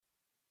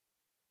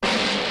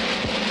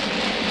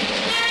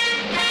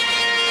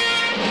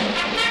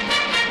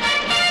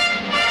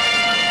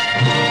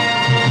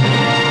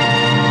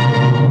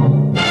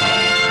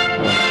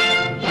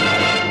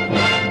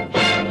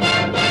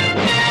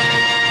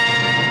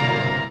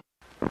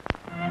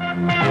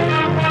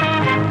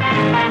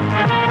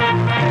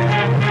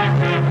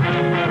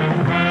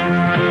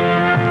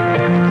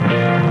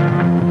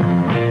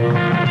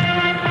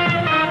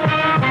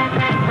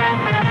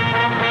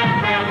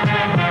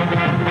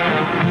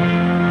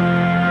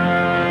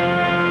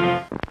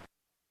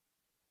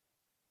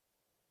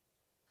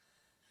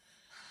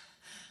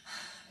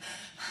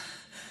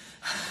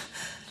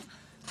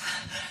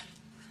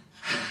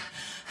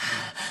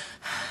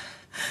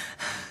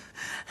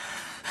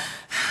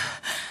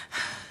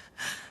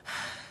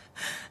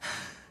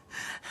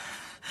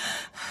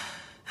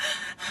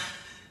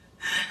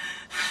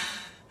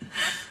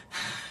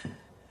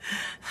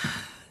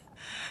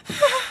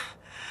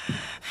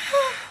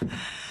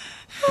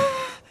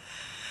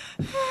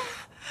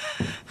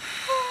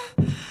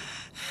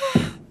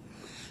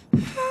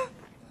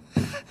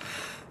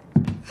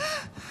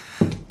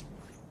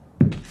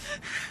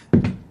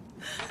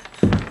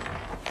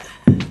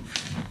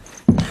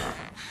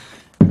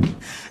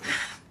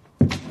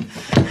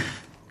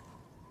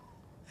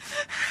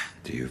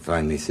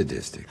find me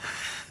sadistic.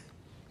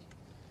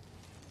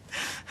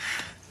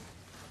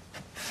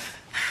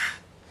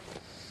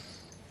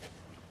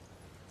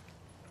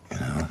 You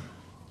know,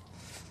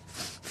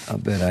 I'll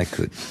bet I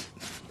could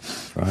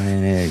fry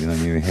an egg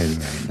on your head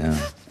right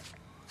now.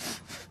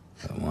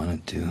 If I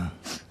wanted to.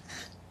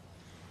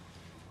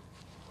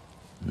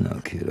 No,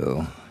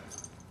 kiddo.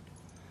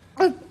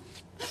 I'd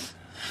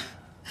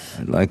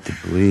like to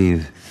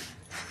believe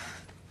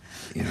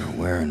you're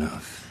aware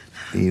enough,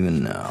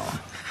 even now,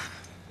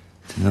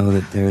 to know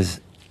that there's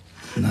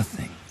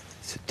nothing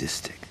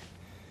sadistic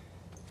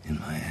in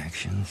my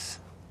actions.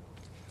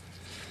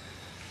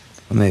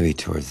 Or maybe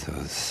towards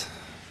those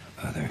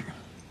other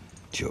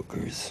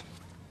jokers.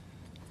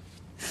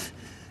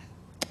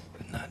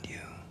 But not you.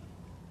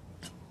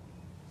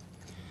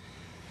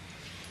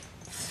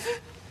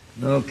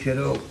 No,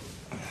 kiddo.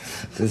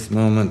 At this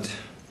moment,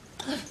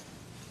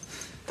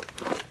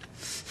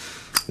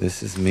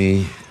 this is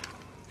me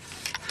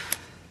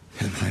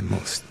at my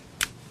most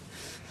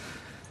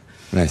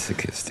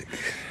masochistic.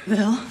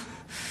 Bill,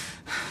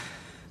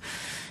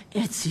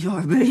 it's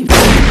your baby.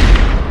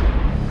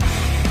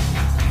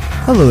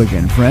 Hello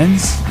again,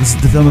 friends. This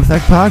is the Film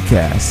Effect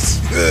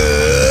Podcast.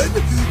 Good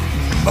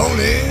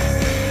morning,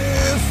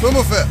 Film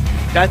Effect.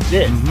 That's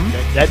it.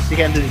 That's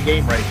the end of the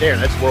game right there.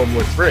 That's World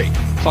War III.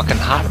 Fucking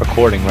hot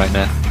recording right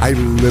now. I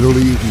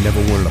literally never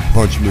wanted to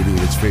punch a movie in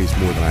its face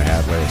more than I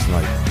had last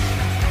night.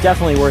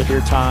 Definitely worth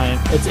your time.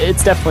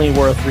 It's definitely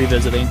worth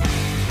revisiting.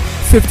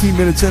 15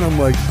 minutes in, I'm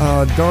like,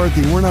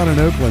 Dorothy, we're not in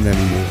Oakland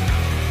anymore.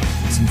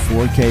 It's in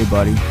 4K,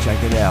 buddy.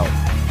 Check it out.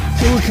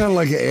 So we're kind of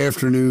like an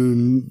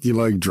afternoon,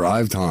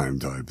 drive time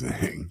type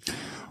thing.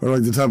 Or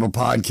like the type of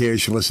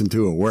podcast you listen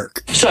to at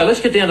work. So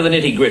let's get down to the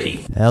nitty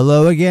gritty.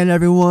 Hello again,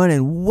 everyone,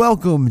 and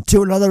welcome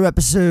to another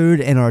episode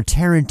in our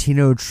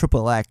Tarantino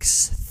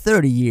XXX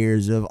 30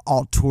 years of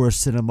auteur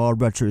cinema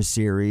retro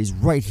series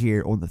right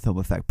here on the Film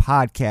Effect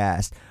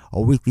Podcast,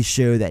 a weekly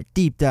show that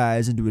deep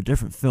dives into a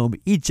different film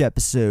each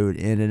episode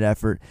in an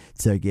effort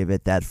to give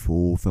it that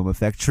full film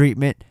effect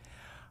treatment.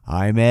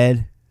 I'm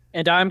Ed.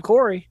 And I'm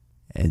Corey.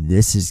 And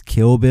this is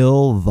Kill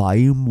Bill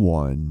Volume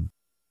 1.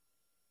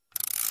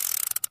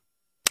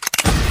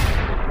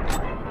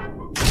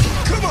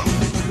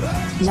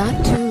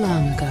 Not too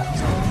long ago,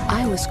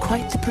 I was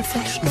quite the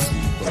professional.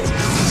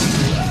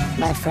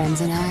 My friends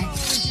and I,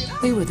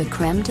 we were the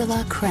creme de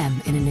la creme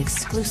in an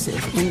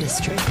exclusive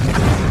industry.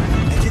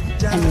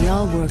 And we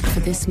all worked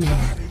for this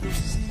man,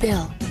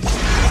 Bill.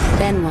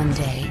 Then one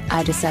day,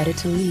 I decided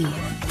to leave,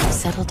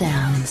 settle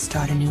down and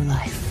start a new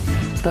life.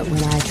 But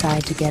when I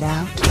tried to get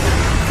out,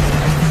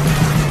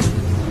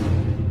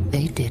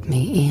 they did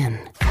me in.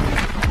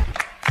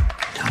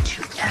 Don't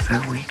you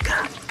ever wake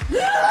up.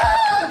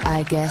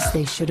 I guess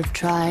they should have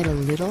tried a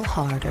little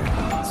harder.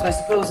 So I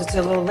suppose it's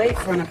a little late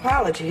for an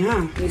apology,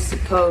 huh? You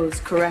suppose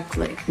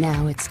correctly.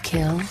 Now it's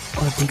kill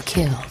or be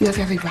killed. You have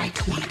every right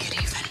to want to get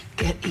even.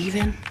 Get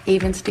even?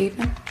 Even,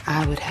 Stephen?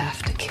 I would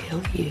have to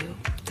kill you.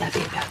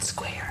 That'd be about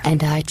square.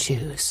 And I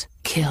choose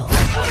kill.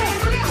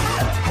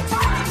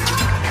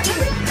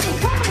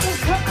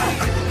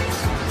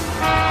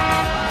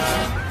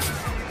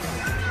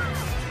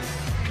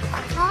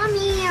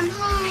 Mommy, I'm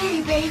home.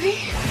 Hey, baby.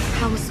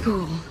 How was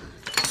school?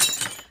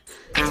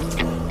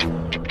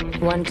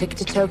 One ticket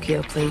to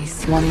Tokyo,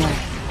 please. One way.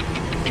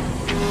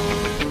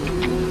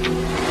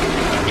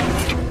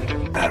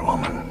 That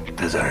woman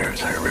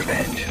deserves her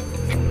revenge.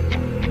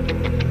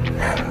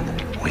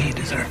 And we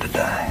deserve to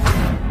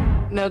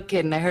die. No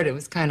kidding. I heard it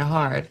was kind of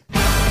hard.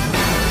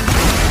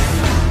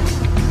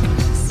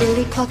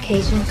 Silly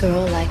Caucasian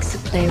girl likes to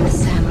play with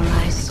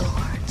samurai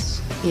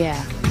swords.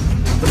 Yeah.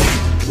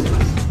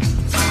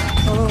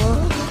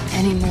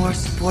 Any more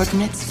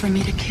subordinates for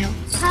me to kill?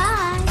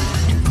 Hi.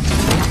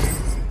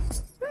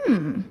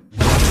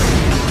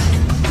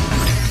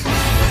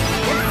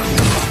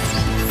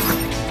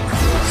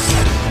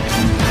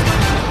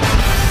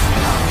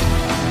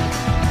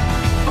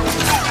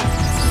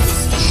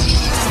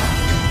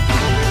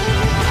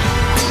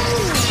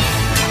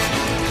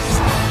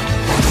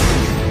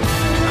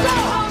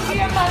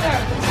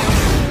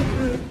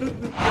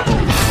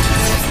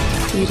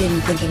 You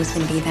didn't think it was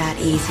going to be that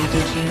easy,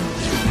 did you?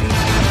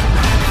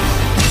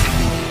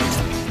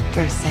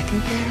 For a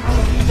second there?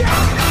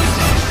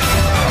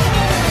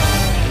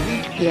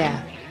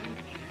 Yeah,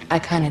 I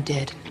kind of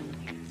did.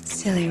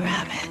 Silly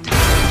rabbit.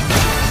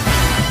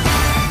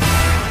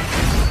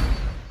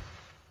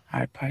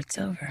 Hard part's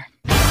over.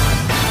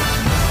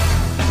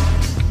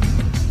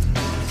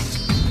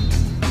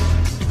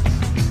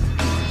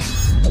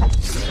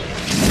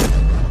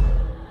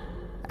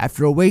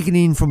 After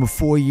awakening from a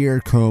 4-year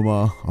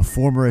coma, a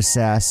former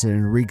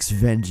assassin wreaks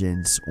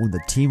vengeance on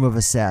the team of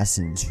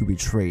assassins who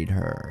betrayed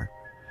her.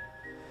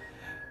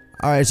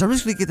 Alright, so I'm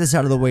just gonna get this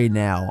out of the way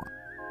now.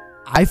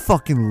 I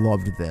fucking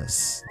loved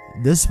this.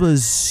 This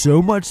was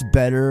so much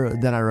better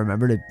than I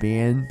remembered it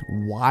being.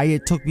 Why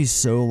it took me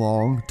so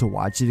long to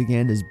watch it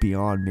again is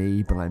beyond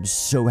me, but I'm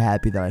so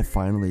happy that I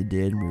finally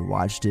did and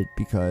rewatched it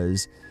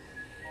because,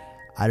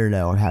 I don't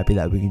know, I'm happy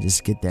that we can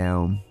just get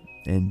down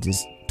and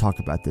just talk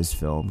about this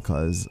film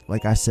because,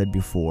 like I said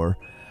before,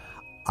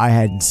 I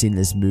hadn't seen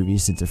this movie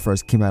since it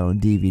first came out on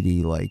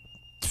DVD, like,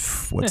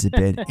 what's it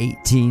been,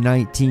 18,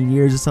 19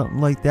 years or something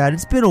like that.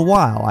 It's been a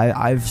while.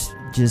 I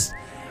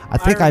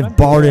think I've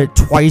borrowed it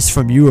twice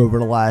from you over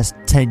the last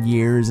 10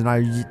 years, and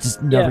I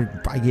just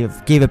never, I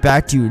gave it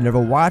back to you and never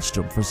watched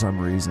them for some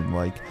reason.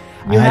 Like,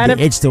 I had the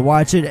itch to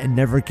watch it and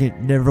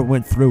never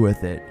went through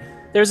with it.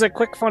 There's a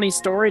quick funny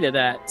story to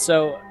that.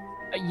 So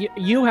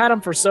you had them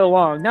for so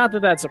long. Not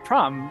that that's a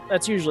problem.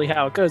 That's usually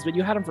how it goes. But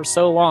you had them for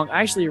so long.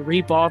 I actually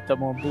rebought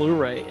them on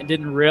Blu-ray and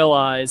didn't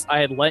realize I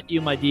had lent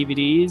you my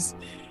DVDs.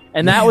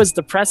 And that was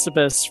the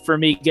precipice for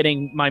me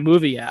getting my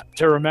movie app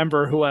to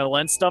remember who I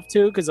lent stuff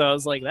to. Because I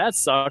was like, that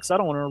sucks. I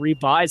don't want to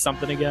rebuy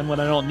something again when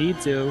I don't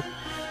need to.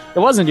 It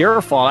wasn't your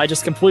fault. I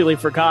just completely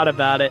forgot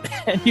about it.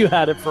 And you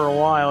had it for a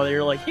while.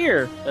 You're like,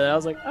 here. And I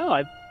was like, oh,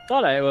 I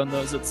thought I owned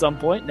those at some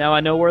point. Now I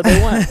know where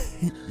they went.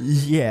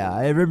 Yeah,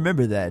 I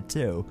remember that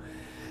too.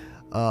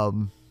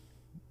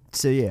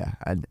 So yeah,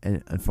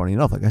 and funny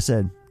enough, like I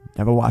said,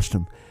 never watched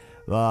them,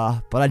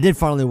 but I did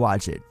finally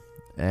watch it,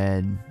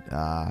 and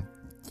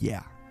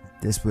yeah,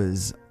 this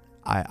was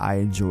I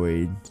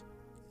enjoyed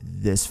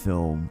this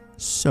film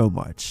so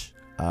much.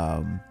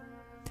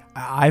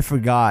 I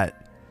forgot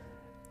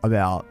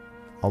about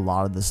a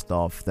lot of the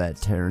stuff that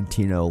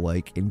Tarantino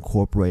like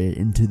incorporated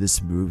into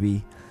this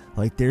movie.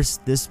 Like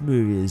this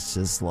movie is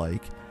just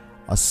like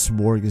a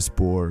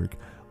smorgasbord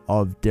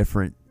of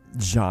different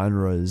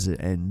genres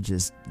and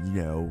just,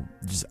 you know,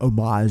 just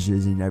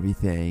homages and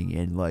everything,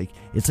 and like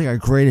it's like our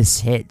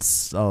greatest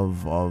hits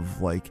of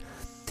like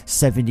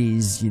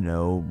 70s, you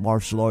know,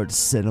 martial arts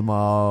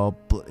cinema,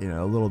 you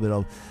know, a little bit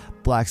of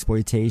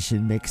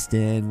blaxploitation mixed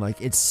in.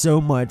 Like it's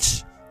so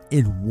much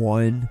in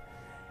one,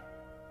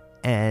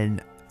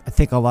 and I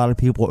think a lot of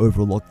people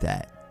overlook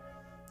that.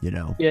 You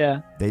know,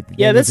 they look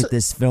at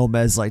this film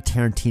as like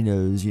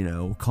Tarantino's, you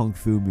know, kung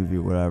fu movie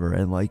or whatever,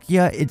 and like,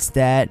 yeah, it's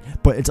that,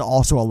 but it's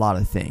also a lot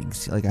of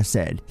things. Like I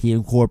said, he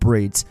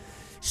incorporates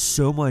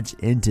so much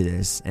into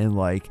this, and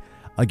like,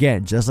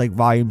 again, just like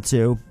Volume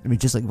 2, I mean,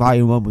 just like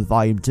Volume 1 with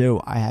Volume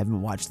 2, I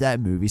haven't watched that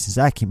movie since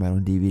that came out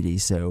on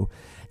DVD, so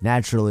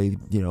naturally,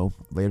 you know,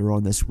 later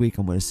on this week,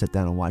 I'm going to sit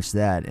down and watch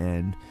that,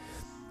 and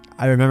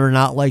I remember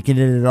not liking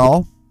it at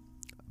all,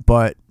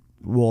 but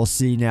we'll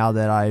see now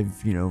that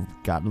I've, you know,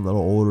 gotten a little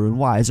older and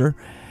wiser,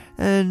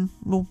 and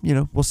we'll, you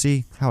know, we'll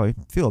see how I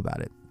feel about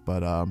it.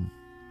 But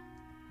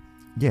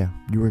yeah,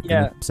 you were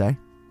gonna say?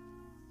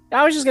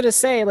 I was just gonna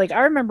say, like,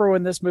 I remember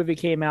when this movie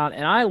came out,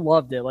 and I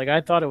loved it. Like, I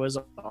thought it was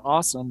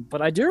awesome.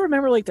 But I do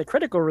remember, like, the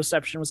critical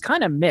reception was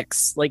kind of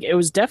mixed. Like, it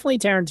was definitely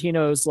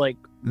Tarantino's like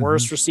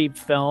worst received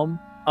film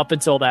up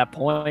until that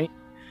point.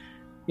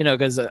 You know,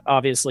 because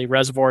obviously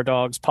Reservoir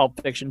Dogs,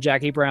 Pulp Fiction,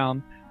 Jackie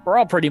Brown were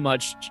all pretty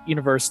much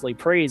universally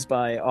praised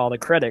by all the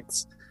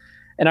critics.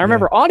 And I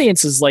remember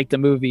audiences liked the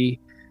movie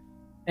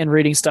and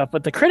reading stuff,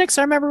 but the critics,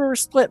 I remember, were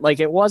split.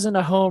 Like, it wasn't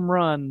a home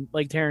run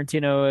like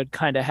Tarantino had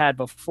kind of had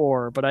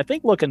before. But I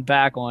think looking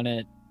back on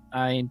it,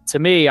 I mean, to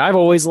me, I've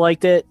always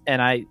liked it, and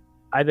I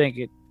think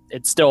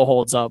it still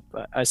holds up.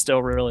 I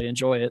still really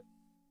enjoy it.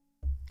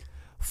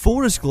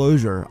 Full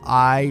disclosure,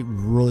 I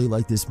really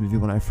liked this movie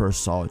when I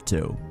first saw it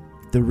too.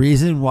 The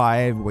reason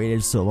why I've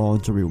waited so long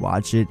to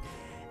rewatch it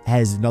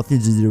has nothing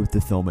to do with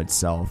the film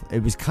itself.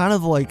 It was kind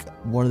of like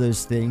one of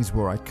those things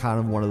where I kind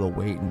of wanted to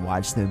wait and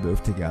watch them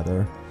both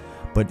together.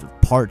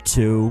 But part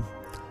 2,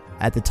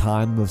 at the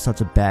time, was such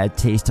a bad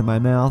taste in my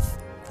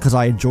mouth because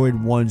I enjoyed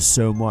 1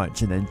 so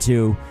much, and then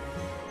 2,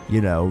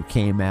 you know,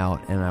 came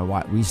out,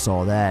 and we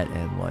saw that,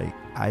 and like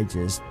I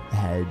just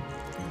had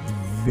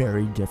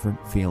very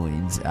different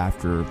feelings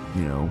after,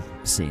 you know,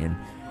 seeing,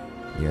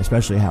 you know,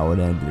 especially how it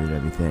ended and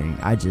everything.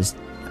 I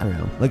don't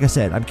know. Like I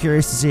said, I'm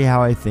curious to see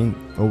how I think,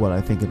 or what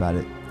I think about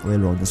it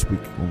later on this week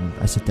when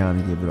I sit down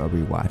and give it a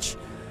rewatch.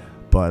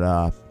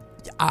 But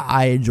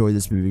I enjoyed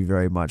this movie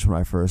very much when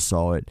I first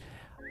saw it.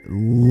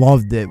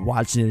 Loved it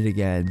watching it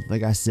again.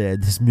 Like I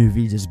said, this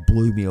movie just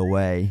blew me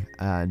away.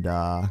 And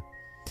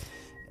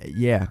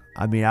yeah,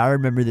 I mean, I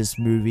remember this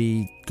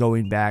movie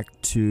going back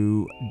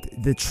to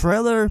the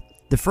trailer.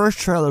 The first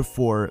trailer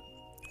for it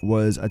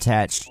was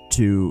attached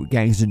to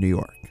Gangs of New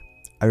York.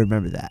 I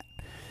remember that.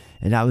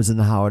 And that was in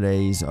the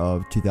holidays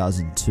of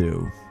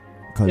 2002.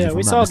 Yeah,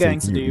 we saw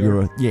Gangs of New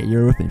York. You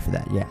were with me for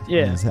that. Yeah.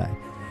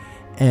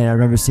 And I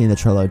remember seeing the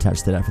trailer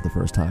attached to that for the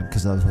first time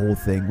because the whole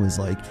thing was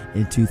like,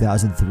 in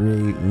 2003,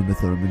 Uma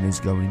Thurman is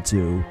going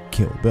to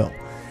kill Bill.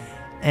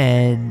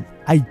 And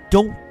I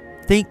don't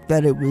think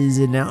that it was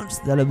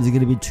announced that it was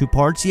going to be 2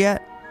 parts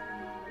yet.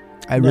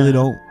 I really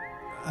don't.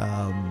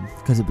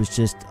 Because it was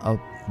just a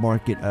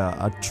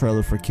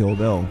trailer for Kill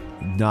Bill,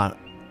 not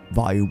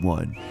Volume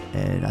 1.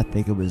 And I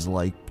think it was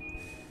like,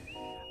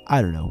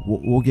 I don't know.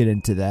 We'll get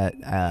into that.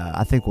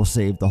 I think we'll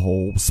save the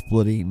whole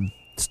splitting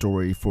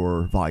story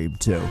for Volume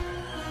 2.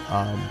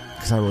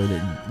 Because I really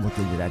didn't look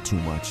into that too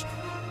much.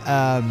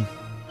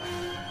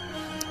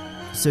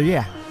 So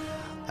yeah.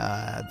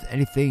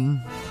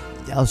 Anything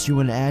else you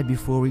want to add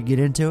before we get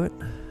into it?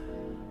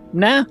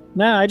 Nah,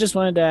 I just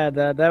wanted to add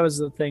that. That was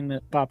the thing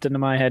that popped into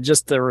my head.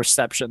 Just the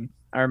reception.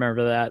 I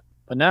remember that.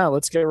 But now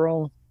let's get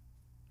rolling.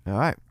 All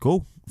right,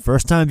 cool.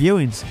 First time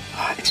viewings.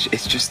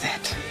 It's just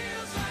that.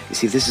 You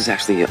see, this is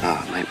actually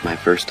my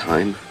first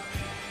time.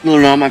 No,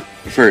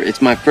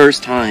 it's my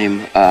first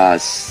time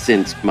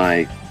since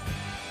my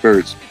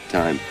first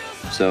time.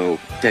 So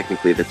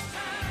technically, that's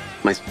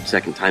my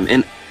second time,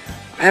 and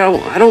I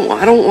don't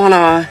want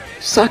to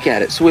suck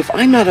at it. So if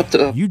I'm not up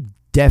to, You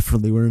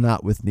definitely were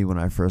not with me when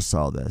I first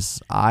saw this.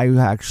 I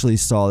actually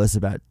saw this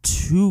about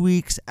 2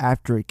 weeks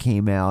after it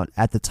came out.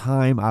 At the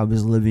time, I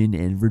was living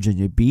in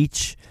Virginia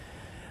Beach.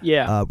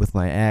 Yeah. With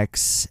my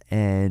ex,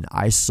 and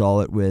I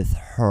saw it with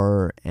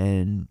her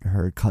and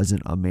her cousin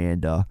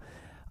Amanda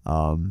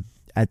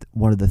at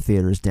one of the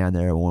theaters down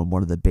there on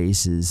one of the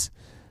bases,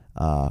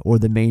 or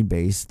the main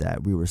base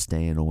that we were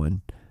staying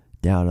on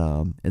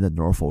down in the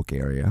Norfolk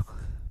area.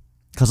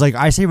 Because, like,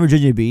 I say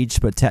Virginia Beach,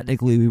 but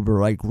technically we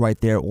were, like,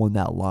 right there on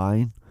that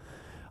line.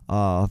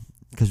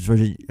 Because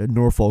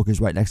Norfolk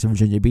is right next to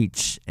Virginia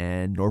Beach,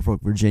 and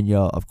Norfolk, Virginia,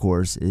 of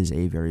course, is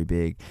a very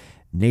big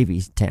Navy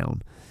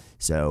town.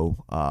 So,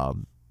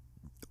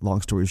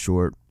 long story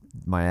short,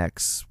 my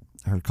ex,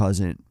 her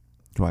cousin,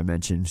 who I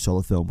mentioned, saw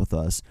the film with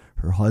us.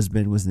 Her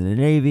husband was in the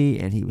Navy,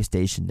 and he was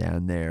stationed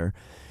down there.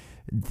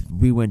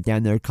 We went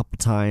down there a couple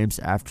times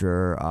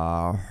after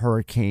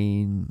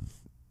Hurricane.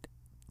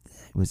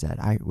 Was that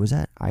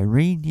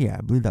Irene? Yeah,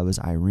 I believe that was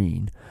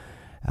Irene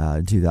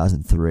in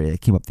 2003.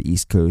 It came up the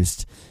East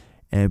Coast,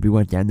 and we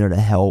went down there to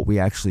help. We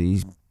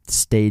actually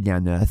stayed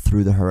down there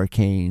through the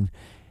hurricane.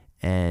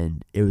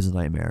 And it was a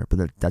nightmare,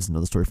 but that's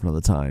another story for another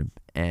time.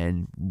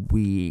 And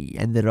we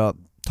ended up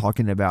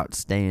talking about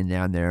staying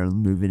down there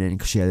and moving in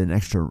because they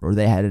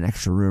had an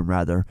extra room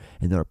rather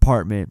in their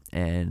apartment.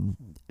 And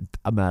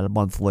about a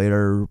month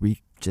later,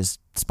 we just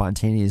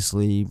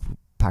spontaneously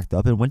packed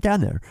up and went down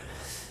there.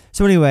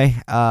 So anyway,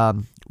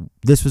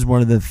 this was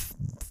one of the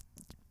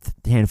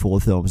handful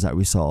of films that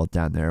we saw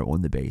down there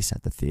on the base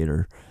at the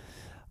theater.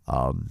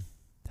 How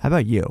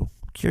about you?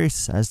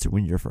 Curious as to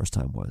when your first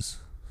time was.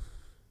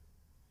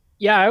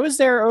 Yeah, I was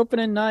there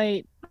opening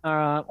night.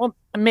 Well,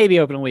 maybe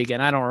opening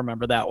weekend. I don't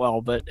remember that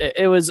well, but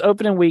it was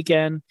opening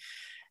weekend.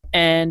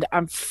 And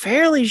I'm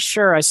fairly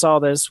sure I saw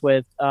this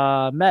with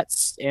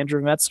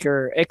Andrew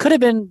Metzger. It could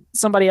have been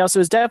somebody else. It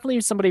was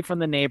definitely somebody from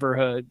the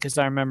neighborhood because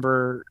I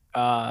remember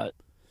I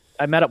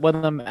met up with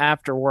him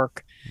after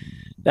work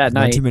that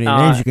night. Not too many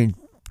names you can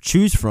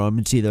choose from.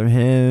 It's either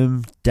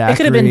him, Daiquiri. It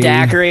could have been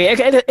Daiquiri.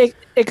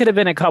 It could have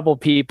been a couple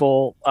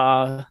people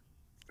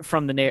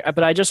from the neighborhood.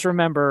 But I just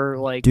remember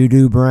like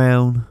Doo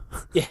Brown.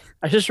 Yeah,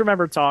 I just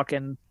remember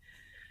talking.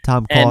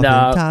 Tom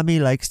Coughlin. Tommy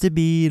likes the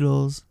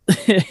Beatles.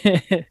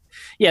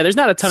 Yeah, there's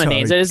not a ton of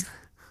names.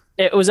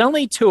 It was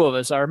only two of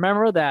us. I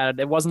remember that.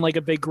 It wasn't like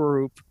a big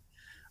group,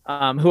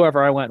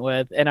 whoever I went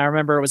with. And I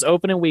remember it was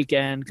opening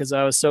weekend because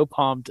I was so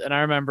pumped. And I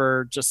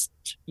remember just,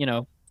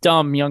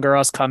 dumb younger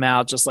us come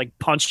out just like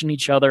punching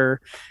each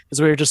other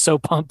because we were just so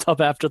pumped up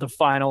after the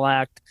final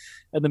act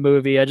of the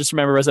movie. I just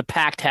remember it was a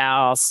packed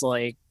house.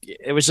 Like,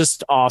 it was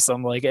just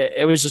awesome. Like,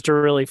 it was just a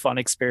really fun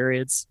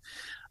experience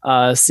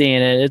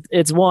seeing it.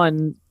 It's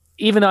one...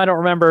 Even though I don't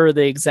remember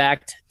the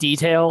exact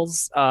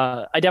details,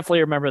 I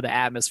definitely remember the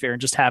atmosphere and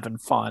just having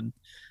fun.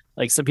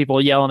 Like some people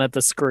yelling at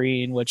the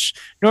screen, which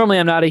normally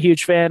I'm not a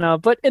huge fan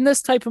of. But in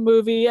this type of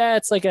movie,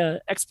 it's like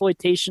a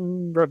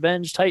exploitation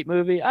revenge type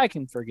movie. I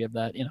can forgive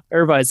that.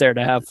 Everybody's there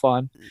to have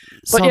fun.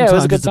 But sometimes it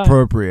was a good time.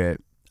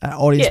 Appropriate.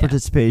 Audience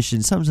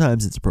participation,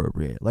 sometimes it's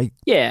appropriate. Like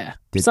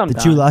the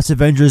two Last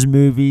Avengers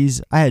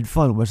movies, I had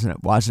fun watching it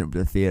at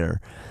the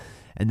theater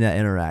and the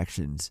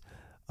interactions.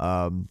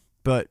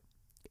 But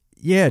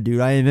yeah, dude,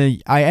 I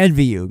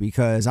envy you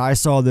because I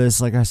saw this,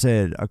 like I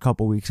said, a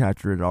couple weeks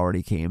after it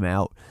already came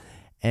out,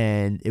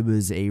 and it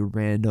was a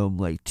random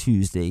like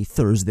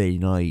Thursday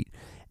night,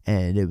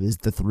 and it was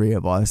the three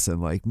of us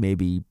and like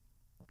maybe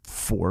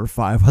 4 or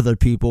 5 other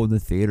people in the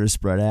theater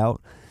spread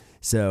out.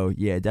 So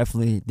yeah,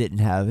 definitely didn't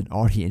have an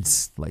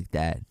audience like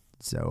that.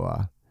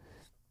 So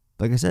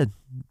like I said,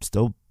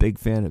 still big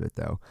fan of it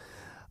though.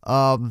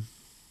 All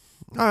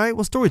right,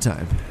 well, story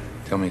time.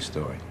 Tell me a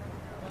story.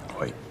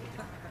 Wait.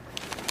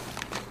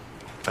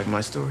 Like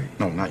my story?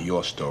 No, not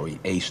your story,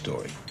 a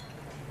story.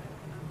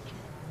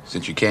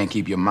 Since you can't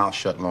keep your mouth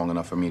shut long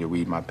enough for me to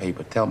read my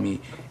paper, tell me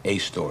a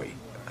story.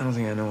 I don't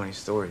think I know any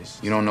stories.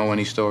 You don't know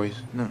any stories?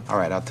 No. All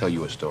right, I'll tell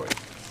you a story.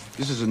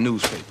 This is a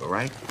newspaper,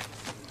 right?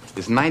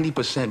 It's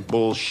 90%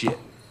 bullshit,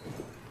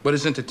 but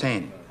it's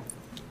entertaining.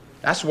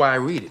 That's why I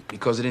read it,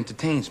 because it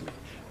entertains me.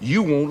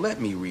 You won't let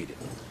me read it.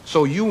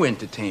 So you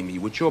entertain me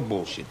with your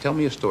bullshit. Tell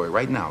me a story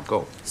right now.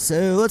 Go.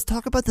 So let's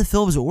talk about the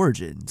film's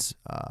origins.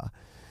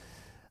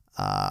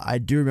 I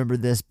do remember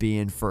this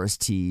being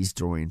first teased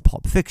during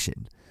Pulp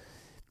Fiction.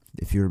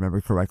 If you remember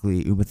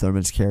correctly, Uma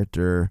Thurman's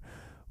character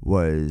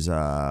was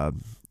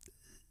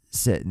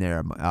sitting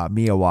there.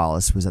 Mia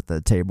Wallace was at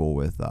the table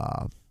with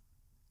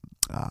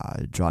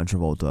John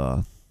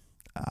Travolta.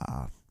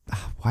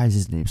 Why is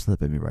his name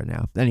slipping me right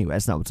now? Anyway,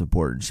 that's not what's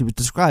important. She was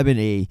describing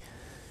a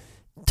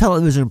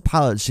television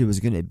pilot she was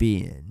going to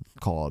be in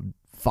called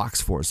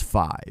Fox Force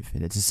 5.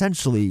 And it's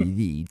essentially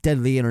the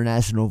Deadly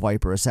International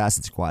Viper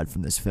Assassin Squad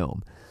from this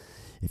film.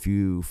 If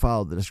you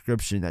follow the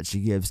description that she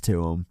gives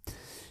to him,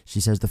 she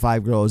says the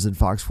 5 girls in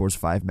Fox Force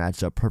 5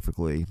 match up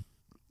perfectly,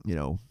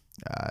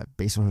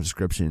 based on her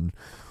description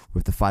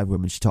with the 5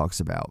 women she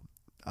talks about.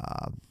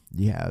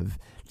 You have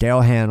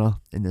Daryl Hannah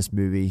in this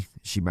movie.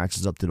 She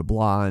matches up to the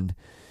blonde.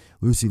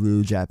 Lucy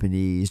Liu,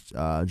 Japanese.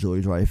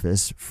 Julie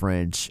Dreyfus,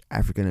 French.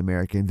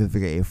 African-American,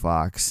 Vivica A.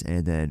 Fox.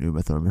 And then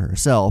Uma Thurman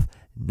herself,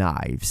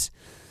 Knives.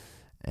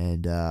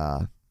 And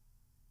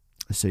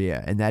so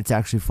yeah, and that's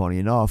actually funny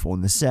enough.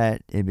 On the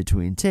set, in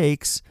between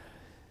takes,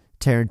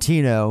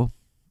 Tarantino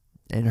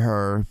and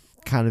her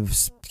kind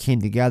of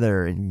came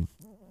together and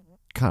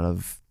kind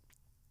of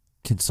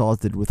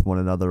consulted with one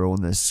another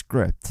on this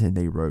script, and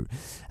they wrote.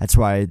 That's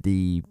why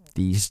the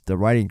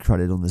writing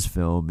credit on this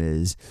film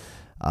is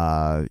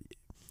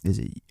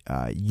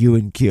U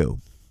and Q,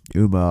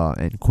 Uma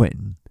and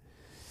Quentin.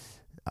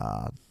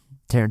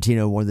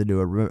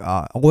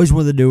 Tarantino always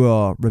wanted to do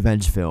a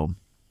revenge film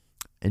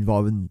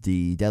involving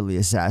the deadly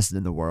assassin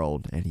in the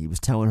world, and he was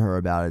telling her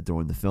about it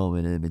during the film,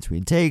 and in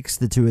between takes,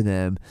 the two of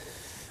them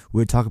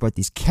would talk about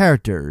these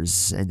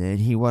characters, and then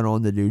he went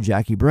on to do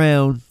Jackie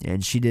Brown,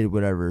 and she did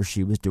whatever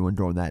she was doing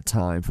during that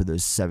time for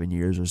those 7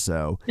 years or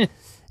so.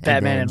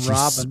 Batman and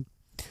Robin.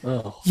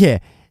 Yeah,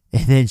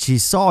 and then she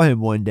saw him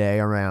one day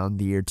around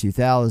the year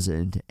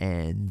 2000,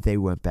 and they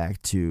went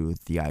back to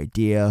the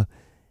idea,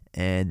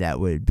 and that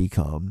would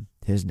become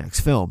his next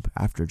film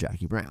after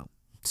Jackie Brown.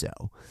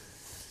 So,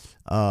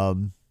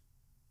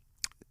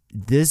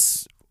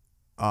 this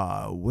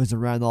was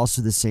around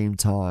also the same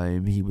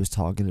time he was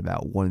talking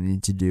about wanting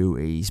to do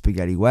a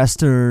spaghetti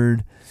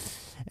western,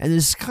 and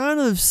there's kind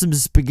of some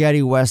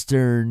spaghetti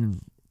western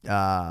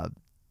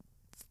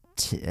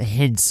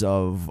hints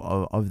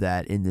of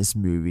that in this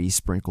movie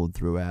sprinkled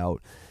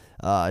throughout.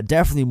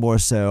 Definitely more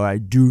so. I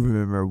do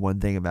remember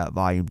one thing about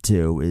Volume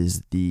 2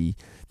 is the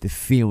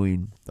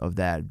feeling of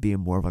that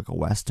being more of like a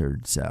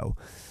western. So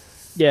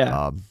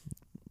yeah,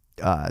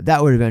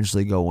 that would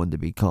eventually go on to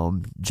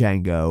become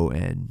Django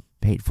and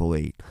Hateful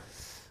Eight,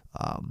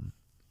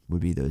 would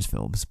be those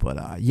films.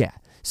 But yeah,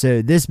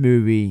 so this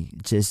movie,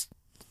 just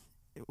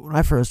when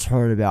I first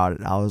heard about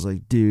it, I was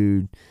like,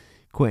 dude,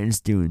 Quentin's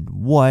doing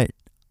what?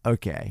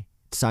 Okay,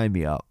 sign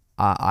me up.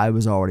 I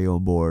was already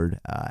on board.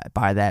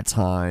 By that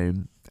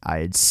time, I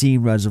had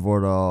seen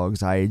Reservoir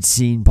Dogs, I had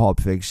seen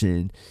Pulp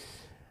Fiction,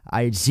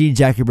 I had seen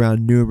Jackie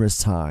Brown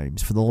numerous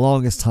times. For the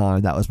longest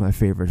time, that was my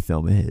favorite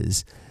film of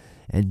his,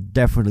 and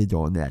definitely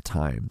during that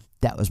time,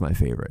 that was my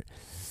favorite.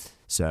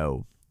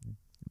 So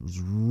was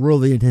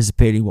really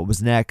anticipating what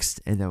was next,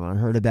 and then when I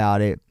heard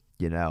about it,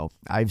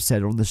 I've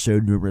said on the show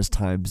numerous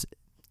times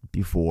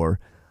before,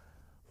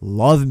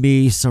 love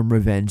me some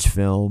revenge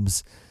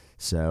films,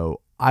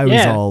 so I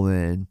was all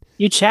in.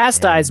 You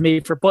chastised me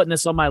for putting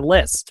this on my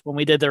list when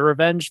we did the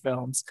revenge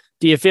films.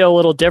 Do you feel a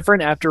little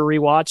different after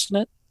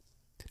rewatching it?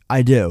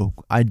 I do.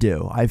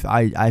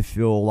 I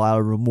feel a lot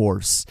of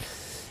remorse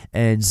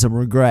and some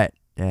regret,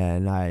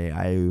 and I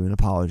owe an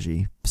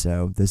apology.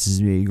 So this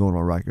is me going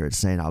on record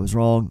saying I was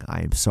wrong.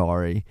 I am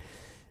sorry.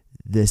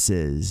 This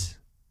is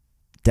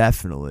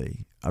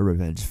definitely a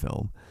revenge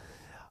film.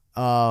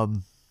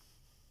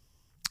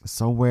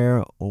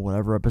 Somewhere on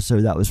whatever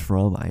episode that was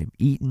from, I am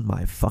eating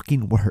my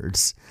fucking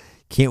words.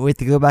 Can't wait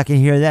to go back and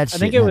hear that shit. I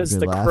think it was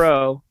The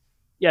Crow.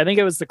 Yeah, I think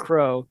it was The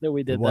Crow that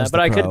we did that, but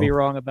I could be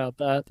wrong about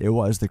that. It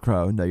was The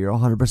Crow. No, you're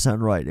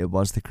 100% right. It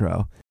was The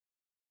Crow.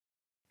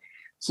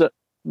 So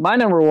my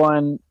number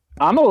one,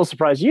 I'm a little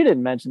surprised you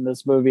didn't mention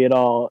this movie at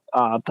all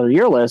for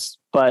your list,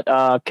 but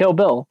Kill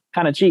Bill.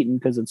 Kind of cheating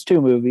because it's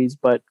 2 movies,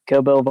 but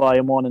Kill Bill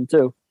Volume 1 and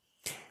 2.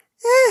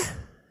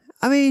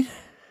 I mean,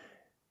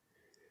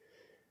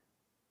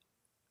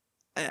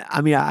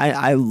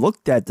 I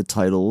looked at the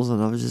titles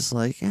and I was just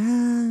like,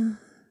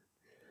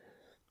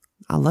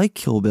 I like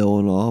Kill Bill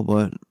and all,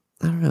 but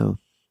I don't know.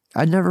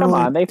 I never. Come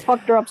on, they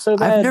fucked her up so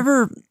bad.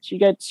 She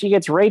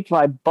gets raped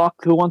by Buck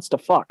who wants to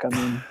fuck. I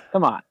mean,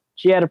 come on.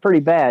 She had it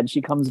pretty bad.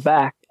 She comes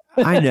back.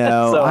 I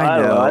know, so,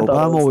 I know. But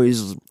I'm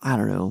always. I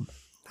don't know.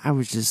 I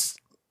was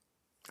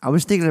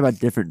thinking about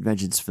different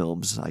vengeance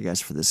films, I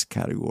guess, for this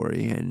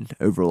category, and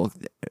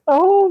overlooked it.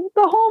 Oh,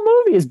 the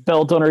whole movie is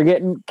built on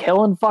her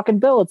killing fucking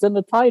Bill. It's in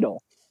the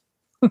title.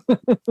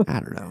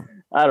 I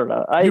don't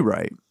know. You're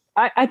right.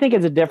 I think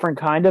it's a different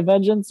kind of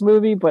vengeance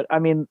movie, but I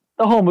mean,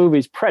 the whole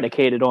movie's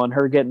predicated on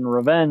her getting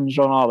revenge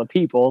on all the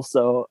people.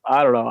 So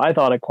I don't know. I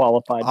thought it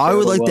qualified. I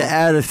would like to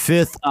add a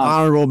 5th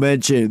honorable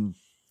mention: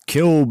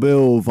 Kill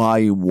Bill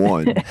Volume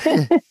 1.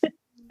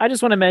 I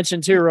just want to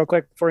mention too, real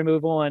quick before we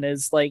move on,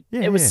 is like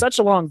it was such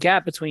a long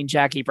gap between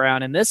Jackie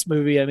Brown and this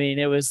movie. I mean,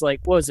 it was like,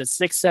 what was it,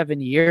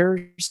 6-7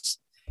 years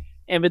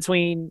in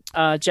between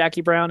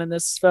Jackie Brown and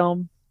this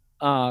film?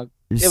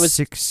 It was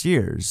 6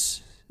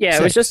 years. Yeah, 6.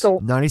 It was just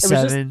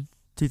 97,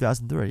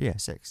 2003. Yeah,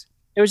 6.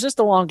 It was just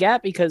a long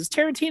gap because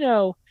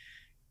Tarantino,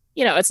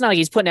 it's not like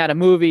he's putting out a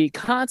movie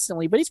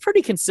constantly, but he's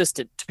pretty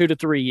consistent. 2 to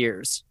 3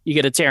 years, you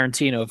get a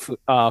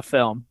Tarantino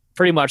film.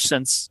 pretty much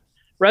since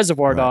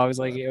Reservoir Dogs.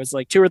 Like it was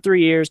like 2 or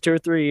 3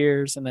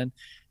 years, and then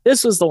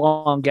this was the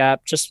long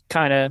gap. Just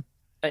kind of,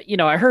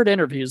 I heard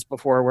interviews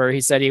before where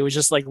he said he was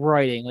just like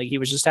writing, like he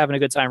was just having a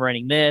good time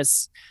writing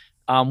this.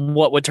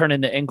 What would turn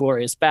into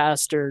Inglourious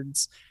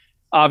Bastards.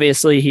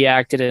 Obviously, he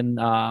acted in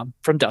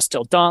From Dusk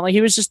Till Dawn. Like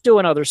he was just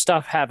doing other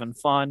stuff, having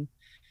fun.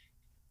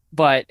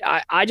 But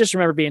I just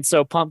remember being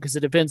so pumped because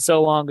it had been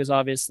so long, because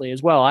obviously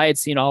as well, I had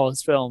seen all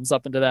his films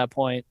up until that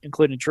point,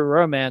 including True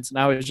Romance, and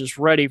I was just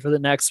ready for the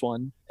next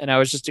one. And I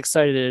was just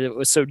excited that it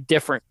was so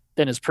different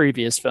than his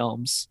previous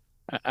films.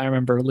 I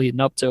remember leading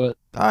up to it.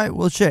 All right,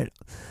 well, shit.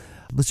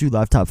 Let's do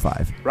live top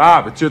 5.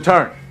 Rob, it's your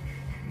turn.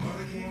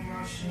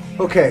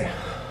 Okay,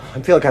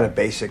 I'm feeling kind of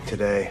basic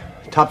today.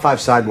 Top 5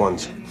 side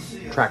ones,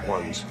 track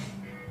ones.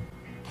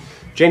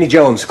 Janie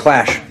Jones,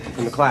 Clash,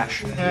 from The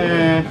Clash.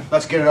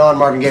 Let's Get It On,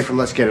 Marvin Gaye from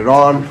Let's Get It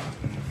On.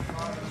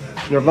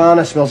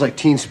 Nirvana, Smells Like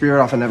Teen Spirit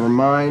off of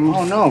Nevermind.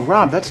 Oh no,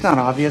 Rob, that's not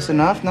obvious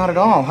enough. Not at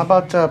all. How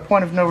about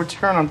Point of No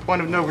Return on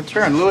Point of No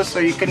Return? Lewis, so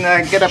you can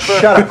get up...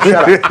 Shut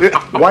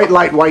up. White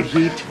Light, White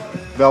Heat,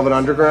 Velvet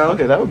Underground.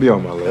 Okay, that would be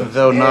on my list.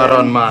 Though not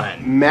on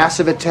mine.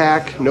 Massive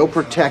Attack, No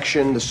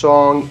Protection. The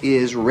song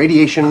is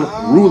Radiation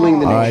Ruling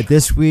the Nation. All right,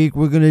 this week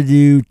we're going to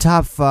do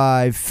top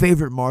 5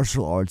 favorite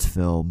martial arts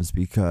films,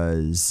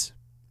 because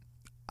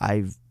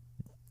I've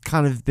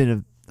always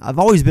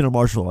been a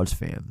martial arts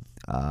fan,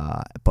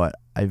 but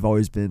I've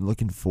always been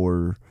looking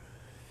for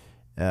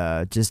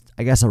just,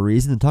 I guess, a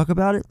reason to talk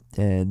about it,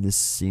 and this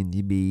seemed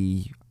to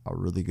be a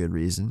really good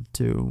reason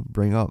to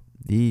bring up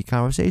the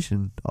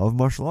conversation of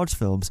martial arts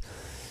films.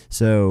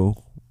 So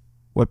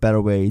what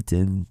better way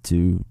than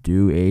to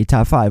do a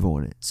top 5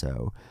 on it?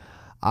 So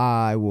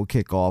I will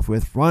kick off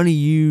with Ronnie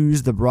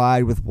Yu's The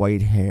Bride with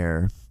White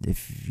Hair.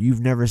 If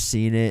you've never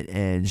seen it,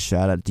 and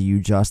shout out to you,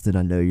 Justin,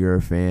 I know you're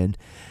a fan.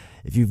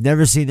 If you've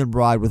never seen The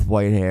Bride with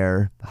White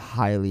Hair,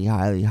 highly,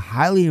 highly,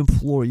 highly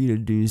implore you to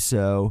do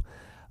so.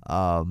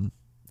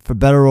 For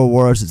better or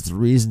worse, it's the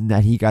reason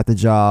that he got the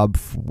job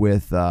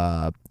with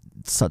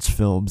such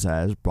films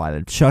as Bride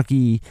of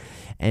Chucky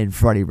and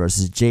Freddy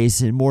vs.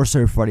 Jason, more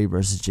so Freddy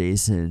vs.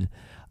 Jason,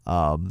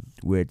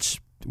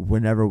 which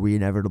whenever we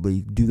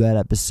inevitably do that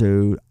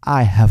episode,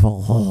 I have a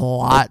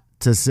lot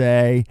to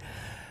say.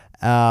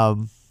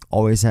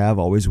 Always have,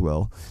 always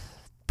will.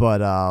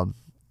 But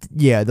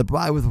yeah, The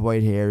Bride with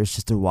White Hair is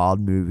just a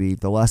wild movie.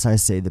 The less I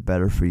say, the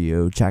better for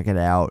you. Check it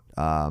out.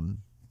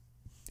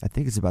 I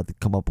think it's about to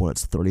come up on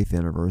its 30th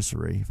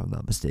anniversary, if I'm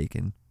not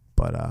mistaken.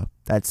 But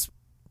that's,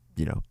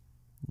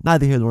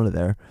 neither here nor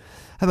there.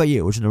 How about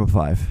you? What's your number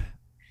 5?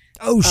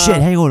 Oh shit!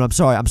 Hang on. I'm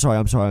sorry.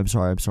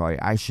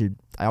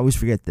 I always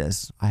forget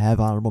this. I have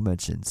honorable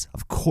mentions.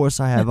 Of course,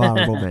 I have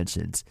honorable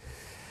mentions.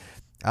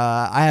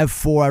 I have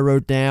 4 I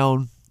wrote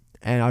down,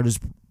 and I'll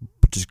just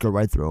go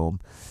right through them.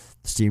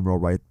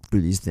 Steamroll right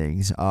through these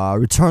things.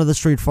 Return of the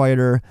Street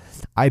Fighter,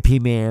 IP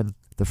Man,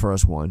 the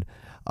first one,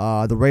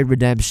 The Raid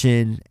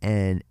Redemption,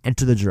 and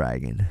Enter the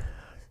Dragon.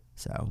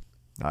 So, all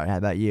right. How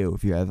about you?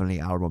 If you have any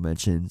honorable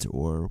mentions,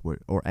 or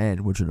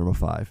what's your number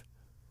 5?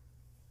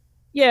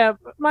 Yeah,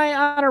 my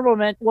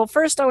honorable well,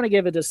 first I want to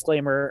give a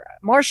disclaimer.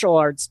 Martial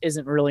arts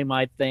isn't really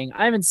my thing.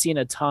 I haven't seen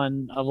a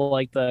ton of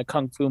like the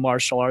Kung Fu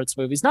martial arts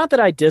movies. Not that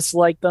I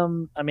dislike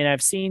them. I mean,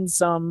 I've seen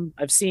some.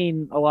 I've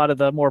seen a lot of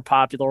the more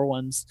popular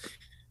ones.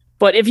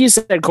 But if you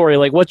said, Corey,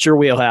 like, what's your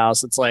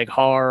wheelhouse? It's like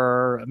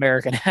horror,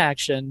 American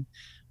action,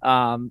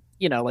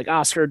 like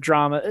Oscar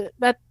drama.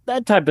 That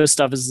type of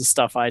stuff is the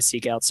stuff I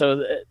seek out.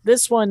 So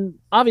this one,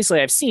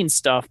 obviously I've seen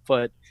stuff,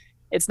 but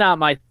it's not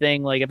my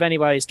thing. Like if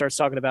anybody starts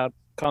talking about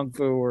Kung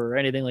Fu or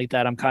anything like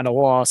that, I'm kind of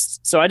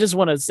lost. So I just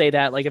want to say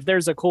that, like, if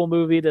there's a cool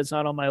movie that's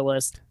not on my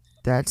list,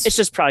 it's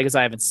just probably because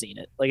I haven't seen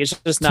it. Like, it's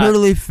just not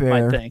totally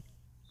fair. My thing.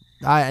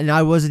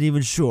 I wasn't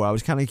even sure. I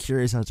was kind of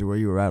curious as to where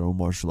you were at on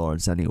martial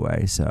arts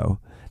anyway. So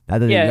now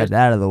that you got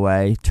that out of the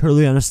way,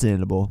 totally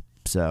understandable.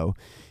 So,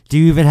 do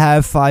you even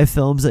have 5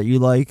 films that you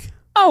like?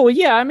 Oh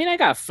yeah, I mean, I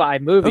got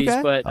 5 movies,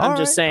 but I'm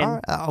just saying.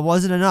 I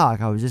wasn't a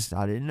knock. I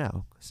didn't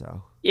know.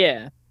 So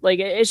yeah, like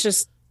it's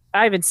just.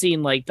 I haven't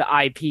seen like the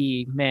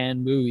IP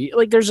Man movie.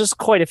 Like there's just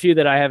quite a few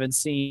that I haven't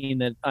seen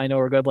that I know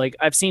are good. Like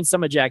I've seen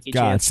some of Jackie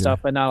Chan's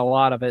stuff, but not a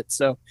lot of it.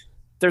 So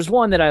there's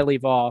one that I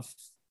leave off.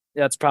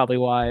 That's probably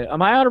why.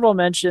 My honorable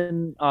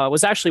mention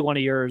was actually one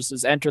of yours,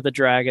 is Enter the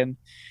Dragon.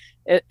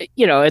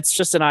 It's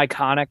just an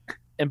iconic,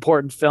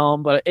 important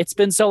film, but it's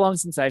been so long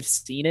since I've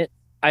seen it.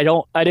 I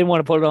didn't want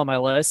to put it on my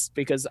list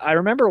because I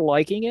remember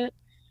liking it.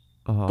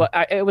 But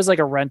it was like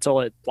a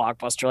rental at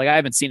Blockbuster. Like I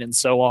haven't seen it in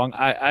so long.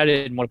 I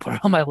didn't want to put it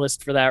on my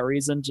list for that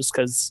reason, just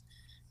because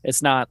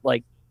it's not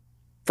like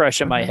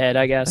fresh in my head,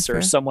 I guess,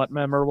 or somewhat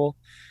memorable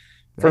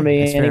for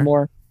me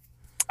anymore.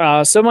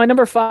 So my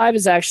number 5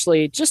 is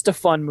actually just a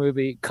fun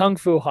movie, Kung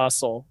Fu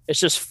Hustle. It's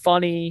just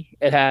funny.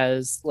 It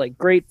has like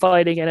great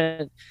fighting in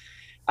it.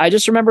 I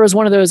just remember it was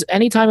one of those,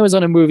 anytime it was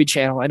on a movie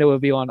channel, I knew it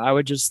would be on, I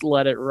would just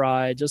let it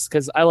ride, just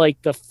because I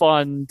like the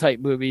fun type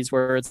movies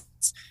where it's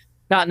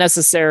not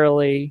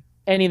necessarily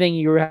anything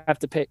you have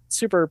to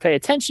pay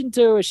attention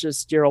to. It's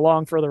just you're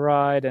along for the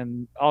ride,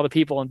 and all the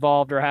people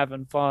involved are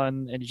having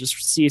fun, and you just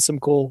see some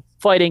cool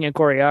fighting and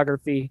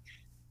choreography.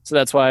 So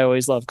that's why I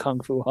always love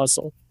Kung Fu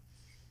Hustle.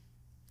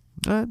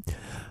 All right.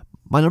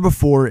 My number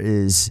 4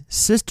 is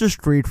Sister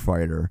Street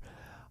Fighter.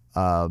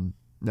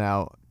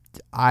 Now,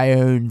 I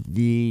own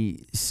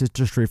the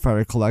Sister Street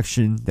Fighter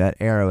collection that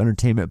Arrow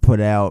Entertainment put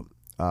out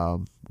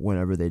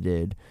whenever they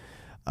did.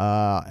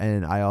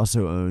 And I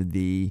also own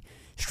the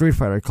Street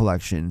Fighter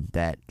collection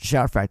that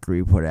Shout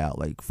Factory put out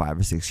like 5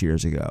 or 6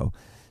 years ago.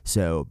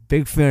 So,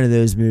 big fan of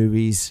those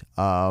movies,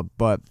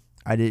 but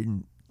I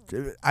didn't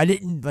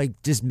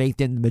like just make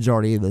them the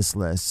majority of this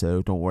list,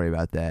 so don't worry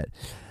about that.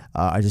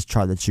 I just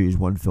tried to choose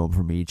one film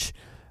from each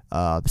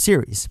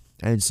series.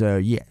 And so,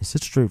 yeah,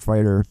 Sister Street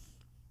Fighter,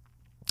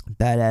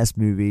 badass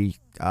movie.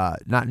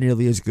 Not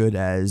nearly as good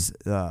as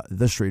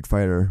The Street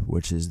Fighter,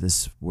 which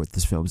is what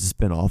this film is a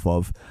spin-off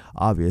of,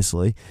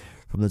 obviously,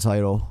 from the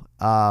title.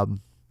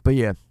 But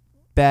yeah,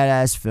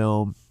 badass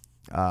film.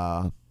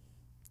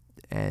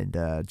 And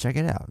check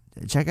it out.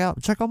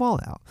 Check them all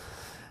out.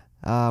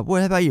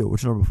 What about you?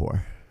 What's your number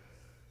 4?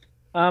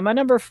 My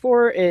number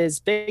 4 is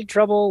Big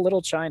Trouble,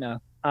 Little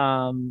China.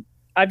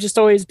 I've just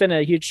always been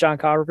a huge John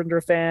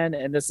Carpenter fan,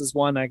 and this is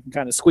one I can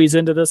kind of squeeze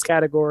into this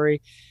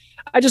category.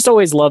 I just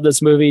always love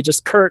this movie.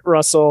 Just Kurt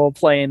Russell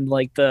playing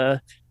like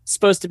the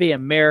supposed to be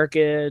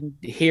American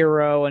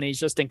hero, and he's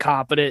just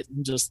incompetent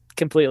and just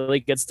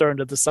completely gets thrown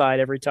to the side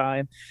every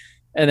time.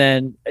 And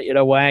then,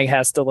 Wang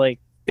has to like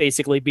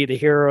basically be the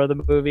hero of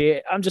the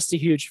movie. I'm just a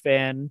huge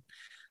fan.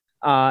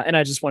 And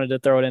I just wanted to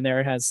throw it in there.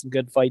 It has some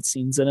good fight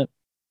scenes in it.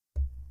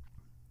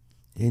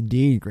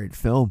 Indeed, great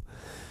film.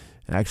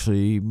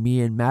 Actually, me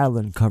and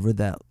Madeline covered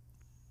that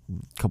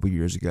a couple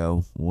years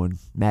ago on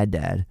Mad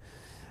Dad.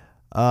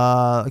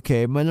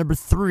 Okay, my number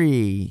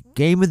 3,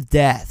 Game of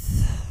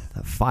Death,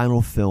 the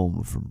final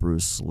film from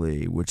Bruce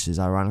Lee, which is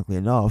ironically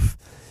enough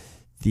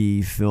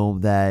the film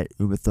that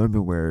Uma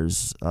Thurman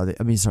wears.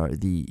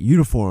 The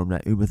uniform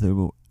that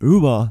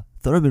Uma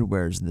Thurman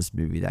wears in this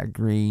movie. That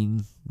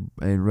green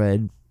and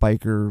red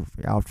biker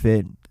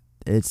outfit.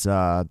 It's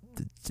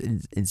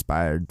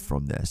inspired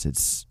from this.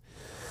 It's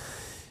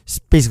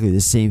basically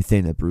the same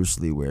thing that Bruce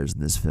Lee wears in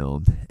this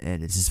film,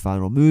 and it's his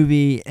final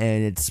movie,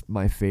 and it's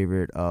my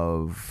favorite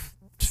of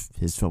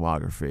his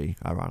filmography,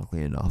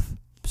 ironically enough.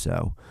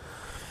 So,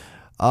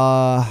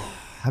 how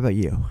about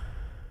you?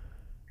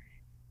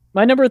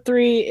 My number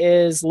 3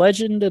 is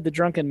Legend of the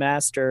Drunken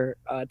Master.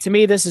 To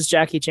me, this is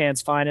Jackie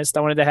Chan's finest.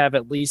 I wanted to have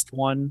at least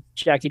one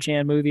Jackie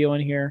Chan movie on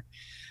here.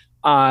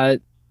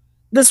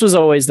 This was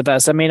always the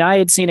best. I mean, I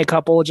had seen a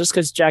couple just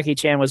because Jackie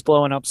Chan was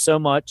blowing up so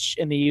much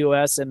in the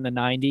U.S. in the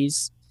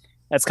 90s.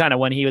 That's kind of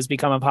when he was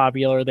becoming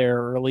popular. They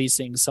were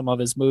releasing some of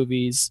his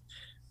movies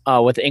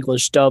with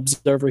English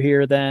dubs over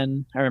here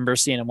then. I remember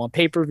seeing him on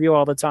pay-per-view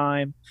all the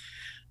time.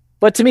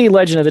 But to me,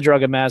 Legend of the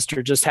Drunken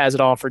Master just has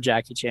it all for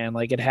Jackie Chan.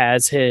 Like, it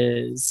has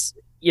his,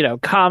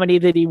 comedy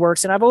that he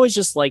works in. I've always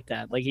just liked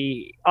that. Like,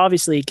 he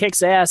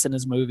kicks ass in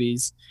his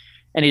movies,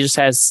 and he just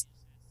has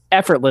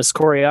effortless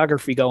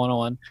choreography going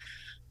on.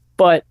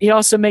 But he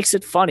also makes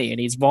it funny, and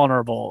he's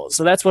vulnerable.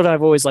 So that's what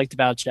I've always liked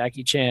about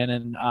Jackie Chan.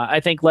 And I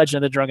think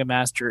Legend of the Drunken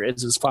Master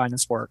is his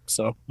finest work.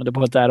 So I'm going to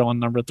put that on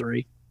number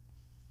 3.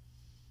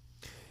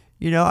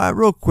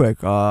 Real quick,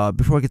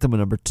 before I get to my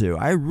number 2,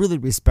 I really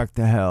respect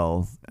the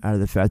hell out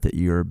of the fact that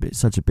you're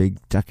such a big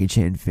Jackie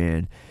Chan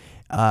fan.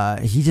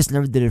 He just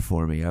never did it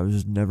for me. I was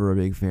just never a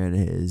big fan of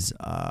his.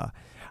 I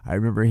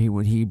remember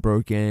when he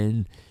broke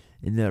in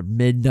the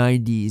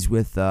mid-90s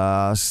with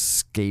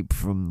Escape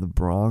from the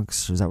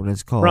Bronx. Is that what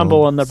it's called?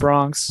 Rumble in the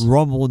Bronx.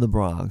 Rumble in the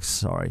Bronx,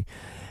 sorry.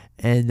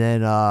 And then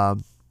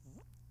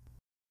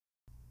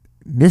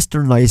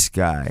Mr. Nice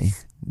Guy.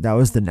 That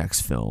was the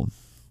next film.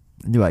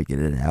 I knew I'd get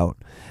it out.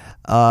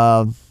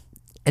 And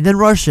then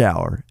Rush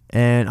Hour.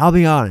 And I'll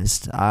be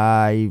honest,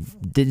 I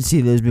didn't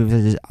see those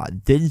movies.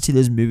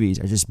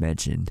 I just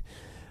mentioned.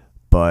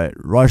 But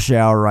Rush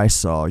Hour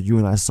you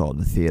and I saw in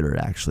the theater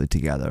actually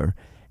together.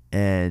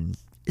 And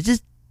it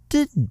just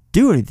didn't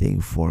do anything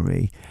for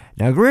me.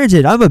 Now,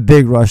 granted, I'm a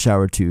big Rush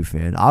Hour 2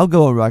 fan. I'll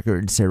go on record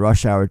and say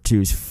Rush Hour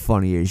 2 is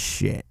funny as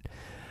shit.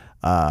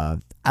 I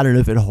don't know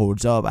if it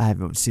holds up. I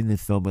haven't seen the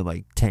film in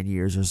like 10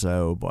 years or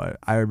so, but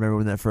I remember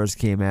when that first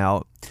came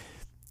out.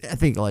 I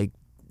think like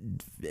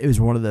it was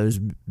one of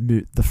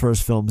the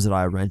first films that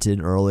I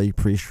rented early,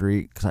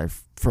 pre-street, because I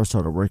first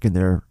started working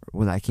there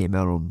when that came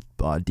out on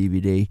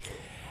DVD.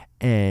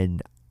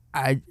 And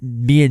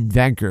me and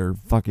Venker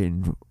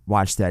fucking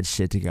watched that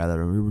shit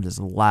together, and we were just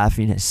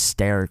laughing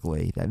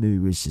hysterically. That movie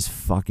was just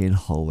fucking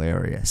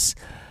hilarious.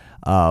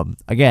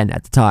 Again,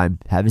 at the time,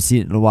 haven't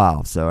seen it in a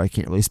while, so I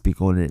can't really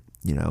speak on it,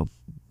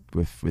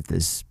 with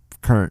this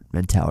current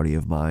mentality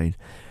of mine,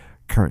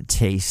 current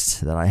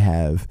taste that I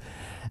have.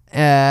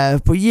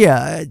 But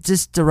yeah,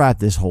 just to wrap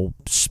this whole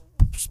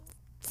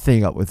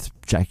thing up with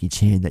Jackie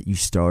Chan that you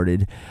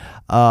started,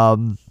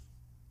 I've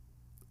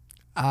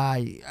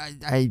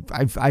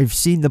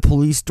seen the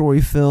Police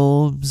Story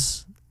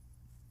films.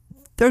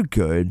 They're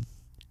good.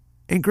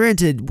 And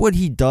granted, what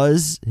he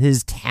does,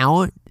 his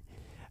talent,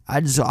 I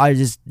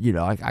just, you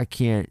know, I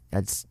can't.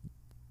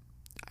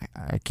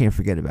 I can't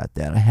forget about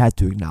that. I had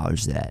to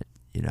acknowledge that.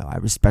 You know, I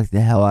respect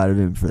the hell out of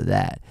him for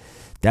that.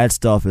 That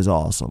stuff is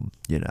awesome.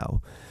 You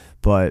know,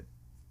 but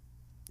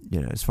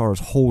you know, as far as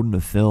holding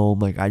a film,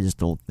 like I just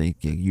don't think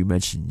you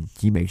mentioned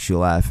he makes you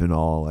laugh and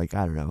all. Like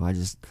I don't know. I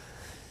just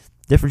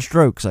different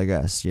strokes, I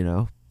guess. You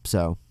know,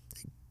 so.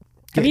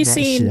 Have you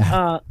seen?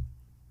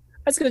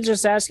 I was gonna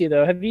just ask you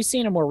though. Have you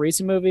seen a more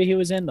recent movie he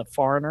was in, The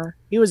Foreigner?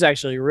 He was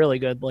actually really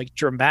good, like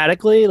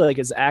dramatically, like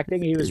his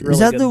acting. He was really. Is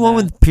that good the one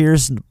with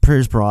Pierce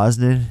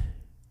Brosnan?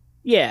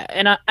 Yeah,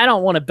 and I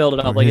don't want to build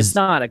it up like it's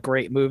not a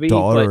great movie,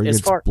 Daughter but as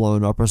gets far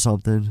blown up or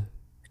something.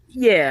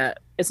 yeah,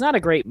 it's not a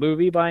great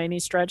movie by any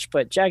stretch.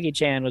 But Jackie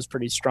Chan was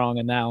pretty strong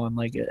in that one,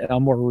 like a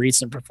more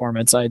recent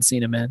performance I had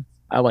seen him in.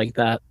 I like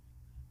that.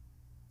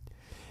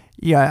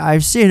 Yeah,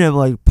 I've seen him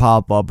like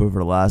pop up over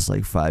the last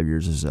like 5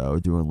 years or so,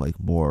 doing like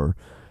more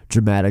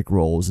dramatic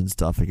roles and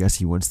stuff. I guess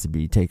he wants to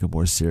be taken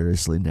more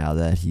seriously now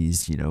that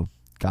he's, you know,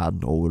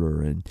 gotten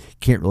older and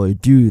can't really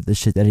do the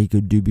shit that he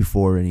could do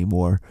before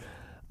anymore.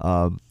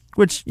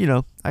 Which, you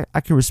know,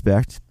 I can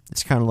respect.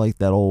 It's kind of like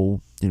that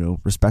old, you know,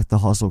 respect the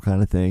hustle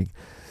kind of thing.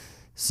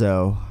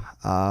 So,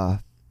 yeah,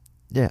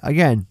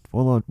 again,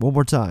 one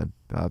more time,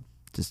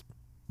 just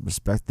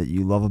respect that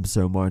you love him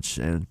so much,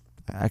 and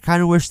I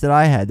kind of wish that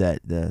I had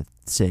the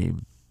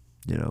same,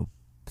 you know,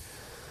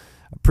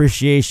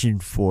 appreciation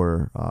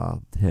for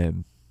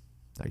him,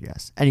 I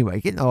guess.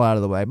 Anyway, getting all out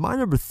of the way, my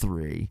number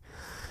 3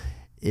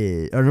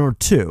 is, or number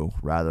 2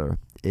 rather,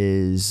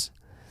 is,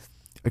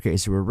 okay,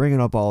 so we're bringing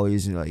up all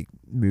these, you know, like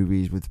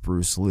movies with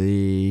Bruce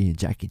Lee and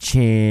Jackie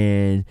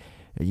Chan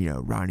and, you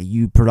know, Ronnie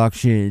Yu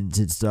Productions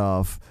and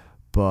stuff,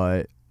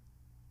 but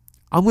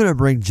I'm gonna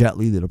bring Jet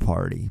Li to the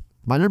party.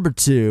 My number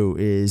 2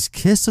 is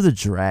Kiss of the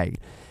Dragon.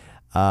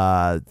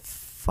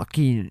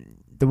 Fucking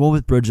the one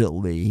with Bridget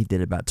Lee, he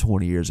did about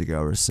 20 years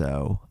ago or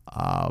so.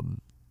 I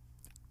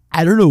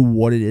don't know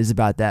what it is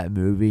about that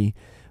movie,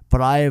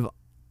 but I have,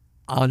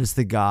 honest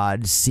to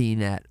God, seen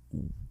that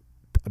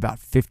about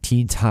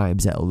 15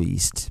 times at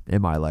least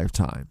in my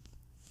lifetime.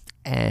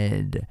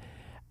 And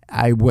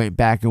I went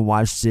back and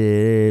watched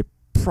it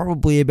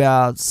probably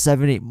about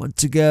 7-8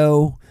 months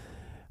ago.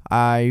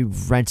 I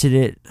rented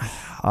it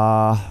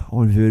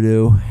on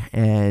Vudu,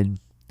 and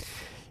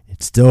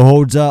it still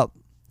holds up.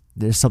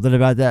 There's something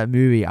about that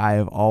movie I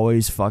have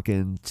always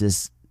fucking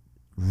just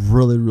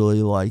really,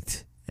 really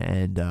liked.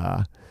 And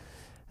I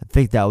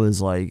think that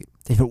was like,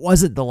 if it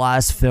wasn't the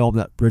last film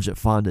that Bridget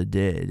Fonda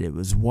did, it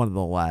was one of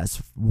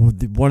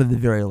the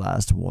very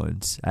last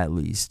ones, at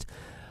least.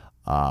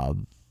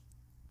 And,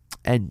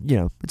 you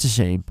know, it's a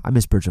shame. I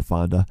miss Bridget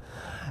Fonda.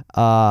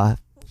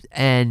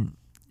 And,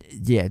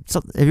 yeah,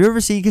 have you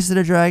ever seen Kiss of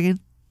the Dragon?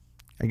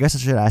 I guess I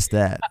should ask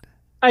that.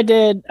 I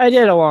did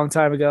a long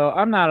time ago.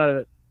 I'm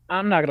not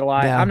gonna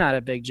lie. Yeah. I'm not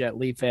a big Jet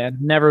Li fan.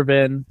 Never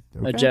been a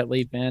Okay. Jet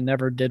Li fan.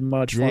 Never did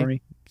much for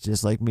me.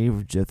 Just like me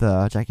with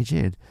Jackie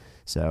Chan.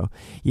 So,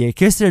 yeah,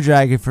 Kiss of the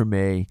Dragon for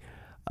me.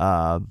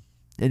 And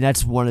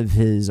that's one of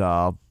his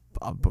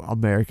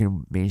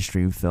American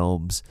mainstream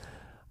films.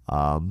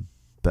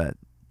 But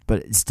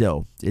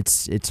still,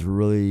 it's a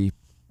really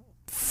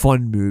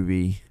fun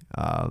movie.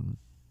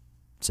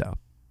 So,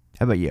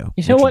 how about you? You know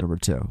What's your what? Number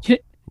 2.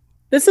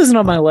 This isn't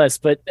on my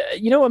list, but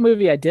you know what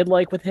movie I did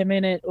like with him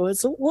in it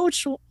was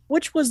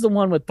which was the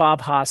one with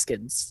Bob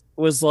Hoskins?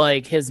 It was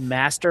like his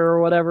master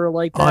or whatever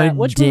like that.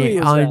 Which movie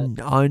was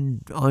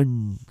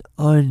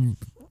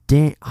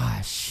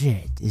that?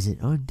 Shit. Is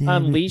it Undamaged?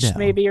 Unleashed No.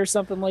 maybe or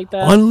something like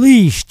that.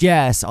 Unleashed,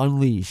 yes.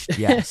 Unleashed,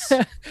 yes.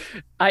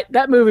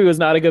 That movie was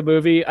not a good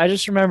movie. I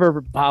just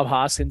remember Bob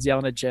Hoskins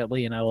yelling at Jet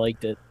Li, and I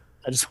liked it.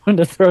 I just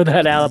wanted to throw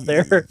that out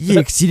there. Yeah,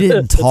 because he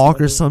didn't talk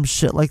or some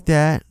shit like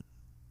that.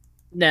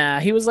 Nah,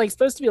 he was like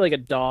supposed to be like a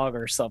dog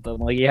or something.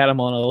 Like he had him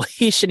on a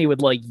leash and he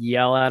would like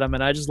yell at him.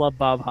 And I just love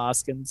Bob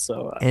Hoskins.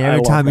 So And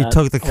every time he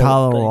took the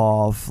collar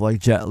off, like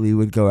Jet Li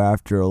would go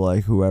after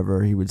like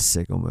whoever he would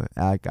sick him with.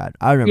 I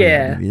remember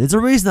that movie. There's a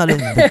reason I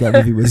didn't think that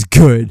movie was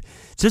good.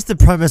 Just the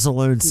premise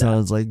alone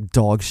sounds like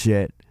dog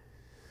shit.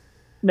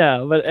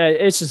 No, but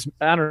it's just,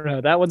 I don't know.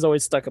 That one's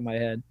always stuck in my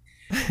head.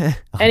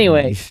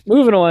 Anyway,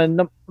 moving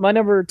on. My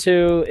number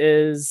 2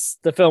 is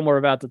the film we're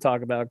about to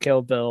talk about,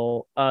 Kill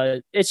Bill.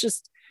 It's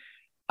just,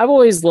 I've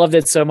always loved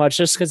it so much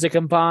just because it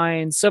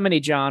combines so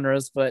many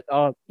genres, but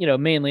you know,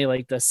 mainly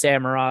like the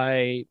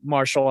samurai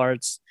martial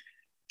arts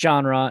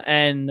genre,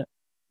 and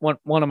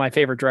one of my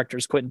favorite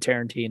directors, Quentin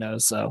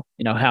Tarantino. So,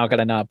 you know, how could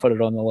I not put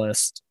it on the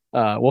list?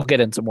 We'll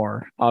get into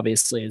more,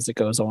 obviously, as it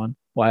goes on,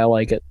 why I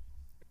like it.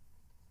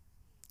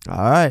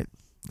 All right.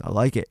 I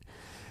like it.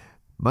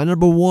 My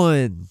number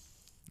 1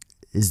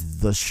 is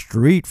The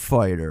Street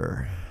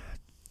Fighter.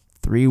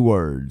 3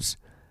 words.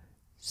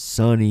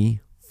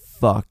 Sonny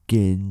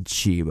fucking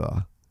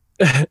Chiba.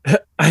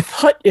 I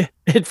thought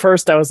at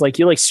first I was like,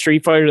 you like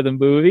Street Fighter the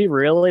movie?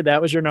 Really?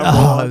 That was your number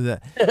 1?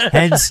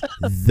 Hence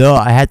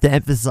I had to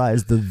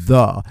emphasize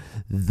the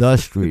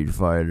Street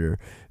Fighter,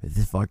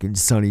 The fucking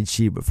Sonny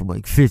Chiba from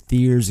like 50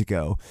 years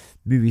ago.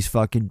 Movie's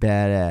fucking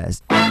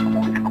badass.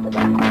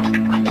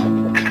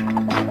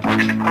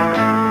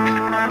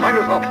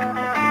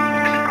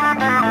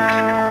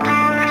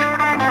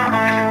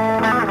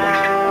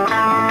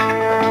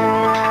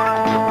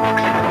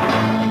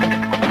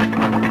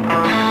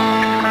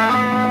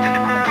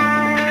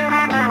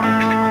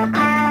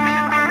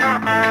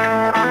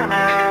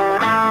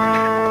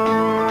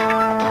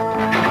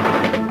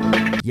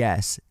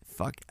 Yes,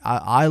 fuck.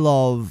 I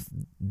love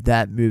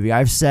that movie.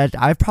 I've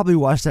probably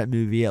watched that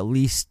movie at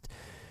least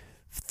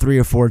 3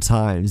 or 4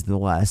 times in the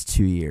last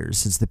 2 years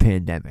since the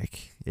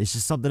pandemic. It's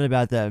just something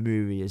about that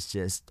movie. It's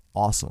just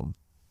awesome.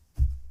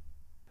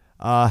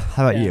 How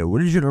about you?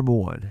 What is your number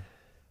one?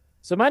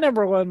 So my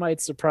number one might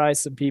surprise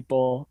some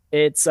people.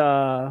 It's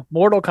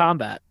Mortal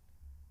Kombat.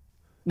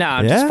 No,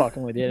 I'm just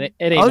fucking with you. It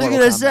ain't I was Mortal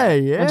gonna Kombat. say,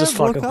 yeah, I'm just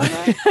Mortal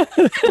fucking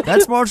with you.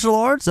 That's martial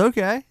arts,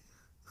 okay.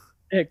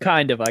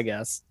 Kind of, I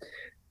guess.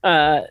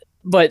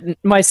 But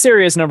my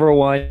serious number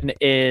one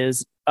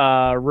is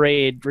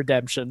Raid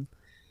Redemption.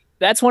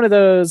 That's one of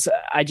those,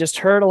 I just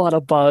heard a lot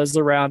of buzz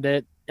around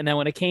it, and then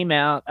when it came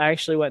out, I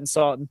actually went and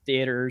saw it in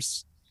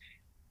theaters.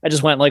 I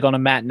just went like on a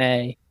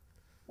matinee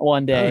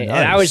one day, and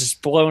I was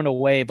just blown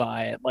away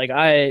by it. Like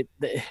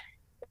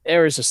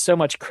there was just so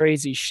much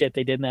crazy shit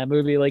they did in that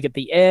movie. Like at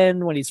the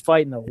end when he's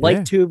fighting, the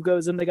light tube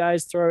goes in the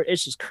guy's throat.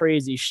 It's just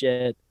crazy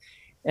shit.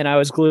 And I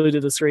was glued to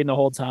the screen the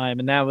whole time.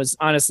 And that was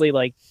honestly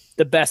like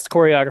the best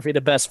choreography,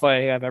 the best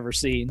fighting I've ever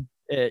seen.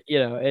 It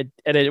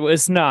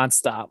was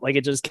nonstop. Like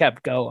it just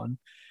kept going.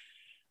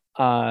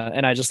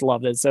 And I just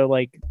loved it. So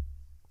like,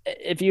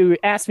 if you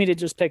asked me to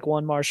just pick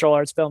one martial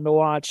arts film to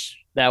watch,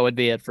 that would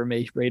be it for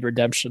me. Raid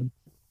Redemption.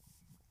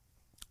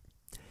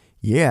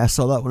 Yeah, I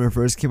saw that when it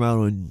first came out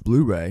on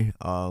Blu-ray.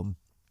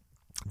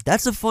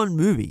 That's a fun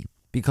movie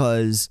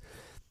because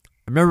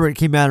I remember it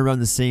came out around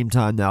the same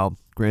time. Now,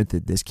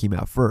 granted, this came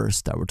out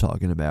first that we're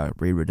talking about,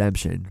 Raid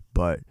Redemption,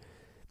 but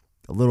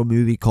a little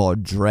movie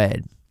called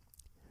Dread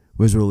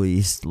was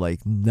released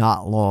like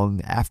not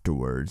long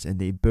afterwards, and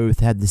they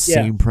both had the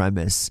same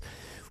premise,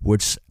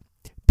 which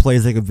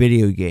plays like a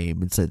video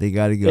game. It's like they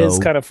got to go. It's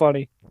kind of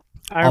funny.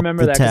 I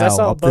remember that because I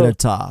saw up to the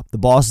top. The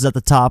boss is at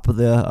the top of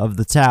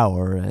the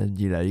tower, and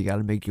you got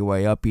to make your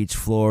way up each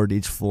floor. And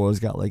each floor's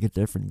got like a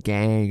different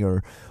gang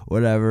or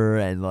whatever,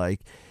 and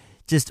like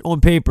just on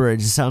paper, it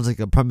just sounds like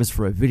a premise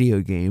for a video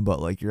game, but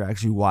like you're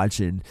actually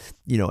watching,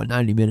 a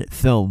 90-minute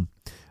film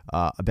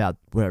about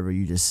whatever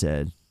you just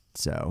said.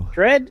 So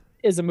Dread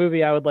is a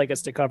movie I would like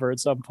us to cover at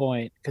some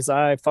point because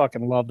I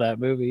fucking love that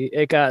movie.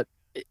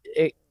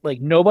 It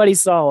like nobody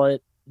saw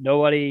it.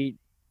 Nobody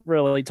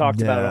really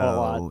talked about it a whole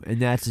lot,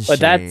 and that's a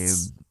shame.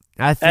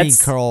 I think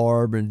Carl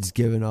Urban's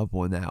given up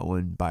on that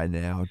one by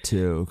now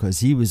too, because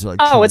he was like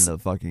trying to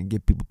fucking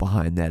get people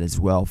behind that as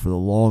well for the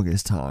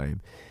longest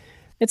time.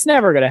 It's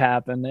never gonna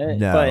happen.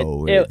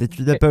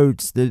 The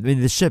boats,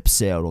 the ship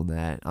sailed on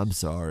that. I'm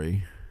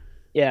sorry.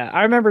 Yeah,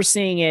 I remember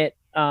seeing it.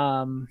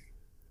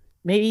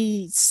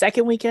 Maybe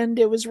second weekend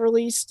it was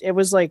released. It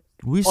was like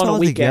we saw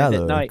it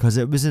together because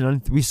it was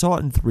we saw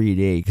it in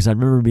 3D because I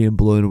remember being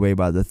blown away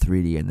by the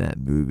 3D in that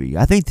movie.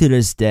 I think to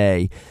this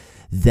day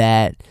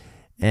that,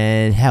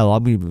 and hell,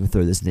 I'm gonna even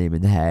throw this name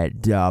in the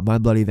hat. My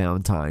Bloody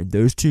Valentine.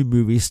 Those two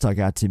movies stuck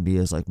out to me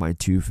as like my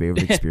two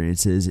favorite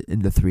experiences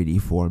in the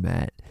 3D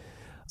format.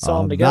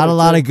 Not a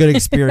lot of good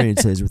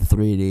experiences with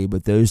 3D,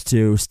 but those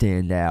two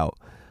stand out.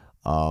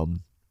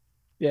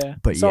 Yeah,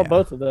 but saw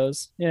both of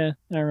those. Yeah,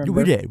 I remember.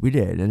 We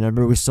did, and I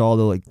remember we saw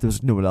there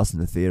was no one else in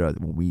the theater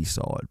when we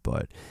saw it,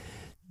 but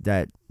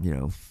that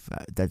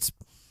that's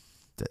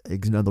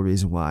another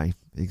reason why.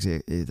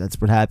 That's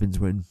what happens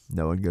when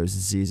no one goes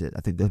and sees it.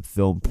 I think the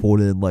film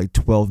pulled in like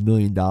 $12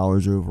 million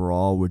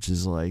overall, which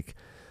is like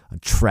a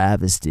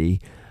travesty.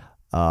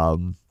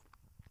 The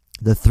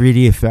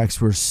 3D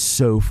effects were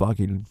so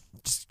fucking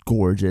just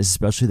gorgeous,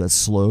 especially that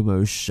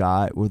slow-mo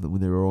shot when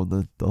they were on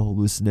the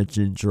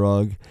hallucinogen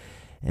drug.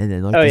 And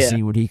then the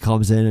scene when he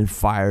comes in and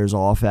fires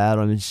off at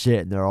them and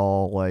shit, and they're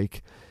all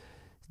like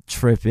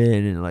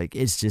tripping, and like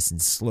it's just in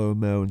slow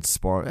mo and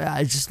spark.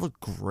 It just looked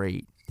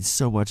great. There's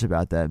so much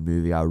about that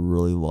movie I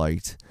really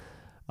liked.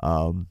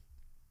 So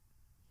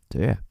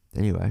yeah.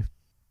 Anyway,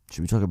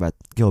 should we talk about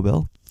Kill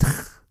Bill?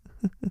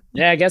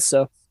 Yeah, I guess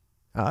so.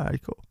 All right,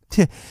 cool.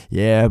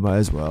 Yeah, might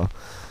as well.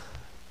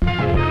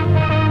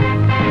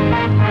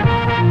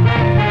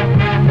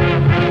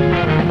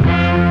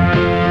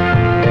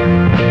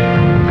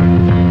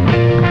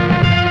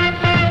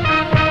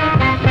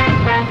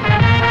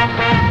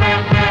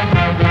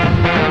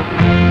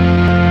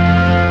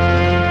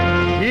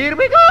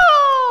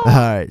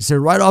 Alright, so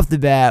right off the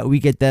bat, we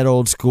get that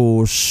old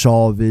school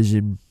Shaw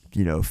Vision,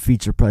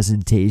 feature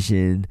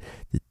presentation.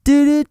 So,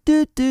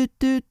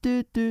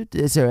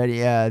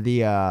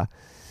 the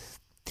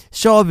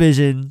Shaw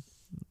Vision,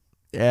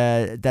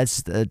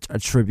 that's a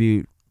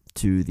tribute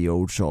to the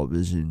old Shaw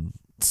Vision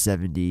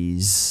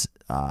 70s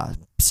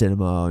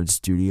cinema and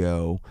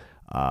studio.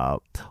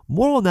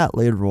 More on that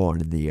later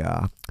on in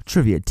the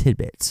trivia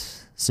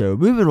tidbits. So,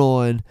 moving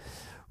on.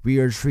 we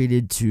are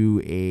treated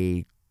to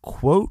a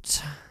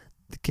quote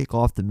to kick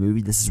off the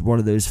movie. This is one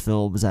of those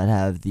films that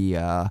have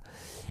the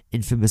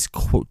infamous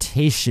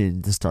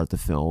quotation to start the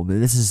film,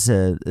 and this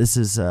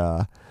is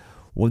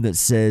one that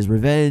says,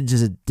 "Revenge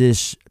is a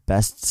dish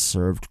best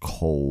served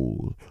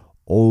cold."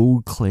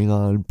 Old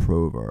Klingon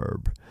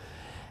proverb.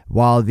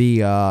 While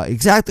the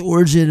exact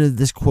origin of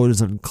this quote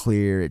is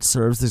unclear, it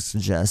serves to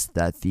suggest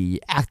that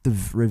the act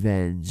of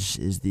revenge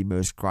is the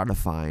most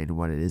gratifying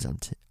when it is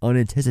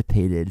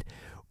unanticipated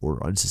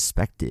or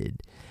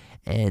unsuspected,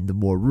 and the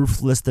more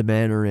ruthless the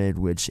manner in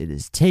which it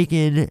is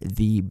taken,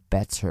 the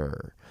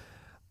better.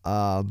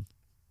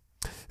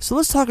 So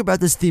let's talk about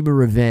this theme of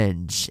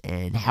revenge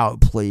and how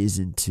it plays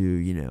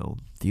into,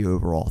 the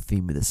overall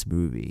theme of this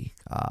movie.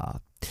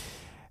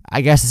 I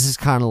guess this is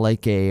kind of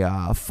like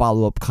a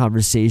follow-up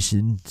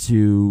conversation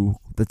to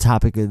the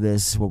topic of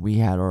this when we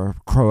had our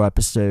Crow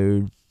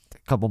episode a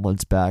couple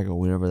months back or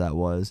whenever that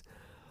was.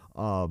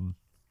 Like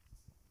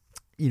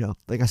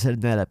I said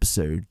in that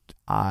episode,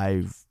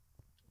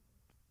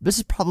 this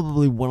is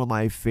probably one of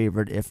my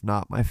favorite, if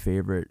not my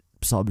favorite,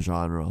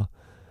 subgenre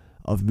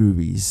of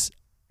movies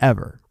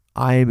ever.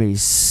 I am a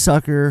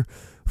sucker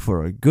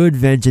for a good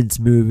vengeance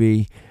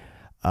movie.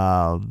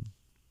 And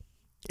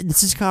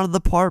this is kind of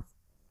the part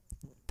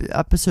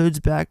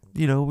episodes back,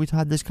 we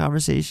had this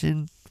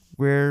conversation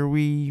where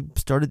we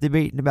started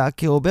debating about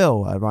Kill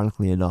Bill,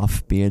 ironically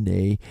enough, being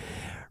a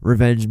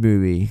revenge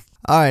movie.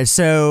 Alright,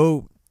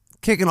 so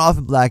kicking off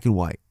in black and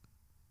white.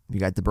 We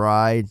got the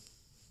bride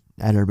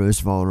at her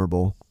most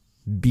vulnerable,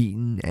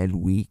 beaten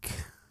and weak.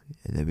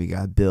 And then we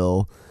got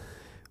Bill.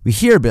 We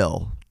hear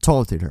Bill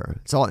taunted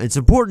her. It's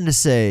important to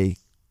say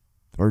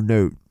or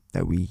note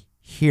that we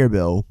hear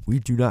Bill. We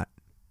do not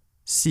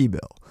see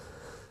Bill.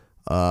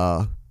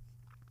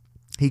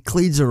 He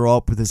cleans her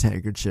up with his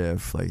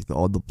handkerchief, like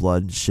all the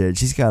blood and shit.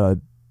 She's got a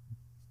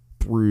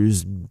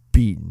bruised,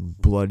 beaten,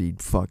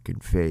 bloodied fucking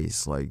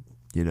face. Like,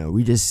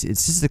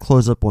 it's just a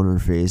close up on her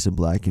face in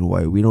black and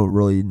white. We don't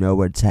really know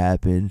what's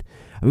happened.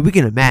 I mean, we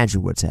can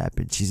imagine what's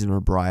happened. She's in her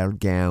bridal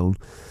gown.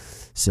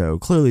 So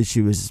clearly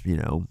she was,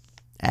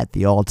 at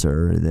the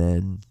altar, and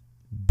then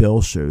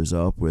Bill shows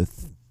up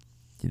with,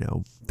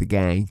 the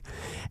gang.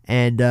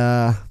 And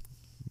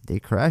they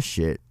crash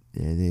shit.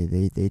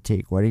 And they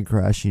take wedding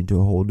crashing to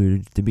a whole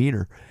new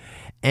demeanor.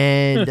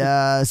 And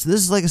so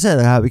this is, like I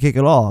said, how we kick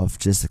it off.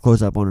 Just a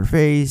close up on her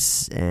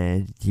face,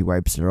 and he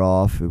wipes her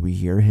off, and we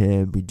hear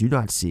him. We do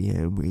not see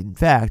him. In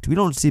fact, we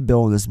don't see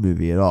Bill in this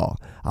movie at all.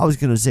 I was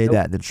going to say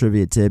that in the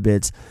trivia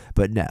tidbits,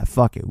 but nah,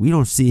 fuck it. We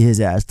don't see his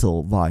ass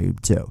till volume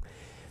 2.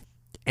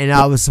 And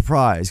I was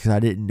surprised, because I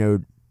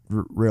didn't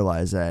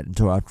realize that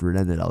until after it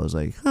ended. I was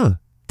like,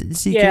 didn't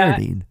see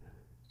Carradine.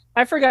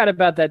 I forgot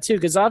about that too,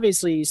 because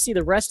obviously you see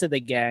the rest of the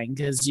gang,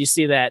 because you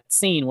see that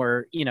scene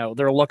where,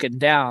 they're looking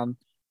down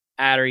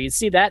at her. You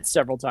see that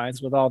several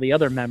times with all the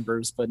other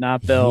members, but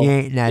not Bill. He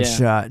ain't in that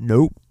shot.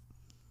 Nope.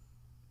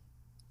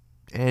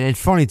 And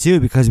it's funny too,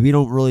 because we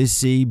don't really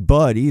see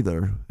Bud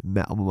either.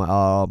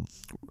 Michael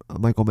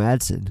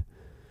Madsen.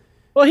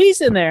 Well, he's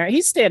in there.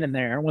 He's standing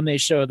there when they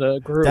show the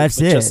group. That's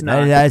it.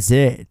 That's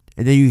it.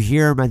 And then you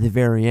hear him at the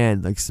very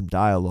end, like some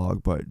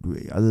dialogue, but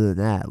other than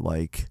that,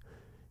 like,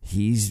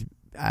 he's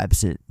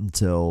absent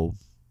until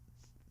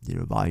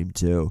volume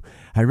 2.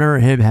 I remember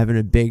him having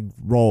a big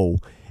role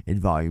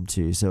in volume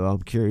 2, so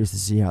I'm curious to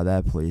see how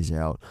that plays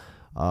out.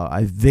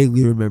 I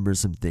vaguely remember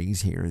some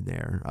things here and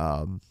there,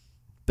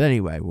 but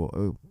anyway,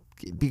 we'll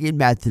begin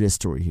back to this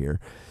story here.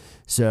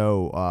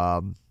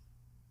 So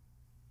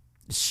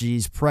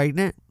she's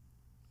pregnant.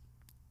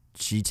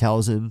 She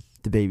tells him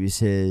the baby's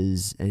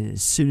his, and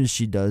as soon as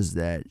she does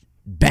that,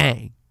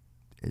 bang,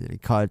 and then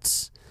it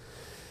cuts.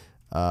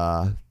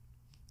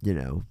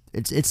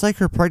 It's like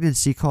her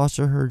pregnancy cost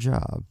her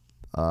job.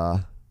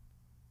 Kind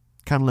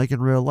of like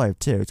in real life,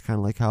 too. It's kind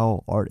of like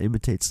how art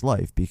imitates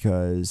life,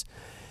 because,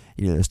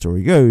 the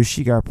story goes,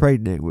 she got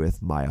pregnant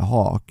with Maya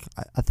Hawke.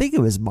 I think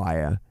it was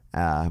Maya,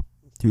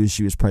 who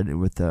she was pregnant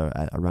with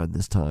around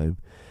this time.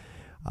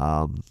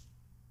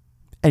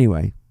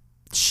 Anyway,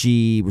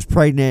 she was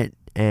pregnant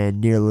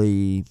and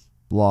nearly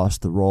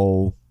lost the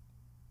role,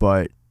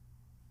 but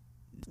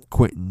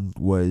Quentin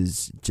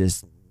was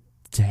just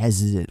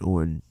hesitant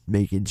on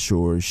making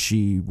sure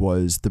she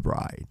was the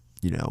bride.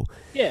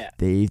 Yeah.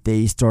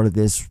 They started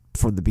this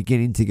from the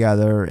beginning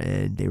together,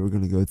 and they were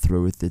going to go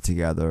through with it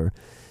together.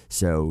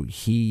 So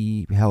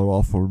he held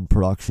off on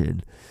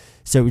production.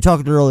 So we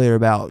talked earlier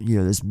about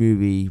this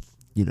movie,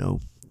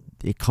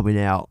 it coming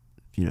out,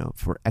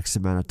 for X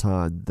amount of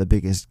time, the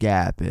biggest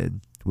gap,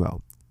 and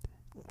well,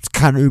 it's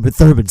kind of Uma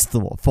Thurman's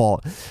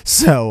fault.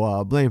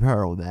 So blame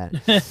her on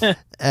that.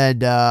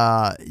 And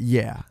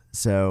yeah,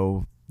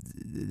 so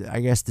I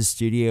guess the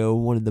studio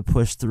wanted to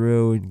push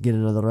through and get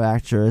another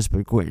actress,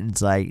 but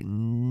Quentin's like,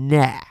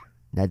 nah,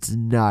 that's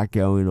not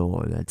going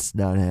on. That's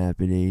not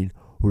happening.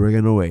 We're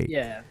going to wait.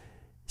 Yeah.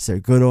 So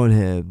good on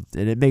him.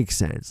 And it makes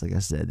sense. Like I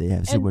said, they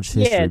have so much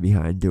history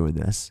behind doing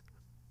this.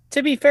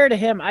 To be fair to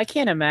him, I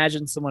can't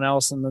imagine someone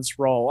else in this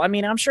role. I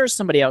mean, I'm sure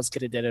somebody else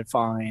could have did it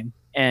fine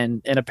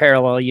and in a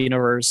parallel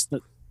universe,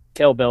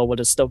 Kill Bill would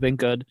have still been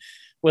good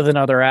with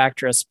another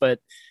actress. But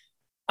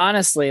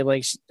honestly,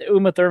 like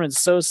Uma Thurman's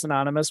so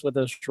synonymous with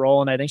this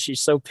role, and I think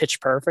she's so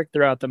pitch perfect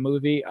throughout the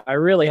movie. I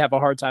really have a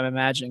hard time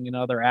imagining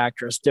another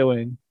actress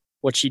doing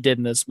what she did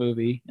in this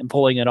movie and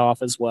pulling it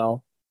off as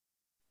well.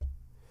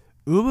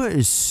 Uma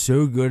is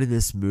so good in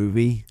this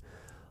movie.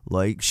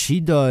 Like, she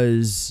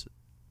does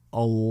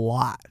a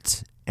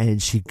lot,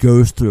 and she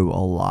goes through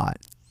a lot.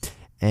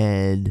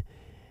 And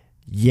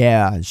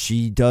yeah,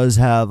 she does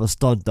have a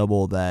stunt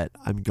double that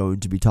I'm going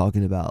to be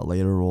talking about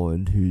later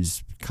on,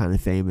 who's kind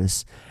of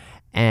famous.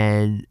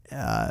 And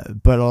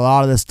but a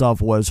lot of the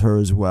stuff was her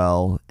as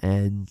well,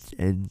 and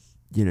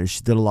you know,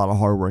 she did a lot of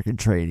hard work and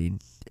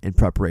training in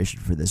preparation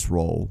for this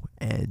role,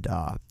 and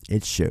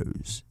it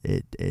shows.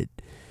 It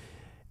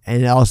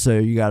and also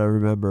you got to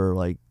remember,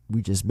 like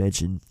we just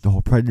mentioned, the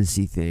whole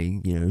pregnancy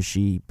thing. You know,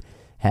 she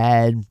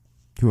had,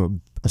 who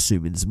I'm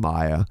assuming is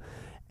Maya,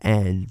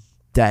 and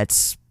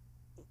that's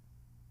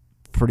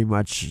pretty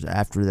much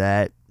after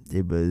that.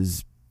 It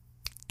was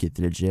get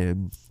to the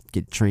gym,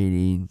 get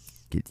training,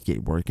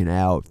 get working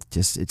out.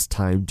 Just it's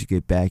time to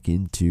get back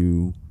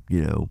into,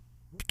 you know,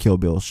 Kill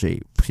Bill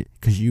shape,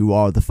 because you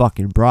are the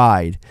fucking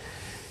bride.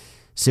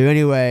 So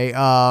anyway,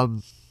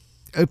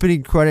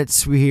 opening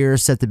credits we hear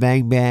Set the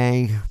Bang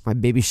Bang, My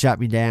Baby Shot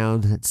Me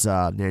Down. It's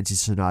Nancy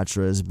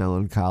Sinatra's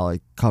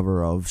melancholic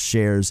cover of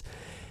Cher's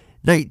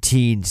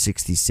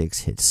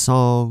 1966 hit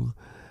song.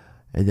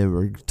 And then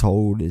we're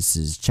told this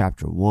is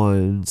chapter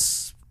 1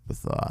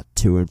 with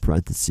 2 in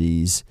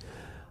parentheses.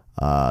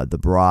 The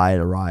bride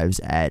arrives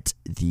at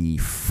the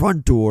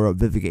front door of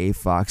Vivica A.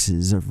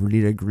 Fox's of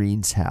Renita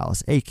Green's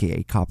house,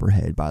 aka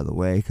Copperhead, by the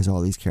way, because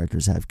all these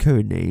characters have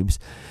code names.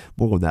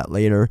 More on that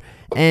later.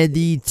 And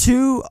the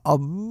two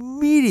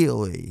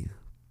immediately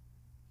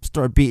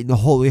start beating the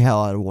holy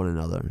hell out of one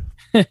another.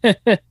 Yeah,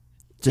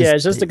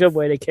 it's just a good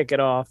way to kick it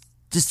off.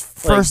 Just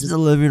first in the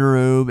living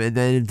room and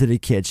then into the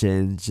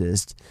kitchen,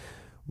 just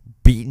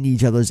beating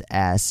each other's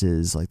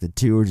asses. Like, the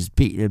two are just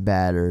beating and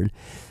battered.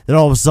 Then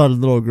all of a sudden, a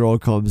little girl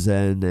comes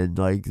in, and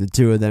like the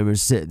two of them are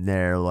sitting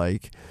there,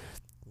 like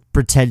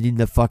pretending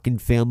the fucking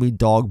family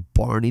dog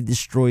Barney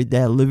destroyed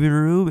that living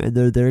room, and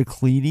they're there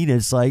cleaning.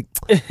 It's like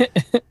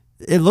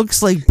it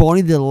looks like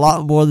Barney did a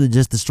lot more than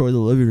just destroy the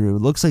living room.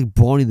 It looks like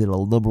Barney did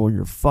a number on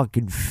your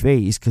fucking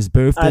face, because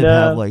both of them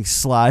have like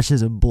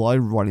slashes and blood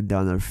running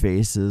down their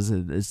faces,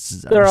 and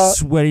it's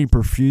sweating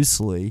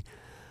profusely.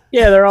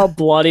 Yeah, they're all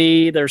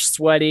bloody, they're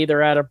sweaty,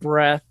 they're out of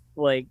breath.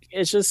 Like,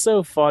 it's just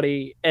so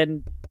funny.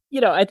 And,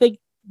 you know, I think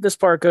this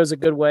part goes a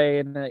good way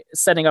in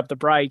setting up the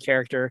bride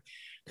character.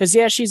 Because,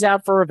 yeah, she's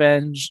out for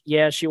revenge.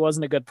 Yeah, she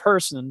wasn't a good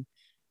person.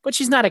 But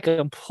she's not a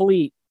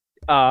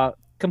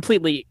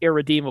completely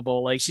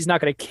irredeemable. Like, she's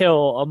not going to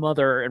kill a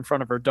mother in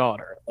front of her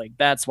daughter. Like,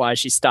 that's why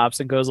she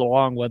stops and goes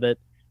along with it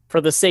for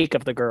the sake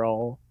of the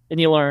girl. And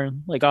you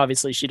learn, like,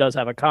 obviously she does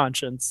have a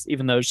conscience,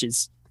 even though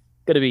she's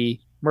going to be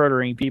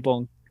murdering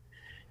people.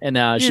 And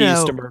she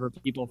used to murder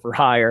people for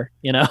hire,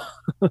 you know?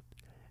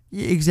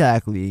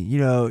 Exactly. You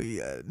know,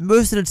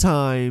 most of the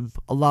time,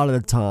 a lot of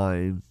the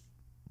time,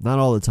 not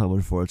all the time,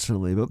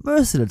 unfortunately, but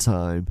most of the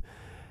time,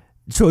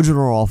 children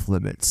are off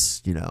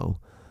limits, you know,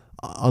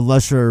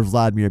 unless you're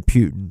Vladimir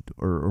Putin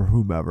or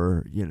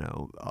whomever, you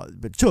know,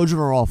 but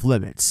children are off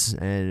limits.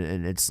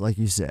 And it's like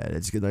you said,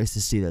 it's nice to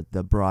see that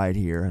the bride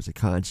here has a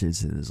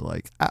conscience and is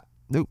like,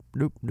 nope.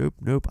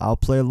 I'll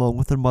play along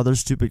with her mother's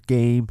stupid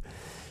game.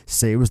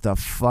 Say it was the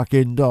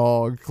fucking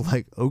dog.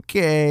 Like,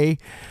 okay.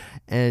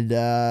 And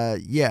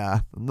yeah,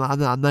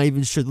 I'm not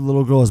even sure the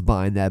little girl is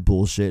buying that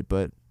bullshit,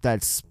 but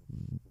that's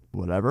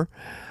whatever.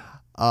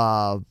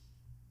 And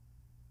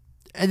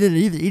then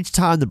each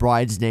time the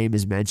bride's name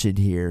is mentioned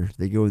here,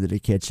 they go into the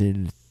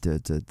kitchen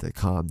to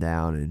calm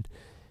down and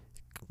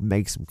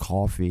make some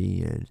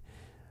coffee. And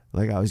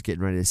like I was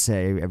getting ready to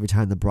say, every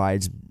time the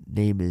bride's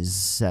name is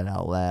said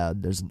out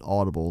loud, there's an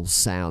audible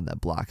sound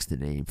that blocks the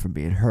name from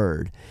being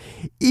heard,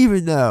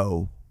 even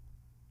though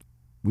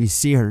we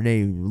see her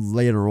name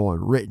later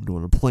on written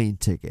on a plane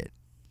ticket.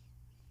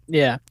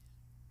 Yeah.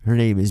 Her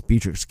name is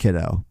Beatrix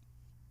Kiddo.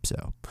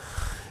 So,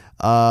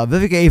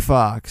 Vivica A.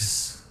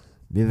 Fox.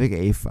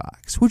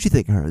 What'd you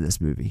think of her in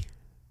this movie?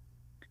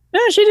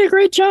 No, she did a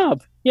great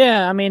job.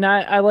 Yeah, I mean,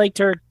 I liked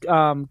her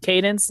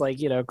cadence,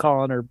 like, you know,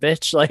 calling her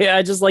bitch. Like,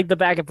 I just like the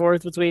back and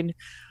forth between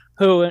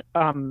her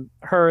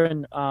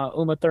and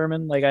Uma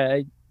Thurman.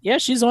 Like, yeah,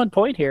 she's on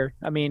point here.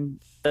 I mean,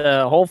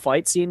 the whole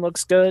fight scene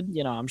looks good.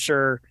 You know, I'm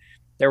sure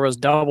there was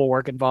double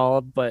work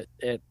involved, but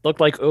it looked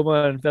like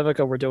Uma and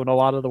Vivica were doing a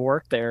lot of the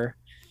work there.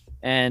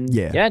 And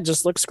yeah, it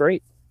just looks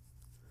great.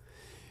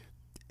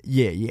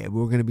 Yeah,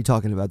 we're going to be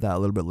talking about that a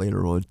little bit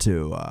later on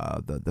too,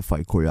 the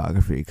fight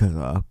choreography,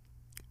 because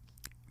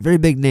very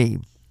big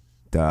name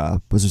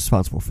was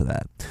responsible for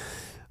that.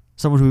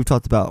 Someone who we've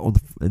talked about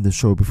in the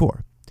show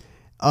before.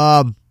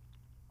 Yeah,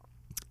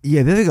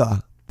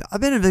 Vivica.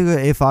 I've been a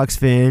Vivica A. Fox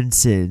fan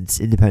since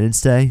Independence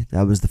Day.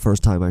 That was the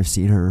first time I've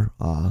seen her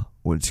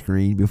on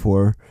screen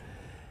before.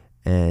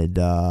 And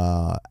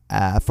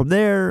from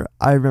there,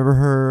 I remember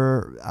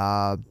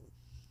her.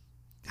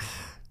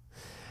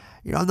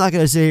 I'm not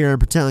gonna sit here and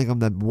pretend like I'm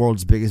the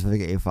world's biggest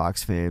Vivica A.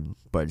 Fox fan,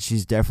 but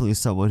she's definitely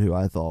someone who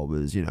I thought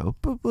was,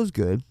 was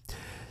good.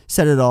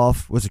 Set It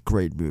Off was a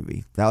great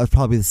movie. That was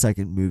probably the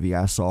second movie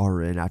I saw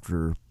her in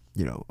after,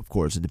 of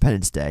course,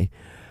 Independence Day.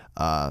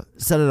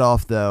 Set It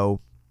Off, though,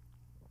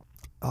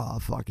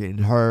 fucking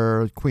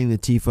her, Queen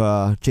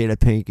Latifah, Jada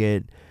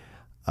Pinkett,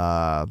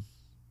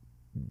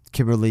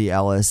 Kimberly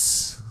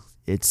Ellis.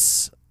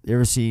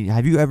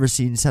 Have you ever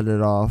seen Set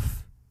It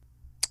Off?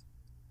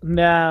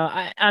 No,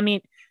 I mean,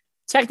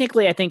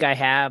 technically I think I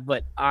have,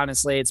 but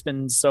honestly, it's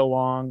been so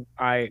long,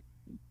 I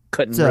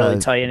couldn't really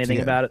tell you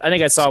anything about it. I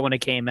think I saw it when it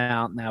came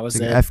out, and that was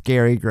it. F.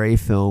 Gary Gray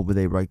film where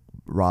they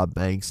rob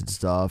banks and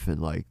stuff, and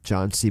like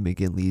John C.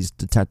 McGinley's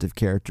detective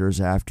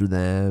characters after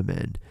them,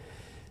 and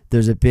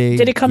there's a big.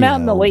 Did it come out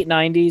in the late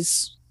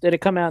 90s?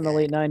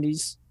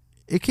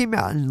 It came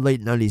out in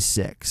late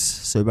 96,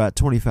 so about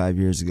 25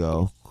 years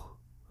ago.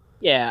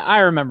 Yeah, I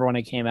remember when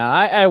it came out.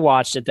 I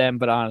watched it then,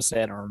 but honestly,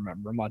 I don't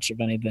remember much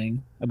of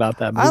anything about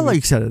that movie. I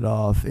like Set It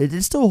Off. It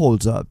still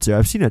holds up, too.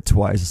 I've seen it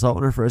twice. I saw it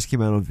when it first came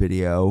out on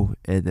video,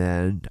 and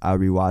then I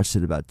rewatched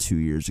it about 2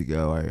 years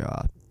ago.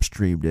 I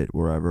streamed it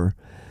wherever,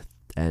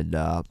 and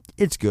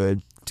it's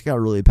good. It's got a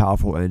really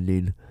powerful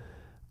ending.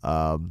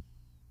 And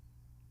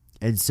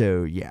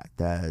so, yeah,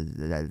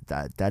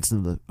 that's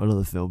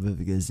another film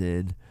Vivica's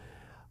in.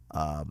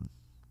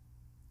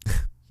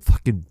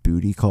 Fucking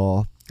Booty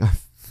Call.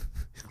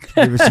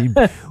 Never seen.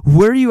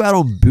 Where are you at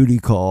on Booty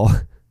Call?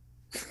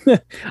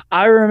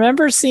 I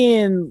remember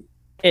seeing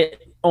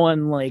it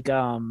on like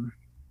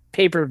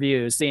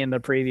pay-per-view, seeing the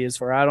previews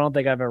for it. I don't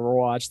think I've ever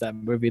watched that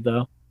movie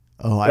though.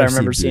 Oh, I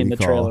remember seeing the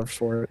trailer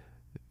for it.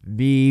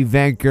 Me,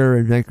 Venker,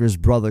 and Venker's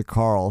brother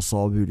Carl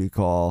saw Booty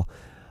Call.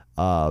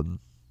 Fucking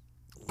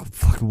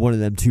one of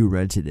them two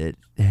rented it,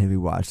 and we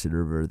watched it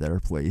over at their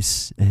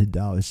place. And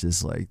I was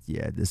just like,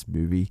 yeah, this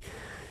movie.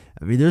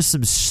 I mean, there's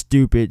some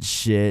stupid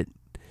shit.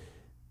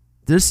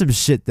 There's some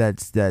shit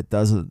that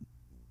doesn't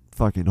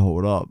fucking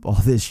hold up all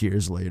this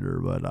years later,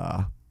 but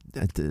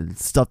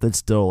stuff that's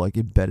still like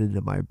embedded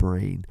in my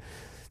brain. I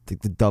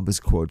think the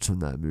dumbest quotes from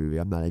that movie,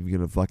 I'm not even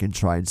gonna fucking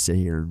try and sit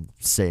here and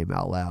say them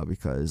out loud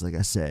because, like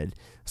I said,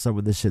 some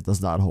of this shit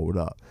does not hold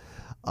up.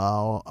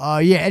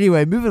 Yeah.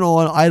 Anyway, moving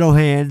on. Idle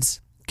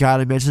Hands.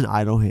 Gotta mention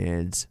Idle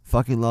Hands.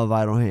 Fucking love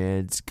Idle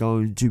Hands.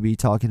 Going to be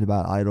talking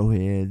about Idle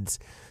Hands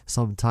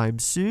sometime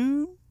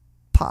soon.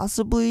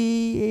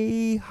 Possibly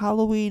a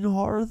Halloween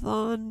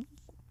Horror-thon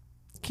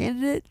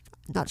candidate.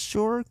 Not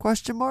sure.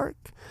 Question mark.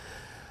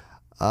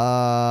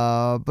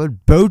 But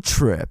Boat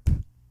Trip.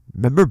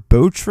 Remember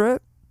Boat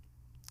Trip?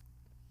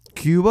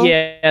 Cuba?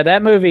 Yeah,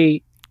 that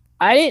movie.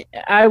 I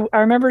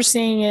remember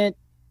seeing it.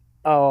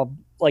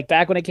 Like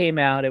back when it came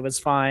out, it was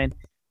fine.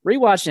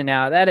 Rewatching it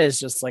now, that is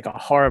just like a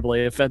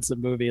horribly offensive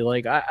movie.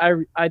 Like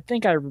I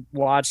think I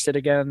watched it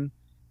again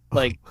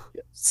like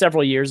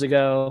several years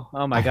ago.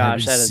 Oh my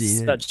gosh, that is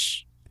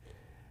such.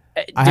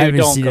 Dude,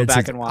 don't go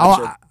back and watch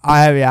it. I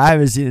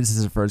haven't seen it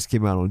since it first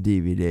came out on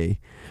DVD.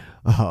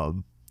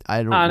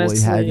 I don't really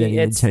have any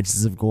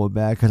intentions of going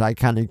back because I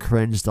kind of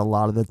cringed a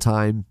lot of the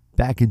time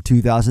back in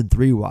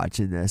 2003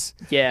 watching this.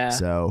 Yeah.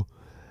 So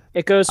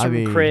it goes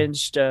from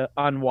cringe to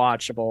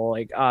unwatchable.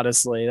 Like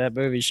honestly, that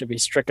movie should be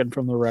stricken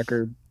from the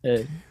record.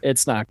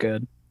 It's not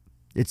good.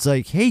 It's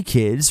like, hey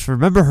kids,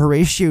 remember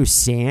Horatio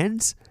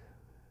Sands?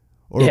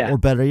 Or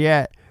better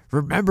yet,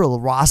 remember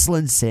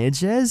Rosalind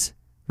Sanchez?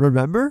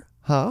 Remember?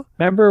 Huh?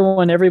 Remember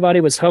when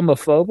everybody was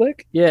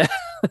homophobic? Yeah.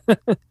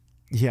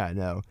 Yeah, I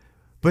know.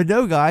 But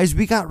no, guys,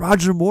 we got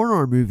Roger Moore in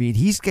our movie, and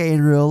he's gay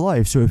in real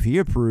life. So if he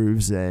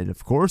approves, then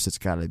of course it's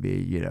got to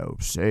be,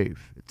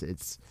 safe.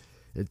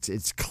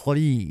 It's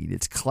clean.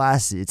 It's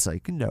classy. It's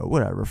like,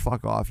 whatever.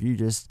 Fuck off.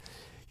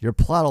 Your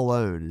plot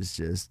alone is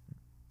just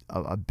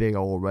a big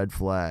old red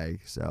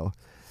flag. So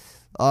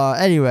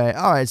anyway,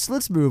 all right. So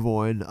let's move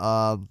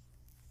on.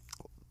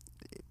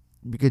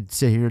 We could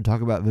sit here and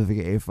talk about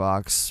Vivica A.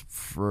 Fox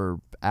for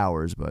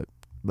hours, but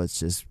let's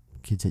just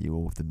continue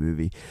on with the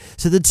movie.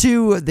 So the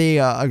two, they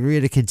agree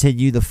to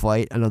continue the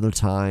fight another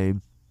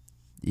time,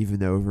 even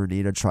though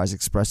Vernita tries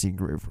expressing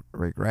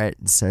regret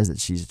and says that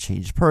she's a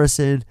changed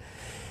person.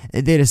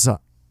 And they decide,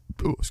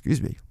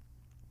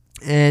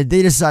 and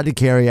they decide to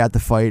carry out the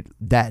fight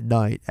that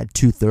night at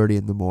 2:30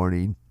 in the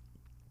morning.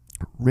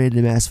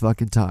 Random ass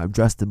fucking time,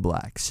 dressed in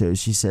black. So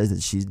she says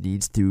that she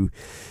needs to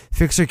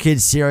fix her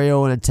kid's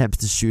cereal and attempts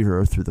to shoot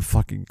her through the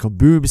fucking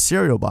kaboom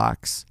cereal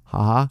box.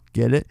 Haha,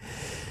 get it?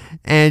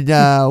 And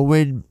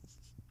when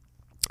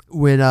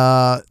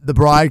the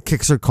bride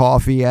kicks her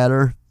coffee at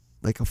her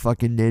like a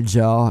fucking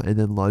ninja and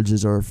then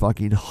lunges her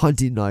fucking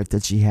hunting knife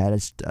that she had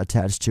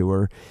attached to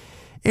her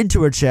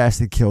into her chest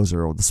and kills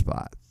her on the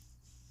spot.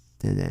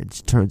 And then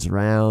she turns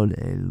around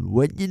and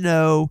wouldn't you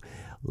know,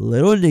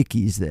 little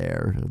Nikki's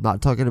there. I'm not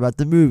talking about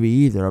the movie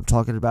either. I'm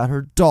talking about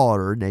her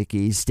daughter,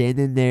 Nikki,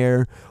 standing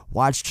there,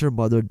 watched her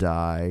mother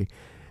die,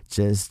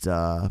 just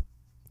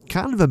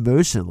kind of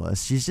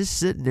emotionless. She's just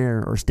sitting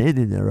there, or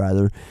standing there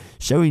rather,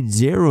 showing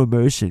zero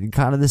emotion,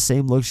 kind of the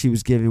same look she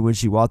was giving when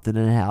she walked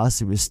into the house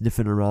and was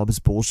sniffing her mom's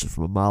bullshit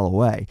from a mile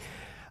away.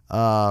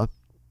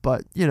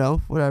 But, you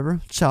know,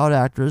 whatever. Child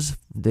actors.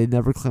 They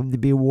never claim to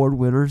be award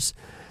winners.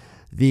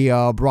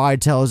 The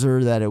bride tells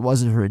her that it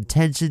wasn't her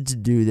intention to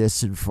do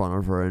this in front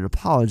of her and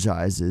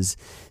apologizes.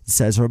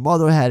 Says her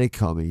mother had it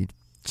coming.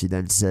 She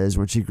then says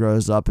when she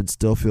grows up and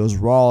still feels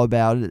raw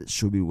about it,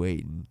 she'll be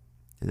waiting.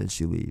 And then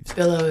she leaves.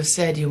 Bill always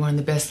said you were one of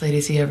the best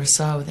ladies he ever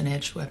saw with an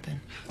edged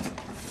weapon.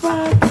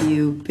 Fuck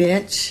you,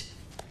 bitch.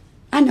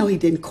 I know he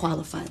didn't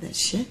qualify that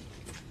shit.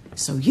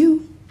 So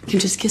you can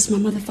just kiss my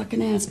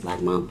motherfucking ass,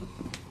 Black Mamba.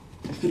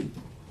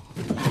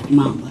 Black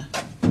Mamba.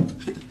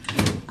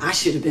 I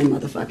should have been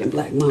motherfucking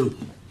Black Mamba.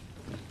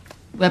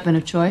 Weapon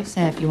of choice?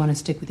 If you want to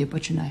stick with your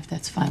butcher knife,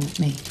 that's fine with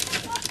me.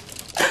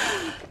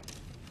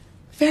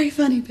 Very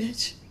funny,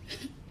 bitch.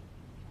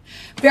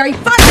 Very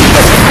funny!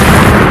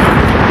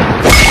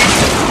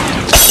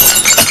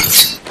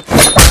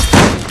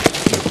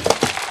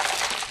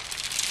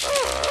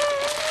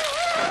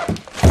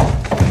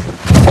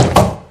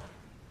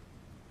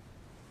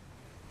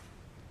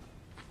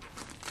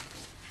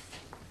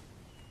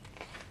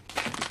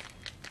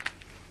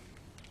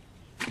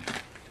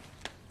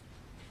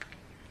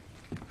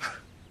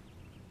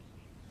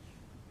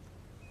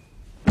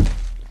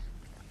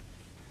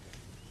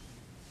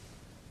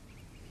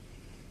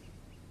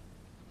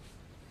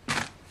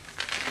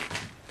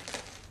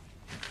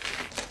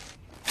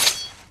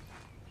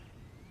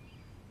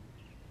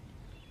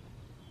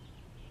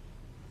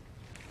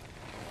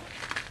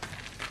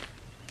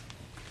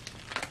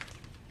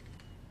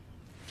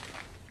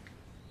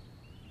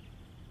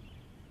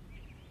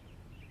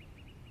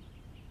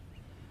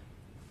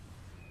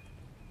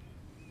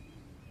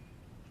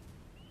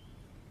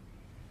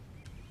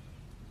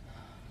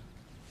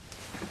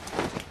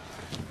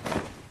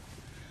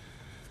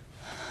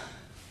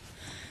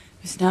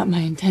 It's not my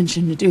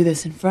intention to do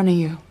this in front of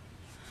you.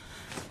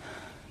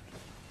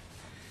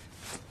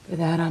 For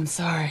that, I'm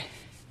sorry.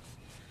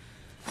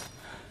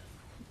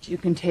 But you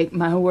can take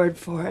my word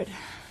for it.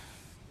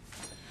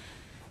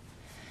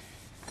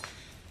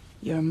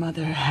 Your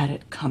mother had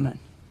it coming.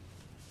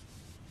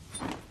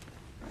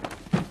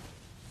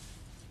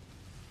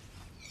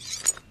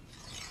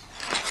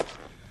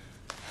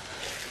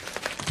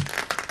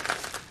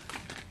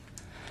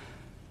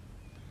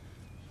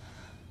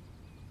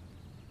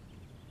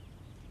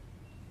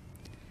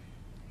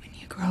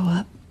 Grow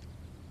up,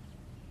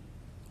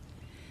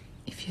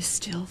 if you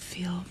still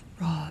feel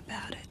raw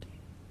about it,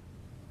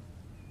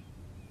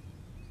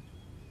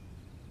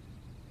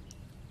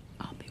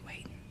 I'll be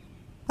waiting.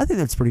 I think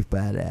that's pretty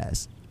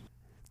badass.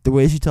 The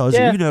way she tells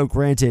you,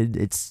 granted,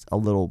 it's a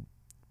little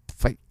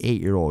like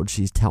 8-year-old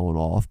she's telling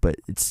off, but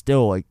it's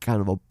still like kind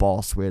of a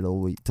boss way to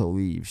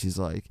leave. She's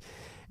like,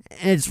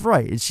 and it's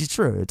right, and she's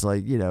true. It's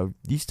like, you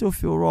still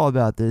feel raw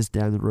about this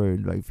down the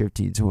road, like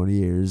 15, 20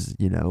 years,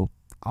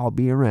 I'll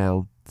be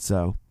around.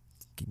 So,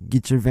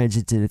 get your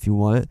vengeance in if you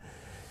want it.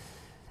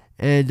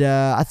 And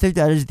I think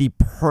that is the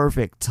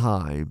perfect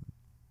time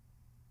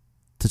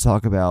to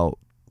talk about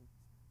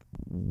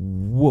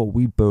what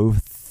we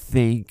both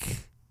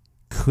think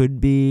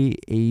could be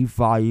a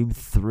volume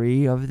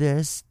 3 of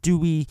this.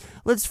 The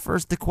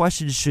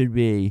question should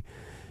be,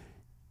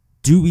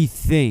 do we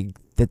think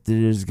that there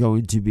is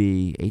going to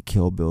be a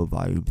Kill Bill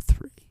volume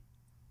 3?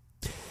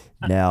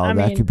 Now,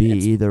 that could be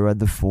either in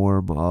the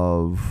form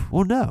of...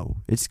 Well, no.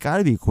 It's got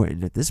to be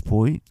Quentin at this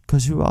point.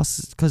 Because who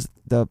else? Because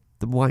the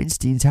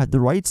Weinsteins had the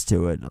rights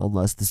to it.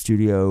 Unless the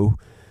studio...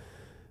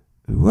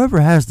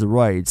 Whoever has the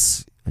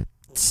rights...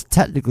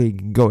 technically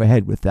can go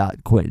ahead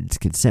without Quentin's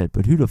consent.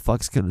 But who the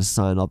fuck's going to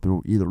sign up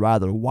and either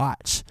rather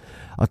watch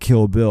a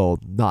Kill Bill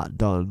not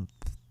done,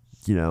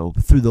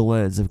 through the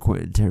lens of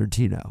Quentin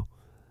Tarantino?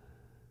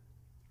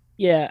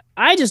 Yeah,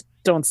 I just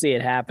don't see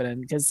it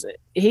happening. Because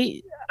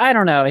I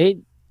don't know.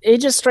 It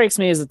just strikes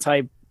me as a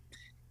type,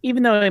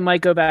 even though he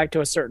might go back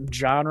to a certain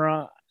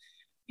genre,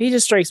 he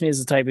just strikes me as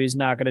a type who's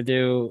not going to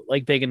do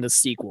like big into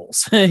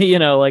sequels.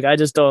 I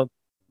just don't.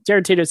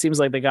 Tarantino seems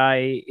like the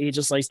guy, he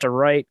just likes to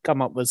write,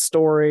 come up with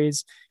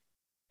stories.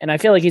 And I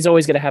feel like he's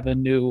always going to have a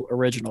new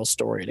original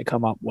story to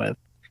come up with.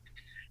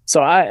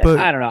 So I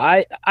don't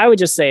know. I would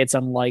just say it's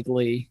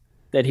unlikely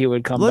that he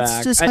would come back.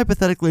 Let's just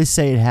hypothetically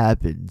say it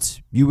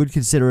happened. You would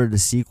consider it a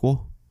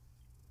sequel?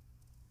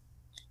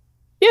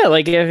 Yeah,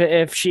 like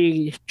if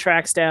she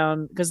tracks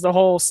down, because the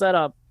whole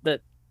setup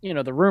that,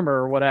 the rumor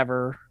or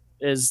whatever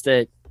is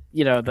that,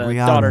 the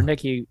Rihanna. daughter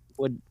Nikki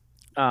would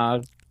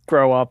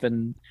grow up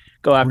and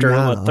go after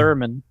Uma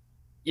Thurman.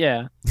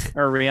 Yeah,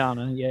 or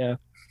Rihanna, yeah.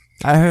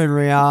 I heard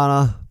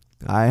Rihanna.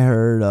 I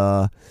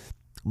heard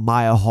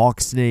Maya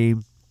Hawke's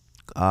name.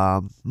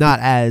 Not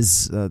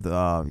as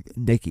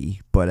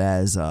Nikki, but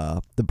as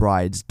the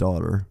bride's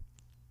daughter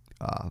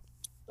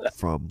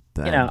from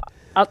the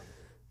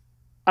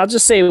I'll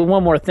just say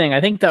one more thing. I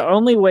think the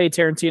only way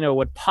Tarantino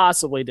would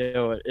possibly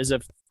do it is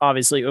if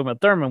obviously Uma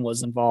Thurman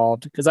was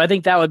involved, because I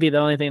think that would be the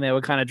only thing that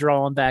would kind of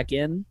draw him back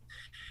in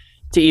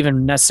to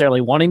even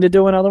necessarily wanting to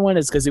do another one,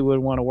 is because he would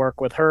want to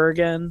work with her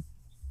again.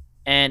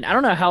 And I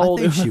don't know how old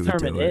Uma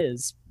Thurman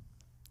is.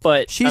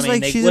 But She's I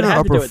mean, she's in her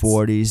upper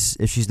 40s.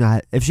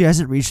 If she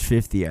hasn't reached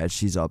 50 yet,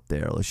 she's up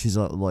there. Like she's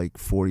like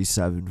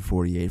 47,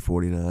 48,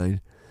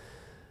 49.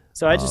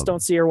 So I just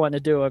don't see her wanting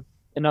to do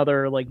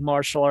another like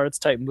martial arts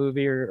type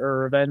movie or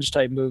revenge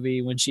type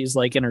movie when she's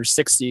like in her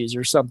 60s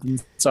or something.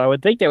 So I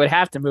would think they would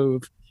have to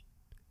move,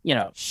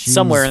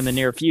 somewhere in the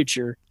near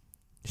future.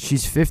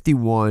 She's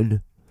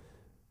 51,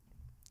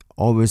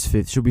 almost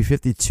 50. She'll be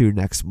 52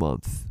 next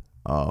month.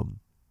 Oh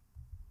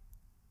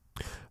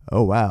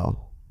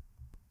wow.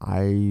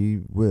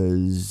 I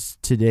was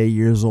today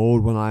years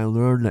old when I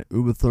learned that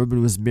Uma Thurman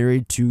was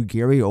married to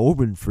Gary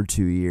Oldman for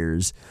 2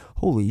 years.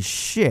 Holy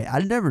shit, I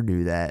never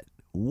knew that.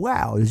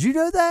 Wow, did you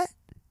know that?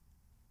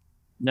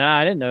 Nah,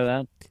 I didn't know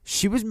that.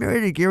 She was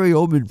married to Gary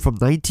Oldman from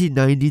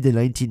 1990 to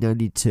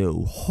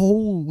 1992.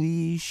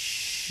 Holy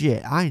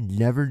shit, I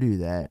never knew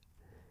that.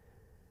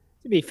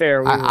 To be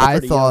fair, I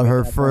thought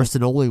her first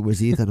and only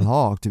was Ethan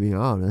Hawke, to be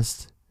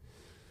honest.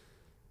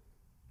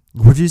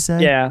 What'd you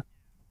say? Yeah.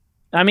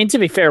 I mean, to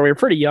be fair, we were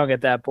pretty young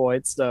at that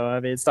point, so I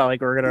mean, it's not like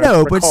we're gonna.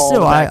 No, but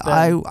still,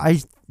 I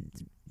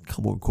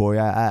come on, Corey.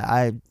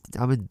 I'm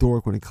a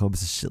dork when it comes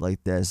to shit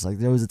like this. Like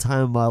there was a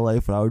time in my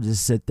life when I would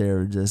just sit there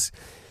and just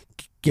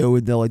go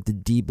into like the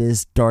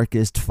deepest,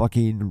 darkest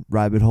fucking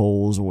rabbit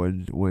holes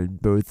when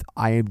both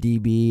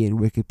IMDb and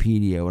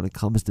Wikipedia when it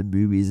comes to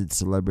movies and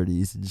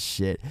celebrities and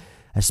shit.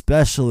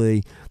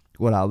 Especially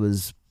when I'm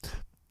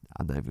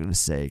not even gonna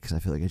say because I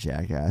feel like a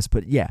jackass,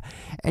 but yeah.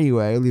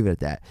 Anyway, I'll leave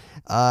it at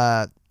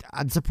that.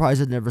 I'm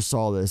surprised I never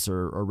saw this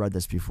or read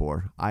this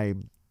before. I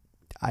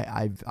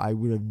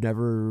would have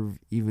never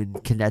even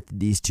connected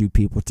these two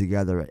people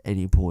together at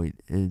any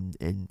point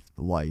in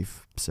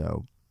life.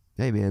 So,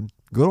 hey man,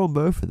 good on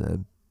both of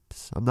them.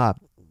 I'm not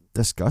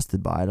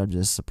disgusted by it. I'm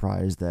just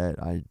surprised that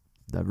I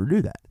never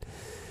knew that.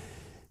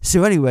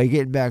 So anyway,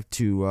 getting back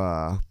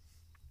to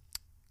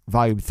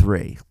Volume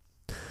 3.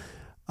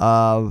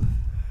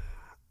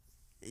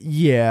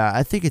 Yeah,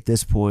 I think at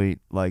this point,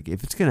 like,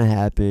 if it's gonna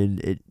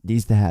happen, it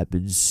needs to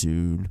happen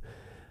soon.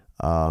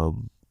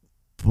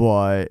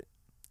 But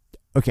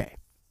okay,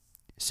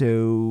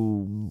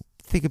 so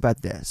think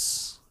about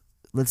this.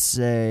 Let's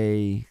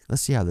see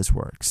how this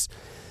works.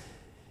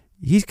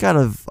 He's got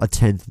a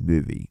 10th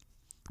movie.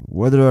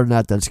 Whether or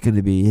not that's going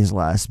to be his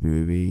last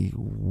movie,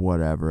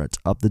 whatever, it's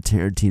up to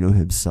Tarantino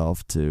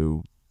himself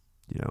to,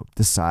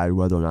 decide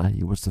whether or not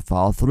he wants to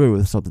follow through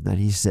with something that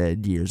he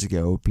said years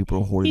ago. People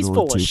are holding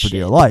on to for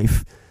dear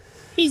life.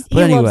 He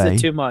loves it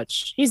too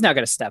much. He's not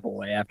going to step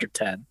away after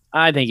 10.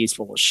 I think he's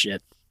full of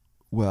shit.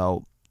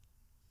 Well,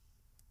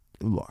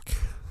 look.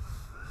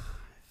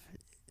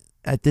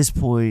 At this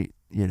point,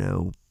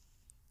 Daniel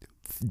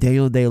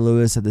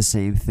Day-Lewis said the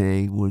same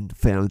thing when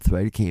Phantom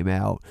Thread came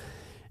out.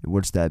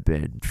 What's that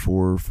been?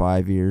 4 or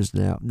 5 years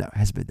now? No, it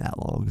hasn't been that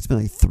long. It's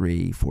been like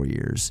 3-4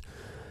 years.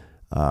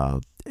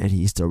 And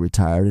he's still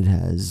retired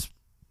and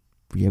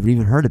we haven't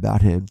even heard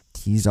about him.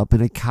 He's up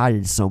in a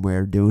cottage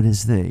somewhere doing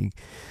his thing,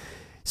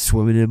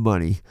 swimming in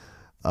money.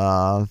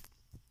 So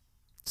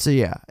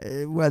yeah,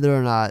 whether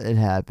or not it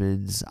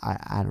happens,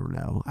 I don't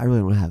know. I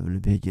really don't have an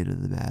opinion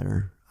in the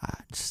matter.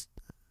 Just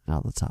not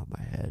on the top of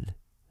my head.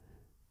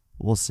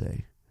 We'll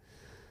see.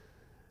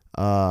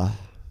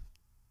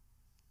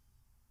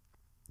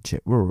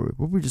 Shit, what were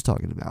we just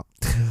talking about?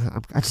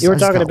 You were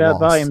talking about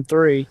Volume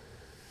 3.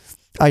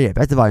 Oh yeah,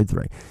 back to Volume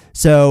 3.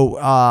 So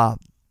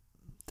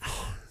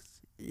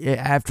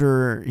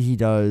after he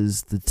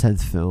does the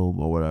 10th film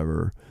or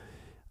whatever,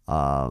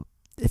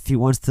 if he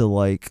wants to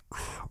like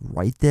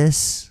write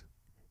this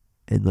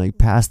and like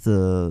pass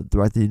the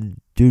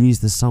directing duties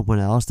to someone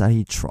else that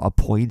he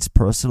appoints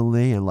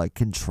personally and like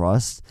can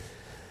trust,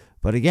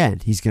 but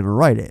again, he's gonna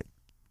write it.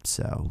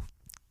 So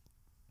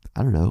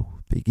I don't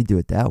know, but you can do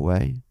it that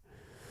way.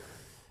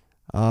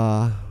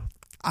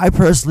 I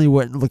personally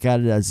wouldn't look at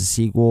it as a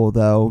sequel,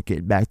 though.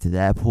 Getting back to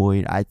that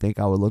point, I think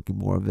I would look at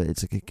more of it.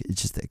 It's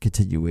just a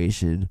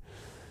continuation,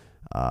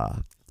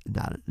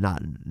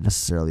 not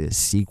necessarily a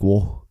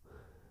sequel.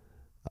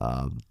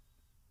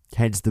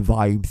 Hence the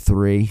Volume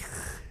 3.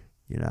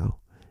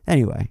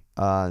 Anyway,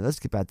 let's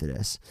get back to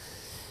this.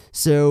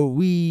 So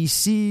we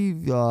see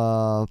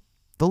the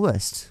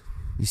list.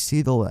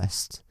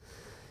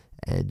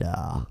 And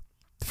the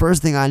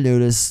first thing I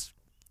notice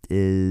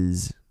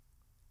is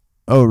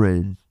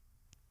Oren,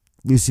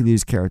 Lucy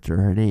Liu's character.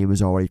 Her name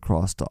is already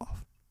crossed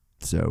off.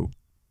 So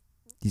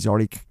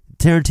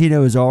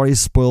Tarantino has already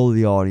spoiled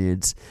the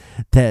audience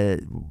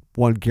that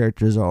one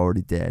character is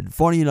already dead.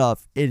 Funny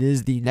enough, it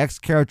is the next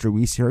character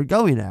we see her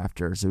going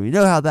after, so we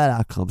know how that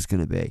outcome's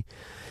going to be.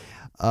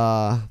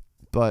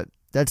 But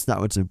that's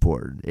not what's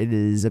important. It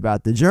is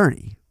about the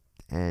journey.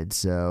 And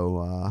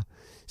so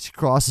she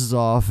crosses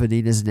off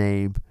Anita's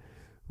name,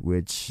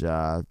 which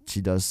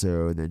she does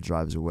so and then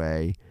drives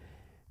away.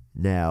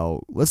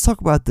 Now, let's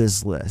talk about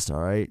this list, all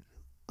right?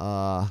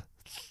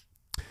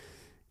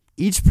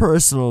 Each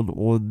person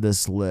on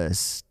this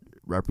list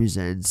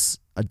represents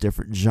a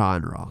different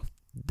genre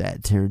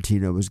that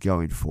Tarantino was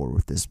going for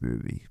with this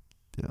movie.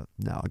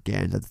 Now,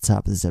 again, at the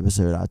top of this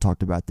episode, I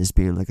talked about this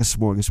being like a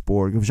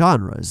smorgasbord of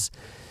genres.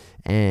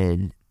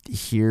 And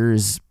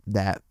here's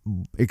that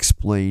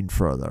explained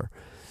further.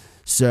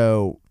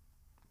 So,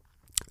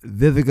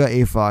 Vivica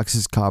A.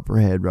 Fox's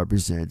Copperhead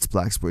represents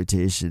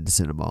blaxploitation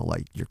cinema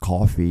like Your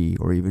Coffee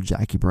or even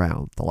Jackie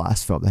Brown, the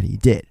last film that he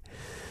did.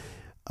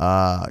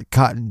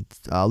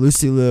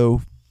 Lucy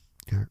Liu,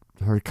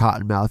 her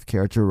Cottonmouth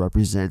character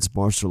represents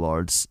martial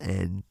arts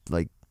and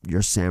like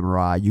your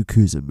samurai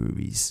Yakuza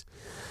movies.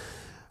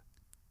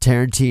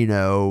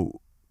 Tarantino,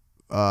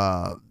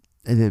 and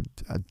then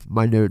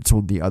my notes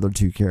on the other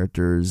two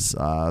characters,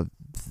 L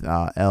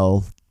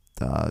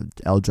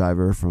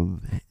Driver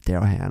from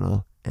Daryl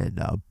Hannah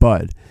and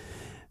Bud,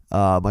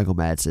 Michael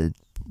Madsen.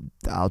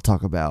 I'll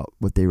talk about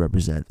what they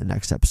represent in the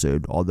next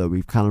episode, although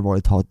we've kind of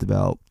already talked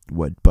about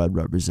what Bud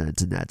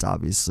represents, and that's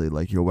obviously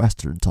like your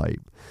Western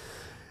type.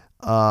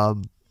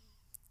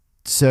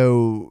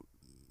 So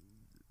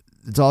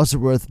it's also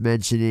worth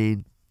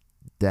mentioning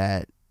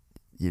that,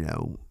 you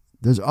know,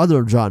 there's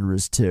other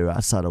genres too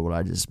outside of what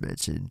I just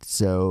mentioned.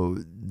 So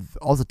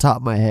off the top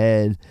of my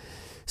head,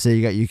 so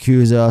you got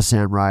Yakuza,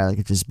 Samurai, like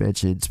I just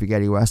mentioned,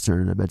 Spaghetti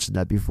Western, I mentioned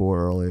that before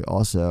earlier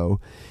also.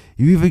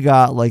 You even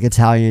got like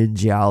Italian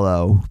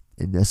Giallo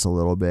in this a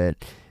little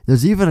bit.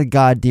 There's even a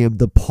goddamn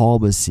De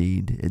Palma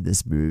scene in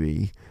this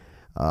movie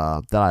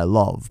that I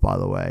love, by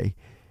the way.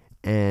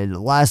 And the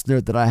last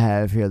note that I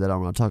have here that I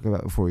want to talk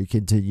about before we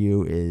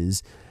continue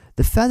is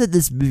the fact that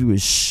this movie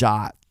was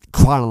shot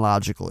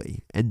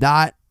chronologically and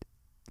not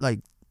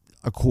like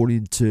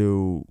according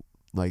to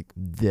like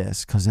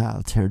this, because how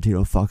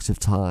Tarantino fucks with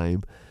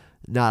time,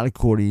 not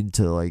according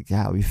to like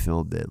how he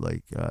filmed it.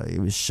 Like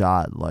it was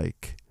shot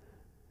like,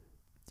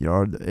 you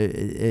know,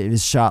 it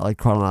was shot like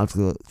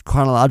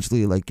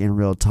chronologically, like in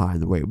real time,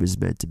 the way it was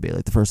meant to be.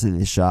 Like the first thing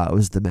they shot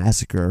was the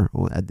massacre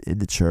in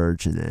the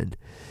church, and then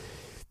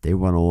they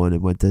went on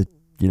and went to,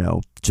 you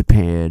know,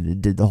 Japan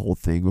and did the whole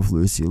thing with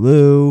Lucy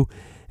Liu,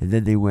 and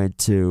then they went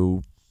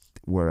to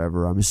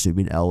wherever, I'm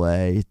assuming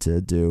LA,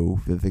 to do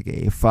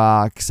Vivica A.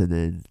 Fox, and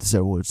then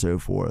so on and so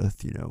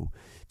forth, you know,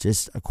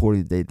 just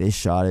according, they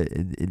shot it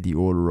in the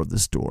order of the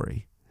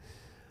story.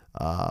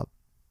 Then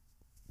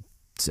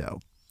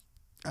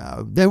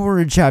we're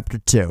in chapter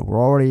 2. We're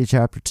already in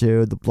chapter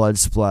 2, The Blood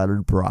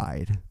Splattered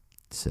Bride.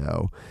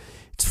 So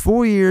it's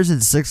 4 years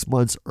and 6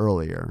 months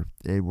earlier,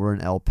 and we're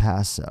in El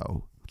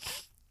Paso.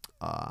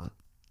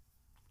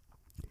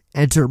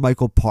 Enter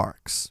Michael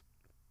Parks.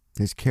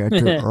 His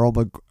character, Earl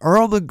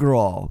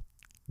McGraw.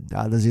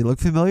 Now, does he look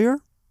familiar?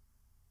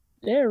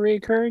 Yeah,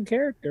 recurring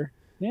character.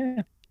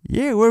 Yeah.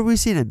 Yeah, where have we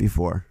seen him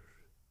before?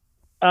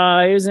 He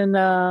was in,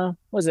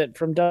 was it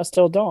From Dusk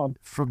Till Dawn?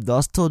 From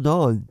Dusk Till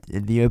Dawn.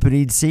 In the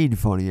opening scene,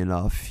 funny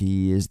enough,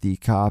 he is the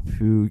cop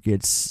who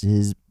gets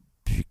his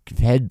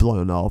head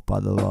blown off by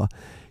the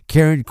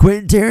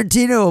Quentin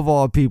Tarantino, of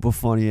all people,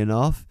 funny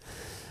enough.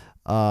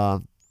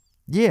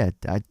 Yeah,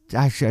 I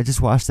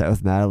just watched that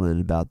with Madeline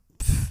about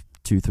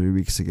 2-3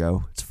 weeks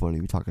ago. It's funny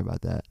we talk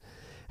about that,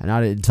 and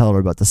I didn't tell her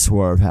about the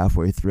swerve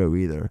halfway through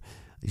either.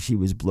 She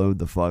was blown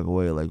the fuck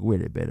away. Like,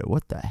 wait a minute,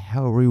 what the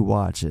hell are we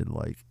watching?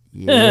 Like,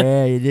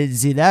 yeah, you didn't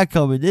see that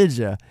coming, did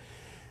you?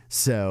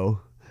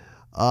 So,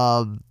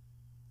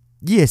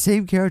 yeah,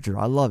 same character.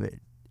 I love it,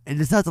 and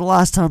it's not the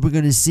last time we're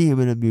gonna see him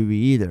in a movie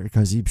either,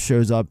 because he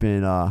shows up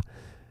in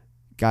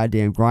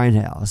goddamn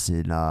Grindhouse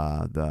in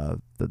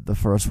the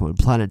first one,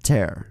 Planet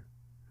Terror.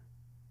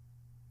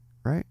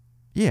 Right?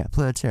 Yeah,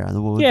 Planet Terror.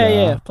 The one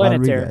with,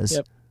 Planet Terror.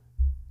 Yep.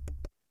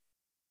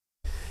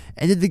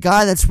 And then the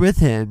guy that's with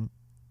him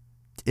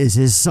is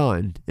his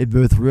son in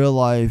both real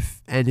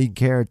life and in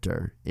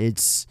character.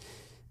 It's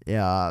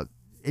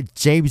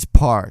James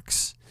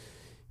Parks,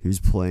 who's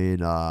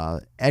playing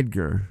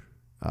Edgar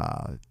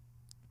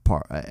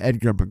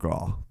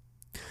McGraw.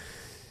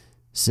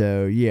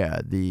 So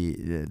yeah,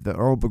 the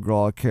Earl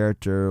McGraw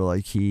character,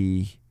 like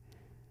he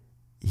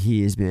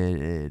has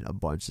been in a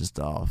bunch of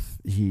stuff.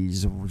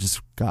 He's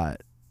just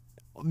got,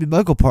 I mean,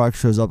 Michael Parks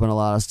shows up in a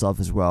lot of stuff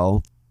as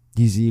well.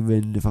 He's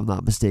even, if I'm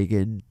not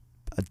mistaken,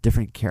 a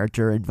different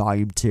character in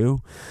Volume 2.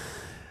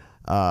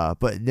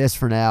 But in this,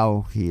 for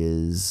now, he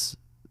is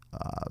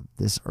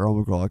this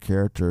Earl McGraw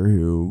character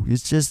who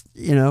is just,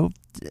 you know,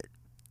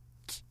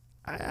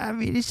 I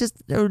mean, he's just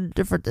no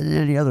different than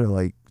any other,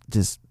 like,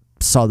 just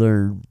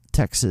Southern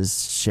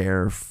Texas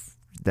sheriff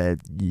that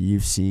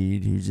you've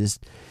seen. He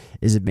just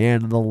is a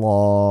man of the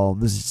law.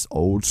 This is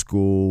old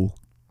school.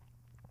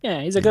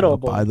 Yeah, he's a good old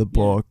boy. By the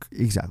book.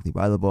 Yeah. Exactly,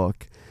 by the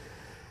book.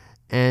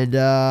 And,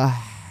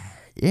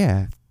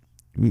 yeah.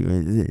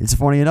 It's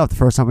funny enough, the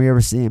first time we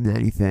ever see him in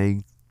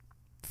anything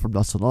from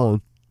Dusk Till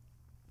Dawn,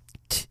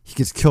 he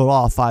gets killed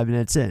off 5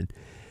 minutes in.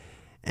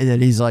 And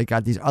then he's like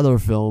got these other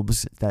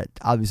films that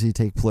obviously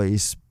take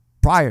place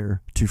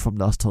prior to From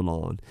Dusk Till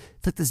Dawn.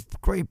 It's like this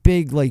great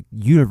big like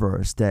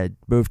universe that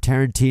both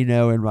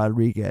Tarantino and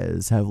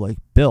Rodriguez have like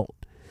built.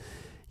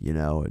 You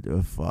know,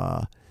 if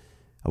I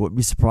wouldn't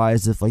be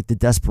surprised if like the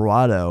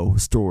Desperado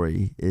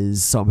story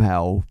is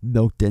somehow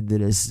milked into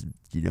this,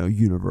 you know,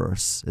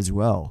 universe as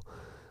well.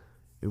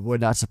 It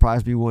would not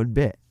surprise me one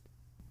bit.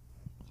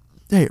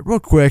 Hey, real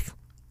quick,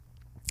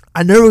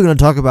 I know we're going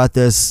to talk about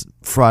this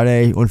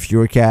Friday on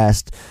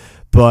Furecast,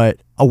 but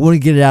I want to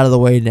get it out of the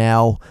way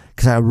now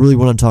because I really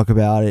want to talk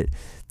about it.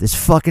 This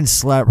fucking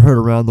slap heard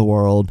around the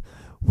world.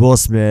 Will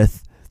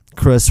Smith,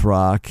 Chris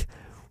Rock.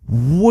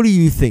 What do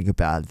you think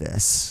about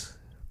this?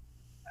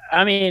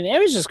 I mean, it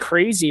was just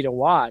crazy to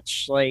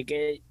watch. Like,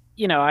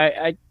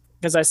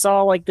 because I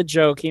saw like the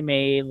joke he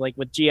made, like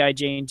with G.I.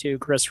 Jane 2,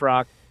 Chris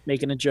Rock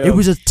making a joke. It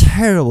was a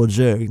terrible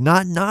joke.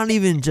 Not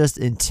even just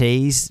in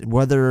taste,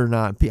 whether or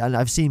not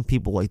I've seen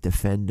people like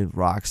defend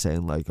Rock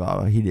saying like,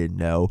 oh, he didn't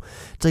know.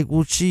 It's like,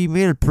 well, she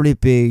made a pretty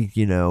big,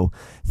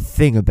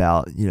 thing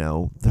about,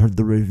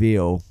 the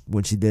reveal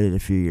when she did it a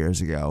few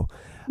years ago.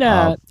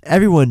 No,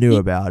 everyone knew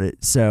about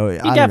it, so he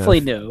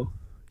definitely knew.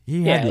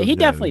 He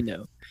definitely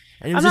knew.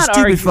 And it was a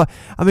stupid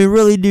I mean,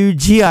 really, dude,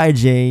 G.I.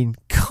 Jane,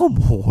 come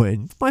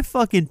on. My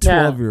fucking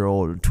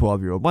 12-year-old or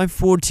 12-year-old, my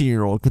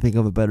 14-year-old could think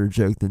of a better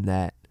joke than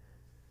that.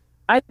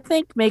 I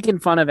think making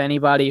fun of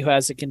anybody who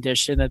has a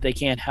condition that they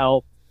can't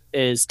help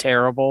is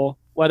terrible,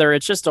 whether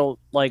it's just a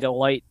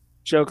light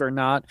joke or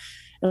not.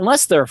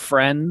 Unless they're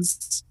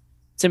friends,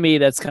 to me,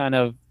 that's kind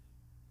of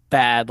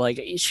bad.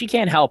 Like, she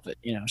can't help it.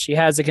 She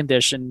has a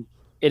condition.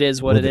 It is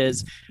what it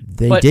is.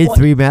 They did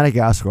 3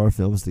 Madagascar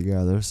films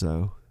together,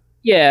 so...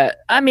 Yeah,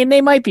 I mean, they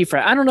might be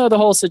friends. I don't know the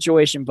whole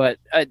situation, but,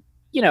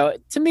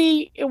 to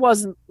me, it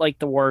wasn't like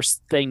the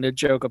worst thing to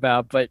joke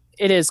about, but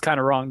it is kind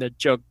of wrong to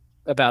joke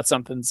about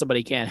something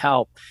somebody can't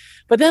help.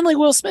 But then, like,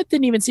 Will Smith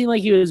didn't even seem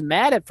like he was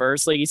mad at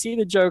first. Like, you see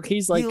the joke,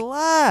 he's like... He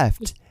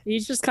laughed.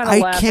 He's just kind of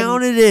laughing. I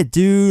counted it,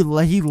 dude.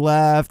 Like, he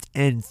laughed,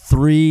 and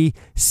 3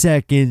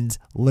 seconds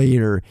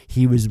later,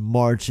 he was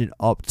marching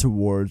up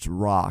towards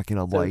Rock, and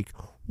I'm like,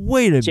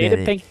 wait a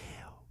minute.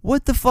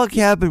 What the fuck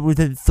happened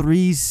within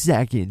 3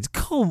 seconds?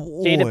 Come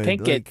on. Jada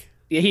Pinkett,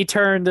 he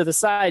turned to the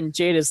side, and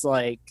Jada's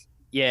like,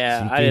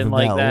 yeah, I didn't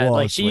like that. Look,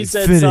 like, she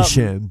said finish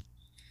something. Him.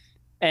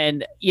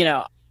 And,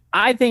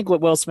 I think what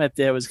Will Smith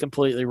did was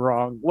completely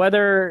wrong.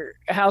 Whether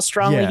how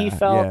strongly he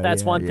felt,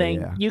 that's one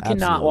thing. You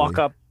cannot walk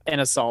up and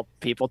assault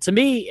people. To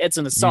me, it's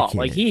an assault.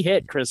 Like, he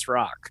hit Chris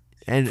Rock.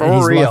 And for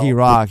he's real. lucky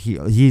Rock.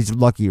 He's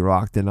lucky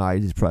Rock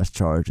denied his press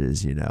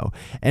charges,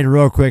 And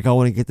real quick, I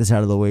want to get this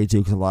out of the way too,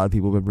 because a lot of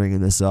people have been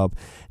bringing this up.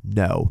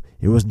 No,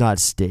 it was not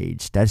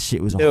staged. That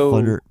shit was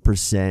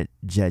 100%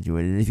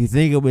 genuine. And if you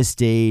think it was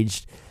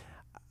staged,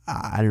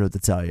 I don't know what to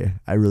tell you.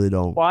 I really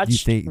don't.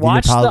 Watch you're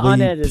the probably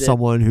unedited.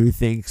 Someone who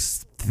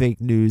thinks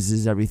fake news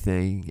is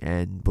everything,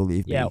 and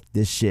believe me,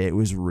 this shit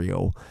was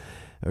real.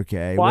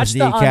 Okay, watch was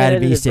the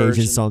Academy staging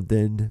version.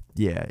 Something?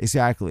 Yeah,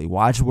 exactly.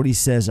 Watch what he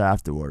says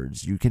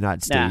afterwards. You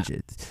cannot stage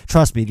it.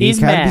 Trust me, the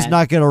He's Academy's mad.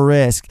 not going to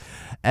risk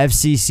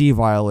FCC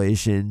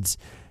violations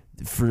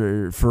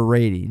for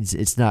ratings.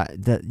 It's not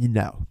that.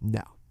 No.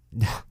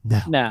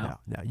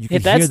 You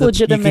can that's hear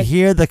legitimate. You can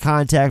hear the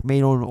contact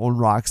made on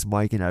Rock's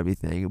mic and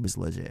everything. It was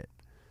legit.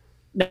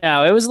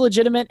 No, it was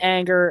legitimate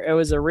anger. It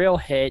was a real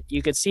hit.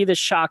 You could see the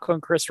shock on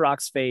Chris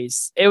Rock's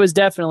face. It was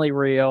definitely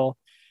real.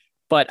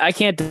 But I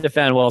can't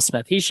defend Will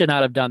Smith. He should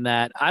not have done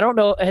that. I don't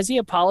know. Has he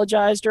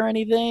apologized or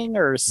anything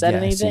or said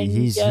anything?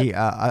 He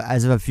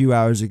as of a few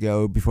hours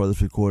ago, before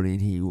this recording,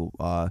 he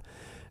on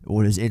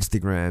his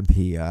Instagram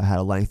he had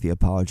a lengthy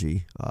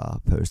apology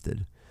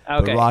posted.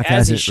 Okay, but Rock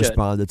hasn't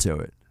responded to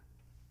it.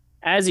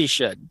 As he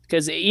should,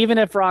 because even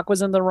if Rock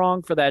was in the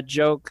wrong for that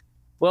joke,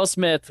 Will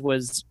Smith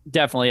was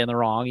definitely in the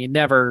wrong. You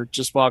never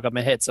just walk up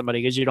and hit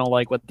somebody because you don't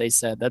like what they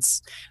said.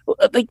 That's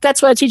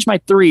what I teach my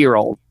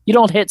 3-year-old. You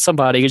don't hit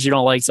somebody because you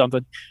don't like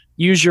something.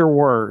 Use your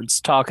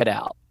words. Talk it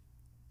out.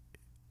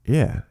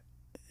 Yeah.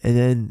 And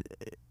then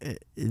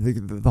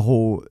the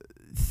whole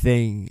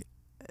thing,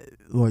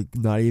 like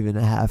not even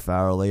a half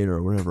hour later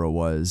or whenever it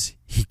was,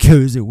 he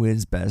goes and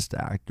wins Best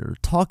Actor.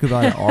 Talk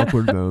about an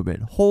awkward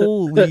moment.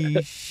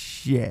 Holy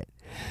shit.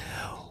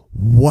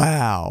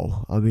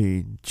 Wow. I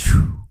mean,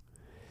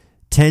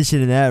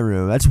 tension in that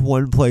room. That's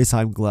one place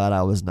I'm glad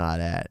I was not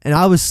at. And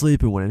I was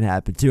sleeping when it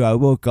happened too. I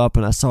woke up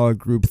and I saw a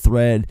group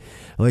thread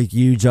like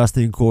you,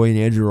 Justin, Corey, and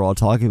Andrew were all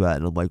talking about it.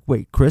 And I'm like,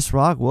 wait, Chris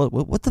Rock?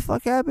 What the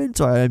fuck happened?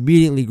 So I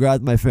immediately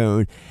grabbed my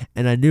phone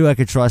and I knew I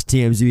could trust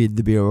TMZ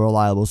to be a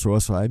reliable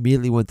source. So I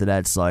immediately went to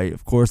that site.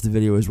 Of course, the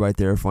video was right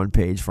there, front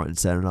page, front and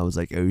center. And I was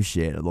like, oh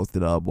shit. I looked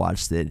it up,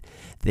 watched it.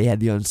 They had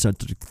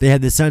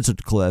the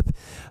censored clip.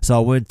 So I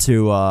went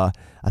to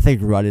I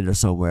think Reddit or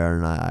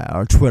somewhere,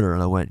 or Twitter,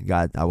 and I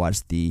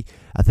watched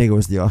I think it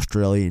was the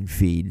Australian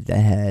feed that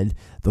had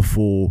the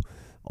full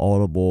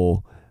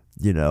audible,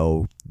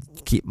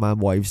 keep my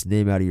wife's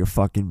name out of your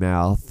fucking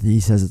mouth.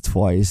 He says it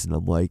twice, and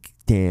I'm like,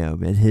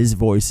 damn. And his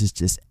voice is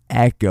just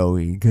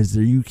echoing because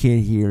you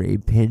can't hear a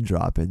pin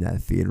drop in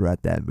that theater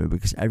at that moment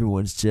because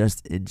everyone's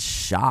just in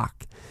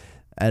shock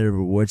at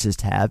what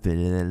just happened.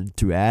 And then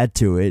to add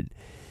to it,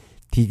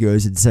 he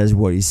goes and says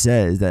what he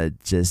says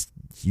that just.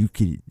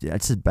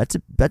 That's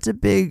a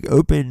big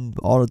open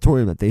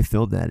auditorium that they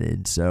filmed that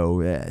in.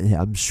 So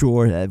I'm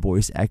sure that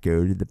voice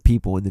echoed, and the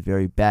people in the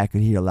very back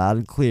could hear loud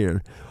and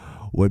clear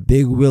what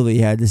Big Willie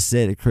had to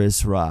say to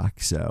Chris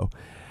Rock. So,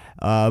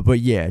 but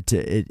yeah,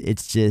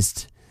 it's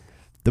just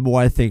the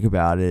more I think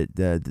about it,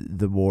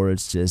 the more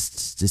it's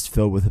just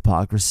filled with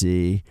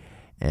hypocrisy,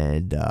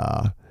 and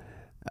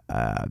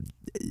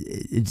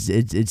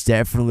it's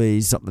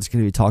definitely something that's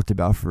going to be talked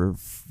about for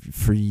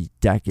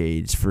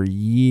decades, for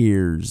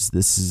years.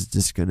 This is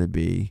just going to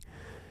be,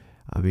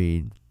 I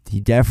mean, he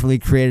definitely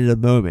created a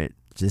moment,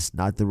 just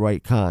not the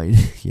right kind,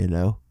 you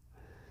know?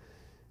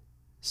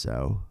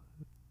 So,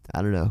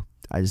 I don't know.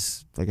 I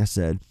just, like I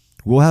said,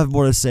 we'll have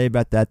more to say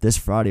about that this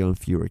Friday on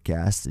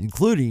Viewercast,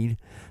 including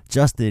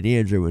Justin and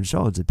Andrew and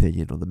Sean's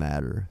opinion on the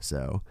matter.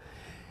 So,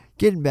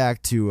 getting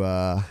back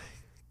to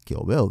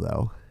Kill Bill,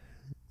 though.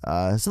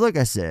 So, like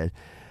I said,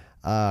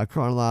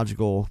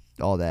 chronological,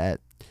 all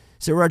that.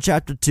 So, we're at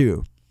Chapter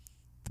 2,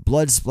 The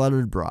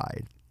Blood-Splattered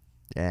Bride.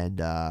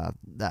 And,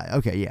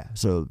 okay, yeah.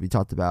 So, we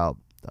talked about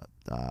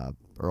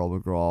Earl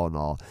McGraw and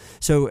all.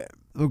 So,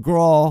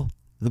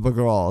 the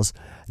McGraws,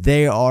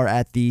 they are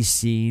at the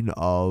scene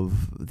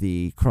of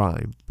the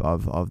crime,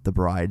 of the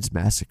bride's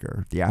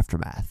massacre, the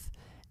aftermath.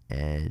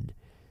 And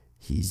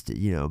he's,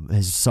 you know,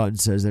 his son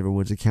says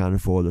everyone's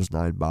accounted for, there's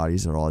 9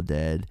 bodies, they're all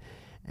dead.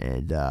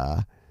 And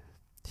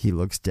he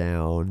looks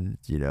down,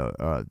 you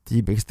know,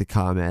 he makes the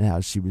comment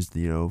how she was,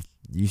 you know,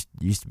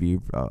 used to be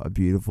a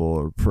beautiful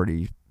or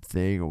pretty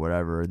thing or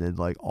whatever, and then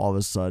like all of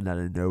a sudden out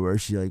of nowhere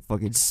she like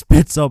fucking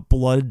spits up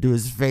blood into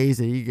his face,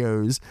 and he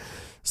goes,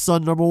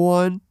 "Son number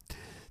 1,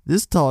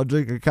 this tall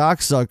drinker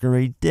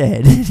cocksucker ain't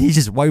dead." And he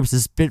just wipes the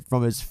spit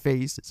from his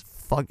face. It's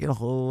fucking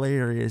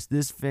hilarious.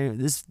 This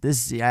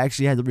I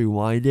actually had to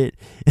rewind it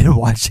and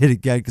watch it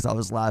again because I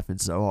was laughing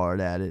so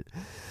hard at it.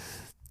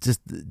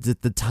 Just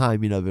the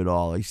timing of it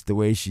all, like the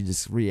way she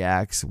just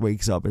reacts,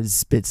 wakes up and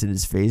spits in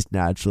his face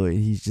naturally,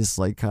 and he's just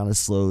like kind of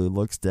slowly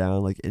looks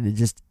down, like, and it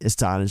just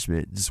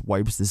astonishment, just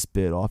wipes the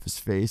spit off his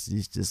face, and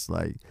he's just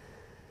like,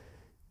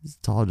 "This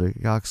tall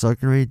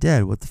cocksucker ain't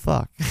dead. What the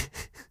fuck?"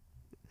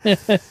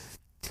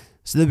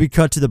 So then we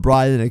cut to the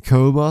bride in a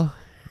coma,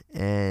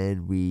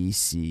 and we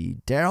see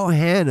Daryl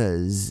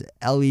Hannah's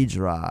Ellie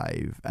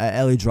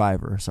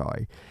Driver,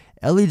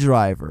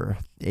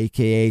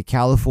 aka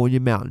California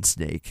Mountain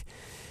Snake.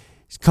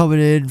 He's coming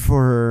in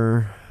for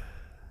her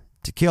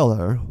to kill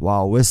her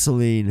while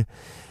whistling.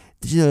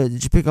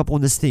 Did you pick up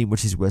on this theme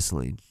which he's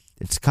whistling?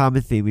 It's a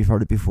common theme. We've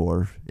heard it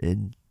before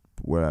in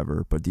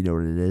wherever, but do you know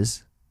what it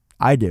is?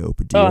 I do,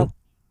 but do you?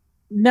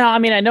 No, I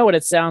mean, I know what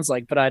it sounds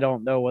like, but I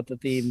don't know what the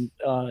theme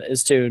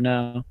is to,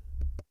 no.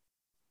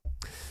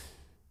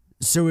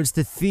 So it's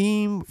the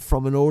theme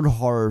from an old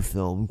horror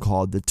film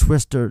called The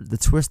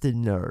Twisted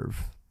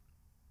Nerve,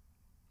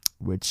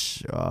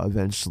 which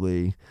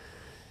eventually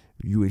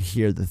you would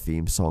hear the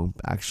theme song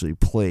actually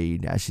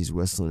played as she's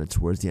whistling it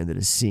towards the end of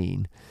the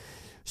scene.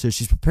 So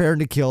she's preparing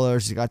to kill her.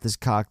 She's got this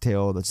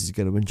cocktail that she's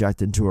going to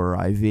inject into her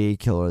IV,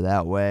 kill her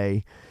that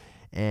way.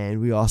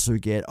 And we also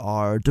get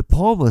our De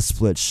Palma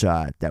split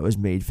shot that was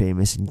made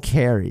famous in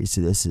Carrie.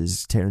 So this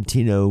is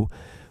Tarantino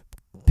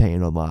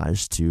paying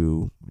homage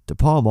to De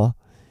Palma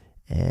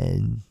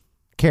and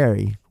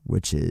Carrie,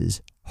 which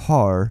is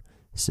horror.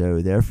 So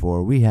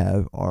therefore, we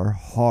have our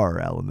horror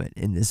element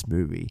in this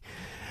movie.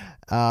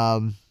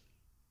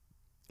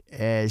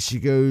 As she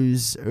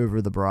goes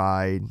over the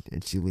bride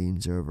and she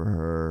leans over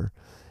her,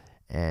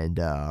 and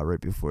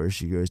right before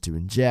she goes to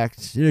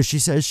inject, she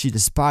says she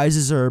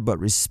despises her but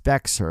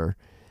respects her.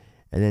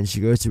 And then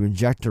she goes to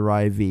inject her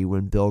IV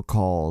when Bill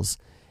calls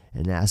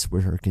and asks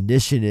what her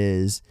condition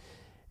is.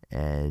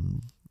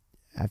 And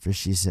after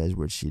she says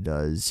what she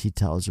does, he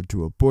tells her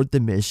to abort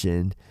the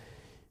mission.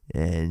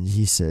 And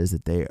he says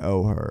that they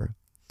owe her.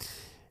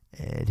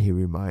 And he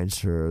reminds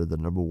her the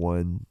number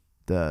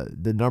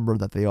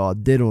that they all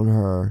did on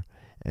her.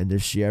 And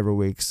if she ever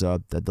wakes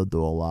up, that they'll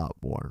do a lot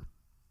more.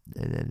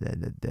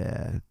 And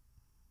then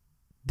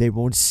they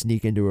won't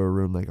sneak into her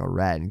room like a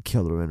rat and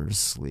kill her in her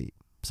sleep.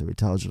 So he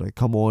tells her to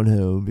come on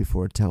home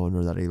before telling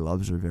her that he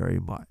loves her very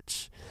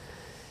much.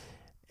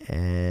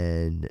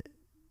 And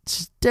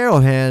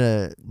Daryl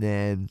Hannah,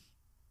 man,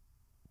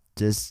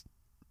 just,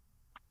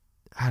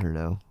 I don't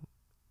know.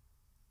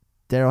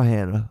 Daryl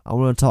Hannah, I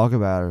want to talk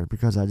about her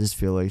because I just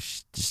feel like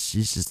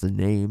she's just a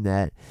name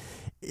that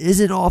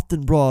isn't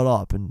often brought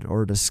up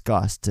or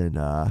discussed. And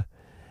I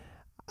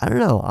don't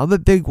know. I'm a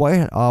big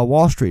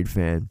Wall Street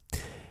fan.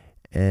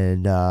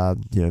 And,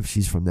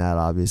 she's from that,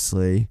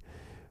 obviously.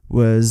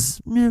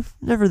 Was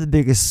never the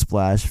biggest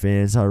Splash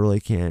fan, so I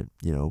really can't,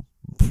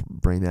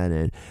 bring that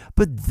in.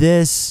 But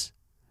this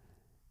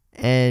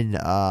and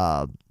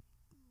that.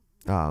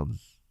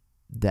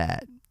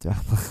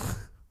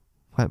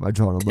 Why am I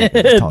drawing a look?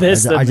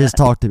 I just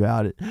talked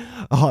about it.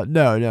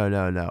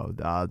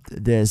 No.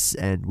 This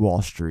and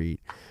Wall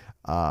Street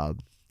are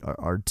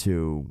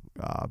two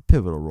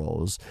pivotal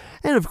roles.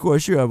 And of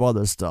course, you have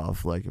other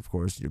stuff. Like, of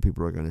course,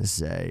 people are going to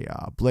say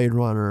Blade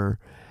Runner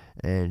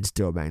and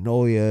Steel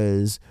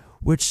Magnolias,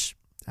 which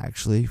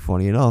actually,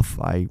 funny enough,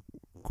 I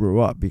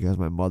grew up because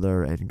my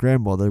mother and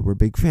grandmother were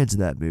big fans of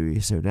that movie.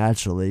 So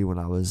naturally, when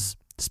I was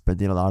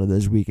spending a lot of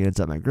those weekends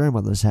at my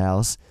grandmother's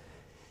house,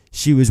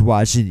 she was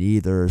watching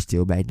either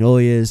Steel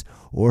Magnolias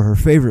or her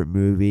favorite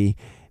movie,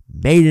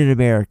 Made in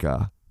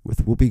America,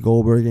 with Whoopi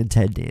Goldberg and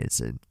Ted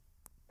Danson.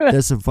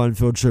 There's some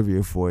fun-filled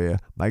trivia for you.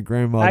 My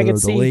grandmother,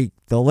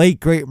 the late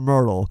great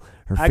Myrtle,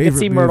 her I favorite could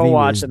see movie Myrtle was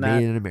watching Made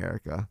that. in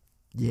America.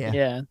 Yeah.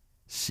 Yeah.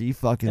 She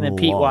fucking And then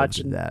Pete loved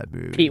watching that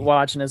movie. Pete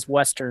watching his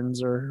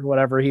westerns or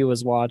whatever he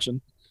was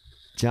watching.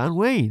 John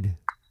Wayne.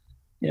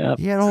 Yeah.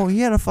 He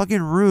had a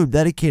fucking room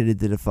dedicated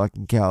to the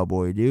fucking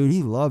cowboy, dude.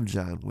 He loved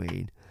John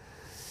Wayne.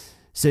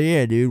 So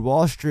yeah, dude,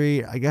 Wall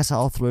Street, I guess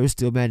I'll throw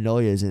Steel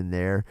Magnolias in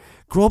there.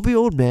 Grumpy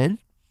Old Men.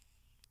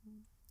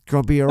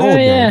 Grumpy Old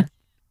Men.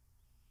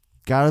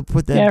 Gotta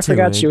put that. Yeah, I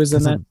forgot she was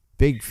in that. I'm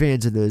big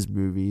fans of those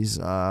movies.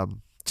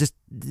 Just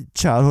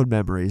childhood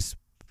memories.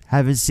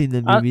 Haven't seen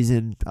the movies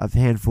in a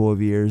handful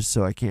of years,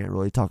 so I can't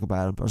really talk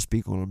about them or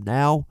speak on them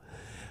now.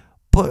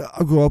 But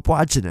I grew up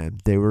watching them.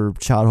 They were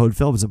childhood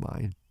films of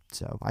mine.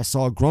 So I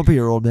saw Grumpy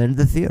Old Men in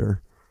the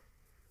theater.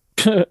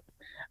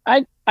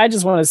 I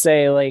just want to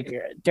say, like,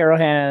 Daryl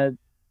Hannah,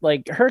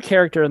 like, her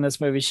character in this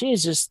movie, she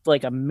is just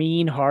like a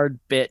mean, hard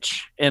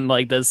bitch in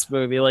like this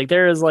movie. Like,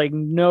 there is like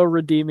no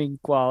redeeming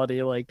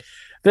quality. Like,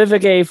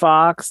 Vivica A.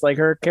 Fox, like,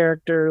 her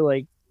character,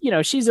 like, you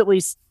know, she's at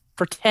least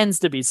pretends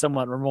to be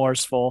somewhat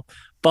remorseful,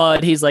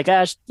 but he's like,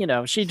 you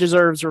know, she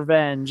deserves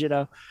revenge, you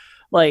know.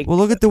 Like, well,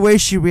 look at the way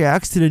she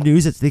reacts to the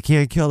news that they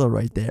can't kill her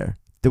right there.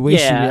 The way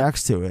she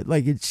reacts to it,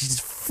 like, she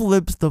just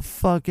flips the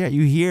fuck out.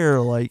 You hear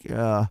like,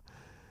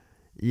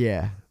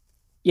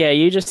 yeah,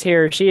 you just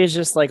hear she is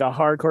just like a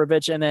hardcore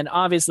bitch, and then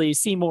obviously you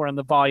see more in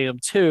the volume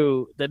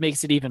 2 that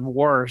makes it even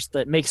worse.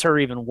 That makes her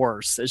even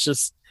worse. It's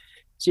just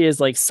she is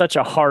like such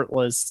a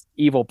heartless,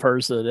 evil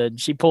person, and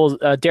she pulls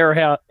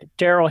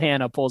Daryl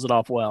Hannah pulls it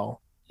off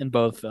well in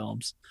both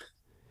films.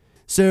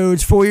 So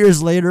it's 4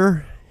 years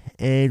later,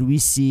 and we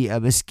see a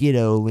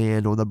mosquito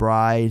land on the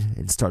bride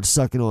and start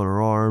sucking on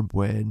her arm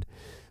when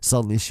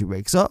suddenly she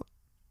wakes up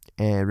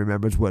and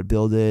remembers what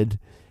Bill did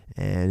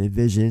and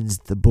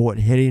envisions the bullet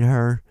hitting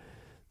her.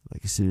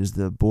 Like, as soon as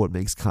the bullet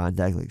makes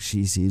contact, like,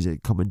 she sees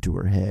it coming to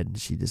her head and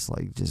she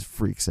just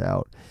freaks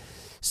out.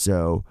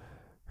 So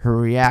her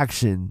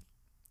reaction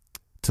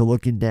to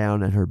looking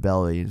down at her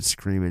belly and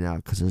screaming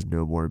out because there's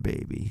no more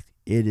baby,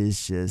 it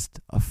is just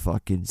a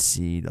fucking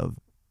scene of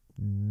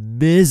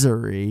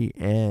misery.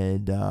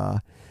 And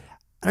I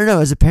don't know,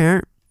 as a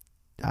parent,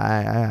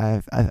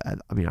 I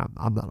mean,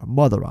 I'm not a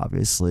mother,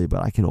 obviously,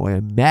 but I can only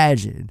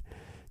imagine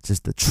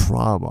just the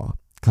trauma,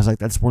 because like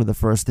that's one of the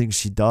first things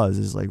she does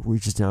is like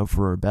reaches down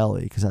for her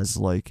belly, because that's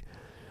like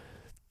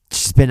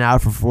she's been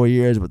out for 4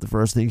 years, but the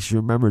first thing she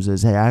remembers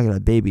is, hey, I got a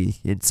baby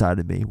inside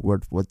of me.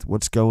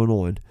 What's going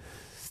on?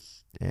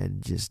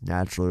 And just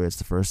naturally, it's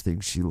the first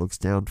thing she looks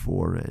down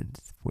for, and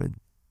when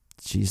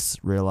she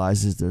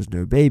realizes there's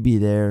no baby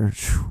there,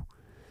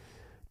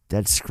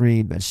 that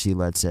scream that she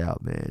lets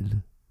out,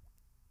 man.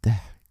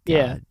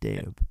 God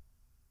damn.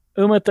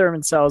 Uma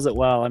Thurman sells it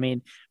well. I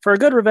mean, for a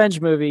good revenge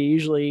movie,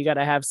 usually you got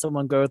to have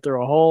someone go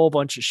through a whole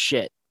bunch of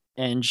shit,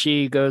 and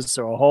she goes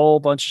through a whole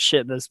bunch of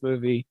shit in this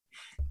movie,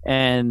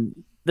 and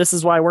this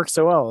is why it works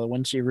so well.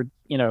 When she,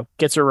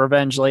 gets her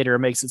revenge later, it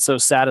makes it so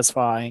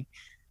satisfying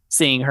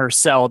seeing her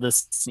sell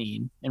this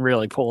scene and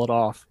really pull it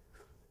off.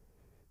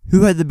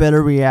 Who had the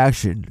better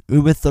reaction,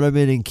 Uma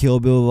Thurman in Kill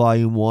Bill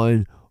Volume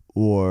 1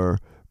 or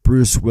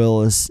Bruce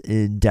Willis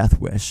in Death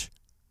Wish?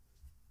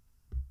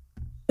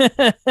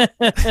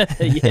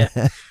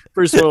 Yeah,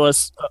 Bruce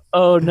Willis.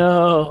 Oh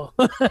no.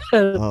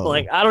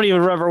 Like, I don't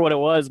even remember what it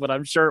was, but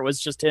I'm sure it was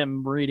just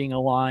him reading a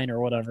line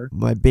or whatever.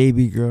 My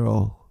baby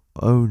girl.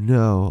 Oh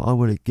no, I'm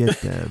gonna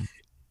get them.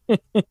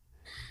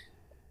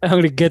 I'm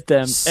gonna get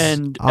them.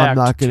 And I'm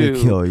not gonna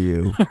kill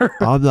you.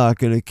 I'm not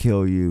gonna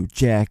kill you.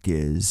 Jack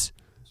is.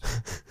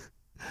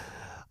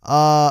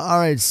 All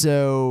right.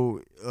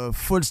 So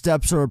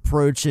footsteps are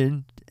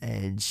approaching,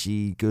 and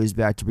she goes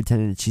back to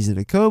pretending that she's in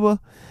a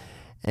coma.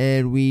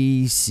 And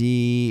we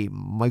see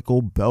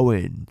Michael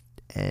Bowen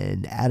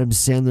and Adam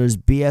Sandler's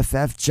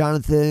BFF,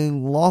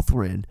 Jonathan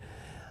Lothran.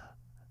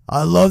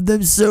 I love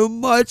them so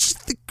much.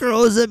 The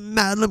girls at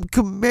Madame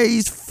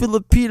Kame's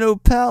Filipino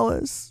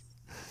Palace.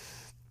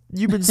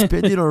 You've been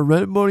spending our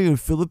rent money on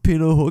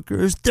Filipino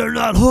hookers? They're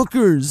not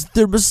hookers.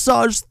 They're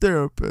massage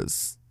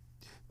therapists.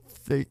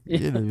 They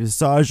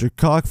massage your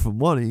cock for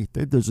money.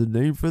 Think there's a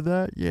name for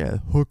that? Yeah,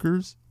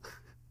 hookers.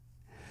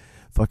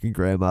 Fucking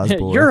grandma's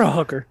boy. You're a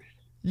hooker.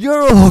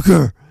 You're a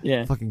hooker.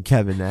 Yeah. Fucking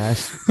Kevin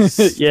Nash.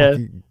 Yeah.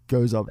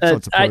 Goes up,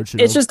 starts approaching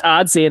it's him. just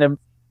odd seeing him.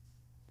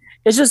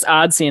 It's just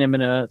odd seeing him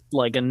in a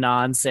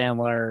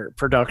non-Sandler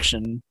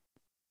production.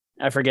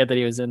 I forget that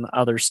he was in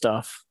other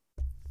stuff.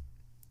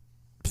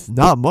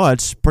 Not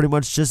much. Pretty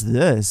much just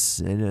this.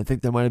 And I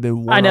think there might have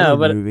been one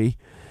other movie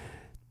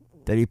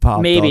that he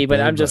popped maybe, up but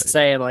in, I'm just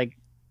saying, like,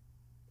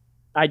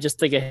 I just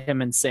think of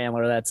him and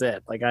Sandler. That's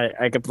it. Like,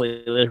 I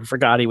completely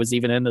forgot he was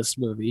even in this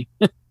movie.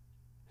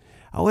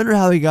 I wonder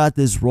how he got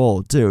this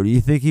role, too. Do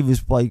you think he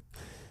was like,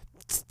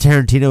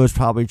 Tarantino was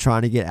probably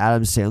trying to get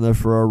Adam Sandler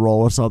for a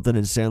role or something,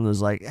 and Sandler's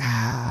like,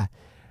 I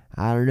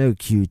don't know,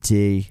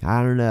 QT.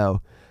 I don't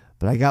know.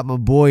 But I got my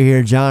boy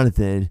here,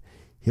 Jonathan.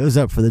 He was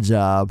up for the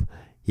job.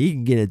 He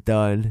can get it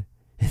done.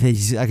 And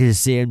then I can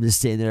just see him just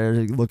sitting there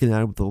like, looking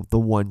at him with the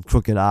one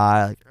crooked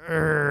eye, like,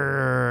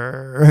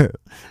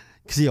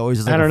 because he always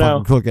has like I a don't fucking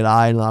know. crooked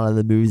eye in a lot of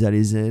the movies that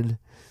he's in. If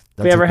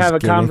That's we ever like his have a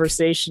gimmick.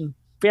 conversation,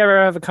 if we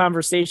ever have a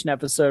conversation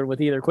episode with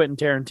either Quentin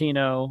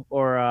Tarantino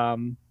or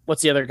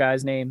what's the other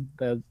guy's name,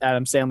 the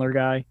Adam Sandler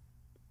guy?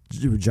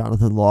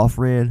 Jonathan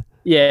Loughran.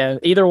 Yeah,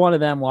 either one of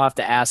them will have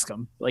to ask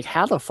him, like,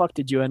 how the fuck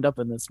did you end up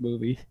in this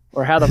movie,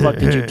 or how the fuck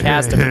did you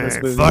cast him in this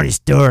movie? Funny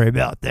story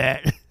about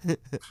that.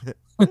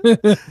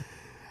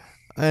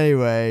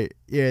 Anyway,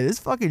 yeah, this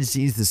fucking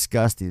scene's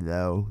disgusting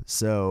though.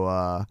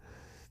 So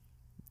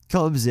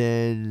comes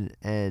in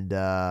and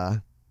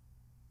I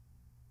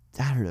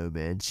don't know,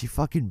 man. She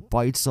fucking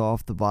bites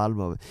off the bottom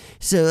of it.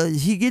 So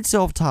he gets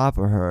off top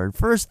of her, and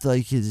first,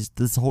 like,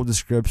 this whole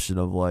description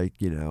of like,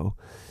 you know,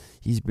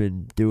 he's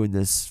been doing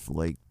this for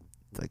like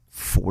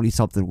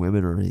 40-something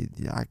women, or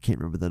I can't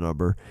remember the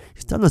number.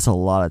 He's done this a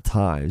lot of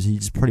times. He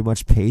just pretty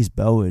much pays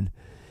Bowen.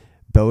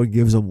 Bowen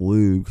gives him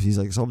lube because he's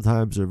like,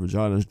 sometimes their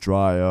vaginas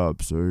dry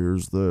up, so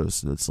here's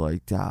this. And it's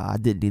like, I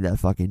didn't need that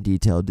fucking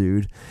detail,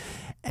 dude.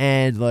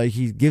 And like,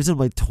 he gives him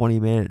like 20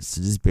 minutes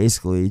to just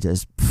basically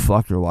just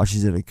fuck her while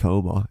she's in a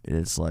coma. And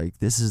it's like,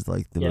 this is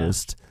like the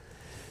most,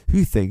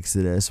 who thinks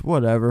of this?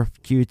 Whatever.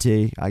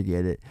 QT, I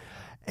get it.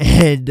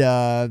 And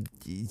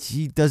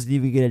he doesn't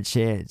even get a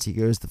chance. He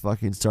goes to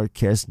fucking start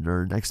kissing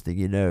her. Next thing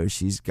you know,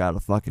 she's got a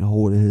fucking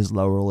hold of his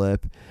lower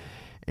lip.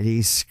 And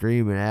he's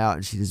screaming out,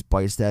 and she just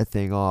bites that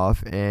thing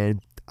off. And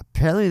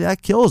apparently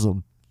that kills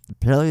him.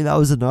 Apparently that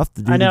was enough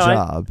to do the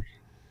job.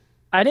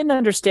 I didn't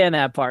understand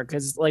that part,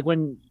 because like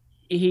when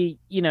he,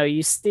 you know,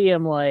 you see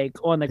him like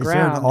on the Is there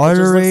ground, an it just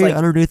artery looks like,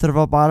 underneath of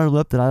a bottom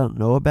lip that I don't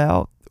know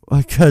about?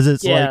 Because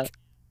it's Yeah. like,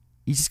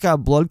 he's just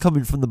got blood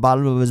coming from the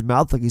bottom of his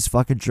mouth like he's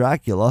fucking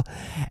Dracula.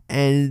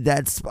 And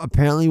that's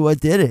apparently what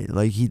did it.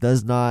 Like,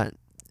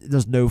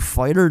 there's no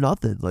fight or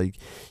nothing. Like,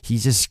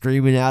 he's just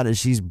screaming out and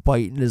she's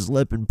biting his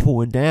lip and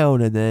pulling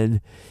down, and then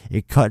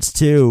it cuts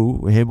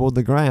to him on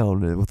the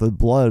ground with the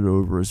blood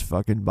over his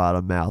fucking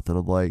bottom mouth. And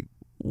I'm like,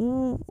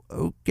 ooh,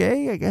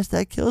 okay, I guess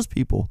that kills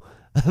people.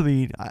 I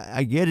mean,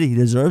 I get it, he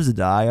deserves to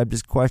die. I'm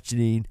just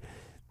questioning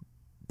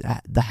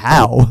the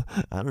how.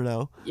 I don't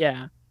know.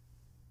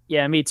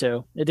 Yeah, me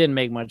too. It didn't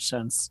make much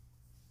sense.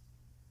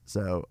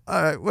 So,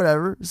 alright,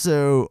 whatever.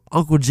 So,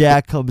 Uncle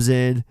Jack comes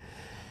in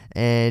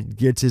and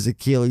gets his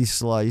Achilles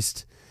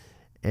sliced,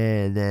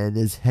 and then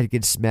his head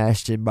gets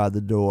smashed in by the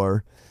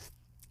door,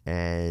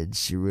 and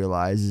she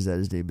realizes that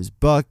his name is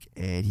Buck,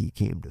 and he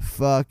came to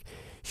fuck.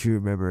 She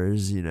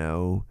remembers, you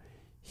know,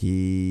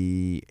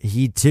 he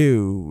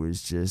too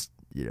was just,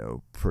 you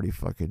know, pretty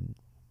fucking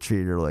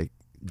treated her like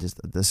just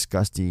a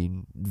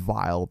disgusting,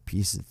 vile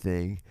piece of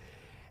thing.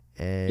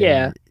 And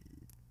Yeah,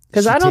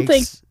 because she I don't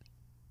takes-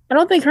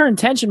 think her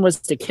intention was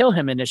to kill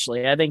him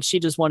initially. I think she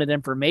just wanted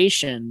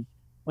information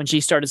when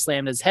she started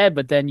slamming his head,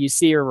 but then you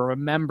see her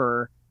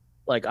remember,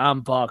 like,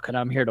 I'm Buck and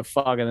I'm here to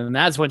fuck, and then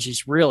that's when she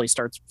really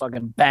starts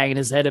fucking banging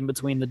his head in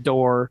between the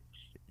door.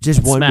 Just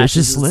and one smashes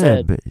vicious his slam.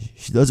 head. But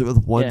she does it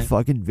with one Yeah.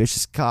 fucking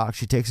vicious cock.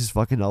 She takes his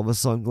fucking Elvis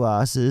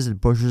sunglasses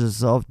and pushes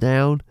herself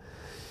down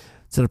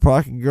to the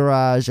parking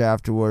garage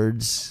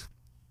afterwards,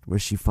 where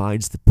she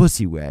finds the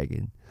pussy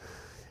wagon.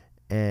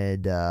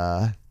 And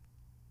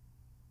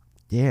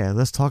yeah,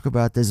 let's talk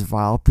about this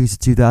vile piece of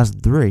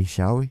 2003,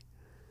 shall we?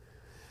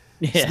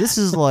 Yeah. So this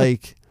is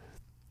like,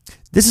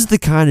 this is the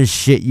kind of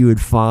shit you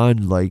would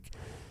find like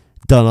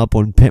done up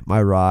on Pimp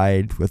My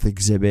Ride with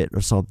Exhibit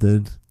or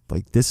something.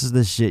 Like, this is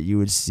the shit you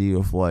would see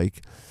with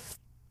like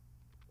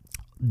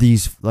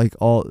these, like,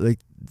 all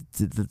like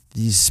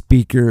these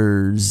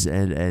speakers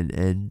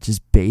and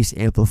just bass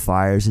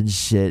amplifiers and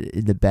shit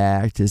in the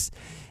back, just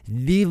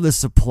needless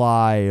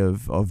supply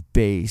of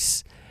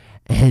bass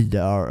and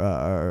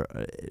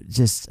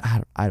just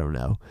I don't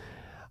know.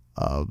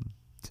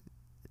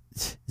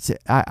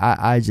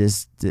 I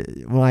just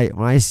when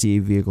I see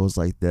vehicles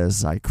like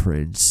this, I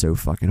cringe so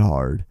fucking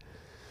hard.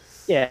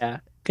 Yeah,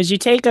 because you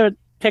take a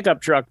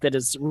pickup truck that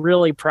is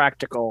really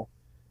practical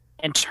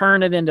and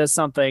turn it into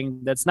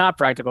something that's not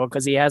practical,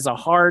 because he has a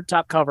hard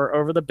top cover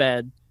over the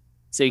bed,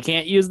 so you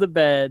can't use the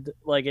bed.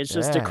 Like, it's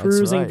just Yeah, a that's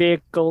cruising right.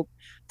 vehicle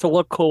to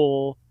look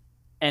cool,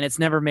 and it's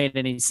never made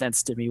any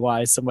sense to me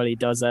why somebody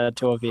does that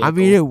to a vehicle. I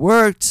mean, it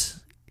worked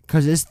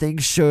because this thing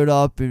showed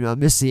up in a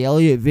Missy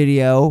Elliott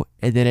video,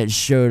 and then it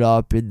showed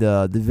up in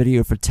the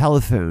video for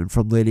Telephone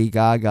from Lady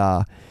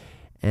Gaga,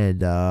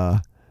 and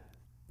I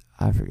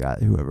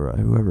forgot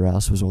whoever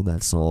else was on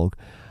that song.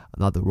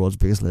 I'm not the world's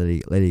biggest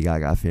Lady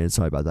Gaga fan.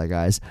 Sorry about that,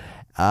 guys.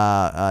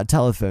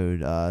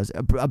 Telephone.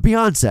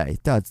 Beyonce.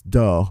 That's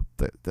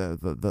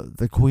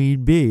the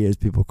Queen Bee, as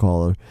people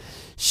call her.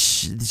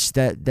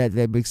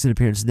 That makes an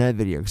appearance in that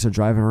video because they're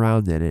driving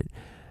around in it.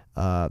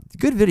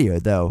 Good video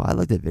though. I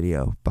like that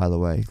video, by the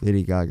way.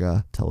 Lady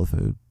Gaga,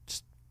 Telephone.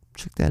 Just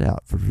check that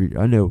out for free.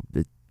 I know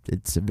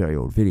it's a very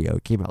old video.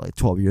 It came out like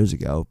 12 years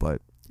ago,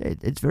 but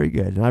it's very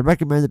good, and I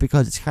recommend it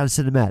because it's kind of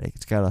cinematic.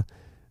 It's got a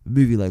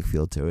movie-like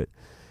feel to it.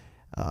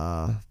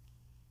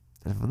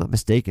 if I'm not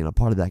mistaken, a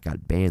part of that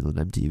got banned on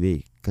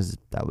MTV because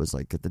that was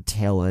like at the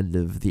tail end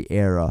of the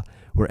era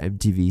where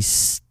MTV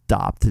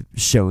stopped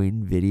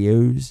showing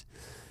videos.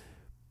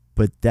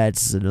 But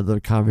that's another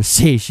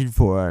conversation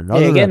for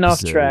another getting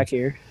episode. off track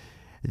here.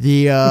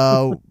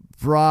 The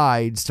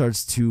bride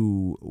starts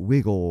to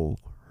wiggle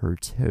her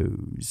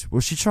toes.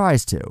 Well, she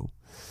tries to.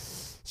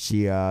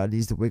 She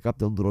needs to wake up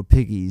the little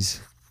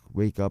piggies,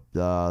 wake up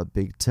the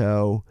big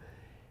toe,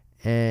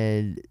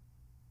 and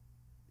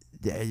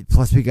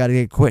plus we got to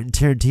get Quentin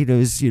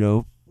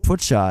Tarantino's,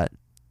 foot shot,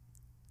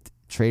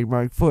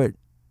 trademark foot.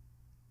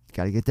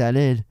 Got to get that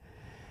in,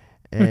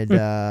 and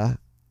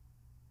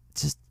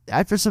just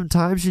after some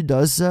time, she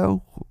does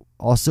so.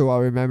 Also, while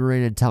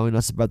remembering and telling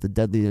us about the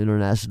Deadly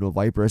International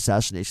Viper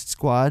Assassination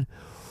Squad,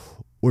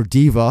 or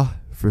DIVA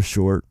for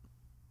short.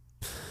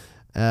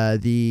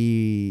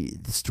 The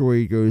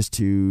story goes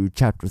to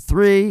chapter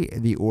 3,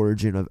 the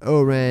origin of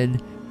O-Ren.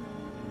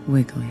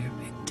 Wiggle your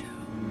big toe.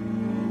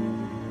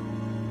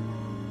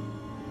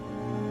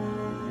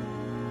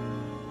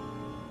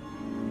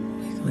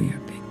 Wiggle your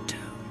big toe.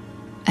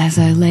 As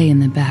I lay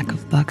in the back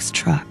of Buck's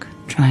truck,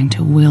 trying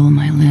to will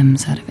my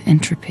limbs out of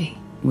entropy,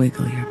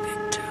 wiggle your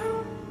big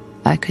toe.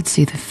 I could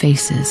see the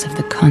faces of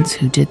the cunts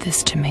who did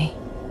this to me,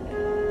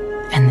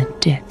 and the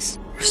dicks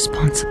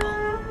responsible.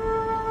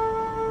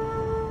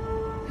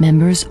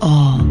 Members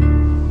all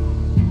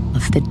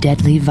of the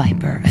Deadly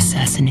Viper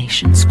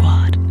Assassination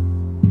Squad.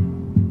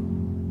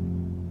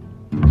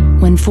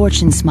 When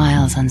fortune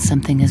smiles on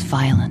something as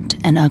violent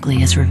and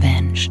ugly as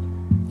revenge,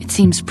 it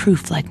seems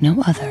proof like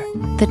no other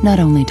that not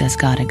only does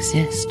God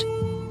exist,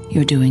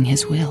 you're doing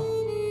his will.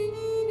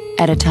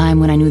 At a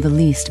time when I knew the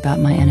least about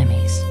my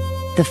enemies,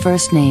 the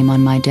first name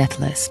on my death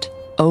list,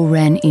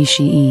 O-Ren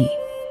Ishii,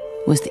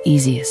 was the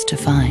easiest to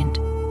find.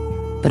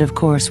 But of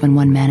course, when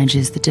one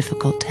manages the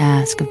difficult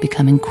task of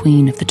becoming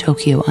queen of the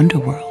Tokyo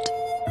underworld,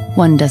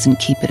 one doesn't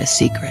keep it a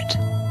secret,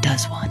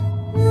 does one?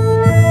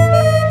 We're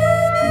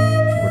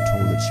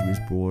told that she was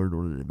born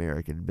on an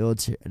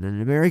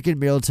American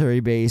military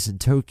base in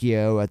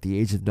Tokyo. At the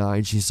age of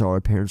 9, she saw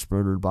her parents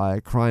murdered by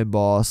a crime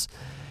boss.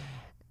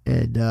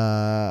 And,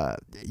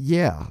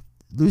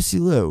 Lucy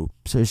Liu.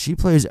 So she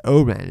plays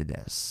O-Ren in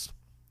this.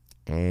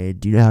 And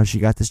do you know how she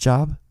got this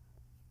job?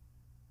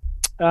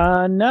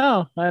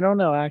 No, I don't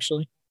know,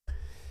 actually.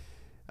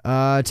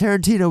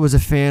 Tarantino was a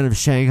fan of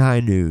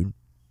Shanghai Noon.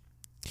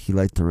 He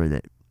liked her in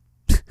it.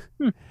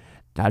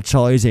 Not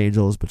Charlie's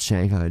Angels, but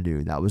Shanghai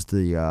Noon. That was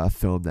the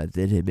film that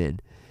did him in.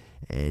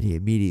 And he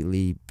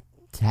immediately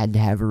had to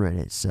have her in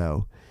it.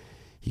 So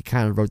he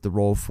kind of wrote the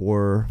role for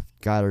her,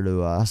 got her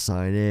to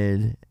sign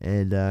in,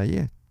 and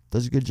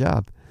does a good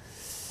job.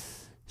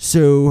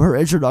 So her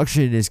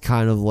introduction is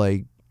kind of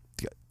like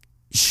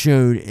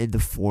shown in the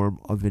form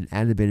of an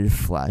animated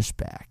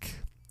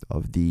flashback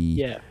of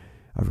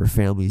of her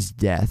family's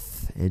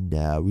death, and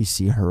we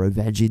see her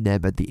avenging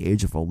them at the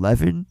age of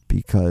 11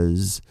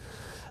 because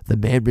the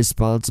man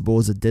responsible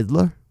is a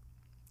diddler,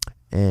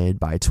 and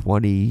by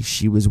 20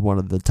 she was one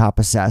of the top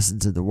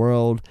assassins in the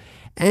world,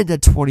 and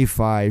at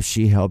 25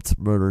 she helped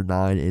murder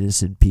 9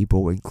 innocent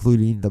people,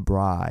 including the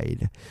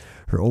bride.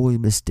 Her only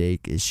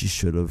mistake is she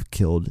should have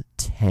killed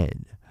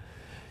 10.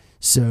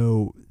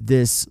 So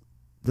let's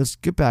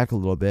get back a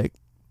little bit.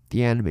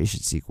 The animation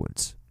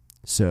sequence.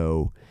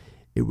 So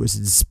it was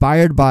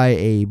inspired by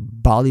a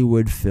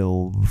Bollywood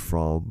film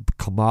from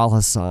Kamal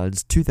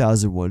Hassan's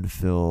 2001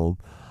 film,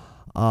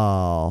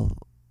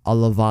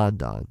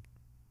 Alavandan.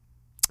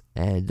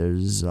 And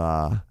there's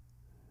no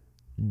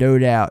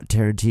doubt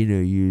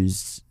Tarantino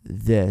used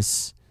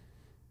this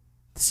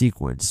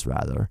sequence,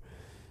 in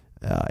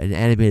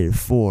animated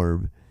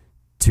form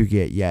to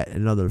get yet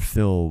another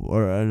film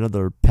or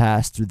another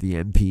pass through the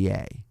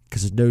MPA.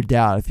 Because there's no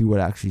doubt if you would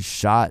actually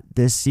shot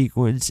this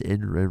sequence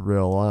in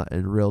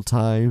real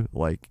time,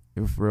 like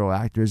with real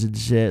actors and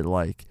shit,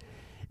 like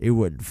it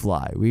wouldn't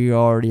fly. We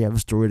already have a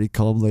story to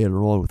come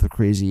later on with the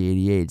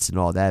crazy 88s and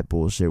all that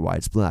bullshit. Why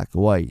it's black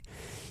and white.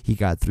 He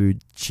got through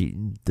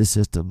cheating the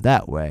system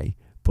that way,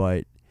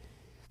 but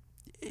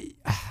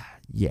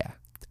yeah,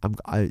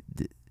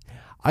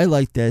 I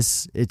like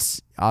this.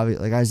 It's obvious,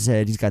 like I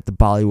said, he's got the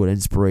Bollywood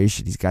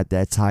inspiration. He's got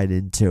that tied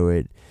into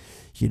it,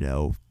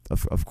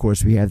 Of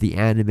course, we have the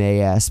anime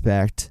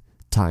aspect,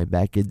 tying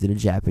back into the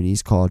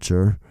Japanese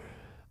culture.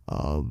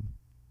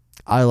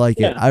 I like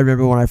it. I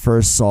remember when I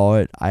first saw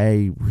it,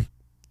 I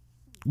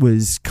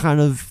was kind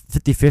of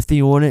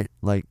 50-50 on it.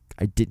 Like,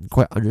 I didn't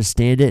quite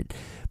understand it.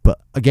 But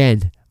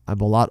again, I'm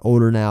a lot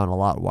older now and a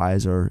lot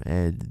wiser,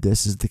 and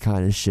this is the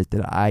kind of shit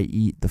that I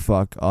eat the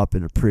fuck up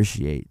and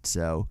appreciate.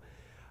 So,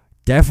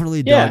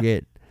 definitely dug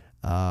it.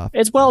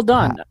 It's well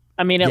done.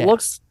 I mean, it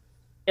looks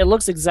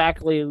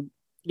exactly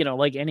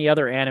like any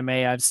other anime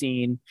I've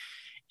seen.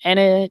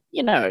 And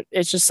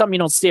it's just something you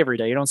don't see every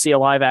day. You don't see a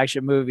live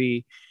action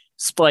movie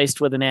spliced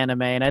with an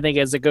anime. And I think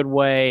it's a good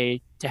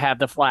way to have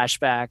the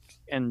flashback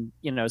and,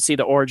 see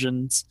the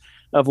origins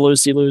of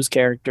Lucy Liu's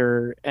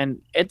character.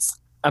 And it's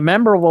a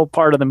memorable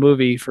part of the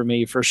movie for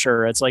me, for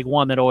sure. It's like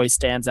one that always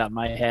stands out in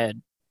my head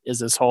is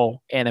this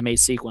whole anime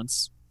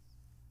sequence.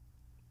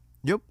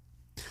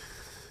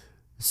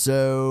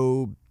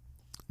 So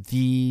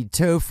the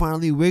toe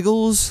finally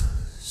wiggles,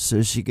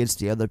 so she gets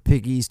the other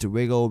piggies to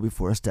wiggle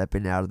before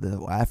stepping out of the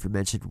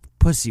aforementioned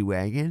pussy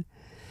wagon,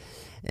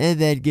 and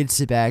then gets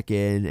it back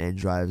in and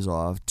drives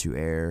off to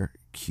Air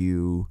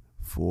Q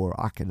for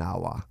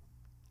Okinawa.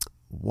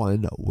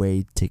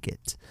 One-way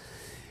ticket.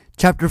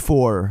 Chapter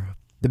 4,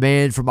 The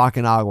Man from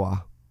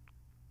Okinawa.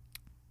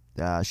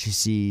 She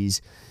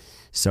sees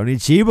Sonny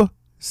Chiba's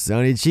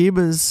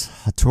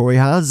Hattori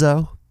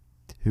Hanzo,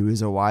 who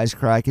is a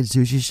wisecracking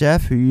sushi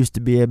chef who used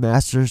to be a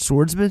master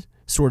swordsmith.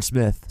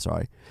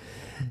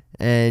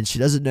 And she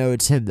doesn't know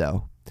it's him,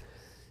 though.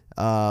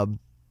 And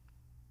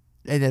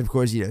then, of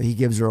course, he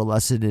gives her a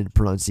lesson in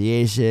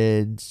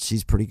pronunciation.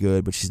 She's pretty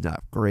good, but she's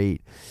not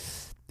great.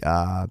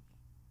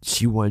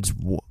 She wants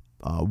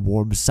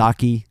warm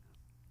sake,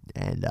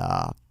 and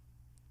I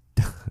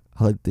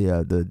like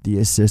the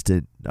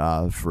assistant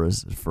for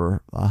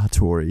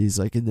Hattori. He's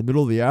like, in the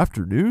middle of the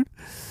afternoon,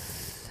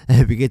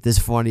 and we get this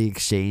funny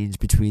exchange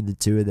between the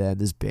two of them,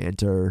 this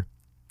banter,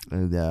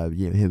 and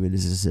him and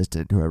his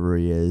assistant, whoever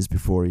he is,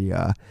 before he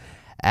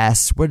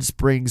asks what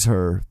brings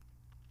her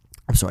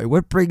to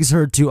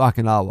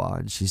Okinawa,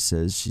 and she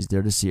says she's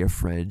there to see a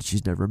friend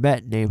she's never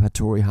met named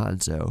Hattori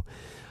Hanzo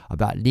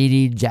about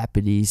needing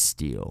Japanese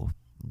steel.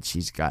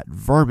 She's got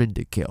vermin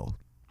to kill.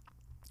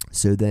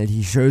 So then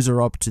he shows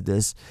her up to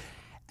this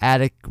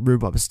attic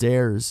room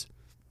upstairs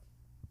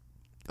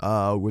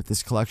with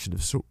this collection of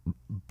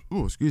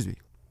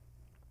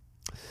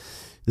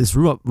this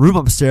room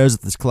upstairs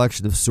with this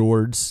collection of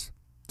swords.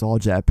 It's all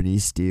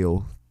Japanese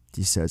steel.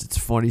 He says it's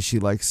funny she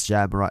likes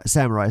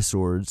samurai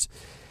swords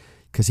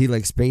because he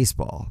likes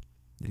baseball.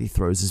 And he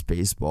throws his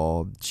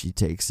baseball. She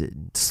takes it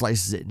and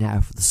slices it in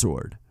half with the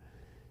sword.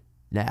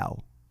 Now,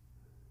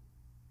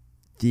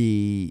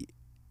 we'll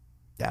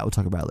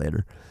talk about it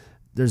later.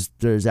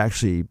 There's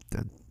actually,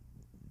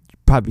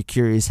 probably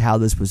curious how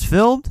this was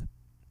filmed.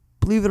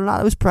 Believe it or not,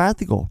 it was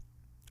practical.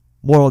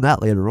 More on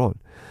that later on.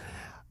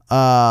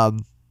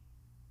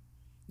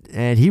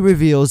 And he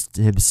reveals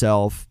to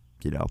himself,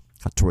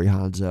 Hattori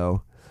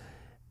Hanzo,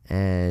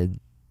 and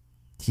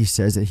he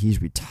says that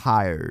he's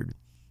retired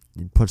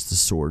and puts the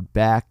sword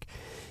back.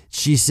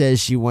 She says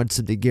she wants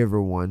him to give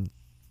her one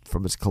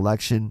from his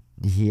collection.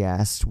 He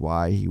asks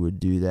why he would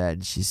do that,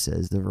 and she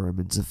says the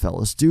vermin's a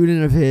fellow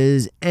student of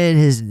his, and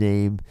his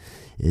name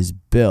is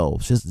Bill.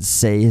 She doesn't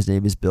say his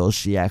name is Bill.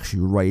 She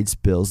actually writes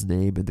Bill's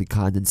name in the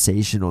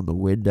condensation on the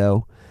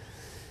window.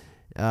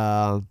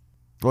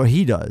 Or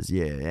he does,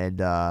 yeah.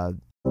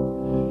 And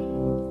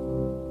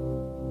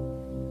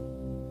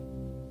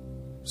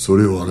そ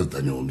れをあな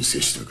たにお見せ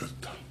したかっ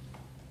た。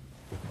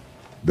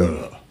だ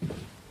が、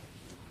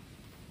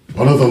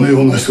あなたの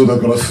ような人だ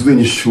からすで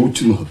に承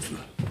知のはず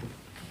だ。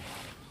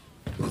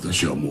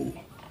私はもう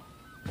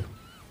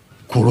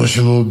殺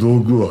しの道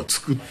具は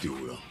作っておら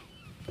ん。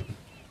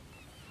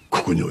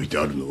ここに置いて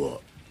あるのは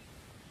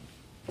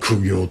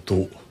苦行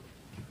と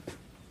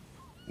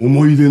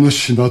思い出の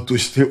品と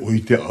して置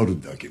いてあ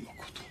るだけのこ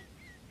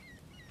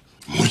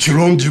と。もち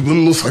ろん自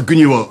分の作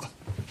には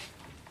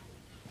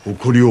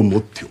誇りを持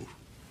っておる。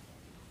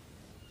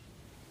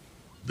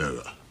だ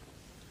が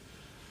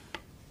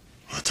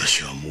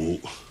私はもう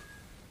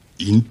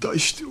引退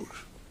しておる。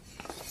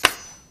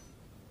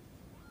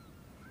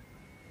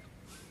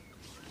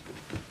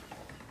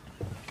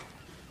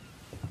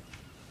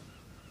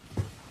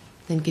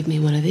Then give me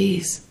one of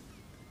these.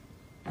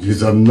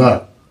 These are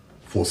not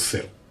for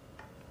sale.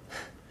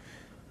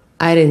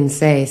 I didn't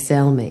say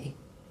sell me.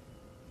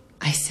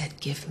 I said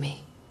give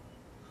me.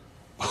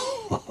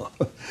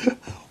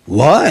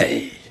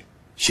 Why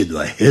should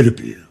I help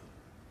you?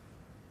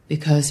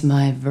 Because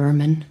my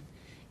vermin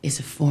is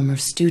a former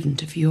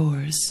student of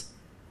yours.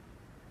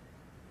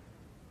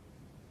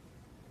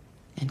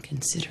 And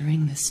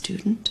considering the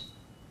student,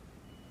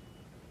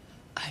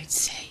 I'd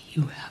say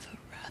you have a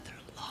rather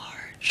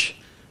large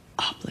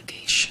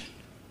obligation.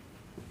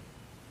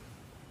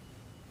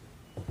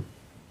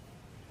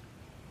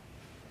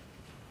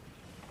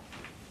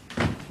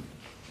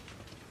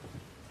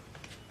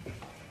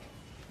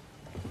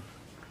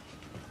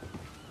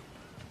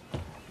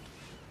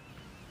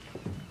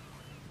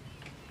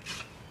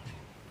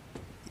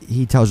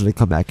 He tells her to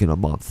come back in a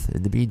month.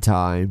 In the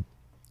meantime,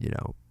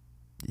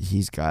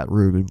 he's got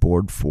room and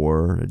board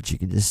for her, and she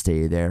can just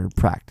stay there and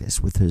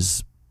practice with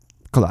his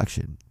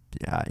collection.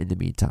 In the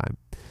meantime,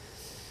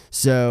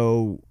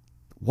 so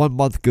 1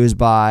 month goes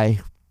by,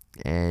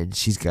 and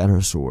she's got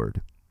her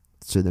sword.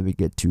 So then we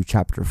get to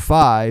chapter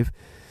 5,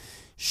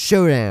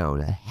 Showdown,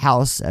 a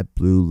house at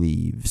Blue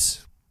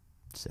Leaves.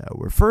 So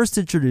we're first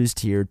introduced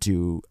here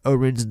to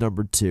Oren's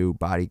number 2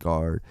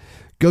 bodyguard,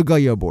 Goga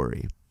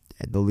Yobori,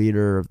 and the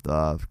leader of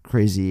the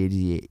Crazy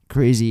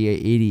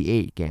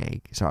 88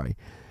 gang. Sorry.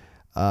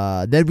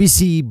 Then we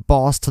see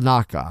Boss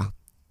Tanaka.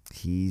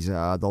 He's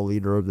the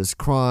leader of this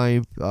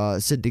crime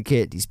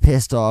syndicate. He's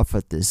pissed off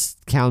at this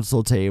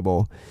council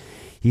table.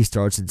 He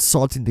starts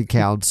insulting the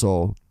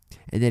council.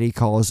 And then he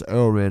calls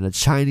Oren a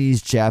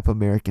Chinese Jap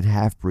American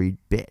half-breed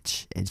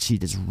bitch. And she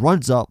just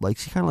runs up, like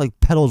she kind of like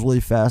pedals really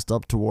fast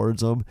up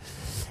towards him.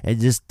 And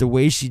just the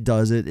way she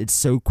does it, it's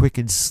so quick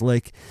and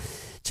slick.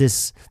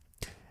 Just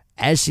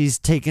as she's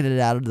taking it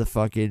out of the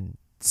fucking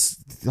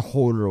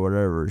holder or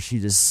whatever, she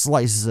just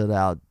slices it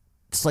out,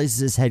 slices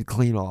his head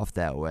clean off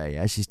that way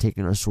as she's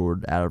taking her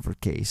sword out of her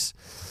case.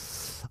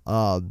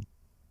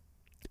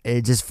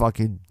 It just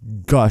fucking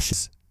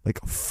gushes like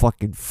a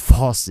fucking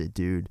faucet,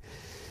 dude.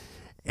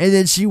 And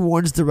then she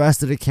warns the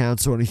rest of the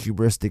council in a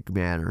hubristic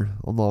manner,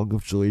 along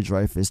with Julie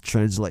Dreyfus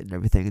translating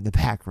everything in the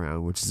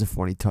background, which is a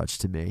funny touch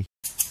to me.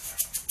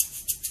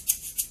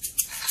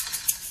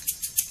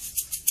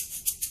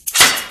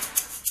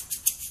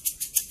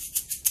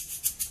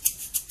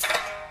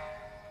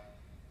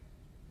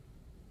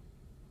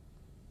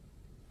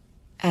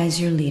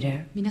 As your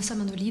leader,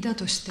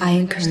 I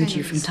encourage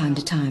you from time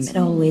to time, and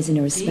always in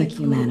a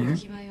respectful manner,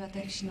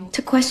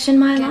 to question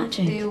my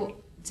logic.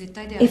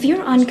 If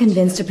you're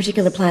unconvinced a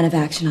particular plan of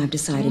action I've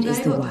decided is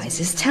the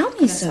wisest, tell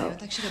me so.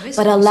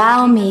 But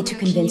allow me to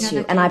convince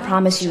you, and I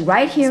promise you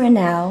right here and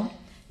now,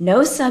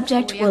 no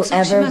subject will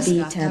ever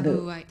be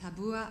taboo.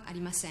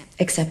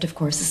 Except, of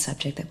course, the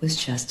subject that was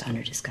just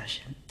under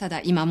discussion.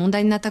 The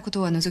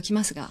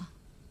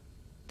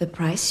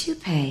price you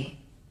pay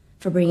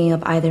for bringing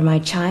up either my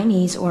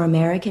Chinese or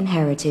American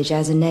heritage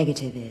as a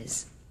negative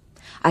is,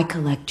 I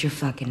collect your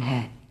fucking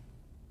head.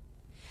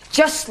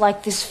 Just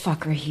like this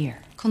fucker here.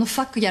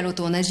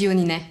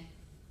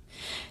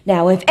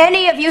 Now, if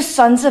any of you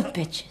sons of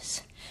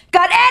bitches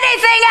got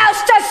anything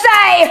else to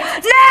say,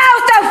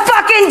 now's the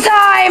fucking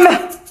time!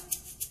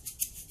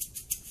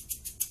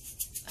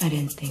 I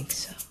didn't think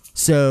so.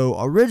 So,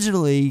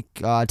 originally,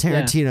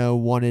 Tarantino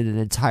wanted an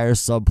entire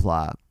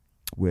subplot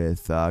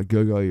with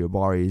Gogo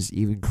Yubari's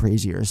even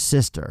crazier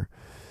sister,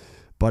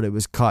 but it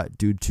was cut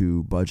due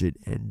to budget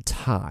and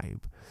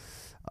time.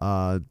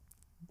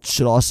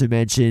 Should also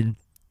mention,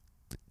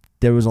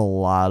 there was a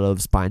lot of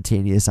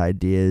spontaneous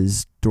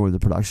ideas during the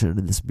production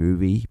of this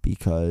movie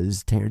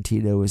because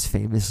Tarantino was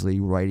famously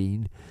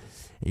writing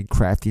and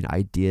crafting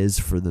ideas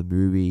for the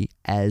movie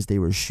as they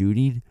were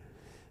shooting.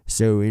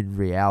 So in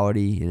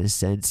reality, in a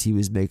sense, he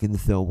was making the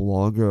film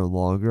longer and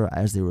longer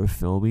as they were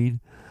filming.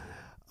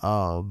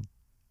 And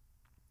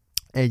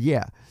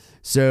yeah,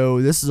 so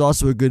this is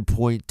also a good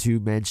point to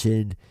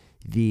mention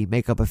the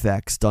makeup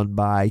effects done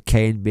by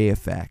K&B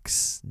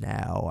Effects.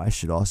 Now, I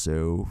should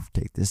also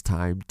take this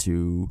time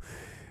to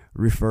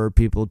refer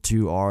people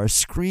to our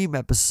Scream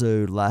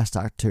episode last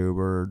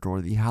October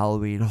during the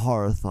Halloween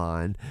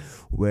Horror-thon,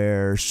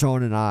 where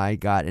Sean and I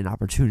got an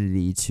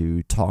opportunity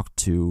to talk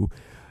to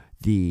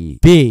the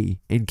B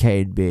in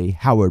K&B,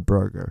 Howard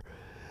Berger.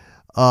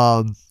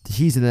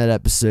 He's in that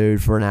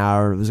episode for an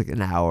hour. It was like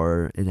an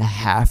hour and a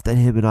half that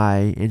him and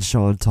I and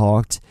Sean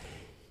talked.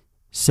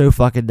 So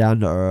fucking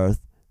down to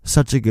earth.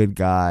 Such a good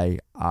guy.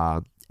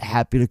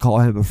 Happy to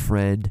call him a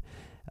friend.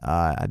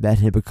 I met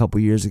him a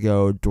couple years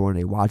ago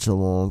during a watch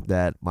along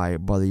that my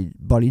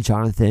buddy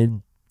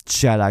Jonathan,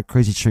 shout out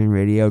Crazy Train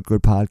Radio,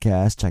 good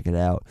podcast, check it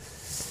out.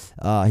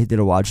 He did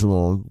a watch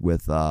along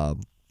with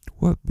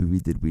what movie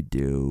did we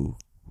do?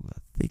 I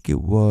think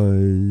it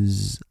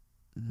was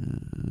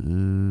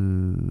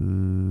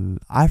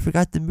I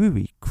forgot the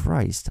movie.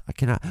 Christ, I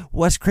cannot.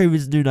 Wes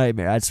Craven's New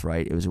Nightmare. That's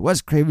right. It was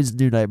Wes Craven's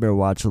New Nightmare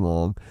watch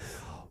along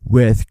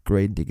with not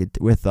Greg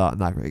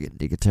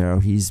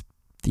Nicotero. He's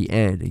the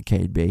N in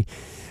K&B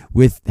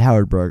with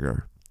Howard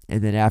Berger.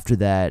 And then after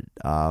that,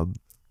 him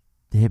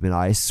and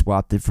I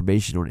swapped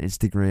information on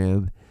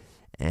Instagram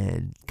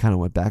and kind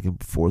of went back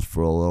and forth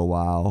for a little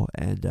while.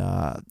 And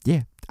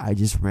yeah, I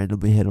just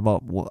randomly hit him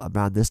up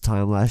around this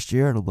time last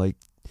year, and I'm like,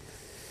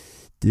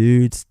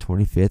 dude, it's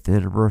 25th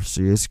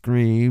anniversary of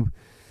Scream.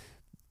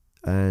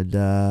 And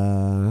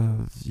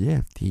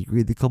yeah, he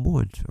agreed to come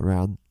on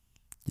around,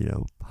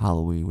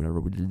 Halloween, whenever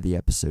we did the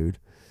episode.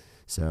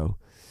 So,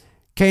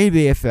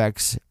 K&B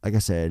Effects, like I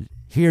said,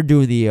 here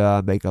doing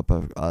the makeup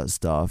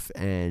stuff,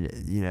 and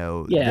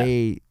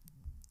they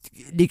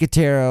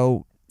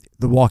Nicotero,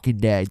 The Walking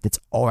Dead. That's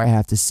all I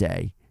have to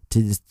say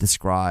to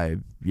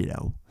describe,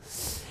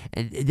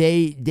 and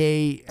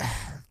they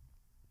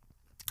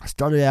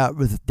started out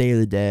with Day of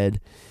the Dead,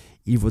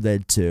 Evil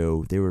Dead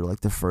 2. They were like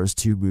the first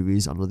two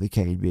movies under the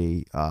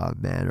K&B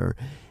banner.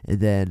 And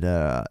then,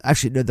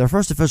 actually, no, their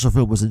first official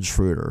film was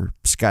Intruder,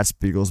 Scott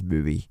Spiegel's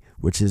movie,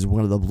 which is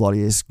one of the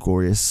bloodiest,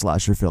 goriest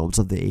slasher films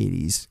of the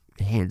 80s,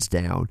 hands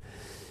down.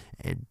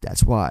 And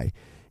that's why.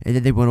 And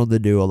then they went on to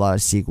do a lot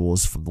of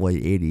sequels from the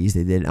late 80s.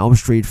 They did Elm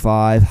Street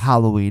 5,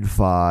 Halloween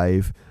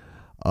 5,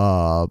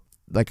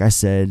 like I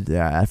said,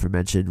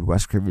 aforementioned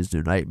Wes Craven's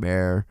New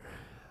Nightmare,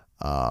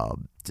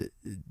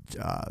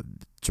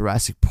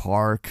 Jurassic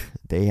Park.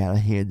 They had a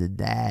hand in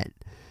that.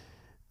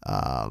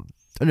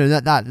 No,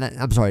 not.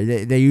 I'm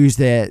sorry. They used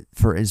that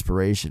for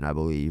inspiration, I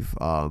believe.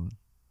 I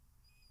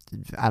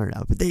don't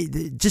know, but they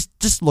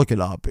just look it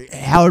up.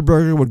 Howard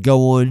Berger would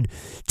go on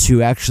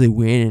to actually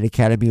win an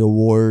Academy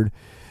Award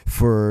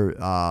for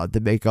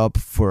the makeup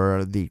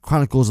for the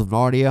Chronicles of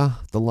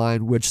Narnia, The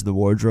Lion, Witch, and the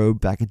Wardrobe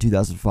back in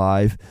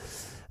 2005.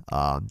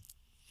 And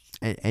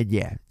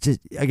yeah, just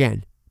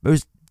again,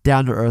 most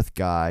down-to-earth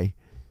guy.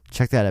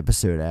 Check that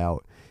episode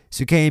out.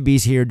 So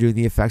K&B's here doing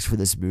the effects for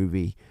this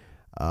movie.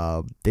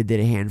 They did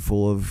a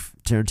handful of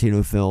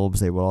Tarantino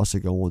films. They would also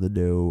go on to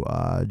do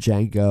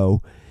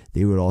Django.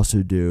 They would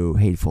also do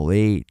Hateful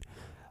Eight.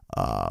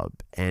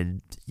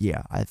 And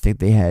yeah, I think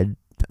they had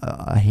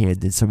a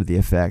hand in some of the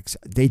effects.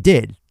 They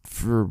did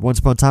for Once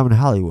Upon a Time in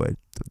Hollywood.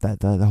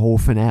 The whole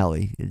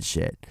finale and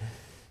shit.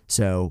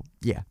 So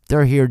yeah,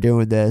 they're here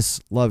doing this.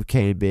 Love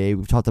K&B.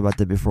 We've talked about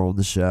them before on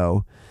the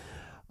show.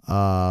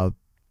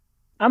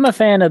 I'm a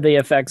fan of the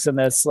effects in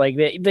this. Like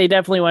they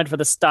definitely went for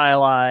the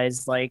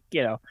stylized, like,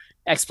 you know,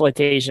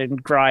 exploitation,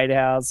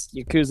 grindhouse,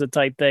 Yakuza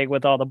type thing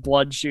with all the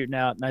blood shooting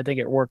out, and I think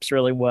it works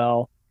really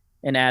well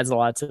and adds a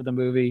lot to the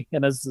movie.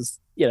 And this is,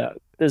 you know,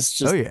 this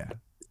just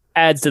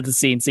adds to the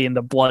scene, seeing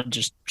the blood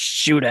just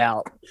shoot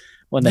out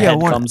when the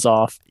head comes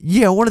off.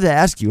 Yeah, I wanted to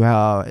ask you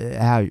how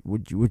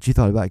what you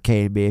thought about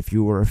K&B, if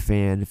you were a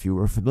fan, if you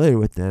were familiar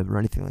with them or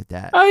anything like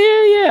that.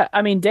 Oh yeah.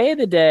 I mean, Day of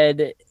the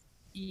Dead.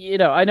 You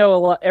know, I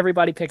know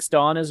everybody picks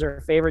Dawn as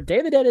their favorite. Day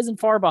of the Dead isn't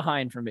far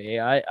behind for me.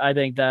 I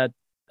think that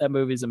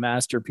movie's a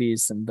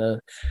masterpiece, and the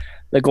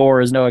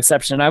gore is no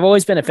exception. I've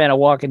always been a fan of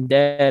Walking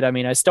Dead. I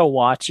mean, I still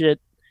watch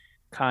it,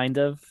 kind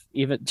of.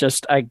 Even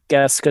just, I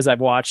guess, because I've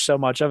watched so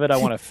much of it, I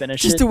want to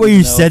finish it. Just the way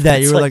you said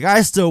that, you were like,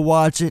 I still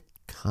watch it,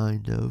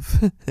 kind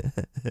of.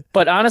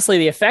 But honestly,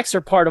 the effects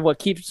are part of what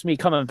keeps me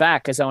coming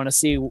back, because I want to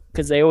see,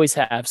 because they always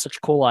have such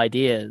cool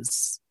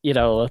ideas. You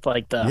know, with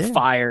like the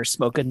fire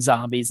smoking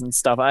zombies and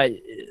stuff. I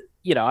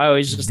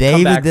always just they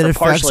come even back did for effects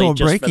partially on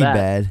just Breaking for that.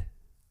 Bad.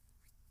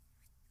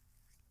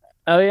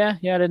 Oh yeah,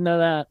 I didn't know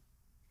that.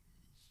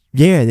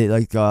 Yeah, they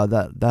like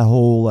that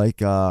whole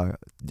like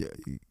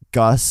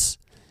Gus,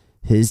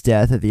 his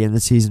death at the end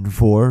of season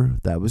 4.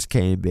 That was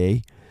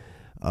K&B,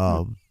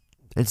 and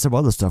some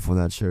other stuff on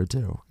that show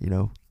too. You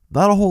know,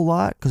 not a whole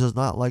lot because there's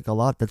not like a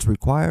lot that's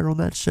required on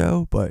that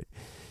show, but.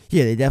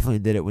 Yeah, they definitely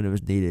did it when it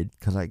was needed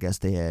because I guess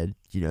they had,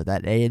 you know,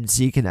 that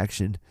AMC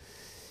connection.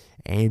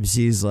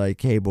 AMC's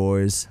like, hey,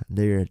 boys,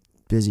 they're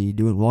busy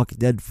doing Walking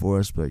Dead for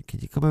us, but can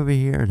you come over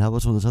here and help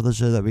us on this other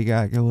show that we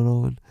got going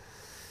on?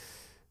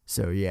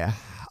 So, yeah.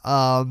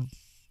 So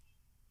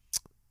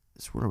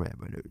where am I at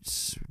my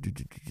notes?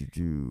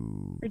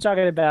 You're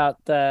talking about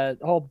the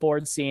whole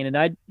board scene,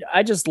 and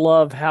I just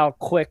love how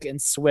quick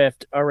and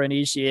swift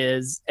Aranishi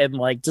is, and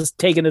like just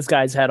taking this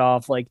guy's head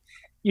off. Like,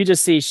 you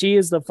just see she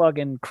is the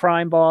fucking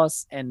crime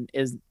boss, and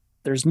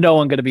there's no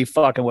one going to be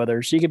fucking with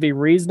her. She could be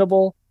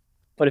reasonable,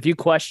 but if you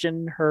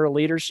question her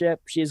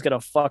leadership, she's going to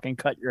fucking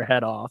cut your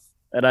head off.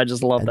 And I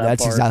just love that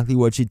that's part. Exactly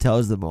what she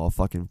tells them all,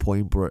 fucking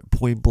point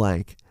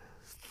blank.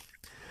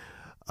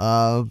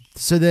 So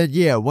then,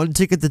 yeah, one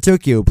ticket to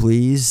Tokyo,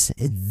 please.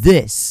 And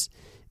this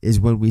is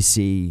when we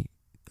see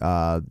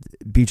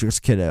Beatrix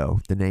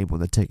Kiddo, the name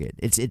on the ticket.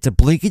 It's a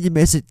blink and you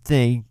miss it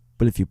thing,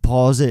 but if you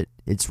pause it,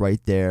 it's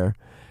right there.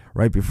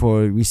 Right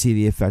before we see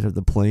the effect of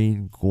the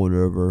plane going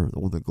over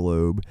on the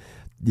globe,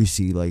 you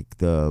see like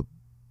a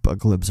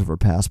glimpse of her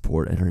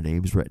passport and her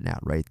name's written out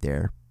right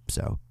there.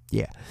 So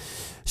yeah.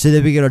 So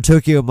then we get our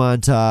Tokyo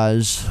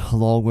montage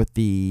along with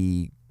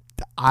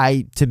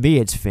to me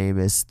it's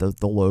famous, the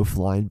low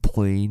flying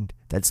plane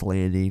that's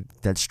landing.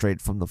 That's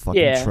straight from the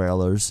fucking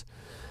trailers.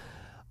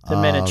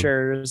 The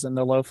miniatures and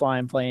the low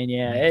flying plane.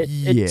 Yeah.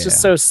 It's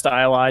just so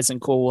stylized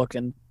and cool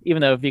looking.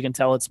 Even though if you can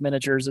tell it's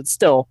miniatures, it's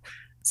still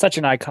such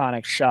an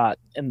iconic shot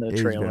in the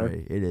trailer.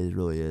 It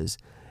really is.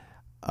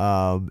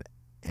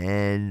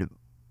 And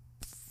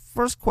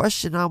first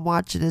question, I'm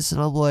watching this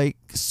and I'm like,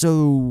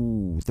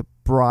 so the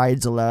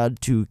bride's allowed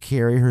to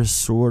carry her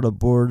sword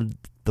aboard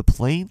the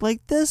plane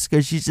like this?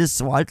 Because she's just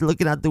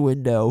looking out the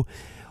window,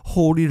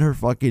 holding her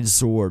fucking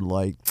sword.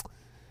 Like,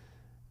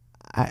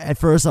 at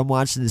first I'm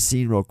watching the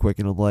scene real quick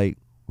and I'm like,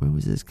 when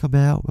was this come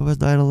out? When was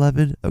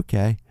 9/11?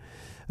 Okay.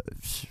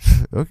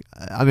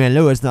 I mean, I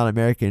know it's not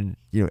American,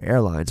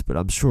 airlines, but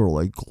I'm sure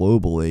like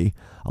globally,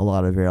 a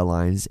lot of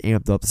airlines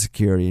amped up the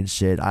security and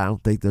shit. I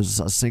don't think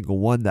there's a single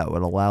one that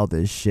would allow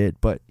this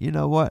shit. But you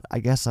know what? I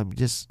guess I'm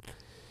just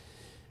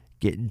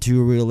getting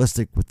too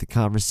realistic with the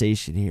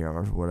conversation here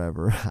or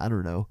whatever. I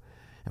don't know.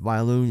 Am I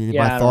alone in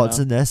my thoughts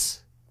in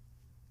this?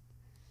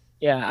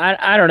 Yeah,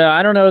 I don't know.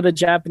 I don't know the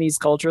Japanese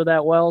culture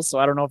that well, so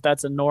I don't know if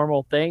that's a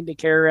normal thing to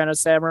carry around a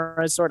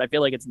samurai sword. I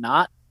feel like it's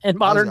not in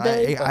modern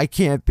day. I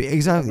can't be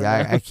exactly.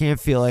 I can't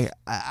feel like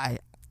I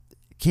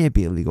can't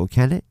be illegal,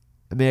 can it?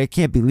 I mean, it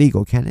can't be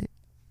legal, can it?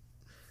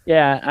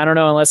 Yeah, I don't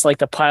know unless like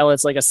the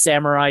pilot's like a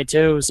samurai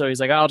too, so he's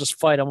like, I'll just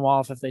fight them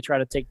off if they try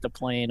to take the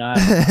plane.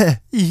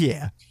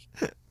 Yeah,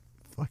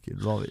 fucking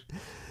love it.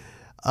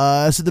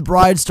 So the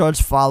bride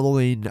starts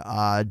following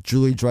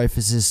Julie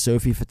Dreyfus's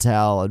Sophie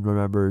Fatale and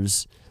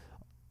remembers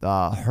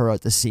her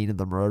at the scene of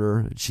the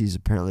murder. She's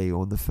apparently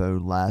on the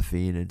phone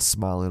laughing and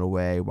smiling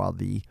away while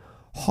the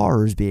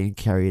horror is being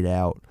carried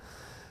out.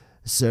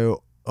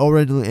 So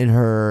Oren and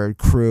her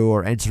crew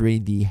are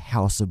entering the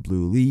House of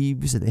Blue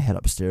Leaves, and they head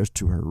upstairs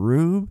to her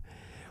room.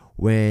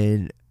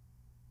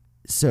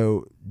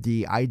 So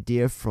the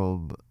idea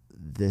from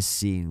this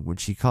scene, when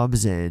she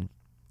comes in,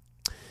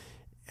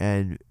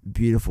 and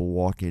beautiful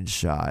walk-in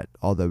shot,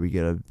 although we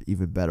get an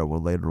even better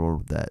one later on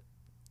with that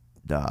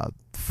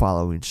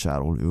following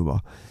shot on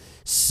Uma.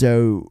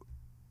 So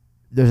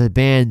there's a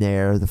band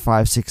there, the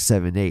 5, 6,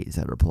 7, 8s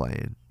that are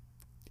playing.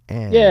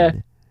 And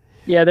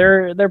yeah,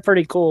 they're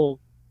pretty cool.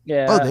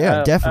 Yeah, oh, they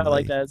are, definitely. I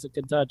like that. It's a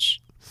good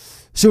touch.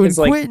 So in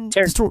Quentin,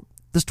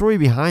 the story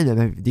behind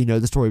them, do you know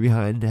the story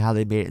behind how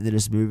they made it into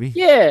this movie?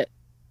 Yeah,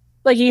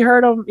 like he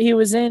heard him. He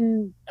was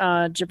in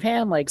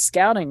Japan, like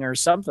scouting or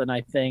something,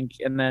 I think,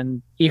 and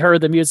then he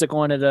heard the music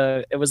on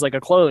it was like a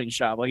clothing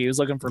shop. Like he was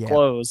looking for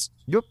clothes.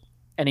 Yep.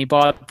 And he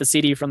bought the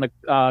CD from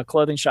the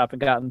clothing shop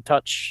and got in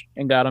touch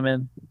and got him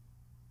in.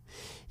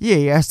 Yeah,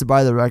 he asked to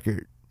buy the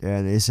record,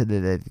 and they said that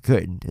they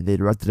couldn't, and they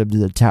directed him to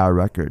the Tower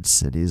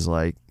Records, and he's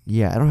like,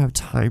 yeah, I don't have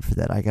time for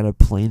that. I got a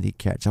plane to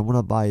catch. I'm going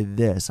to buy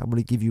this. I'm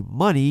going to give you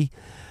money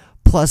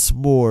plus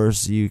more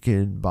so you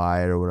can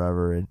buy it or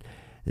whatever. And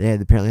they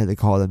apparently had to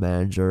call the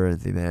manager, and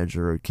the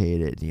manager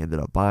okayed it, and he ended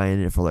up buying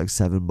it for like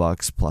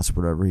 $7 plus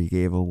whatever he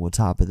gave him on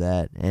top of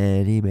that.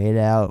 And he made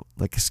out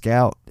like a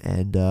scout.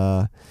 And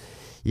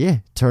yeah,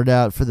 turned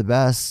out for the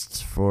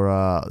best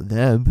for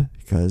them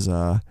because,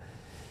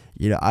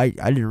 you know, I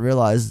didn't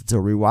realize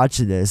until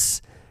rewatching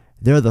this,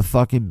 they're the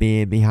fucking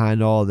band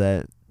behind all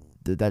that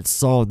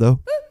song though.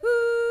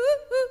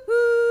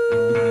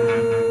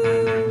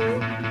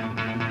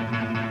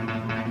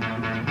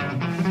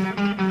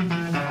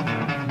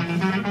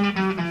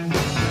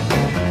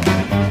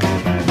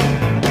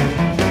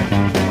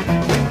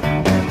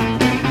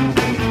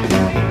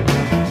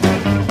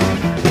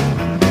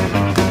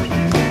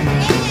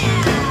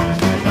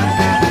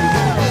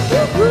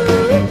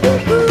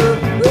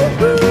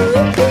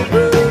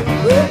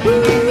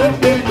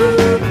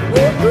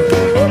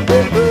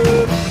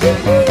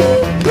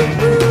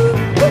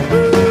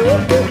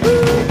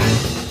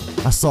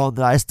 Song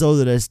that I still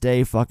to this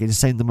day fucking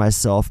sing to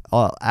myself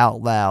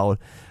out loud.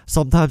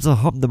 Sometimes I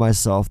hum to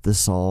myself this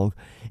song.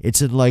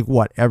 It's in like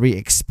what, every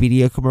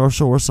Expedia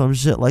commercial or some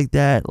shit like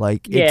that.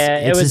 Like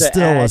it's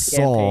still a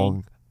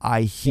song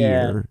I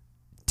hear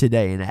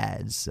today in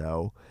ads.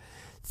 So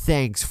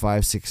thanks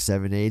 5, 6,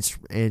 7, 8,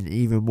 and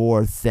even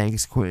more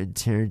thanks Quentin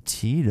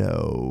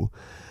Tarantino.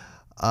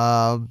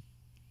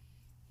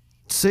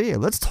 So yeah,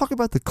 let's talk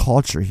about the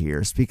culture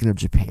here. Speaking of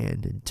Japan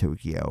and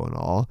Tokyo and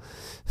all,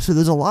 so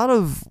there's a lot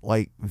of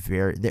like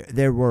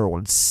there were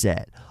on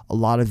set a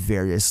lot of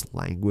various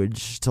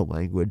language to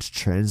language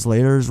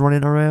translators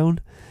running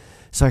around.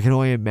 So I can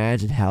only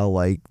imagine how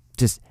like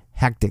just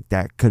hectic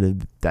that could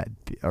have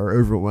or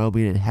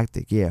overwhelming and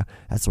hectic. Yeah,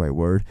 that's the right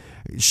word.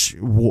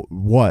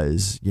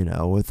 Was, you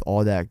know, with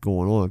all that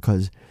going on,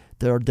 because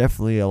there are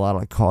definitely a lot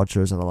of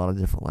cultures and a lot of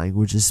different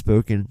languages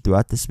spoken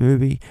throughout this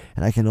movie,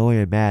 and I can only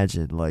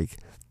imagine like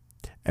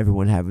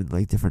everyone having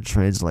like different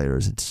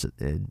translators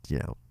and you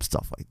know,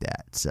 stuff like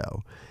that.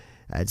 So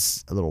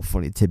that's a little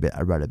funny tidbit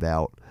I read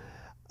about.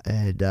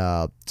 And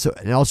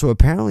and also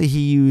apparently he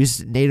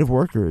used native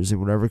workers in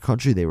whatever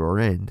country they were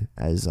in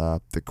as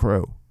the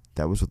crew.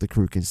 That was what the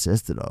crew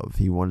consisted of.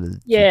 He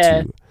wanted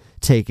to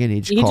take in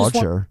each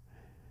culture.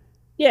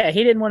 He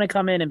didn't want to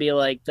come in and be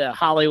like the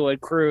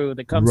Hollywood crew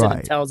that comes in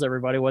and tells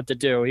everybody what to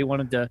do. He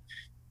wanted to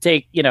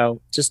take, you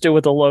know, just do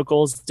what the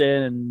locals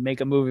did and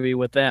make a movie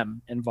with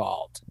them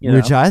involved.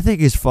 Which I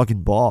think is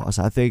fucking boss.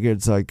 I think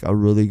it's like a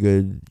really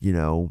good, you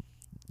know,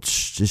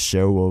 just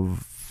show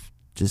of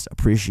just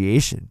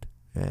appreciation.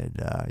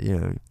 And, you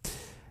know,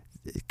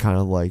 kind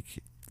of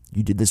like,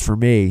 you did this for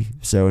me,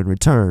 so in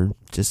return,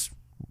 just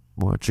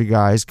want you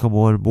guys come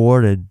on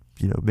board and,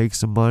 you know, make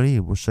some money,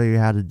 and we'll show you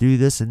how to do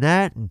this and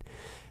that, and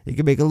you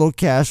can make a little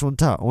cash on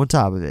top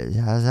of it.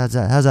 How's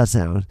that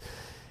sound?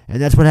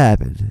 And that's what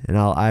happened, and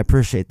I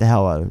appreciate the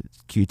hell out of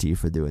QT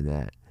for doing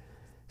that.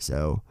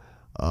 So,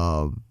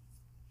 I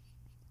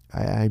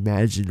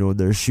imagine on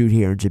their shoot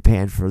here in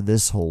Japan for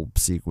this whole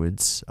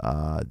sequence,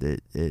 that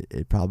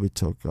it probably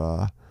took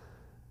a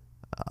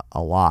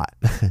lot.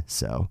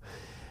 So,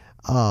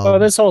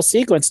 this whole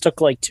sequence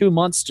took like 2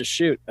 months to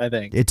shoot. I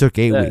think it took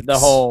 8 weeks. The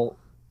whole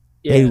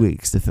 8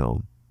 weeks to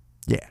film.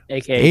 Yeah,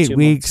 AKA 8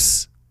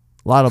 weeks.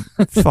 A lot of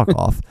fuck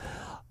off.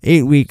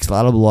 8 weeks, a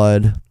lot of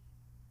blood.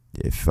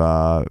 If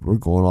we're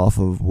going off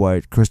of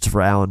what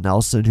Christopher Allen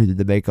Nelson, who did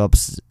the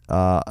makeups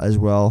as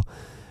well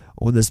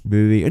on this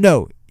movie.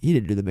 No, he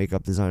didn't do the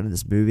makeup design in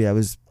this movie. That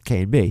was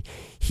K&B.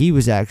 He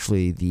was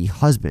actually the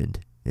husband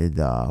in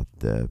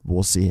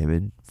we'll see him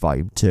in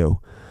Volume 2.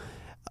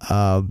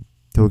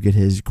 He'll get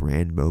his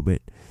grand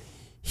moment.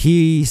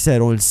 He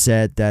said on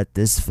set that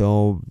this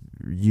film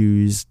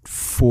used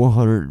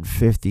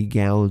 450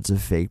 gallons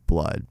of fake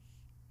blood.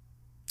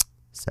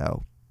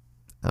 So,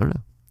 I don't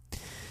know.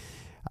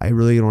 I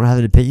really don't have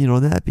an opinion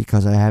on that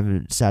because I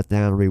haven't sat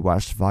down and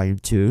rewatched Volume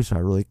 2, so I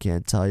really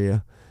can't tell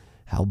you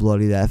how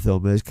bloody that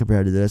film is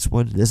compared to this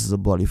one. This is a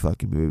bloody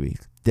fucking movie.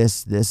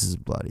 This is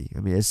bloody. I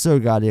mean, it's so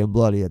goddamn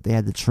bloody that they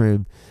had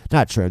to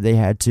they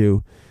had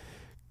to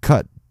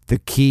cut the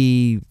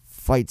key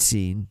fight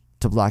scene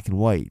to black and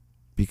white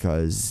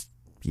because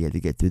you had to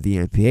get through the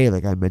MPA,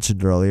 like I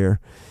mentioned earlier,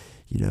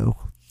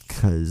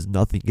 because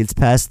nothing gets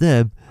past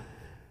them.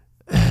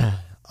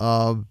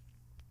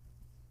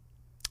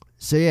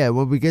 So yeah,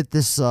 when we get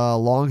this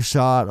long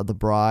shot of the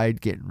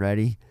bride getting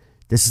ready,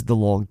 this is the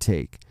long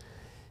take.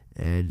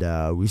 And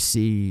we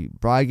see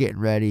bride getting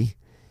ready.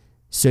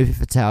 Sophie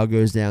Fatale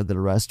goes down to the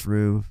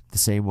restroom, the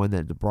same one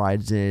that the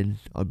bride's in,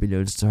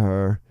 unbeknownst to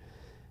her.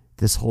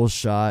 This whole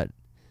shot,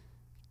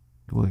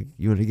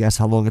 you want to guess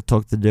how long it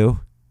took to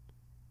do?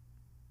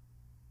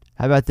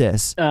 How about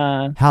this?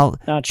 Not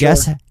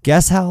sure.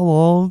 Guess how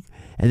long,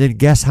 and then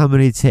guess how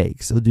many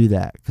takes. We'll do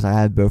that because I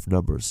have both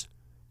numbers.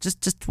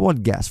 Just one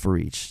guess for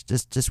each.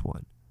 Just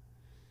one.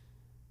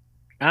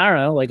 I don't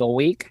know, like a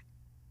week.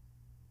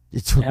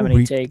 It took How a many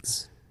week.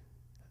 takes?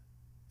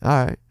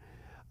 All right.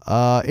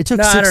 It took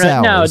No, 6 I don't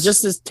hours. know. No,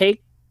 just this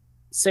take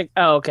 6.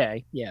 Oh,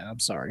 okay. Yeah, I'm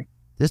sorry.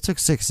 This took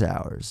 6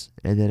 hours,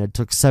 and then it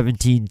took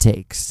 17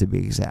 takes to be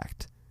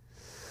exact.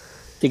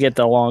 To get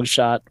the long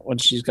shot when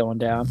she's going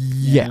down.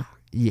 Yeah.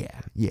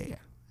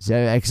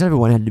 So, because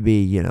everyone had to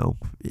be,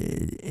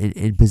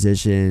 in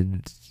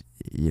position,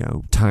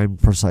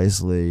 timed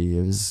precisely.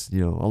 It was, a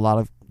lot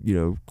of,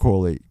 a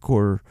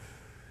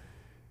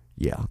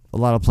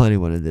lot of planning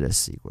went into this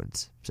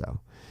sequence. So,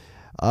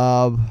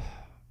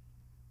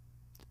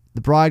 the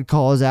bride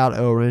calls out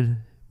Oren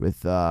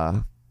with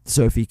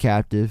Sophie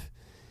captive,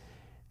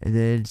 and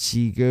then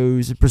she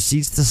goes and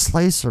proceeds to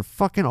slice her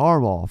fucking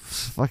arm off.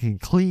 Fucking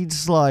clean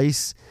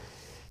slice.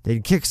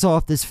 Then kicks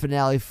off this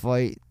finale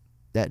fight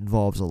that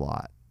involves a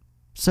lot.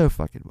 So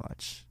fucking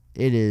much.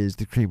 It is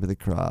the cream of the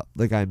crop,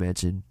 like I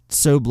mentioned.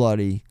 So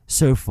bloody,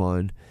 so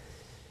fun,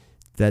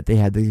 that they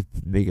had to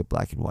make it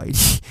black and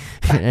white.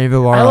 And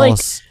everywhere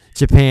else,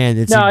 Japan,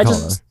 it's in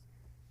color.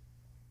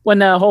 When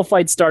the whole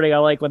fight's starting, I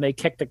like when they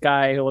kick the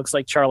guy who looks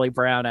like Charlie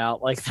Brown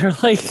out. Like, they're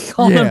like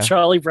calling him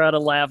Charlie Brown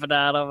and laughing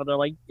at him. And they're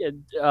like,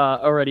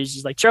 already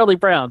she's like, Charlie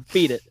Brown,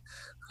 beat it.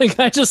 Like,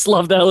 I just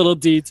love that little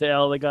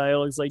detail. The guy who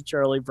looks like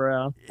Charlie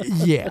Brown.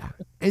 Yeah.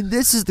 And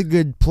this is the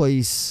good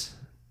place,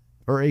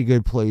 or a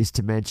good place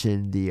to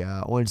mention the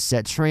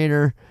on-set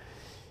trainer.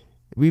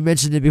 We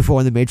mentioned it before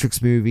in the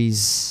Matrix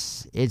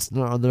movies. It's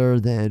none other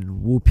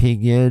than Wu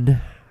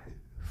Ping-yen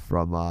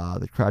from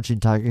the Crouching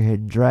Tiger,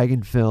 Hidden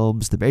Dragon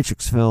films, the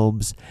Matrix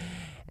films,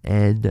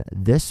 and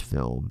this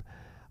film.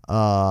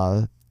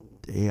 According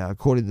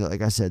to,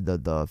 like I said,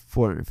 the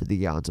 450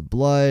 gallons of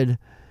blood.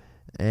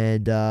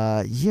 And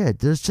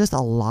there's just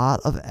a lot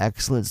of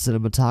excellent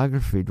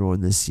cinematography during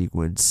this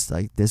sequence.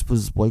 Like, this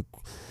was like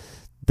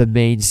the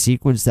main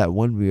sequence that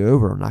won me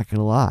over. I'm not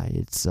gonna lie.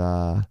 It's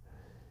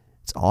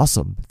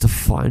awesome. It's a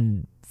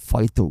fun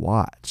fight to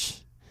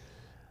watch.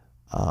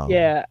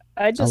 I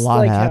just a lot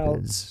like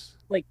happens. how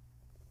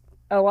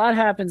a lot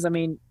happens. I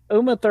mean,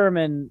 Uma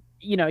Thurman,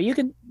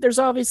 there's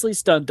obviously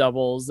stunt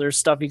doubles, there's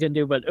stuff you can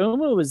do, but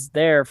Uma was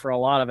there for a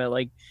lot of it.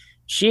 Like,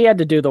 she had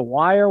to do the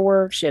wire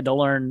work, she had to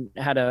learn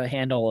how to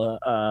handle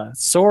a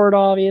sword,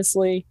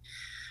 obviously.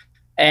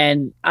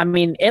 And I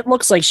mean, it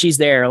looks like she's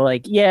there.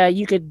 Like, yeah,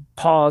 you could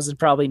pause and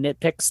probably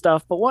nitpick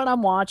stuff, but when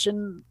I'm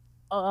watching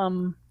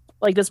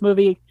like this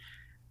movie,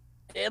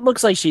 it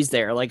looks like she's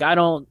there. Like,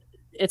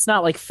 it's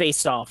not like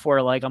Face Off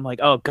where like I'm like,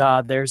 oh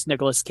god, there's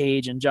Nicolas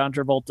Cage and John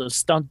Travolta's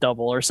stunt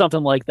double or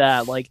something like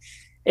that. Like,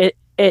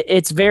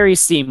 it's very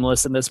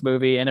seamless in this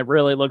movie, and it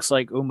really looks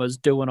like Uma's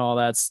doing all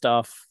that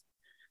stuff.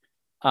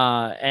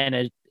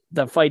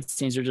 The fight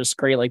scenes are just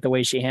great. Like, the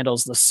way she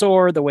handles the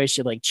sword, the way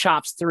she like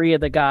chops 3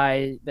 of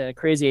the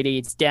crazy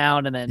 88s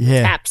down, and then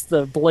taps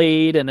the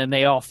blade, and then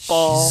they all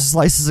fall. She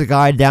slices a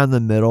guy down the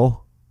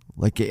middle,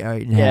 like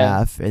right in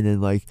half, and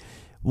then like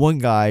one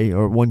guy,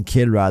 or one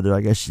kid rather,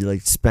 I guess, she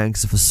like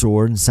spanks with a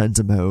sword and sends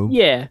him home.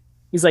 Yeah,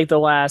 he's like the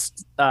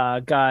last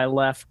guy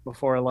left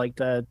before like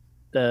the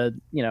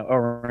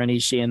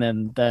Oranishi, and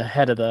then the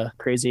head of the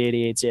crazy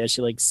 88s. Yeah,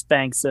 she like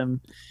spanks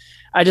him.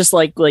 I just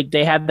like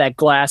they have that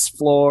glass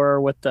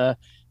floor with the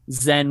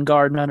Zen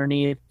garden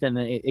underneath, and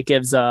it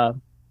gives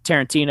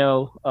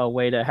Tarantino a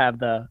way to have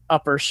the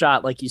upper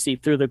shot, like you see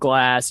through the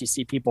glass, you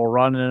see people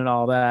running and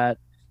all that.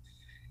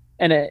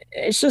 And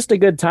it's just a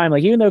good time.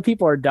 Like, even though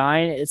people are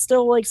dying, it's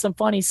still like some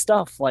funny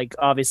stuff. Like,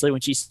 obviously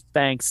when she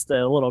spanks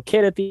the little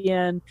kid at the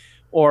end,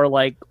 or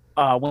like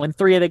when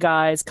 3 of the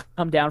guys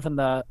come down from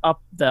the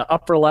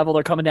upper level,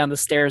 they're coming down the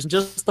stairs, and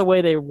just the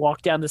way they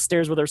walk down the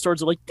stairs with their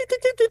swords are like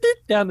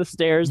down the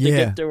stairs to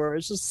get to her.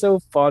 It's just so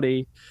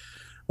funny.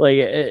 Like,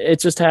 it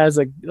just has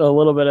a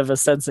little bit of a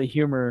sense of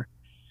humor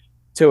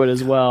to it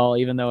as well,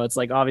 even though it's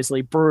like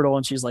obviously brutal,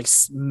 and she's like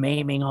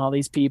maiming all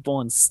these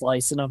people and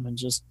slicing them and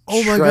just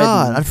oh my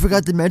god, I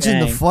forgot to mention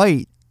the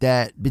fight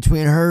that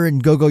between her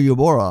and Gogo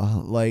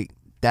Yubara. Like,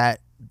 that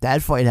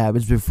fight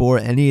happens before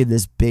any of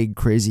this big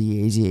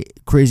crazy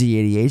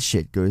 88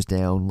 shit goes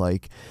down.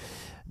 Like,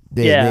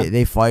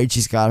 They fight.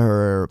 She's got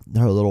her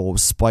little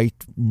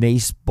spiked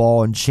mace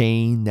ball and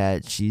chain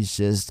that she's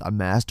just a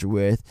master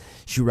with.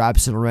 She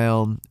wraps it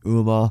around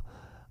Uma,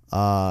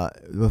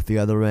 with the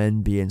other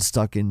end being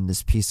stuck in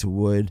this piece of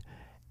wood,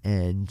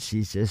 and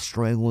she's just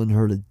strangling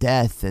her to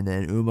death. And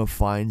then Uma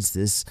finds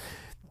this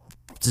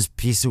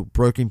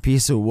broken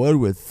piece of wood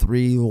with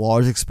 3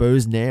 large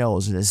exposed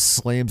nails, and it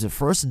slams it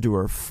first into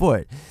her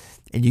foot,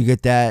 and you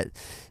get that,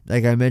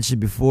 like I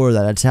mentioned before,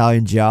 that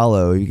Italian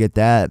giallo. You get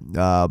that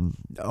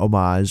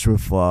homage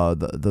with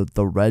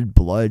the red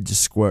blood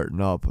just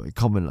squirting up,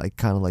 coming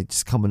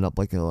up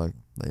like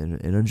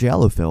in a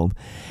giallo film,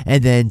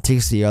 and then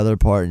takes the other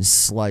part and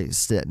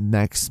smacks her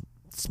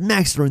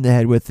in the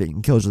head with it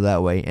and kills her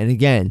that way. And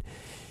again,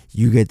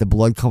 you get the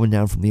blood coming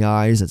down from the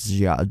eyes. That's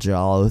a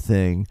giallo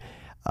thing.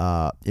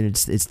 And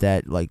it's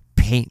that like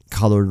paint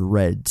colored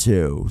red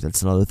too.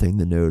 That's another thing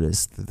to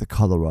notice, the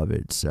color of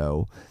it.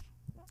 So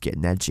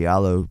getting that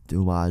giallo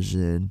homage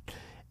in,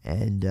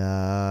 and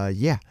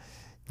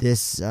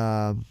he's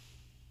got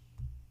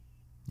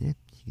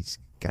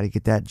to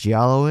get that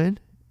giallo in,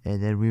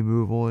 and then we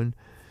move on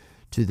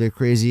to the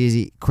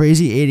crazy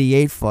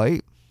 88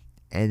 fight,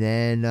 and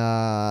then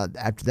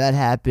after that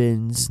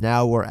happens,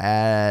 now we're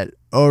at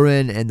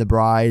Oren and the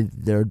bride,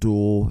 their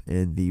duel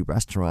in the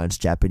restaurant's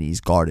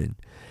Japanese garden.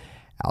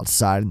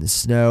 Outside in the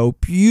snow,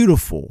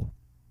 beautiful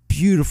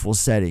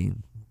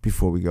setting.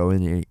 Before we go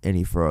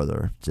any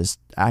further, just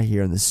out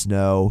here in the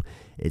snow,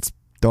 it's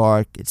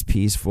dark, it's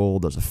peaceful.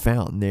 There's a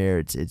fountain there.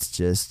 It's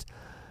just,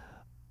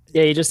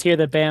 yeah. You just hear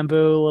the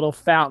bamboo little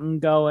fountain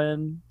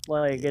going,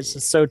 like it's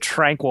just so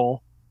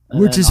tranquil.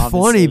 Which is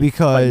funny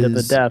because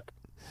the death.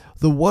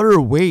 The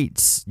water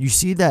waits. You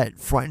see that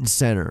front and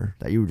center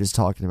that you were just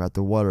talking about,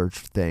 the water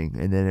thing,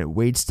 and then it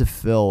waits to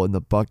fill in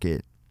the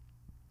bucket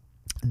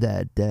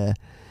that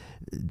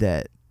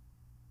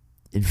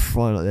in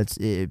front of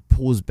it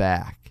pulls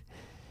back.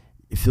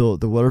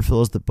 The water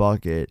fills the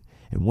bucket,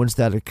 and once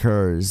that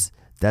occurs,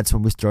 that's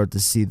when we start to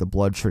see the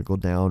blood trickle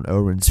down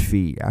Oren's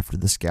feet after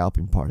the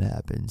scalping part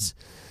happens.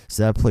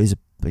 So that plays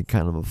a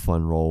kind of a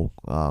fun role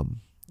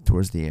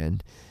towards the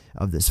end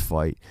of this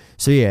fight.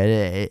 So yeah,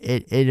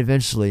 it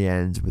eventually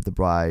ends with the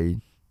bride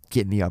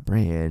getting the upper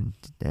hand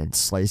and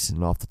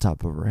slicing off the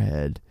top of her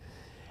head.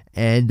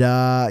 And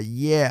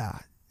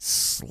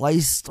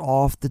sliced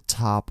off the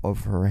top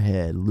of her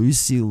head.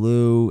 Lucy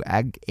Liu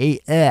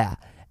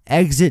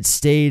exit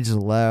stage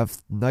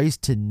left. Nice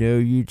to know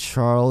you,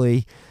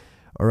 Charlie,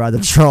 or rather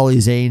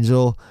Charlie's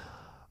Angel.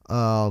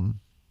 Yeah,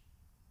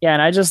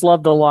 and I just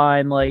love the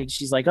line, like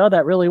she's like, "Oh,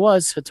 that really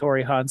was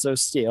Hattori Hanzo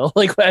Steel."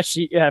 Like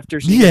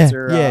after she gets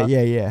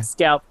her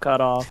scalp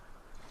cut off.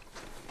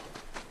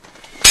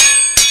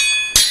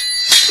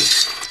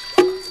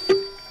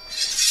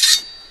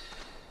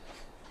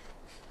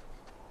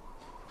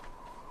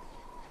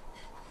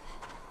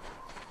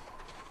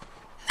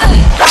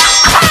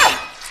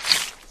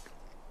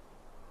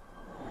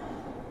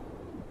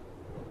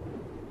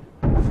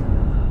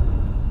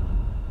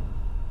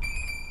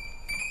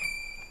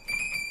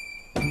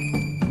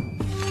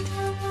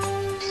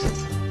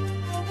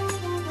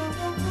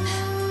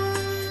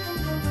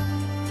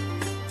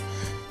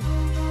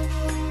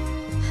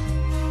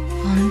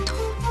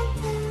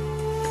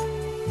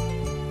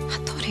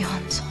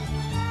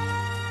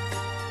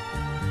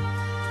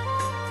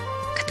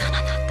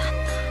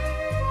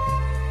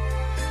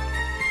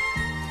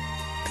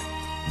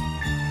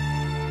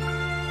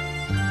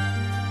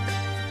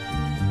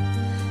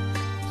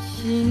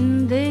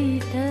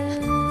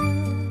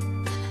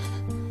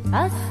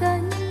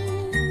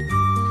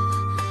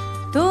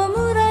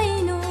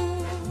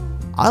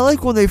 I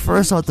like when they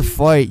first start the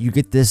fight, you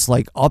get this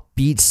like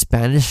upbeat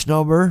Spanish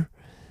number.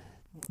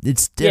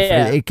 It's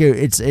different. Yeah.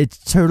 It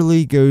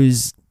totally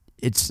goes.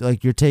 It's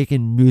like you're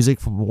taking music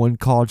from one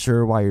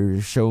culture while you're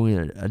showing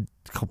a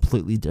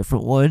completely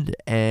different one,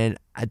 and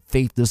I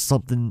think there's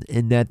something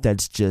in that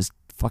that's just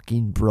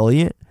fucking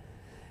brilliant.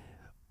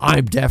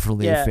 I'm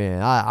definitely a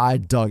fan. I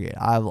dug it.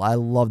 I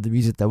love the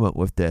music that went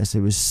with this.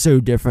 It was so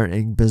different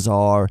and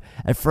bizarre.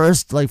 At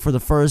first, like for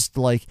the first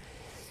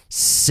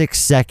 6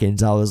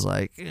 seconds, I was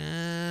like,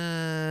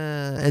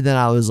 and then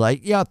I was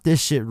like, yep, this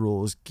shit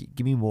rules.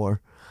 Give me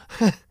more.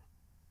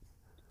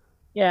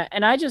 Yeah,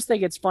 and I just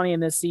think it's funny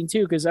in this scene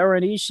too, because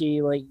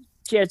Oranishi,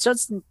 she had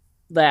such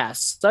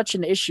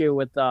an issue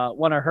with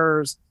one of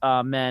her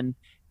men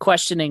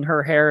questioning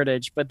her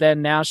heritage, but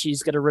then now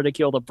she's going to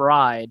ridicule the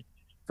bride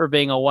for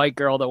being a white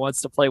girl that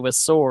wants to play with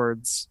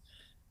swords.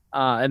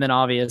 And then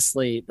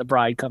obviously the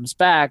bride comes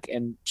back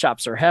and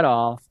chops her head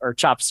off, or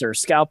chops her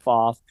scalp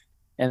off.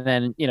 And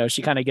then,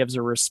 she kind of gives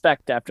her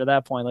respect after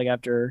that point, like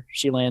after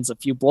she lands a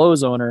few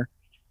blows on her.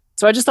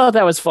 So I just thought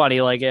that was funny.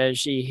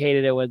 She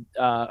hated it with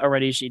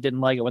already. She didn't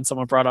like it when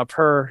someone brought up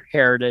her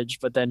heritage,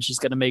 but then she's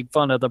going to make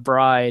fun of the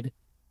bride,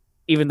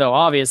 even though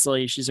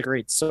obviously she's a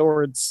great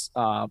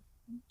swordsman,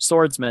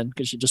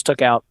 because she just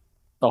took out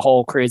the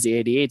whole Crazy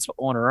 88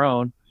 on her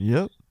own.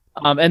 Yep.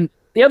 And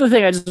the other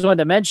thing I just wanted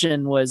to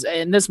mention was,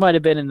 and this might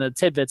have been in the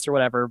tidbits or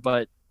whatever,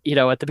 but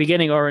at the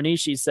beginning,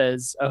 Oranishi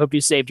says, "I hope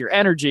you saved your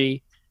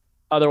energy."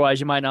 Otherwise,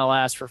 you might not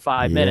last for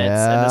 5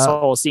 minutes, and this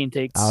whole scene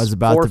takes I was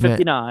about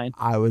 4:59.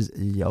 I was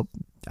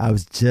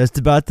just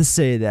about to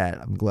say that.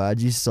 I'm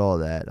glad you saw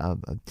that.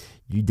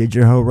 You did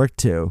your homework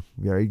too.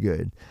 Very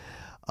good.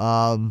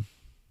 So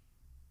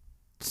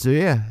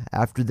yeah,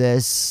 after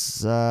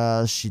this,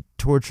 she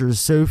tortures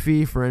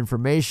Sophie for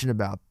information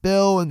about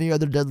Bill and the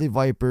other deadly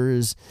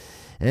vipers,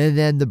 and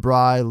then the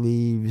bride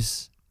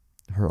leaves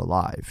her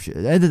alive.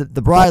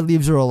 The bride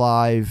leaves her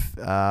alive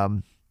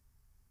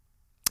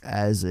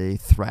as a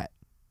threat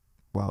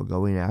while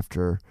going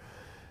after,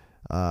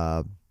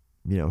 her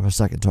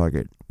second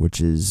target,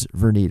 which is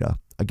Vernita.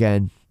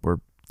 Again, we're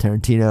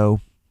Tarantino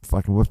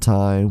fucking with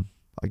time.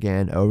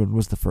 Again, Owen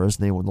was the first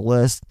name on the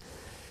list.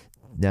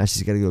 Now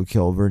she's got to go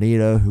kill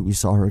Vernita, who we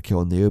saw her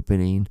kill in the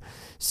opening.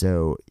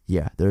 So,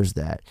 yeah, there's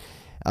that.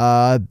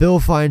 Bill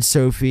finds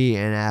Sophie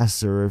and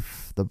asks her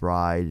if the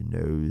bride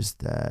knows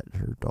that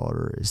her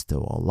daughter is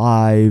still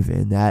alive,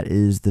 and that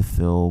is the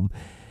film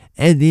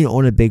ending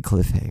on a big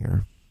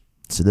cliffhanger.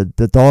 So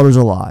the daughter's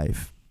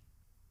alive.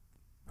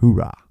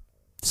 Hoorah.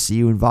 See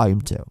you in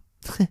volume 2.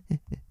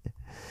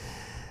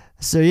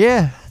 So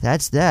yeah,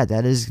 that's that.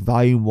 That is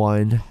volume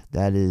 1.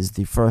 That is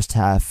the first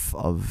half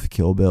of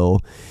Kill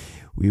Bill.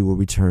 We will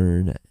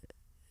return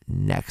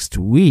next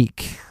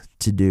week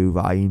to do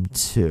volume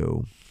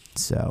 2.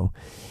 So,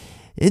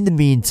 in the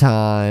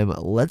meantime,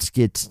 let's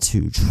get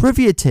to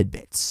trivia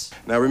tidbits.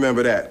 Now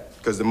remember that,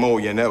 because the more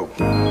you know.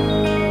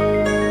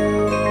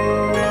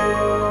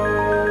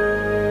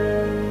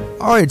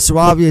 Alright, so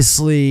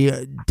obviously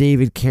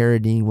David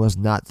Carradine was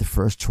not the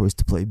first choice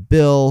to play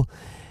Bill.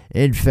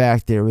 In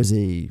fact, there was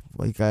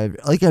like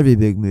every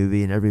big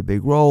movie and every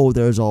big role,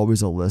 there's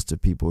always a list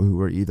of people who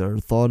were either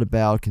thought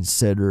about,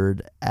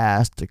 considered,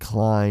 asked,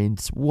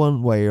 declined,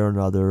 one way or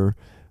another,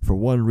 for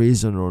one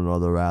reason or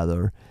another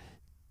rather,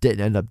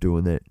 didn't end up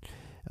doing it.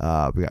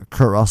 We got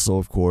Kurt Russell,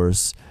 of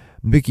course,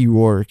 Mickey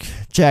Rourke,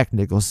 Jack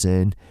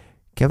Nicholson.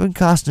 Kevin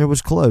Costner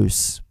was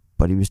close,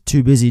 but he was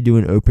too busy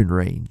doing Open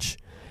Range.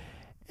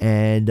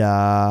 And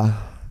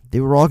they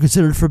were all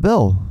considered for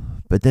Bill.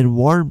 But then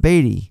Warren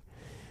Beatty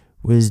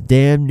was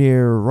damn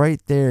near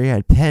right there. He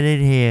had pen in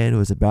hand,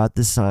 was about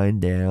to sign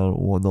down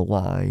on the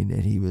line.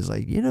 And he was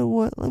like, you know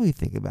what? Let me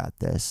think about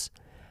this.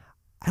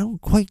 I don't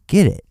quite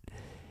get it.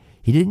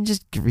 He didn't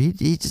just, he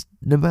just,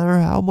 no matter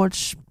how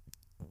much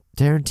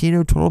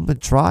Tarantino told him to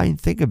try and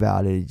think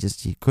about it,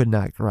 he could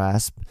not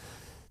grasp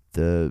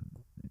the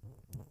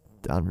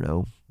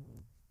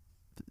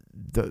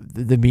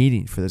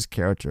meaning for this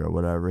character or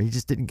whatever. He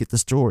just didn't get the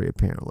story,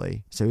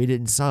 apparently. So he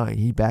didn't sign.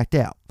 He backed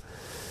out.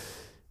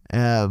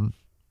 And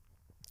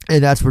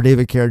that's where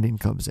David Carradine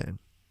comes in.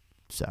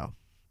 So,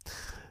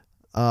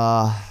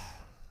 can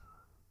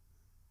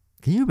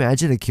you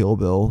imagine a Kill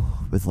Bill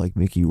with like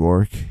Mickey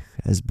Rourke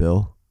as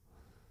Bill?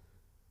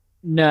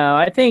 No,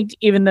 I think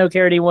even though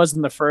Carradine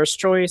wasn't the first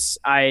choice,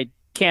 I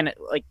can't,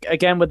 like,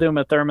 again with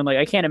Uma Thurman, like,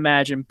 I can't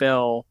imagine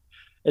Bill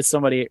as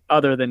somebody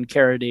other than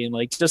Carradine.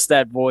 Like, just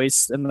that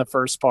voice in the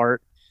first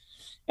part,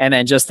 and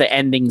then just the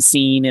ending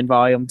scene in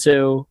volume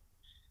 2.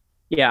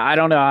 Yeah, I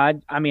don't know.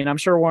 I mean, I'm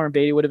sure Warren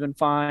Beatty would have been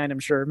fine. I'm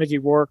sure Mickey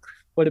Rourke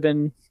would have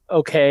been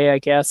okay, I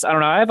guess. I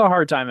don't know. I have a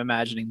hard time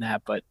imagining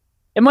that, but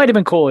it might have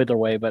been cool either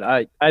way. But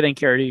I think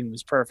Carradine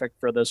was perfect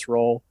for this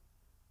role.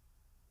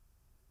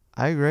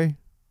 I agree.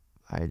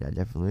 I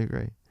definitely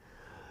agree.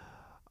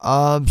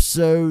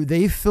 So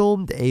they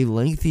filmed a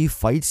lengthy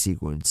fight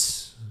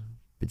sequence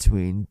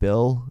between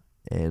Bill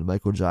and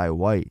Michael Jai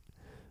White,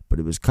 but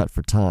it was cut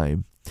for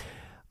time.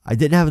 I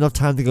didn't have enough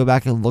time to go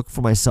back and look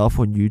for myself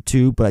on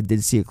YouTube, but I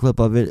did see a clip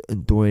of it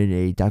during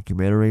a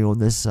documentary on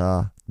this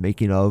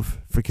making of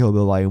for Kill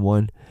Bill Volume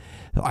 1.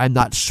 I'm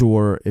not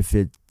sure if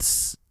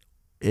it's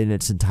in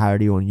its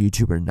entirety on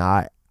YouTube or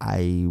not.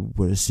 I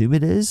would assume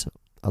it is.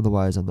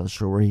 Otherwise, I'm not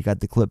sure where he got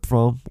the clip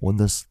from on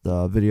this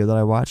video that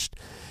I watched.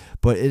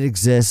 But it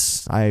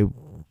exists.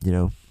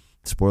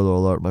 Spoiler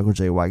alert, Michael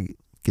Jai White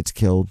gets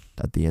killed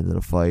at the end of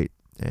the fight.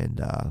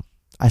 And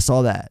I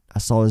saw that. I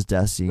saw his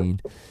death scene.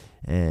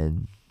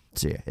 And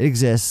so, yeah, it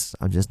exists.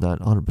 I'm just not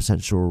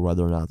 100% sure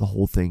whether or not the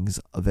whole thing's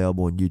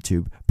available on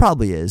YouTube.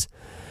 Probably is.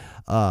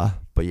 But,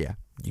 yeah,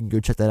 you can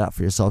go check that out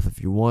for yourself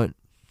if you want.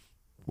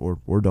 Or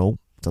don't.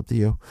 It's up to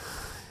you.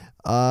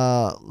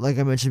 Like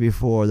I mentioned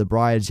before, the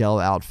bride's yellow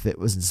outfit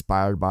was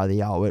inspired by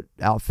the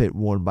outfit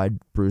worn by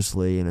Bruce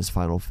Lee in his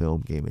final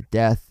film, Game of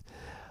Death.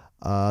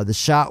 The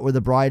shot where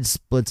the bride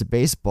splits a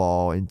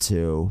baseball in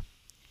two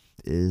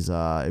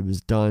it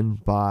was done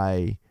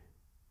by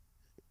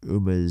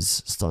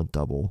Uma's stunt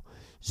double,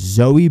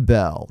 Zoe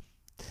Bell.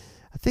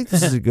 I think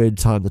this is a good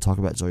time to talk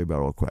about Zoe Bell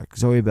real quick.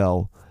 Zoe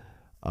Bell,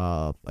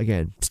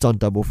 again, stunt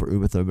double for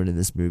Uma Thurman in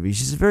this movie.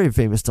 She's a very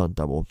famous stunt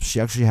double. She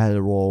actually had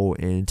a role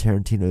in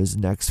Tarantino's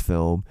next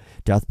film,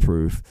 Death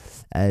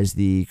Proof, as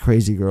the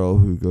crazy girl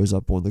who goes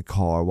up on the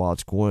car while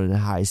it's going in a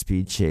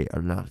high-speed chase,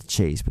 or not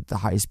chase, but the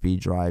high-speed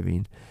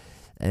driving,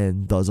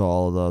 and does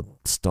all the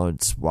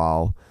stunts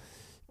while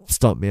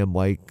stuntman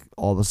Mike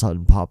all of a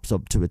sudden pops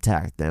up to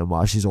attack them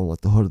while she's on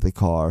like the hood of the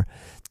car.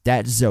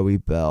 That's Zoe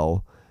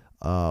Bell.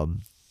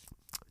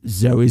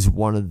 Zoe's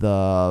one of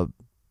the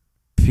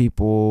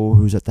people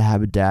who's at the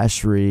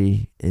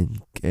haberdashery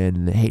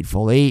in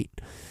Hateful Eight,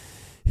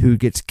 who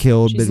gets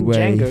killed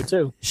midway. She's in Django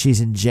too.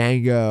 She's in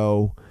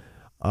Django.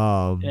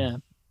 Yeah.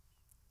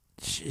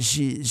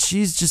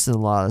 She's just in a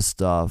lot of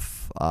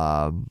stuff.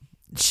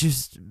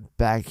 She's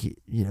back,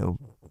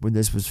 when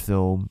this was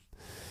filmed.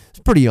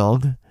 She's pretty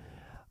young.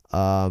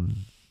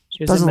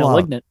 She was in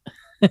Malignant.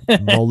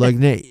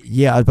 Malignant.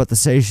 Yeah, I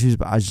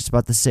was just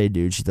about to say,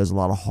 dude, she does a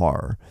lot of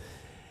horror.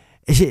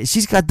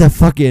 She's got the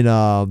fucking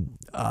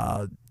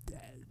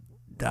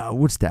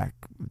what's that?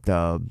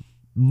 The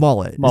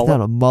mullet. It's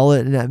not a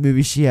mullet in that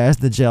movie. She has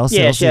the jail cell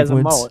Yeah, she has a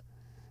sequence. mullet.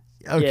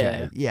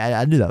 Okay, yeah,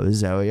 I knew that was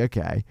Zoe.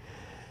 Okay,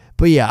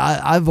 but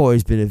yeah, I've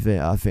always been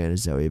a fan of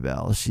Zoe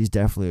Bell. She's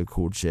definitely a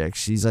cool chick.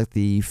 She's like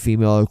the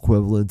female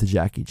equivalent to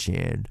Jackie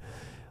Chan.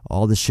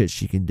 All the shit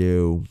she can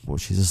do. Well,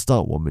 she's a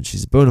stunt woman.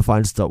 She's a bona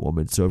fide stunt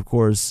woman. So of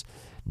course,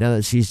 now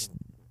that she's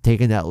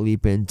taken that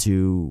leap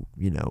into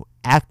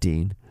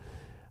acting,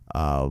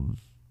 and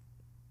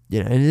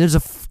there's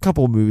a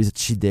couple of movies that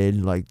she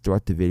did, like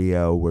direct to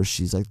video, where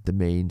she's like the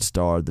main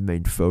star, the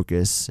main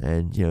focus,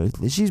 and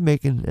she's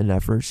making an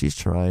effort. She's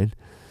trying,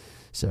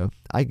 so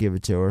I give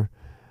it to her.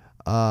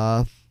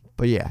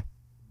 But yeah,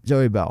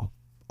 Zoe Bell,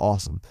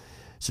 awesome.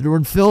 So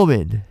during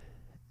filming,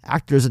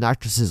 actors and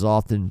actresses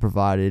often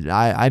provided.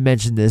 I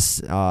mentioned this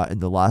in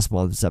the last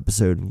month's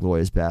episode,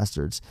 Inglourious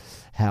Bastards,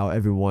 how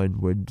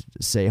everyone would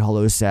say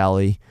 "Hello,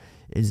 Sally"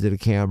 into the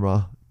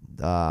camera.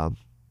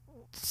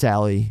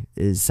 Sally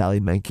is Sally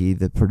Menke,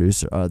 the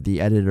producer,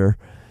 the editor,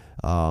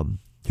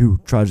 who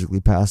tragically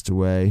passed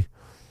away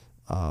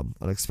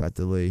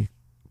unexpectedly.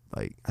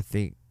 Like, I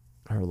think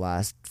her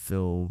last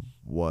film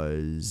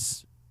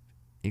was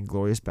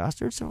Inglourious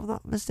Bastards, if I'm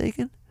not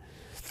mistaken.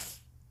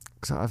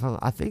 So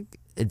I think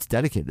it's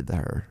dedicated to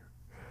her.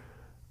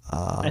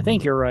 I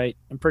think you're right.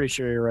 I'm pretty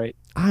sure you're right.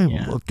 I'm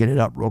looking it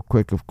up real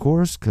quick, of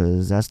course,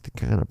 because that's the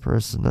kind of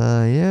person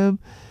I am.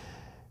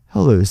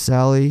 Hello,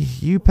 Sally.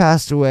 You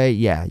passed away.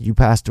 Yeah, you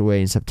passed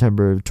away in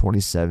September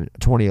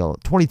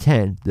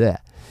 2010. Bleh.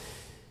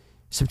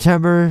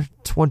 September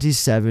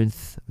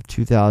 27th,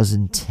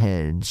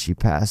 2010, she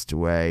passed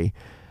away.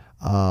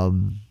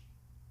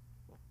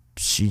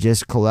 She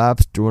just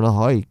collapsed during a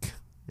hike.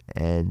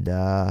 And,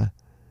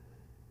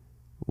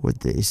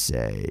 what'd they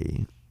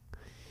say?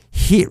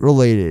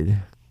 Heat-related.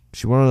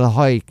 She went on a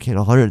hike in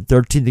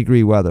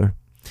 113-degree weather.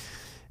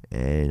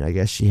 And I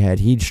guess she had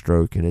heat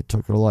stroke and it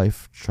took her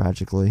life,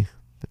 tragically.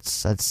 That's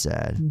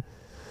sad.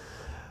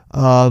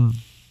 The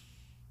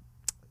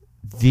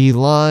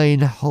line,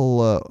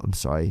 hello, I'm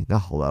sorry,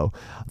 not hello.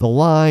 The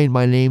line,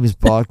 my name is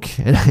Buck,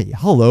 and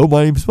hello,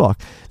 my name's Buck.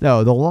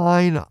 No, the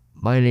line,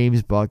 my name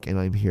is Buck, and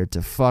I'm here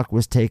to fuck,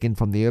 was taken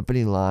from the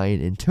opening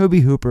line in Tobe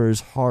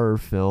Hooper's horror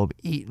film,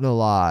 Eaten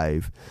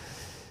Alive.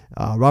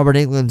 Robert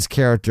Englund's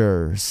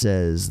character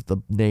says, the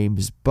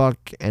name's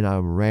Buck, and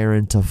I'm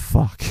raring to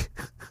fuck.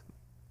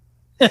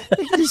 You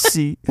just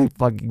see a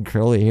fucking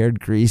curly-haired,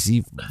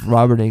 greasy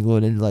Robert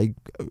Englund in like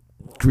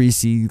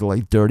greasy,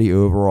 like dirty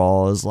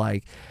overalls.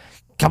 Like,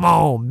 come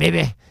on,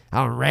 baby,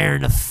 I'm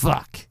raring to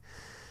fuck.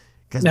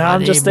 No,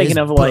 I'm just thinking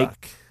of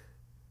Buck.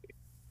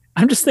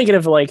 I'm just thinking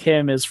of like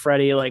him as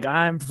Freddy. Like,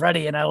 I'm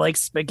Freddy and I like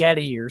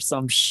spaghetti or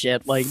some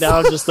shit. Like, now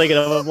I'm just thinking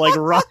of him like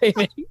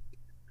rhyming.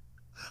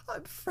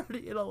 I'm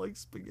Freddy and I like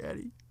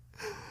spaghetti.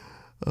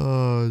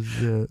 Oh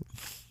shit.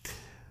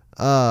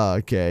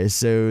 Okay,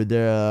 so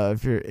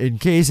if you're, in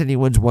case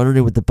anyone's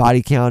wondering what the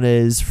body count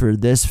is for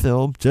this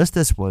film, just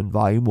this one,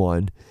 Volume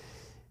 1,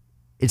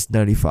 it's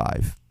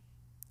 95.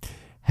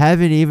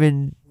 Haven't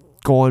even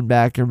gone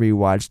back and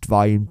rewatched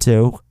Volume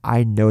 2.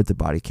 I know what the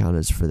body count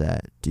is for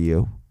that. Do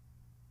you?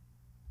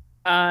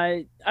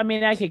 I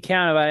mean, I could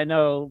count it, but I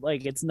know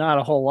like it's not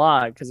a whole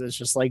lot because it's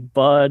just like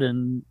Bud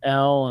and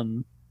Elle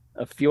and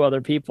a few other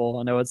people.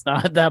 I know it's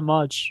not that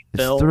much. It's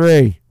Bill.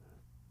 3.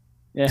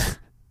 Yeah.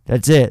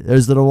 That's it.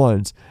 Those are the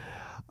ones.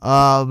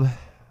 Gogo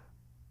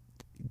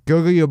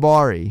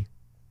Yubari,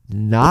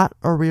 not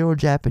a real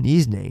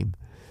Japanese name.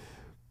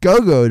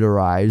 Gogo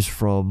derives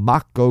from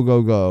Mach Go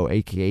Go Go,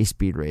 aka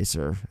Speed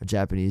Racer, a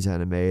Japanese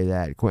anime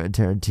that Quentin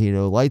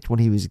Tarantino liked when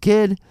he was a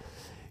kid.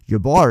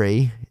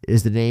 Yubari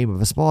is the name of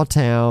a small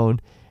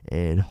town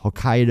in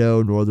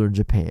Hokkaido, northern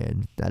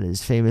Japan, that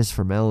is famous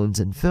for melons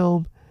and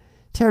film.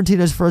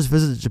 Tarantino's first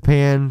visit to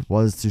Japan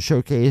was to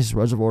showcase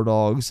Reservoir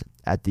Dogs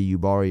at the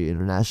Yubari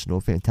International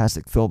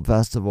Fantastic Film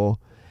Festival.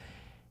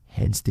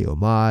 Hence the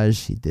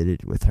homage. He did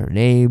it with her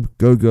name,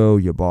 Gogo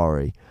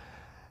Yubari.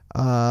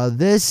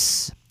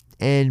 This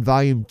and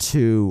Volume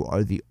 2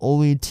 are the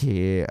only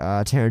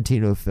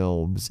Tarantino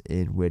films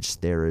in which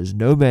there is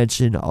no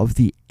mention of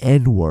the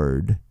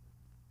N-word.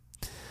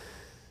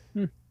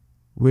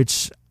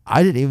 Which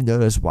I didn't even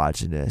notice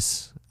watching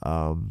this.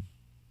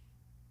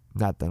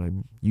 Not that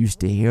I'm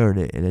used to hearing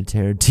it in a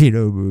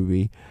Tarantino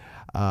movie.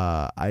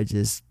 I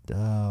just,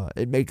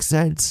 it makes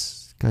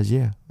sense. Because,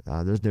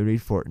 there's no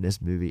need for it in this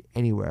movie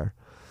anywhere.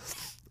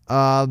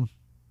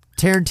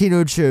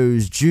 Tarantino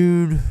chose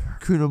Jun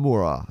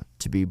Kunimura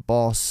to be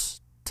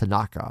Boss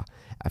Tanaka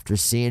after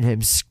seeing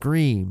him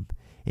scream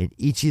in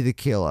Ichi the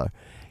Killer.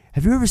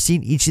 Have you ever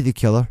seen Ichi the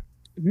Killer?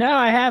 No,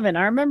 I haven't.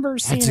 I remember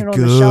seeing That's a it on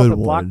the shelf good at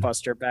one.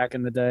 Blockbuster back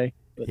in the day.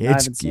 But I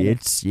haven't seen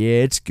it.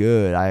 It's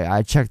good.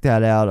 I checked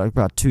that out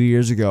about 2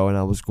 years ago, and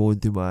I was going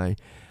through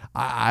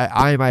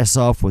I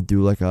myself went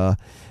through like a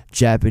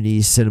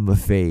Japanese cinema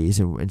phase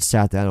and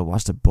sat down and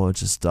watched a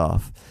bunch of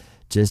stuff.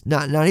 Just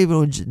not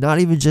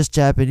even just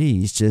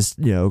Japanese, just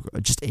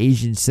just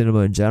Asian cinema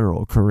in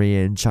general,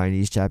 Korean,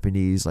 Chinese,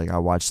 Japanese. Like I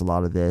watched a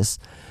lot of this.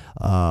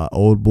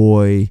 Old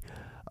Boy,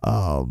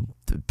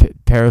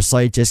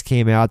 Parasite just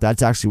came out.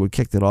 That's actually what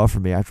kicked it off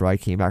for me after I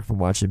came back from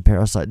watching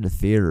Parasite in the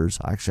theaters.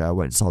 Actually, I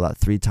went and saw that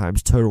 3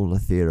 times total in the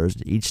theaters.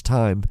 Each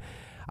time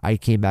I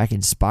came back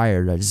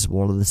inspired. I just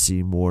wanted to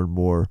see more and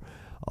more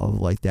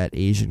of like that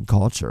Asian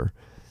culture.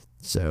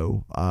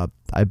 So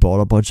I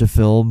bought a bunch of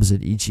films,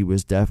 and Ichi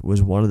was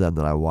one of them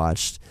that I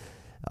watched.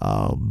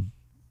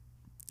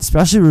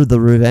 Especially with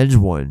the revenge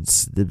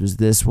ones. There was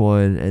this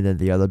one, and then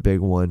the other big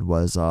one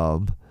was I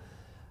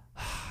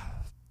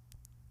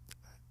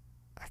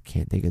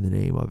can't think of the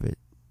name of it.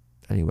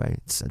 Anyway,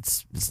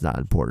 it's not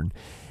important.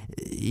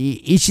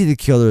 Ichi the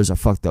Killer is a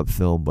fucked up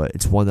film, but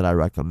it's one that I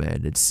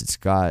recommend. It's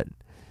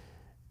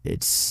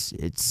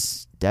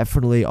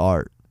definitely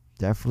art.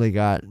 Definitely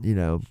got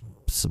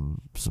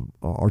some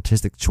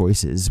artistic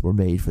choices were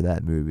made for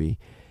that movie,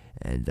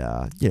 and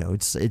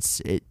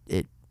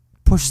it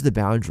pushes the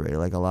boundary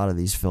like a lot of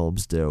these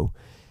films do,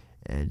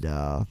 and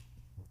I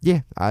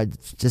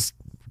just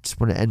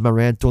want to end my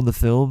rant on the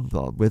film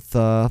with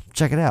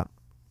check it out,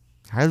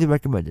 highly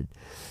recommended.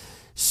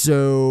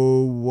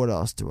 So what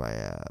else do I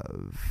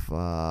have?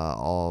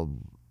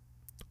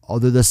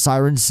 Although the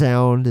siren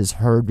sound is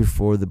heard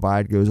before the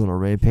bride goes on a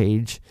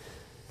rampage.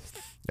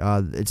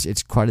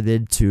 It's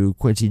credited to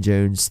Quincy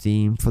Jones'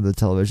 theme from the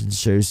television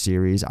show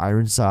series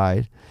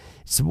Ironside.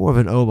 It's more of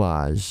an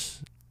homage.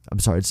 I'm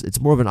sorry, it's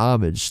more of an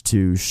homage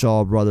to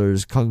Shaw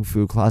Brothers' kung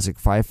fu classic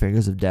Five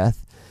Fingers of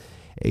Death,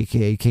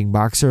 aka King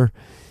Boxer.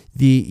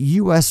 The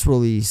U.S.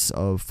 release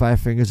of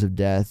Five Fingers of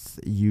Death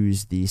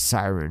used the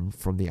siren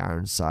from the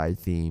Ironside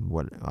theme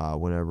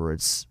whenever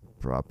its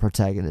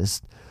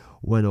protagonist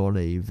went on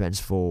a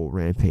vengeful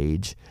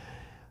rampage.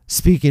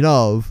 Speaking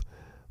of,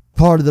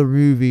 part of the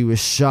movie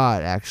was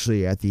shot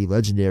actually at the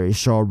legendary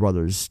Shaw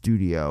Brothers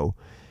studio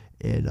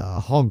in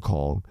Hong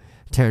Kong.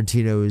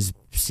 Tarantino has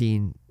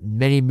seen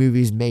many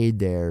movies made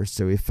there,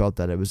 so he felt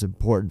that it was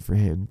important for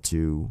him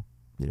to,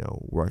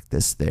 work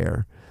this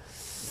there.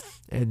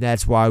 And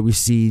that's why we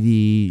see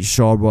the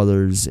Shaw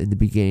Brothers in the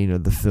beginning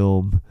of the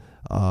film,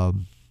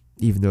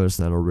 even though it's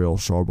not a real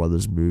Shaw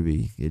Brothers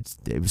movie. It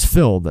was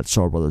filmed at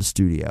Shaw Brothers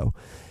studio,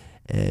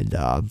 and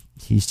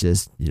he's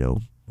just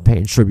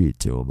paying tribute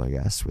to him, I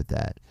guess, with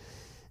that.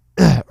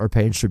 Or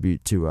paying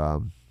tribute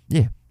to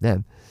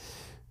them.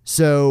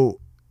 So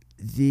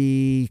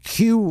the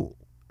Q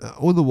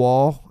on the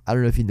wall, I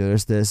don't know if you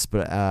noticed this,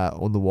 but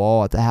on the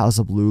wall at the House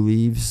of Blue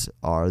Leaves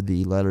are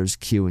the letters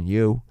Q and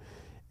U,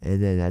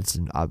 and then that's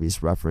an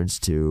obvious reference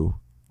to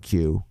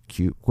Q,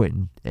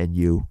 Quentin, and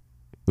U,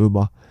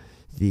 Uma,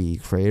 the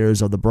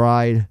creators of The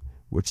Bride,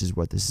 which is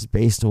what this is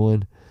based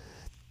on.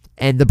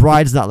 And The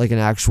Bride's not like an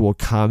actual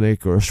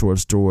comic or a short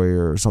story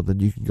or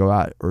something you can go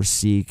out or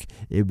seek.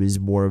 It was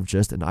more of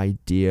just an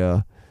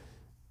idea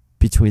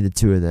between the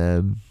two of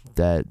them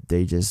that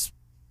they just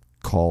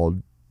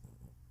called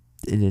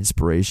an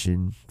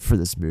inspiration for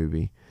this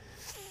movie.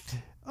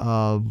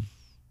 Got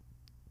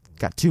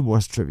 2 more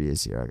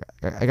trivias here.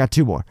 I got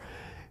 2 more.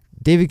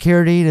 David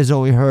Carradine is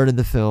only heard in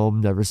the film,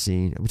 never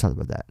seen. We talked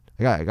about that.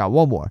 I got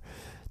 1 more.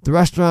 The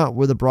restaurant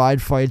where the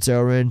bride fights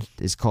Owen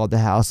is called the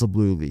House of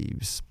Blue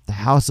Leaves. The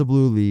House of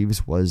Blue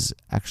Leaves was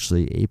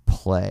actually a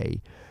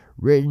play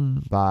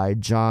written by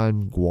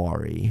John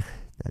Guare.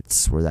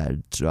 That's where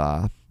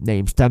that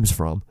name stems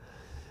from.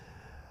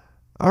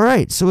 All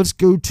right, so let's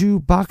go to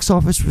box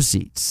office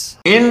receipts.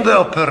 In the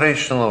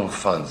operational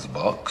funds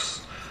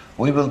box,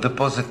 we will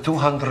deposit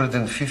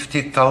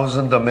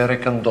 250,000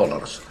 American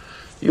dollars.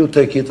 You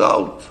take it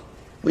out,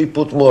 we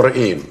put more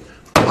in.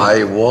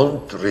 I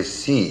want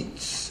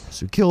receipts.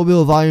 So Kill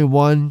Bill Volume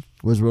 1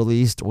 was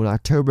released on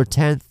October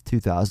 10th,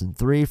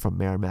 2003 from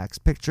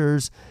Miramax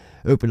Pictures.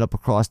 Opened up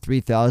across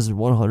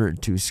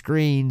 3,102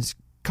 screens,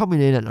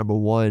 coming in at number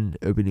 1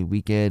 opening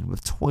weekend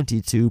with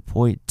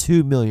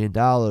 $22.2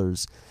 million.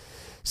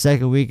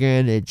 Second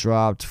weekend, it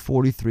dropped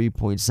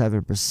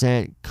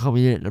 43.7%,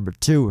 coming in at number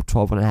 2 with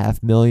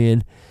 $12.5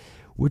 million,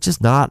 which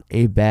is not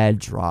a bad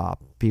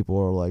drop. People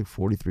are like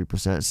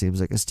 43%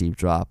 seems like a steep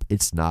drop.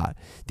 It's not.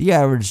 The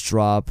average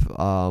drop,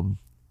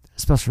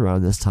 especially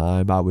around this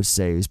time, I would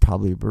say is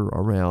probably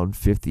around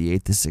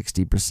 58 to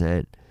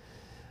 60%.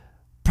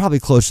 Probably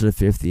closer to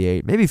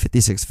 58. Maybe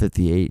 56,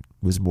 58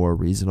 was more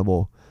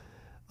reasonable.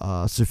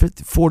 So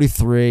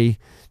 43,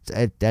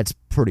 that's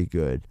pretty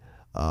good.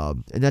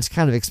 And that's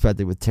kind of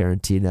expected with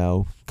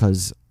Tarantino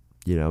because,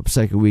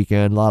 second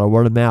weekend, a lot of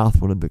word of mouth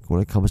when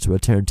it comes to a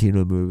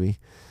Tarantino movie.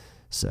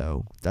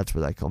 So that's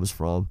where that comes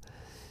from.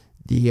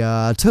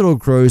 The total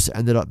gross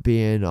ended up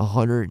being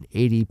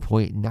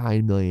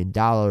 $180.9 million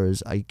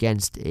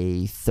against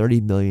a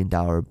 $30 million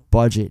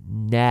budget.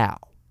 Now,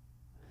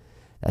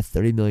 that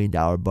 $30 million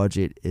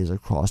budget is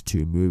across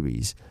 2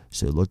 movies.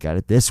 So look at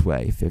it this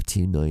way,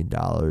 $15 million.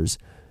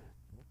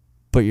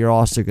 But you're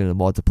also going to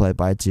multiply it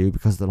by 2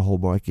 because of the whole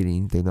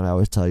marketing thing that I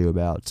always tell you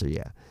about. So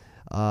yeah,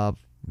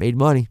 made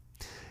money.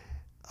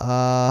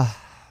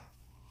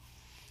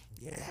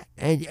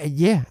 And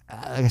yeah,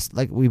 I guess,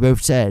 like we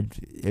both said,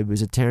 it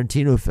was a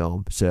Tarantino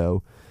film.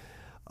 So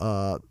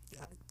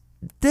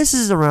this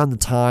is around the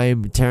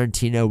time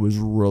Tarantino was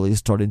really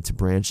starting to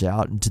branch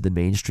out into the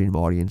mainstream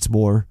audience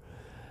more.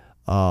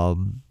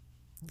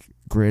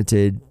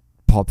 Granted,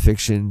 Pulp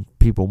Fiction,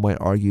 people might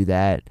argue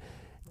that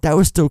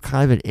was still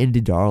kind of an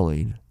indie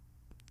darling,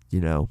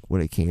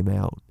 when it came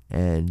out.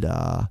 And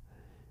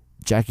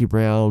Jackie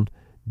Brown,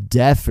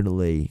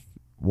 definitely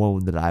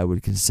one that I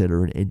would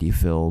consider an indie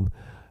film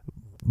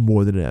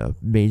more than a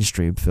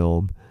mainstream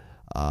film.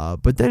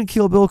 But then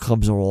Kill Bill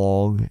comes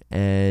along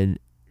and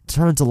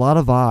turns a lot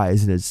of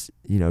eyes in its,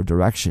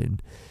 direction.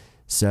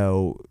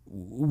 So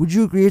would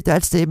you agree with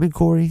that statement,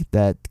 Corey,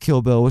 that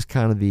Kill Bill was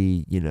kind of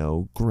the,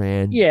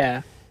 grand?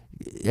 Yeah.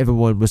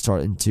 Everyone was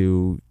starting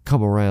to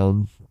come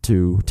around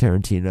to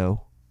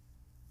Tarantino.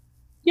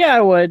 Yeah,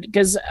 I would.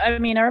 Because, I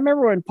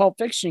remember when Pulp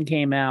Fiction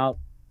came out,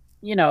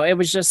 it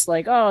was just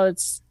like, oh,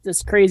 it's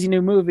this crazy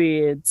new movie.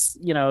 It's,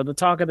 the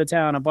talk of the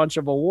town, a bunch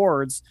of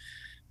awards.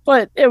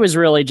 But it was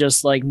really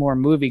just like more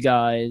movie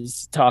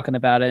guys talking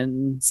about it.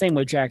 And same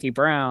with Jackie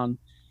Brown.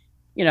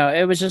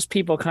 It was just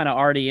people kind of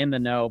already in the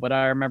know. But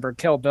I remember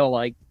Kill Bill,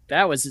 like,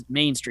 that was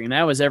mainstream.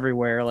 That was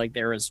everywhere. Like,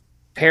 there was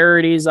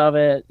parodies of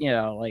it.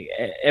 Like,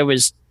 it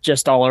was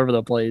just all over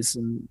the place.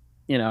 And,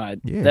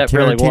 that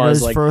really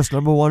was like first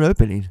 #1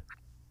 opening.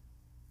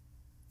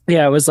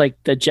 Yeah, it was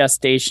like the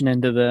gestation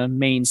into the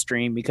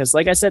mainstream because,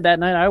 like I said, that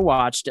night I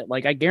watched it.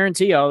 Like, I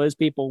guarantee all those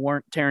people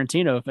weren't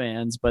Tarantino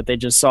fans, but they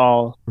just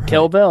saw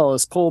Kill Bill,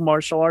 this cool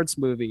martial arts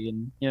movie,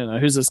 and,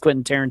 who's this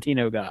Quentin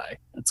Tarantino guy?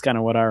 That's kind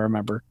of what I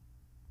remember.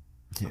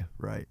 Yeah,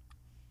 right.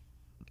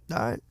 All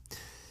right.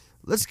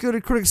 Let's go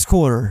to Critics'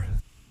 Corner,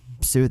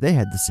 see what they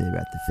had to say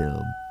about the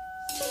film.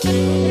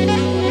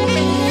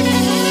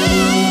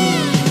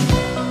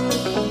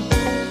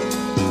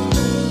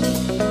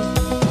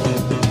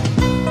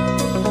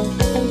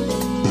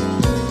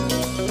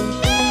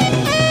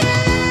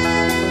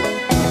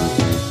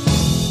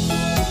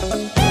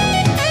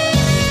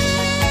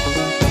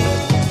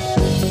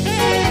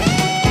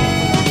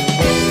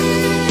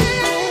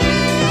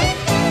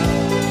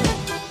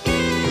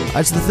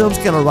 So the film's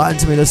got a Rotten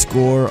Tomatoes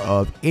score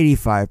of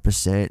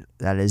 85%.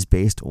 That is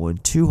based on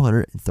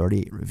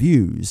 238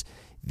 reviews.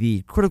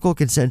 The critical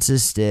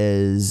consensus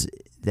is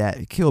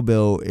that Kill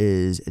Bill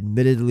is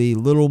admittedly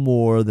little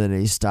more than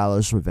a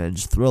stylish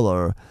revenge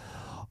thriller,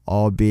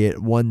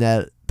 albeit one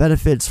that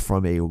benefits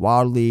from a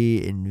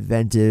wildly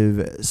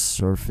inventive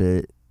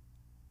surfeit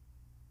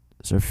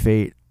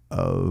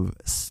of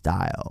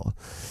style.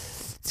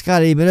 It's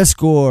got a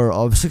Metascore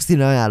of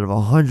 69 out of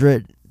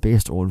 100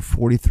 based on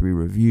 43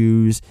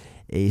 reviews,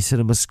 a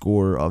cinema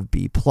score of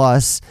B+.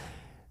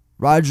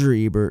 Roger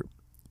Ebert,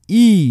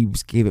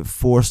 Ebes, gave it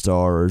 4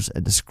 stars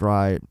and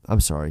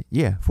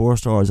 4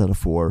 stars out of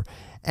 4,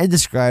 and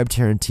described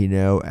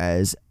Tarantino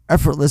as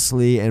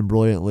effortlessly and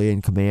brilliantly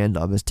in command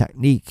of his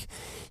technique.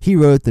 He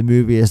wrote, "The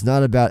movie is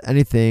not about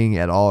anything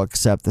at all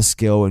except the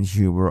skill and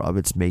humor of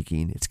its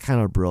making. It's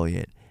kind of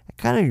brilliant." I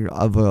kind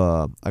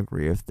of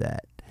agree with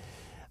that.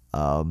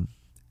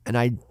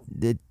 And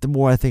the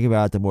more I think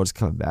about it, the more it's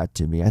coming back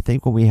to me. I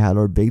think when we had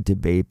our big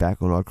debate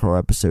back on our core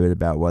episode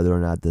about whether or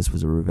not this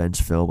was a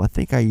revenge film, I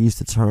think I used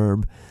the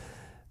term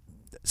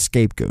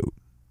scapegoat.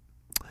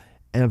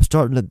 And I'm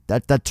starting to,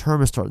 that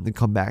term is starting to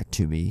come back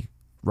to me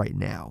right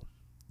now.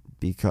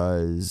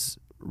 Because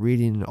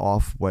reading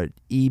off what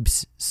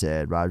Ebes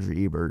said, Roger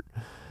Ebert,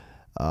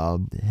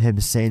 him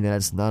saying that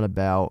it's not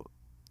about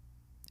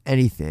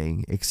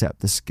anything except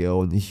the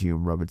skill and the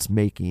humor of its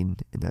making,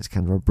 and that's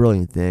kind of a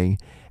brilliant thing.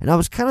 And I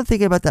was kind of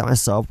thinking about that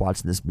myself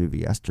watching this movie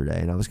yesterday,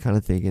 and I was kind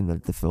of thinking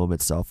that the film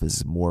itself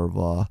is more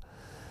of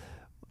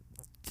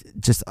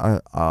just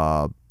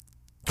a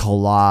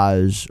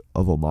collage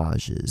of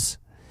homages,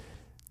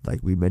 like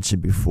we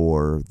mentioned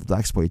before, the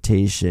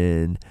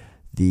blaxploitation,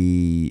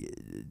 the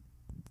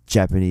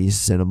Japanese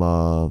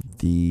cinema,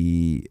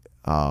 the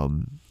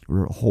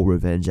whole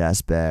revenge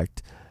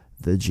aspect,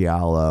 the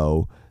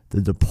giallo,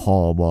 the De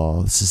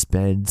Palma,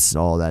 suspense,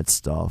 all that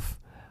stuff.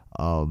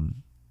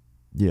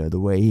 The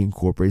way he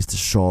incorporates the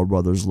Shaw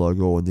Brothers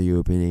logo in the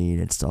opening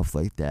and stuff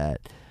like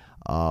that.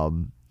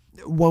 One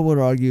would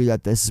argue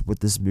that this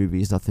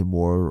movie is nothing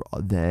more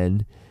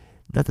than,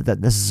 not that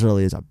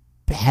necessarily is a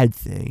bad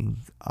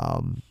thing,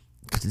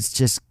 because it's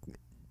just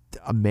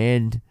a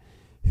man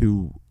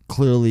who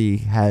clearly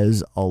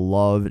has a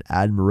love,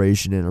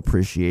 admiration, and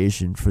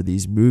appreciation for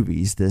these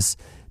movies, this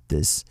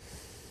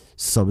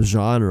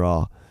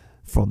subgenre,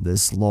 from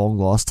this long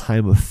lost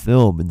time of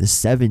film in the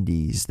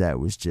 70s that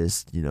was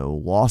just,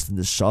 lost in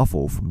the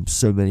shuffle from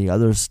so many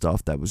other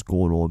stuff that was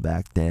going on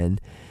back then.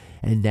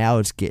 And now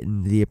it's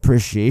getting the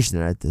appreciation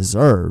that it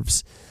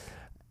deserves.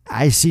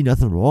 I see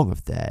nothing wrong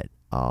with that.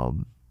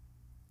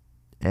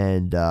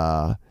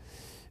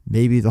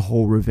 Maybe the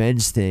whole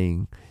revenge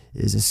thing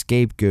is a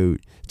scapegoat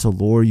to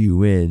lure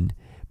you in,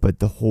 but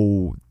the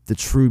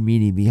true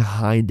meaning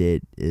behind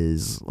it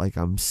is like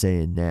I'm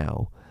saying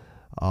now.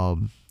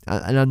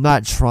 And I'm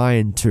not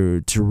trying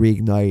to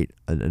reignite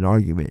an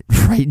argument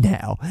right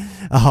now.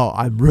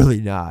 I'm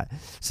really not.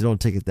 So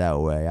don't take it that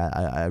way.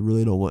 I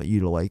really don't want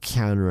you to like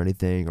counter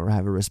anything or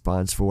have a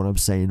response for what I'm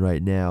saying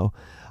right now.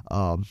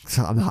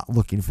 So I'm not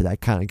looking for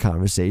that kind of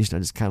conversation. I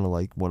just kind of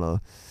like want to,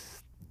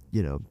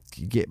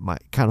 get my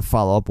kind of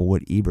follow up on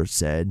what Ebert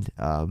said.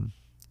 I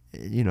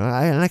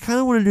kind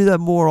of want to do that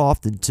more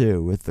often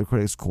too with the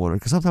Critics Corner,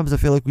 because sometimes I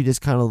feel like we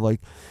just kind of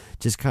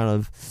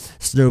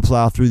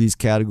snowplow through these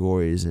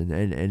categories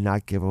and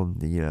not give them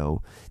the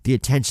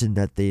attention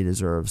that they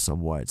deserve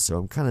somewhat. So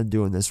I'm kind of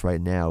doing this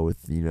right now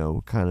with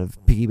kind of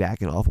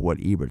piggybacking off of what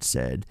Ebert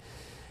said,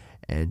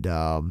 and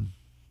I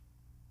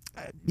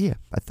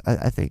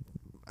think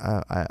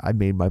I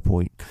made my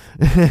point.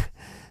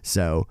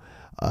 So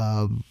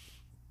I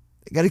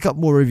got a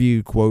couple more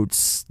review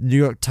quotes. The New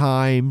York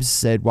Times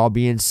said, while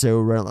being so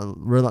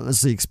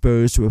relentlessly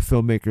exposed to a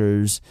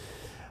filmmaker's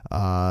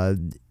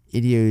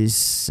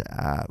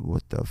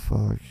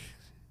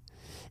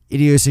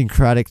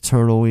idiosyncratic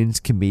turnings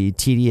can be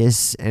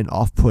tedious and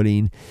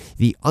off-putting,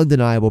 the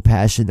undeniable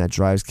passion that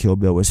drives Kill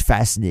Bill was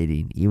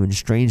fascinating, even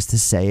strange to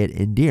say it,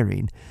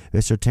 endearing.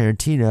 Mr.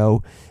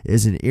 Tarantino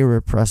is an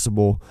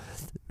irrepressible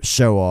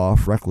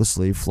show-off,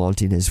 recklessly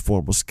flaunting his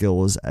formal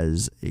skills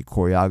as a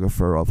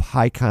choreographer of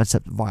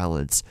high-concept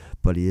violence,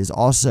 but he is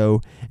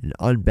also an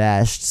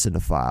unabashed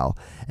cinephile,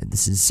 and the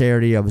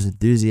sincerity of his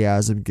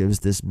enthusiasm gives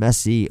this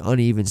messy,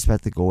 uneven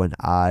spectacle an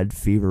odd,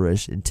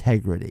 feverish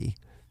integrity.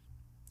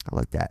 I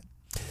like that.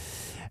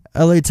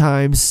 LA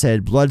Times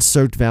said,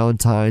 blood-soaked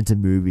Valentine to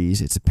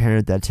movies. It's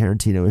apparent that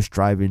Tarantino is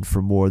striving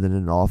for more than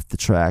an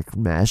off-the-track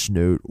mash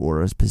note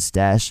or a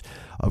pistache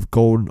of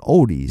golden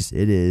oldies.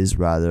 It is,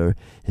 rather,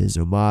 his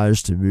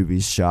homage to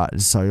movies shot in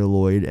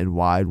celluloid and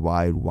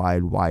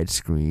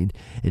widescreen,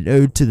 an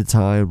ode to the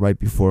time right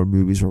before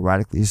movies were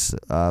radically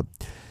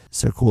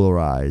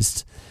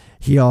secularized.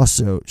 She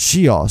also,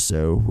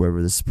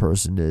 whoever this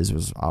person is,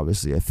 was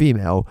obviously a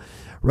female,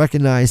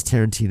 recognized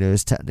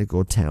Tarantino's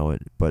technical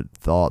talent, but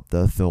thought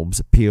the film's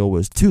appeal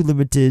was too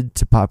limited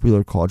to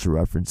popular culture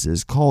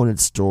references, calling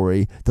its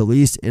story the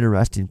least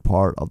interesting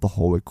part of the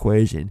whole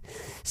equation.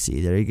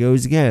 See, there he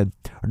goes again.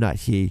 Or not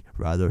he,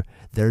 rather,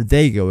 there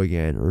they go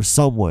again, or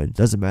someone,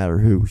 doesn't matter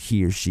who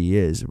he or she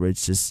is.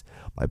 It's just,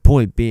 my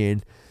point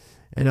being,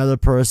 another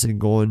person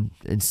going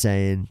and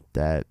saying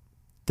that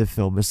the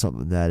film is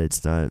something that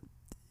it's not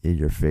in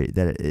your face,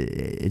 that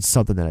it's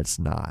something that it's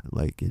not.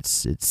 Like,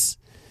 it's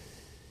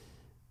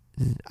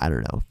I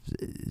don't know.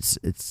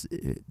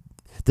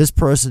 This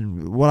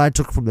person, what I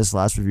took from this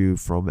last review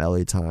from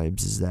LA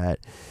Times is that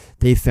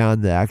they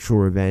found the actual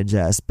revenge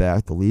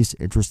aspect the least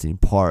interesting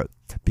part,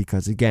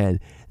 because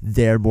again,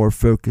 they're more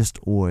focused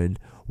on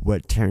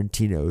what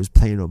Tarantino is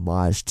paying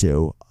homage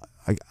to.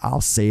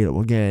 I'll say it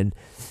again.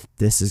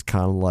 This is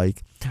kind of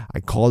like, I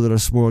called it a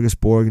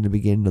smorgasbord in the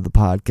beginning of the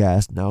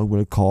podcast. Now I'm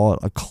going to call it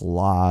a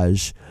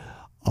collage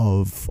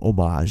of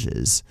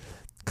homages,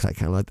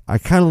 because I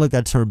kind of like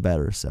that term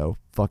better. So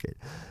fuck it,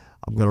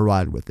 I'm gonna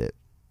ride with it.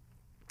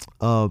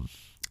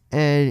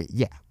 And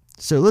yeah,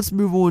 so let's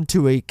move on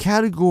to a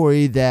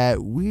category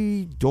that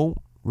we don't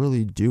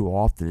really do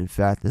often. In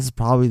fact, this is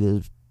probably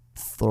the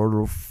third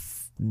or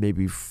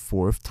maybe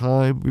fourth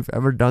time we've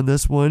ever done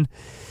this one.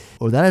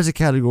 That is a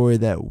category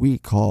that we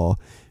call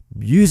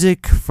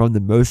music from the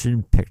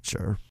motion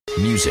picture.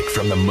 Music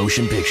from the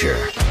motion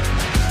picture.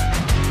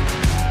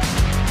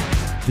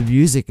 The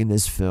music in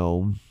this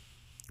film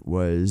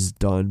was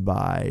done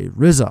by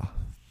RZA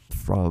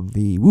from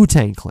the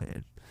Wu-Tang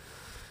Clan.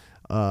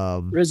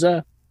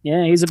 RZA,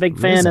 yeah, he's a big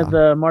fan of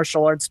the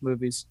martial arts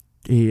movies.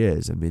 He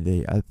is. I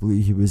mean, I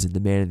believe he was in The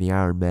Man in the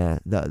Iron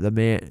Man. The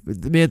man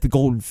with the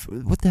golden.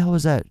 What the hell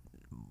was that?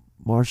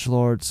 Martial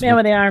arts. Man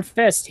with the Iron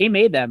Fist. He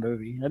made that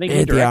movie. I think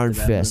he directed the Iron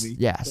that Fist. movie.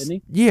 Yes. Didn't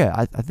he? Yeah,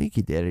 I think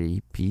he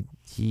did.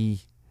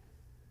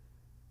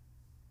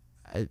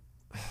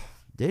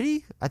 Did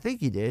he? I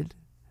think he did.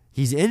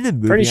 He's in the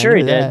movie. Pretty sure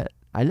he did.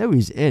 I know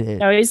he's in it.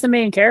 No, he's the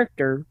main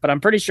character, but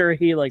I'm pretty sure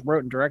he like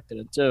wrote and directed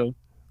it too.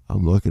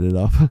 I'm looking it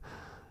up.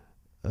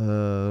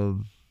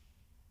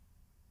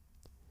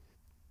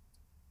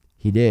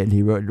 He did.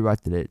 He wrote and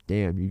directed it.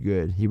 Damn, you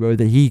good. He wrote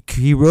that.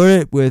 He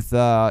wrote it with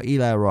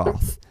Eli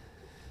Roth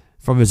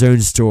from his own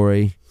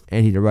story,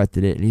 and he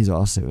directed it, and he's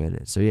also in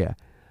it. So yeah,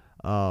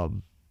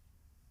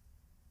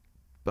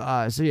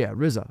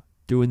 RZA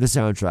doing the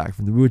soundtrack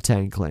from the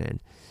Wu-Tang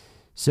Clan.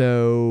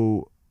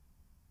 So,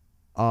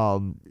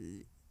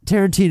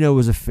 Tarantino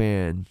was a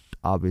fan,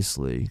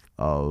 obviously,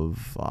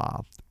 of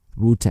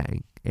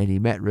Wu-Tang, and he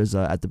met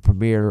RZA at the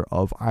premiere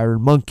of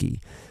Iron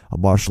Monkey, a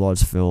martial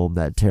arts film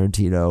that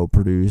Tarantino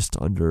produced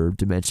under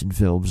Dimension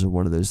Films or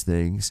one of those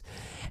things.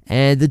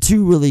 And the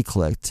two really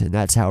clicked, and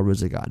that's how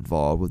RZA got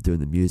involved with doing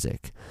the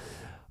music.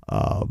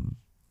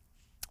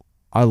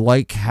 I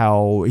like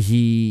how this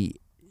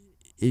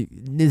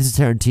is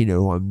Tarantino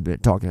who I'm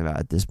talking about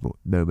at this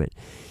moment.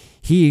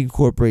 He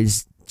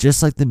incorporates,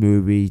 just like the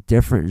movie,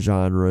 different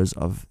genres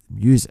of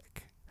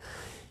music.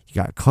 You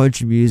got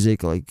country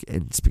music, like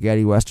and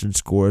spaghetti western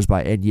scores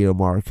by Ennio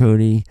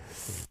Morricone.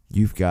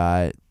 You've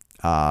got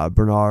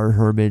Bernard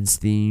Herrmann's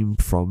theme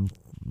from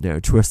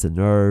Twisted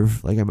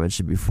Nerve, like I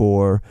mentioned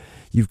before.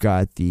 You've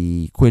got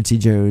the Quincy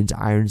Jones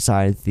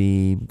Ironside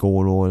theme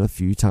going on a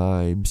few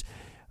times.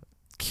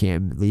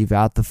 Can't leave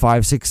out the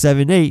 5, 6,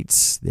 7,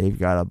 8s. They've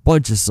got a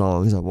bunch of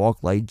songs. I Walk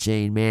Like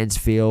Jane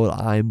Mansfield,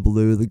 I'm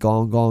Blue, the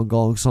Gong Gong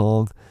Gong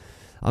song.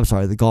 I'm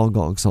sorry, the Gong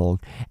Gong song,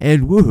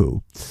 and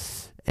Woohoo.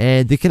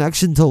 And the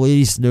connection to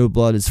Lady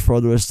Snowblood is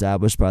further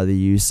established by the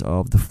use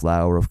of the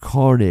Flower of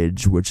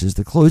Carnage, which is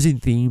the closing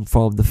theme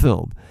from the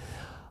film.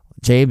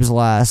 James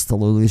Last, The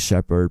Lonely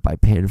Shepherd by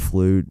Pan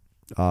Flute,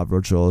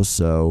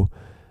 Virtuoso,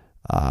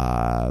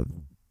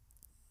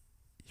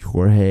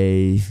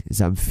 Jorge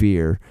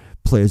Zamfir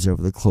plays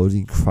over the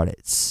closing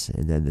credits,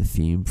 and then the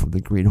theme from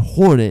the Green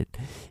Hornet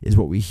is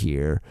what we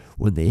hear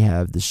when they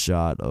have the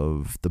shot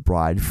of the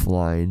bride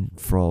flying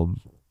from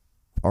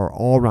or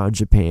all around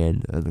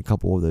Japan, and a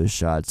couple of those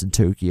shots in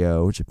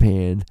Tokyo,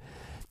 Japan.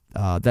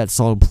 That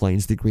song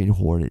plays the Green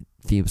Hornet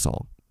theme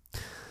song.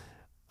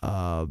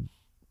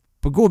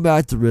 But going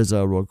back to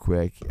RZA real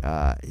quick,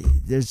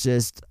 there's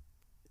just,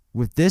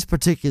 with this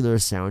particular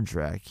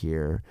soundtrack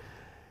here,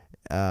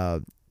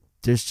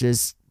 there's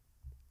just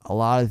a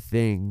lot of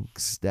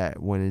things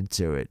that went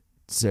into it.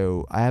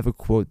 So I have a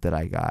quote that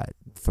I got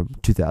from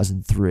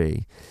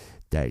 2003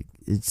 that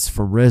it's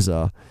from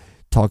RZA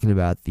talking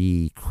about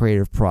the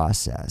creative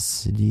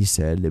process. And he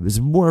said it was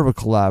more of a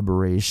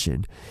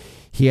collaboration.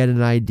 He had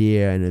an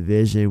idea and a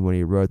vision when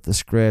he wrote the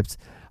script.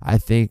 I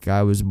think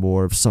I was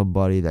more of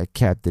somebody that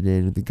kept it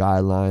in the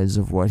guidelines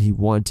of what he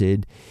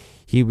wanted.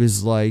 He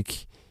was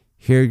like,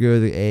 here go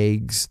the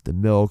eggs, the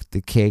milk,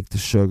 the cake, the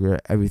sugar,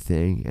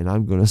 everything, and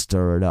I'm going to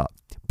stir it up.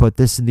 Put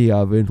this in the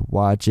oven,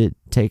 watch it,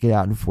 take it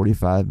out in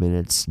 45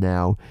 minutes.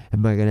 Now,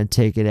 am I going to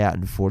take it out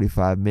in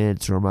 45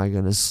 minutes, or am I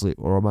going to sleep,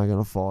 or am I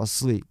going to fall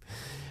asleep?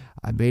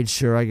 I made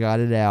sure I got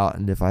it out,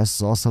 and if I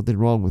saw something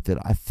wrong with it,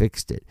 I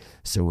fixed it.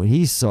 So when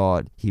he saw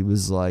it, he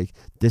was like,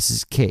 this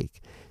is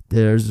cake.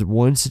 There's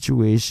one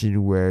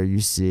situation where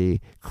you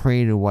see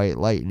Crane and White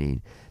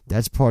Lightning.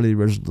 That's part of the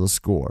original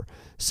score.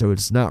 So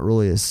it's not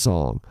really a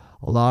song.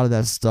 A lot of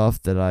that stuff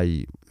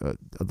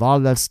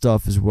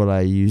is what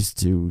I used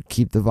to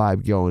keep the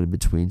vibe going in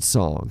between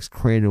songs.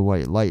 Crane and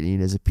White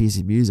Lightning is a piece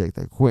of music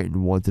that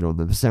Quentin wanted on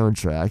the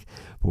soundtrack,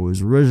 but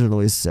was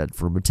originally set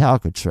for a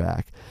Metallica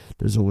track.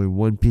 There's only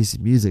one piece of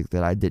music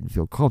that I didn't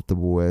feel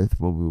comfortable with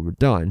when we were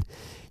done.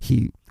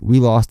 We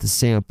lost the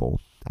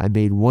sample. I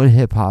made one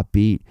hip hop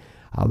beat.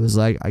 I was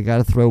like, I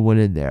gotta throw one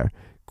in there.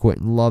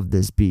 Quentin loved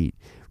this beat.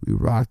 We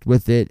rocked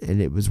with it,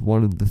 and it was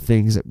one of the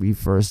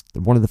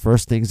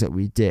first things that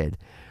we did.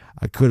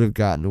 I could have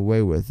gotten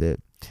away with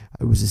it.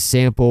 It was a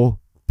sample,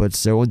 but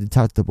so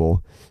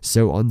undetectable,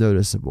 so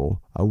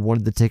unnoticeable. I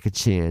wanted to take a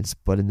chance,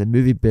 but in the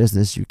movie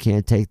business, you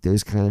can't take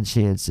those kind of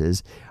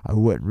chances. I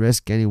wouldn't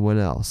risk anyone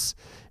else.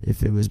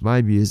 If it was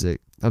my movie,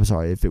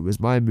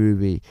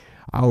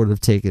 I would have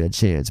taken a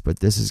chance, but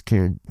this was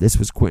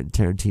Quentin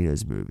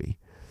Tarantino's movie.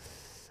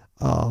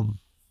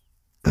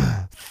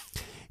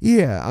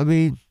 Yeah, I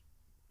mean,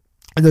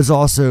 and there's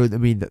also,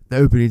 the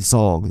opening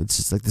song. It's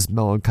just like this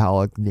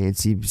melancholic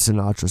Nancy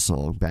Sinatra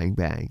song, Bang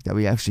Bang, that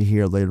we actually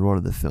hear later on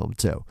in the film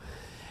too.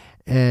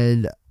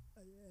 And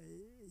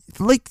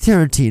like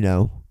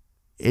Tarantino,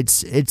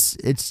 it's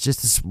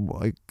just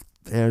like,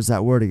 there's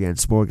that word again,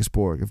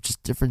 smorgasbord of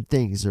just different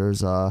things.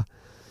 There's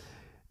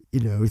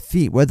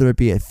theme, whether it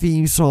be a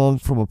theme song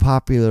from a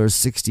popular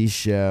 '60s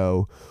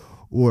show,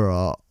 or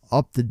a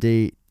up to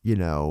date,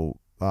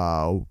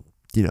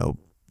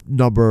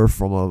 number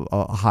from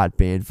a hot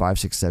band, 5,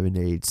 6, 7,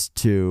 8s,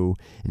 to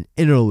an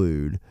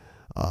interlude,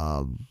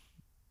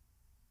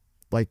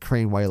 like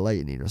Crane White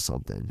Lightning or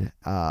something.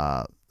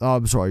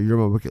 I'm sorry, You're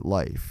My Wicked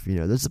Life.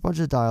 There's a bunch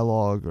of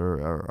dialogue,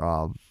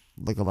 or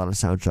like a lot of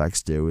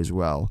soundtracks do as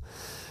well.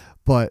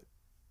 But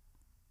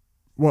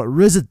what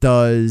RZA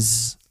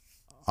does,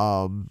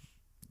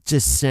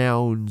 just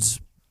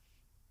sounds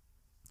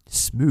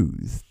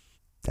smooth.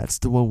 That's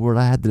the one word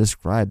I had to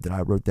describe that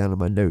I wrote down in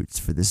my notes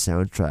for this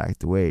soundtrack.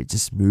 The way it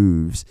just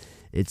moves,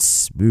 it's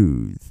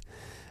smooth.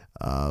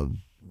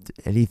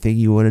 Anything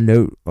you want to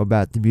note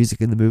about the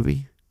music in the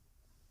movie?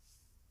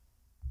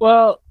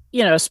 Well,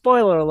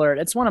 spoiler alert,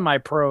 it's one of my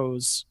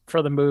pros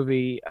for the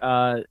movie.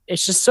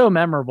 It's just so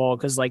memorable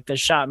because, like, the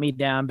Shot Me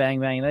Down, Bang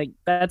Bang, like,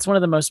 that's one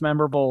of the most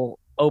memorable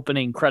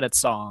opening credit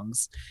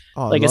songs.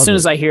 Like, as soon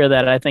as I hear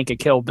that, I think of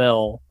Kill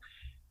Bill.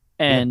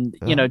 And,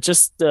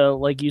 just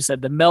like you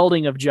said, the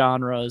melding of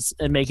genres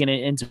and making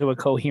it into a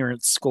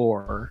coherent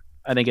score.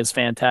 I think is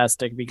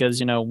fantastic because,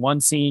 you know,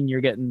 one scene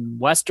you're getting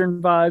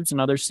Western vibes,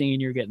 another scene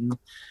you're getting,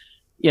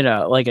 you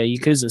know, like a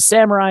Yakuza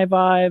Samurai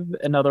vibe,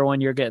 another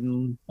one you're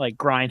getting like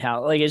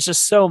Grindhouse. Like it's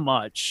just so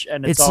much,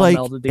 and it's all like,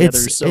 melded together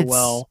so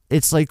well.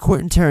 It's like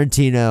Quentin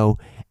Tarantino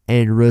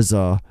and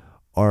RZA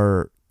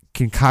are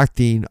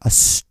concocting a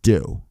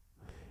stew,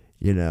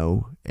 you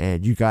know,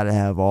 and you got to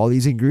have all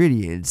these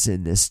ingredients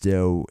in this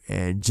stew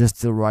and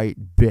just the right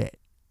bit,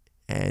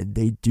 and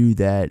they do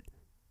that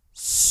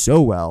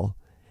so well,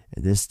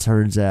 and this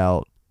turns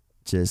out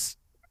just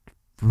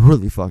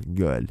really fucking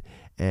good.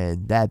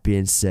 And that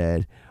being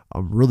said,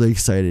 I'm really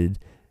excited.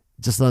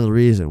 Just another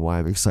reason why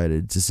I'm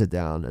excited to sit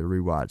down and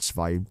rewatch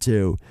Volume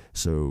 2.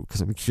 So, because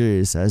I'm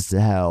curious as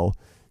to how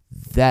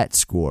that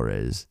score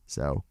is.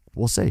 So,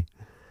 we'll see.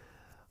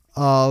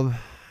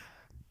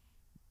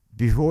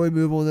 Before we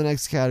move on to the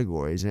next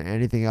category, is there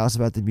anything else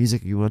about the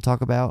music you want to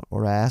talk about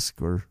or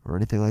ask or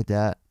anything like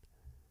that?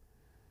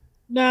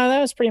 No,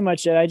 that was pretty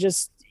much it. I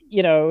just,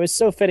 you know, it was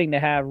so fitting to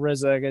have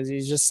RZA because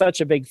he's just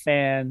such a big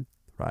fan.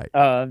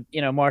 Right.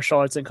 You know, martial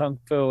arts and kung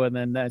fu, and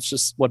then that's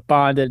just what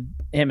bonded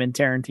him and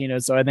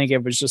Tarantino. So I think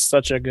it was just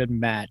such a good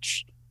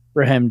match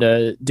for him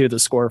to do the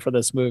score for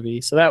this movie.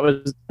 So that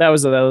was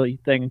the only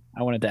thing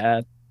I wanted to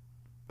add.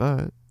 All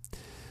right.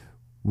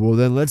 Well,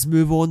 then let's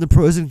move on to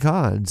pros and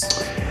cons.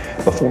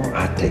 Before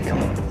I take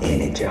on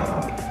any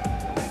job,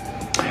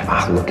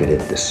 I look at it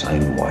the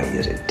same way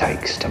as it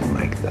takes to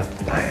make the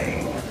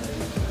thing.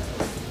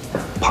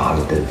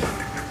 Positive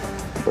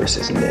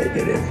versus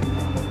negative.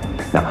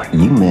 Now,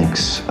 you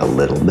mix a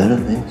little bit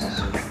of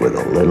this with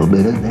a little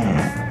bit of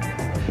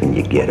that, and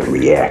you get a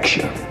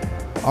reaction.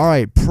 All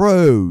right,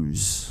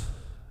 pros.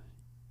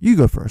 You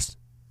go first.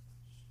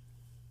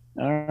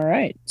 All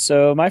right.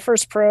 So my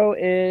first pro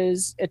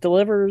is it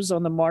delivers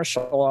on the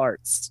martial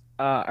arts.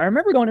 I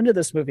remember going into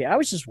this movie, I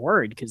was just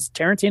worried because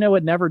Tarantino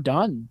had never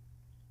done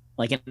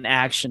like an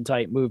action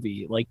type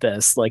movie like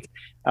this. Like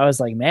I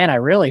was like, man, I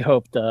really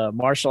hope the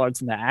martial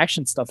arts and the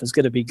action stuff is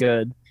going to be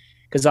good.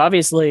 Because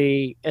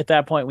obviously at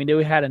that point we knew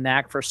he had a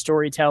knack for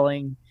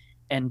storytelling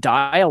and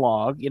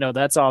dialogue. You know,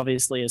 that's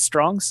obviously a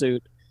strong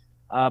suit.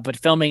 But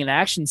filming an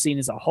action scene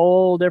is a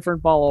whole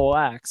different ball of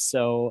wax.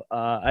 So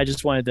I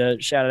just wanted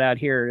to shout it out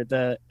here.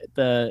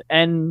 The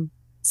end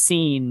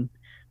scene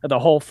of the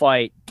whole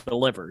fight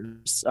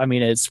delivers. I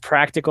mean, it's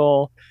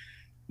practical,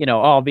 you know,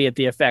 albeit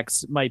the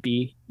effects might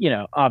be, you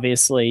know,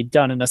 obviously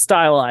done in a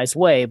stylized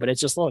way, but it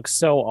just looks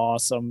so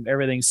awesome.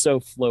 Everything's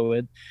so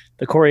fluid.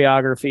 The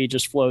choreography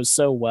just flows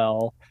so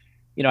well.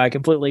 You know, I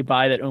completely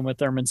buy that Uma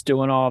Thurman's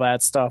doing all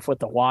that stuff with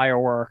the wire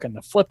work and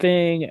the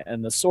flipping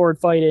and the sword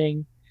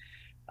fighting.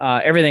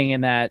 Everything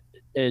in that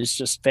is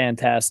just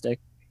fantastic.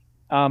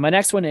 My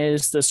next one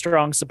is the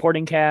strong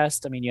supporting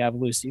cast. I mean, you have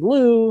Lucy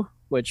Liu,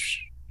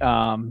 which,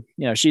 you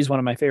know, she's one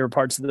of my favorite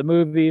parts of the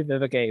movie.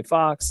 Vivica A.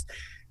 Fox,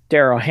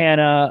 Daryl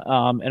Hannah,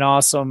 an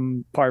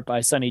awesome part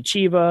by Sonny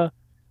Chiba.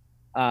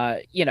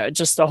 You know,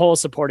 just the whole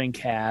supporting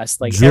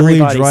cast. Like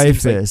Julie everybody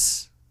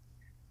Dreyfus.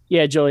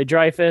 Like, Julie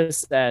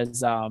Dreyfus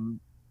as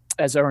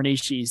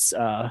Oranishi's,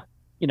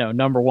 you know,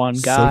 number one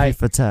guy.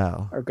 Sophie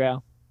Fatale. Or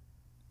gal.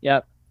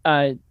 Yep.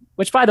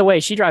 Which, by the way,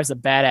 she drives a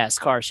badass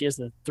car. She has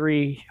the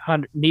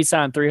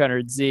Nissan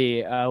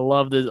 300Z. I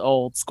love the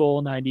old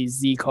school 90s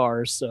Z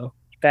cars. So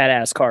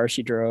badass car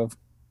she drove.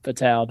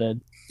 Fatale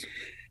did.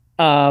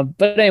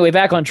 But anyway,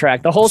 back on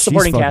track. The whole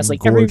supporting cast, like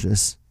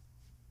gorgeous.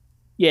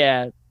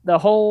 The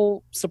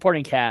whole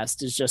supporting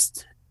cast is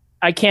just.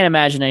 I can't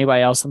imagine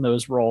anybody else in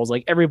those roles.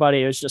 Like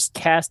everybody is just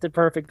casted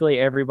perfectly.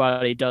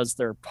 Everybody does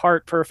their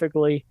part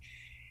perfectly.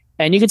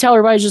 And you can tell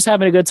everybody's just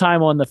having a good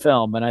time on the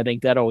film. And I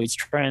think that always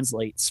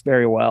translates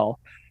very well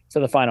to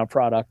the final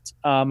product.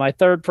 My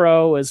third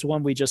pro is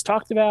one we just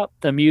talked about.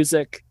 The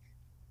music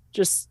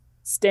just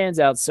stands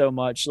out so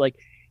much. Like,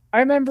 I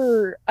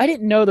remember I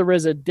didn't know the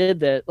RZA did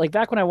that. Like,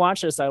 back when I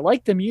watched this, I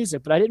liked the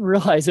music, but I didn't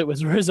realize it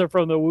was RZA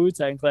from the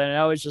Wu-Tang Clan. And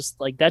I was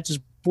just like, that just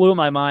blew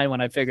my mind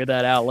when I figured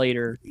that out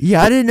later.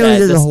 Yeah, I didn't know he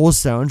did the whole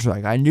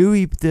soundtrack. I knew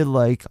he did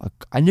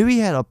I knew he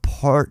had a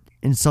part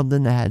in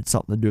something that had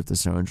something to do with the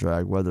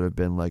soundtrack, whether it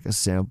been like a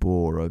sample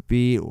or a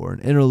beat or an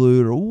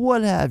interlude or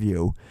what have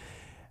you.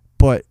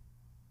 But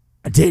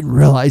I didn't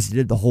realize he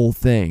did the whole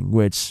thing,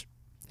 which,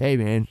 hey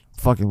man,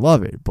 fucking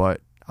love it. But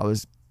I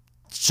was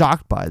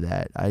shocked by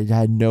that. I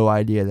had no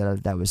idea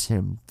that was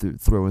him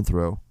through and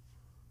through.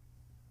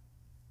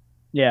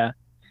 Yeah.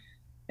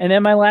 And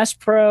then my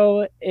last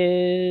pro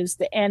is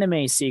the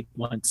anime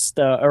sequence,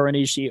 the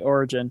Oranishi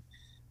origin.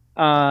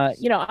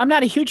 You know, I'm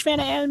not a huge fan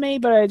of anime,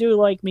 but I do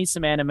like me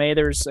some anime.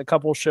 There's a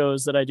couple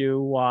shows that I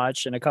do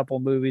watch and a couple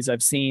movies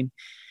I've seen.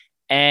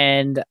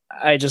 And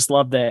I just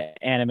love the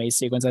anime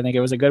sequence. I think it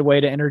was a good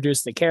way to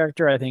introduce the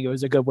character. I think it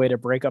was a good way to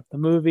break up the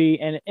movie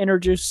and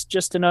introduce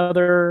just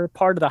another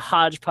part of the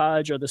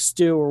hodgepodge or the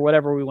stew or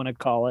whatever we want to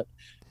call it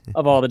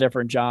of all the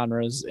different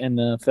genres in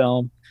the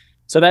film.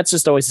 So that's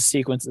just always a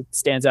sequence that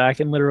stands out. I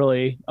can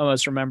literally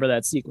almost remember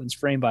that sequence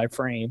frame by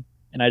frame.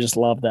 And I just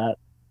love that.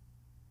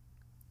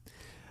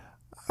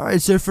 All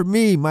right, so for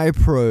me, my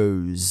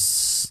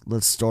pros,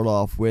 let's start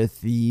off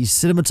with the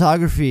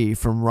cinematography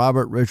from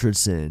Robert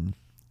Richardson.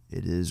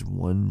 It is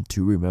one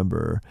to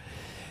remember.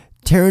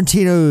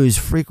 Tarantino's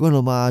frequent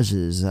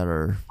homages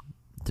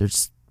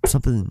there's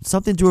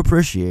something to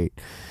appreciate.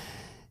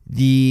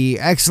 The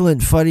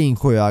excellent fighting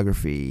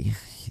choreography,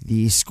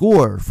 the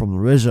score from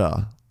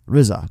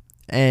RZA,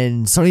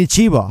 and Sonny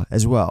Chiba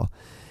as well.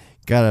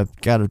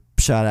 Gotta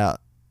shout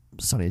out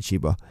Sonny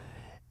Chiba.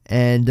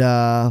 And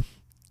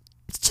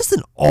it's just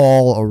an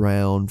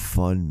all-around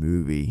fun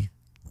movie.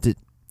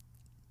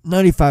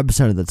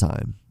 95% of the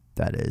time,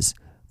 that is.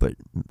 But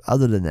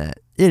other than that,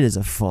 it is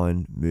a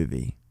fun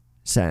movie.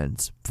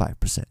 Sans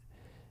 5%.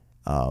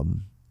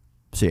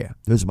 So yeah,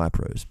 those are my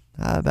pros.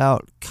 How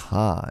about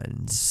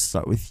cons?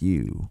 Start with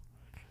you.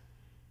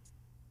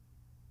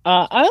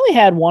 I only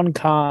had one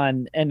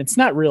con, and it's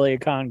not really a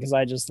con because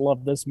I just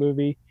love this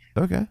movie.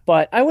 Okay.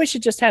 But I wish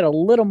it just had a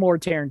little more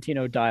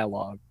Tarantino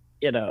dialogue.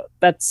 You know,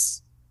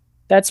 that's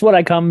what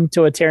I come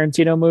to a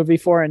Tarantino movie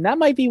for, and that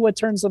might be what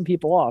turns some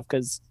people off,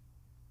 because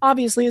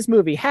obviously this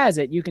movie has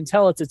it. You can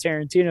tell it's a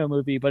Tarantino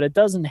movie, but it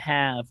doesn't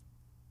have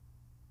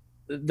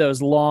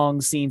those long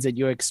scenes that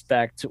you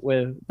expect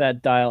with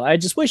that dialogue. I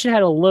just wish it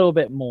had a little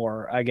bit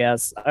more, I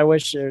guess. I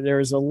wish there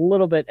was a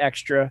little bit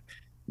extra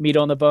meat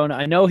on the bone.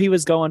 I know he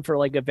was going for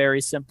like a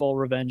very simple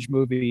revenge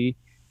movie,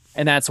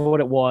 and that's what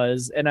it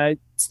was. And I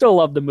still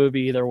love the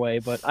movie either way,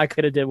 but I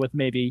could have did with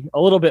maybe a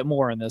little bit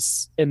more in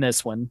this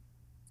one,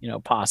 you know,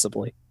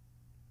 possibly.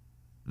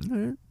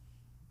 Right.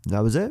 That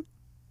was it?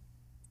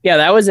 Yeah,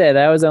 that was it.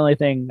 That was the only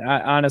thing.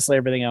 Honestly,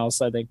 everything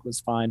else I think was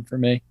fine for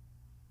me.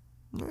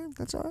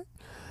 That's all right.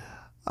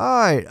 All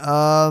right.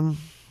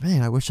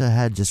 Man, I wish I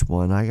had just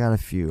one. I got a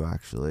few,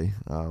 actually.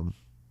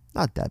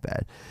 Not that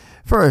bad.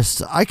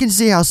 First, I can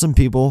see how some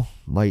people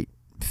might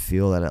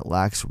feel that it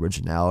lacks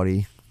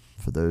originality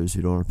for those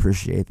who don't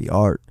appreciate the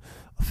art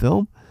of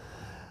film.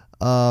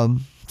 So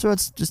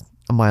it's just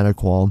a minor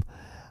qualm.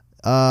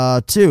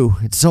 2,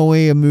 it's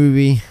only a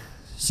movie,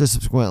 so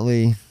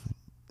subsequently,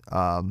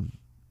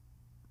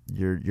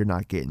 you're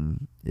not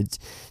getting it's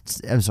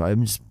I'm sorry,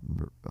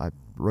 I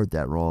wrote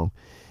that wrong.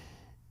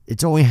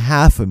 It's only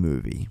half a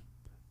movie,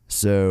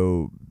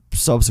 so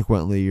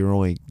subsequently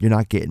you're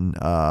not getting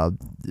a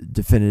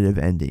definitive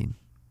ending.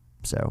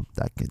 So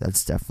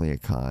that's definitely a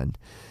con,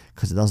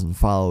 because it doesn't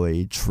follow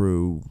a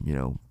true, you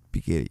know,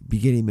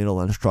 beginning, middle,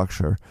 and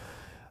structure.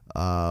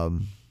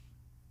 And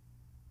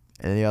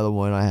the other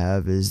one I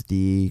have is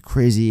the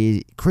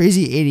crazy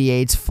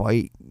 88's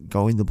fight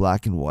going to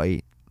black and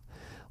white.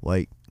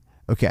 Like,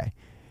 okay,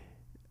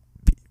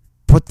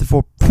 put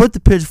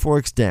the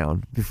pitchforks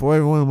down before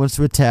everyone wants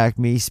to attack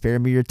me. Spare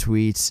me your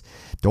tweets.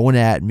 Don't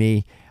at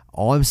me.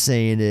 All I'm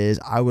saying is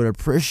I would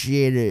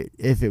appreciate it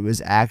if it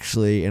was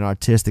actually an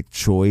artistic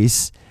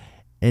choice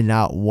and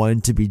not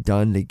one to be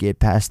done to get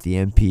past the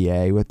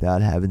MPA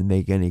without having to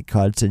make any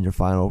cuts in your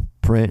final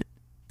print.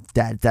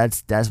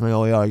 That's my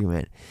only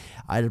argument.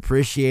 I'd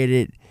appreciate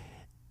it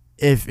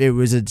if it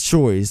was a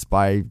choice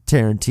by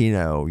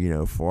Tarantino, you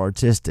know, for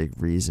artistic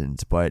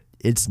reasons, but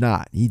it's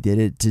not. He did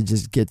it to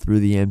just get through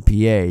the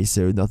MPA,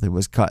 so nothing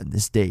was cut in the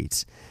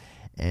States.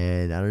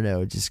 And I don't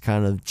know, it just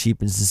kind of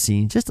cheapens the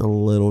scene just a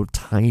little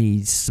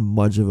tiny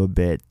smudge of a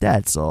bit.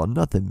 That's all,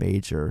 nothing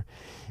major.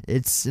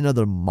 It's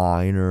another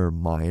minor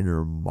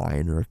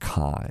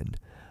con.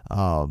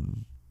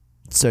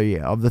 So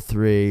yeah, of the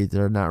 3,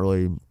 they're not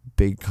really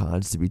big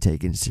cons to be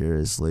taken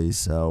seriously,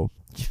 so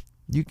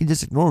you can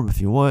just ignore them if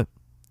you want.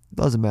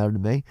 Doesn't matter to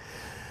me.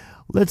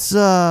 Let's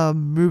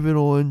move it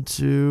on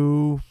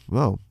to,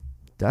 well,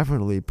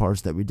 definitely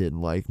parts that we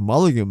didn't like.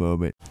 Mulligan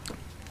moment.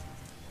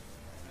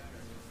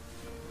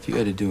 If you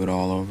had to do it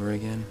all over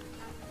again,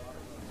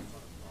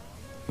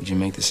 would you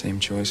make the same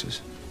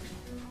choices?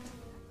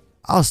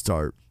 I'll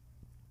start,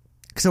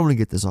 because I want to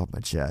get this off my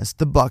chest.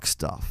 The Buck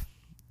stuff,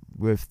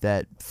 with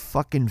that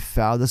fucking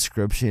foul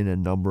description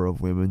and number of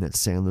women that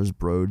Sandler's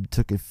bro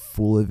took a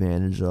full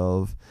advantage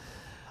of.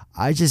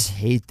 I just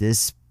hate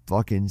this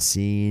fucking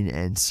scene,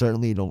 and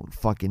certainly don't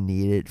fucking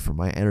need it for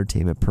my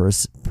entertainment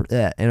purposes.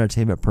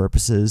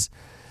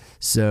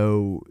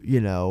 So,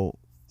 you know,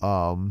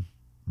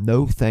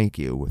 no thank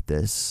you with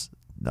this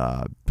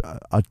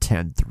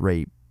attempt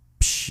rape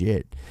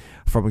shit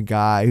from a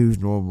guy who's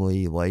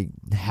normally like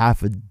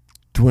half a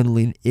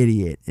dwindling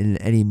idiot in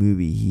any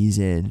movie he's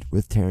in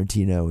with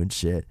Tarantino and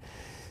shit.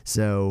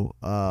 So,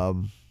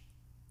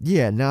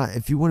 yeah, not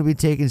if you want to be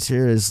taken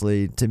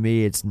seriously, to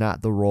me, it's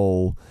not the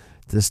role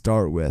to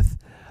start with,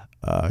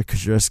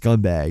 because you're a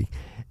scumbag,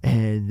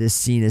 and this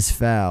scene is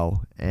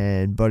foul,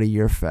 and buddy,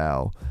 you're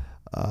foul.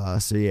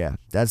 So yeah,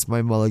 that's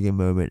my Mulligan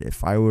moment.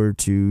 If I were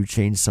to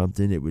change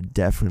something, it would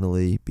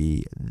definitely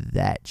be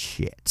that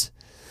shit.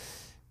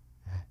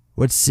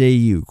 What say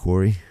you,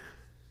 Corey?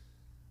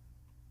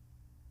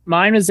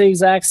 Mine was the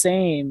exact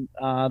same,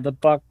 the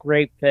Buck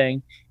rape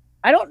thing.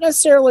 I don't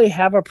necessarily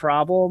have a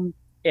problem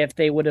if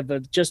they would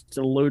have just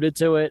alluded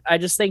to it. I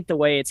just think the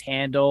way it's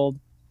handled,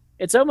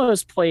 it's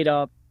almost played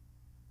up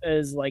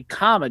as like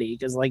comedy,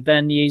 because like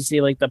then you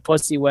see like the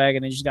pussy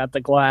wagon and she's got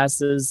the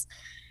glasses.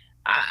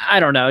 I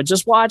don't know.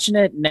 Just watching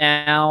it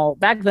now.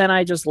 Back then,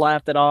 I just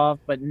laughed it off,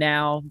 but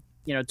now,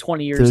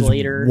 20 years There's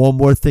later, one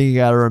more thing you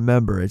got to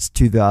remember. It's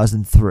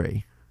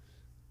 2003.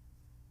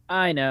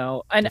 I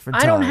know, and Different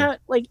I don't time.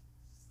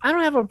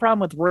 have a problem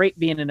with rape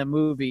being in a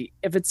movie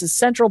if it's a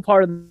central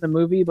part of the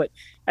movie. But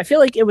I feel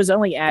like it was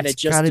only added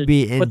It's just got to to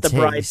be in put the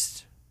bride.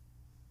 taste.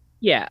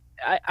 Yeah,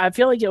 I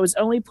feel like it was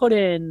only put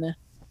in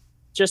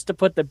just to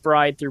put the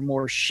bride through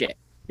more shit.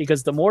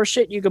 Because the more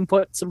shit you can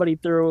put somebody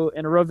through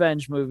in a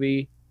revenge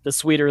movie, the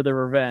sweeter the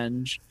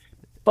revenge.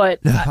 But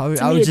I to me, was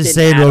it just didn't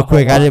saying add real a whole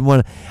quick. I lot. didn't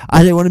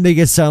want to make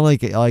it sound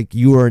like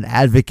you were an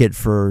advocate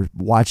for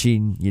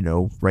watching,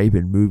 rape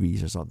in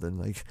movies or something.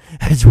 Like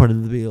I just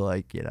wanted to be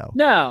like,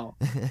 No,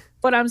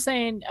 but I'm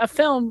saying a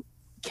film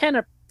can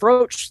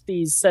approach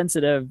these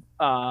sensitive,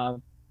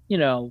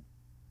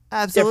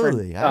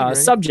 Absolutely, different I agree.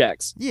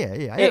 subjects. Yeah,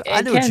 yeah, It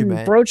I know what you can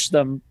meant. broach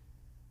them,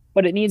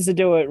 but it needs to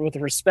do it with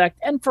respect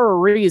and for a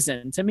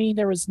reason. To me,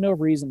 there was no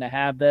reason to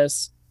have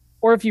this,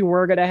 or if you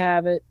were going to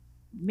have it,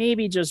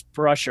 maybe just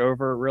brush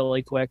over it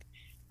really quick.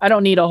 I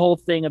don't need a whole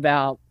thing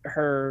about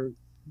her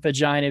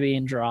vagina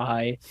being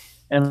dry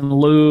and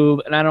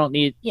lube, and I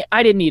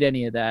didn't need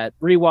any of that.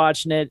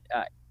 Rewatching it,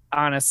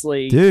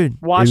 honestly,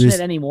 Dude, watching it was-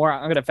 it anymore,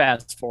 I'm gonna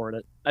fast forward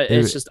it.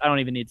 It's just I don't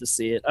even need to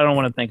see it. I don't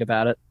want to think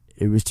about it.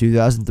 It was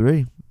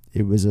 2003.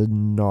 It was a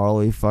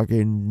gnarly,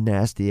 fucking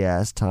nasty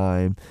ass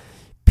time.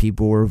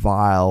 People were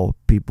vile.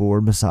 People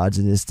were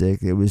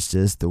misogynistic. It was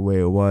just the way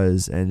it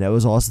was, and that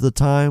was also the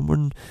time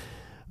when,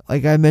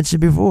 like I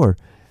mentioned before,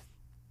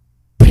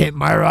 Pimp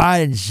My Ride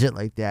and shit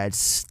like that,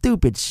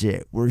 stupid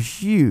shit, were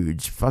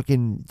huge.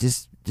 Fucking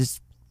just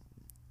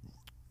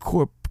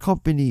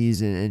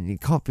companies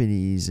and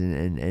companies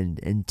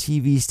and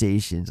TV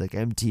stations like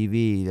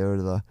MTV. They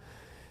were the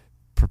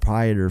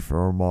proprietor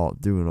for them all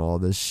doing all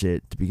this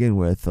shit to begin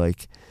with.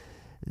 Like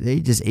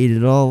they just ate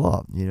it all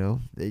up.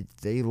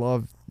 They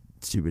loved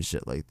stupid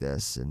shit like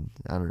this, and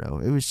I don't know.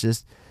 It was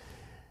just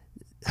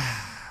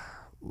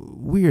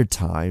weird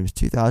times.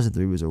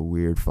 2003 was a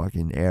weird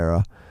fucking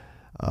era.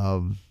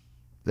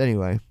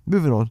 Anyway,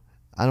 moving on.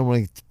 I don't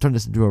want to turn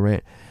this into a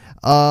rant.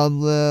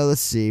 Let's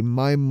see.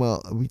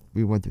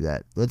 We went through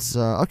that. Let's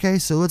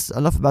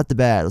enough about the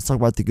bad. Let's talk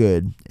about the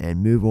good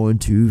and move on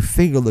to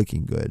finger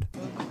licking good.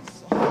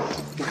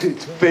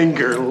 It's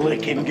finger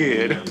licking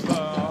good.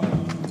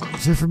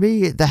 So for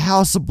me, the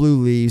House of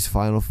Blue Leaves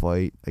final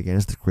fight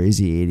against the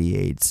Crazy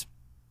 88s.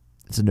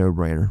 It's a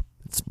no-brainer.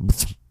 It's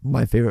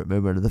my favorite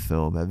moment of the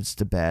film. It's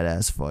just a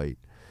badass fight.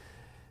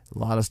 A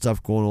lot of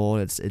stuff going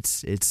on.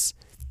 It's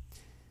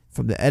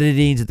from the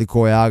editing to the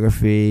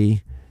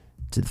choreography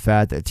to the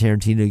fact that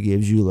Tarantino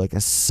gives you like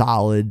a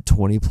solid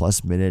 20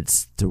 plus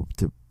minutes to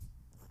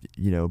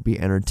be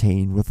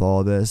entertained with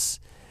all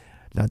this.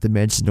 Not to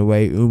mention the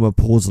way Uma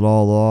pulls it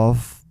all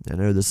off. I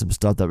know there's some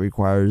stuff that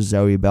requires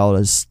Zoe Bell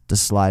to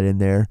slide in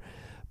there,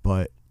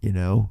 but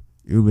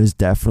Uma's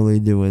definitely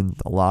doing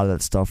a lot of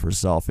that stuff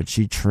herself, and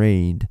she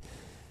trained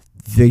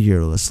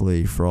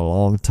vigorously for a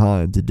long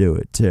time to do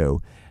it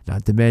too.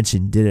 Not to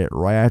mention did it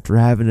right after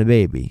having a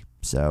baby,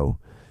 so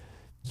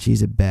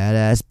she's a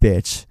badass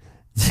bitch.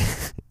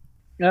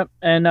 Yep,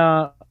 and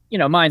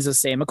mine's the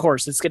same. Of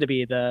course, it's going to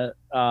be the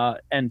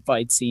end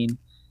fight scene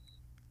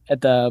at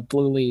the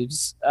Blue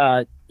Leaves.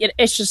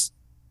 It's just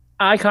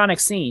iconic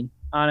scene.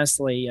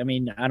 Honestly, I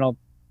mean,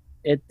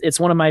 it's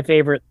one of my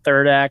favorite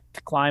third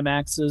act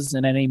climaxes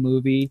in any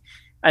movie.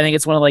 I think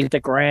it's one of like the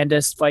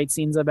grandest fight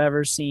scenes I've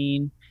ever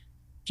seen.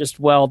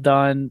 Just well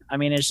done. I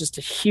mean, it's just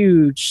a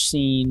huge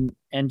scene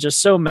and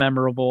just so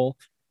memorable.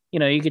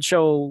 You could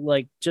show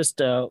like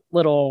just a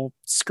little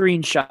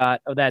screenshot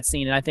of that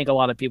scene, and I think a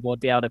lot of people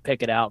would be able to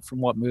pick it out from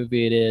what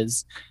movie it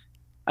is.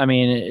 I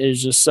mean, it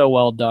is just so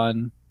well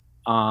done.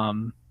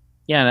 And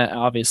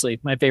obviously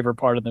my favorite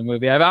part of the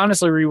movie. I've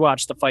honestly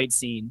rewatched the fight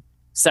scene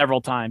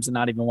several times and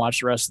not even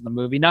watched the rest of the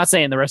movie. Not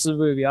saying the rest of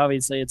the movie,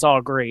 obviously, it's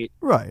all great.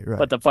 Right.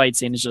 But the fight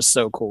scene is just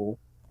so cool.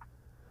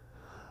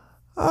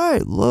 All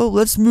right,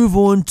 let's move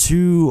on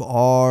to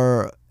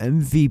our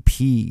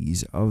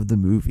MVPs of the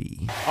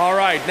movie. All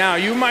right, now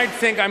you might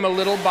think I'm a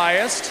little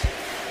biased,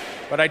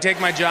 but I take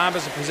my job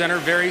as a presenter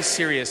very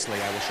seriously.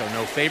 I will show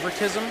no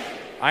favoritism.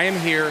 I am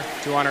here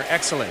to honor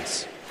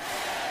excellence.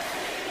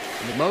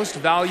 And the most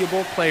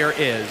valuable player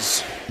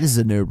is... This is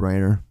a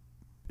no-brainer.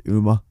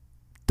 Uma.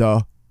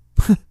 Duh.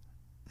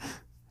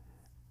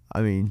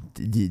 I mean,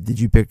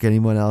 did you pick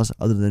anyone else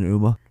other than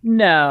Uma?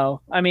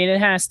 No, I mean, it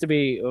has to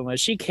be Uma.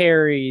 She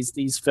carries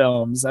these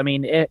films. I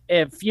mean,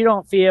 if you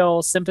don't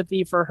feel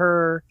sympathy for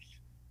her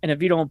and if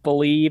you don't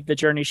believe the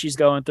journey she's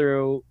going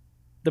through,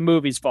 the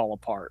movies fall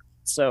apart.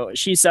 So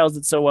she sells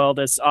it so well.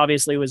 This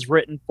obviously was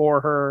written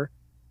for her,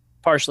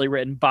 partially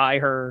written by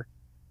her,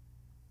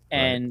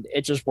 and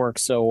it just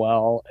works so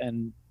well.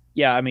 And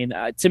yeah, I mean,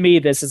 to me,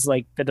 this is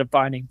like the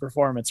defining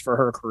performance for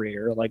her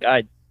career. Like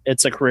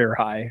it's a career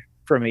high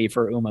for me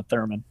for Uma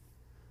Thurman.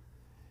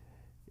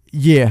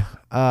 Yeah.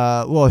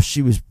 Well,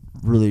 she was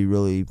really,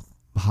 really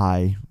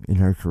high in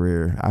her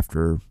career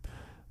after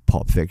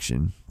Pulp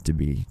Fiction, to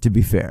be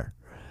fair.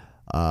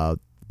 But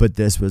But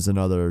this was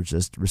another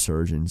just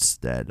resurgence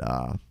that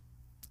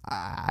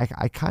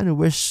I kind of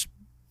wish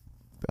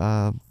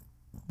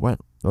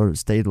went or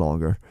stayed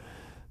longer.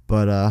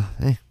 But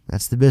hey,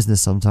 that's the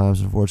business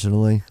sometimes,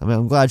 unfortunately. I mean,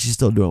 I'm glad she's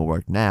still doing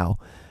work now.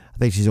 I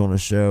think she's on a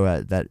show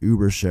at that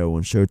Uber show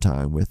on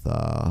Showtime with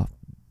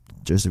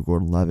Joseph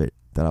Gordon-Levitt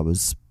that I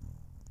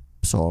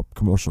saw a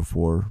commercial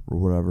for or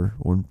whatever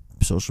on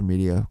social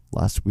media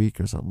last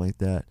week or something like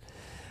that.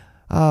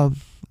 I'll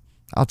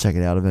check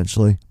it out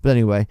eventually. But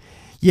anyway,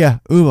 yeah,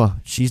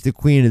 Uma, she's the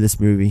queen of this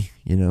movie,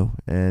 you know,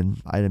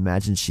 and I'd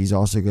imagine she's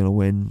also going to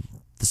win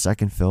the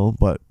second film,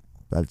 but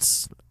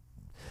that's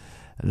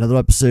another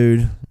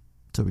episode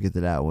until we get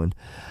to that one.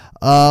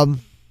 All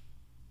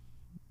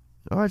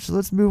right, so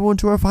let's move on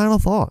to our final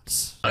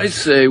thoughts. I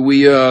say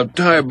we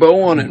tie a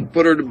bow on it and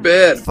put her to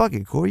bed. Fuck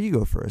it, Corey, you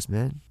go first,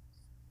 man.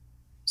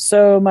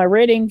 So my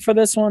rating for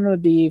this one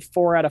would be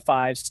 4 out of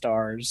 5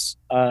 stars.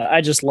 I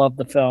just love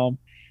the film.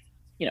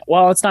 You know,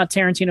 while it's not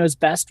Tarantino's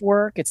best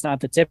work, it's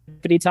not the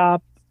tippity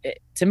top.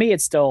 To me,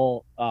 it's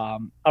still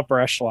upper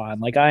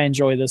echelon. Like, I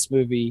enjoy this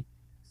movie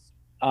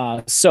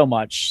so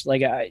much.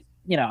 Like,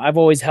 I've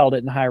always held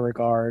it in high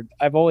regard.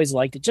 I've always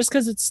liked it just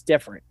because it's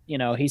different. You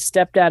know, he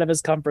stepped out of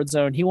his comfort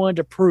zone. He wanted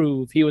to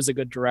prove he was a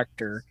good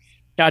director,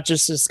 not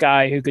just this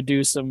guy who could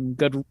do some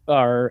good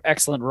or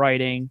excellent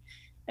writing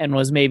and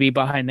was maybe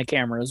behind the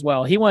camera as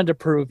well. He wanted to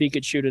prove he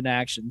could shoot an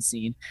action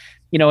scene.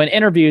 You know, in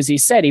interviews, he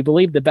said he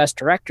believed the best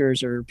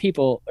directors are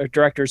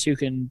directors who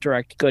can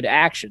direct good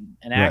action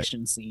and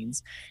action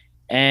scenes.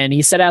 And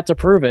he set out to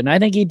prove it. And I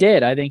think he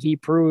did. I think he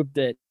proved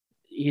that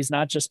he's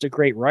not just a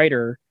great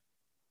writer,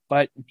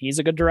 but he's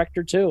a good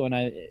director too. And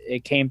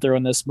it came through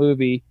in this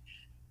movie.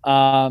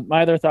 My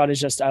other thought is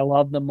just, I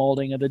love the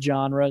molding of the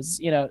genres.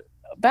 You know,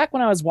 back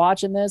when I was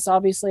watching this,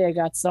 obviously I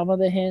got some of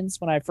the hints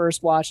when I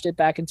first watched it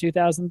back in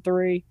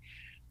 2003,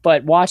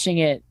 but watching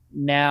it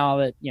now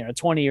that,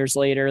 20 years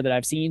later, that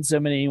I've seen so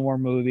many more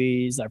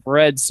movies, I've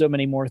read so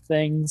many more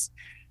things,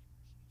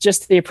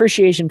 just the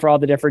appreciation for all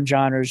the different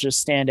genres just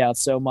stand out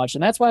so much.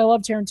 And that's why I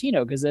love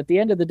Tarantino, because at the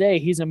end of the day,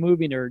 he's a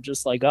movie nerd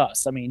just like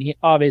us. I mean, he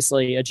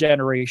obviously a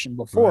generation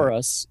before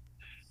us,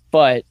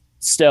 but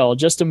still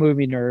just a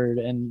movie nerd.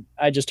 And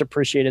I just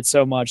appreciate it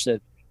so much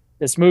that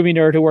this movie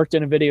nerd who worked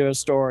in a video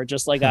store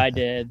just like I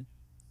did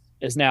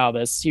is now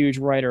this huge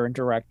writer and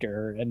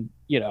director. And,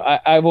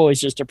 I've always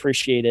just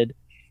appreciated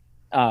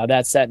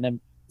that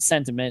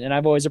sentiment. And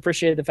I've always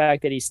appreciated the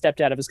fact that he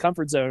stepped out of his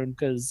comfort zone,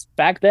 because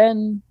back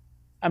then,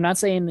 I'm not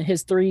saying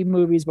his 3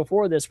 movies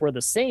before this were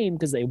the same,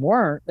 because they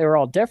weren't. They were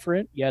all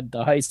different. You had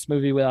the heist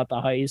movie without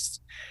the heist.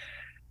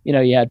 You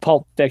had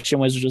Pulp Fiction,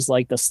 which was just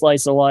like the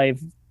slice of life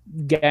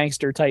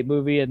gangster type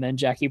movie, and then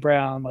Jackie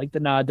Brown, like the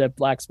nod to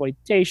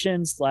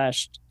blaxploitation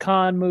 /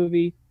 con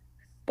movie.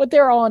 But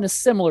they're all in a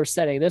similar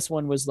setting. This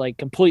one was like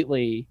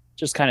completely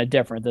just kind of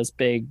different. This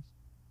big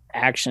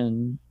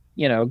action,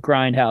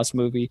 grindhouse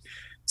movie.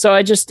 So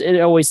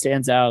it always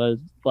stands out as,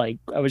 like,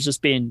 I was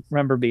just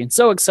remember being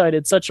so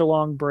excited, such a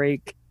long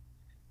break.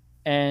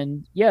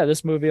 And yeah,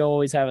 this movie will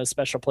always have a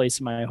special place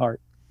in my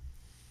heart.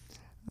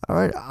 All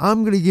right,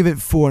 I'm going to give it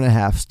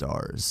 4.5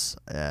 stars.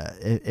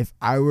 If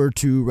I were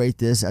to rate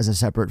this as a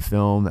separate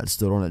film that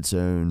stood on its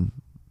own,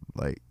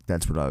 like,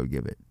 that's what I would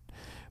give it.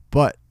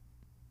 But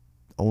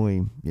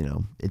only,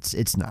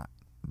 it's not.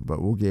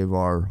 But we'll give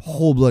our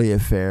whole bloody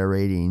affair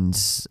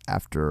ratings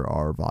after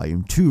our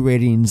volume 2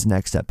 ratings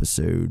next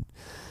episode.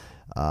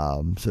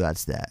 So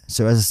that's that.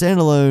 So as a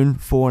standalone,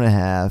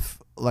 4.5.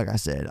 Like I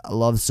said, I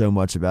love so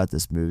much about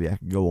this movie. I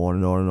could go on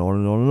and on and on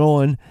and on and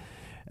on.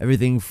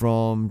 Everything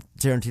from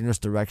Tarantino's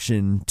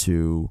direction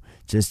to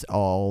just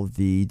all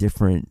the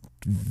different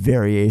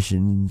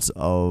variations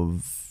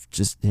of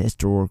just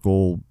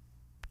historical,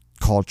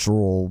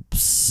 cultural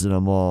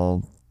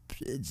cinema.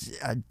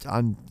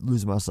 I'm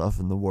losing myself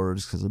in the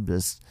words because I'm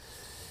just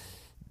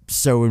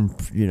so,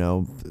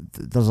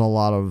 there's a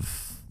lot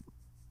of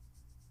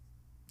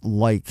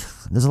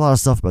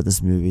stuff about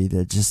this movie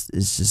that just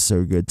is just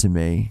so good to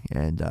me,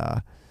 and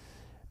I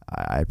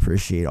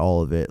appreciate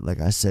all of it.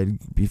 Like I said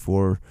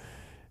before,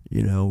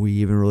 we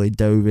even really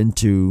dove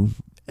into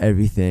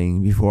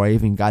everything before I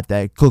even got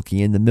that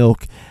cookie in the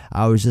milk.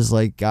 I was just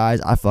like, guys,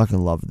 I fucking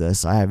love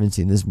this. I haven't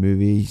seen this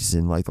movie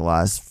in like the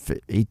last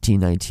 18,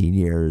 19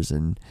 years,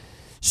 and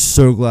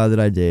so glad that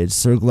I did.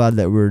 So glad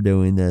that we're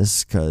doing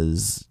this,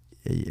 because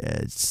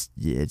it's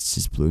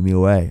just blew me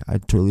away. I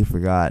totally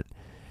forgot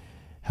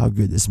how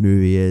good this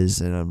movie is,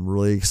 and I'm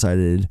really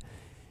excited.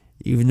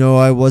 Even though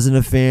I wasn't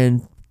a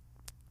fan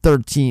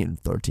 18,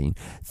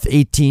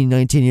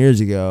 19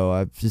 years ago,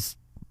 I'm just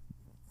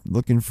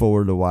looking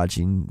forward to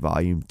watching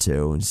Volume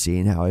 2 and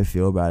seeing how I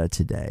feel about it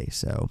today.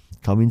 So,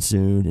 coming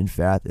soon. In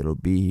fact, it'll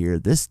be here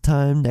this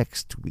time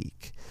next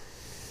week.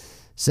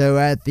 So,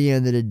 at the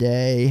end of the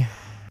day,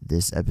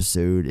 this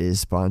episode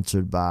is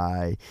sponsored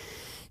by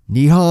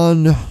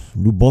Nihon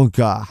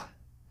Nubonka,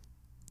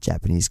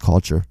 Japanese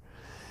culture.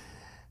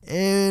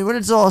 And when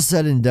it's all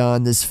said and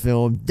done, this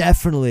film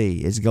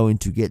definitely is going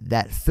to get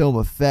that Film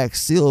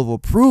Effects seal of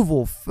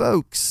approval,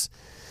 folks.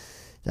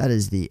 That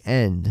is the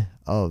end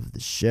of the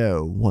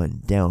show.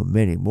 One down,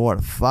 many more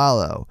to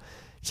follow.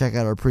 Check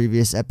out our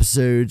previous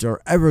episodes, our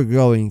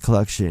ever-growing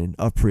collection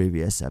of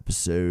previous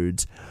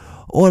episodes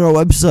on our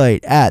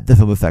website at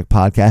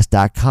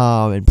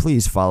thefilmeffectpodcast.com, and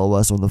please follow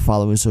us on the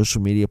following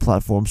social media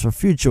platforms for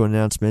future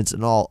announcements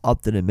and all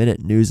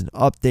up-to-the-minute news and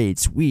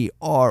updates. We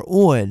are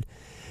on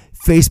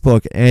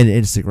Facebook and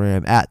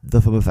Instagram at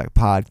The Film Effect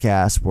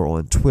Podcast. We're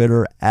on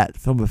Twitter at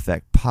Film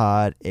Effect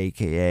Pod,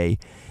 aka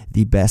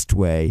the best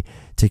way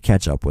to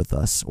catch up with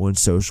us on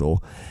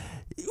social.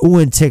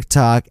 On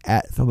TikTok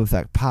at Film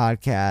Effect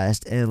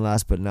Podcast. And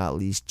last but not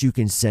least, you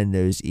can send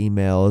those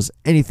emails,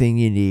 anything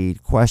you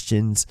need,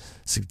 questions,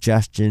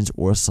 suggestions,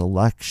 or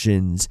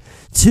selections,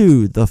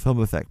 to the Film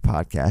Effect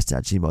Podcast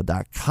at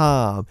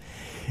gmail.com.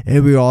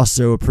 And we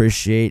also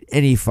appreciate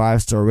any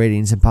 5-star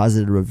ratings and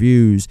positive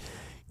reviews.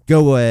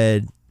 Go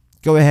ahead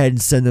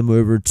and send them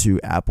over to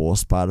Apple,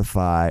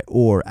 Spotify,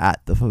 or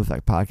at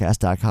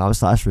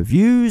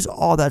thefilmeffectpodcast.com/reviews.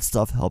 All that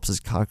stuff helps us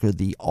conquer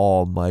the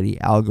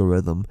almighty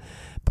algorithm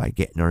by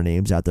getting our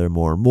names out there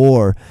more and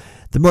more.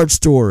 The merch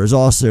store is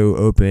also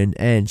open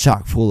and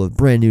chock full of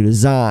brand new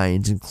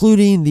designs,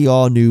 including the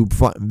all-new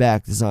front and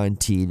back design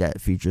tee that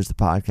features the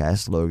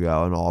podcast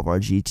logo and all of our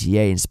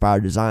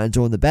GTA-inspired designs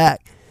on the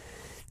back.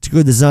 It's a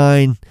good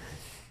design,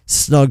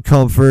 snug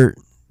comfort.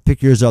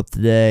 Pick yours up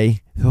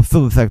today.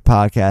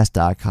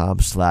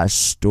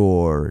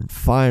 FilmEffectPodcast.com/store. And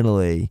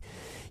finally,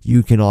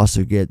 you can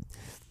also get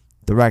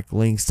direct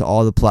links to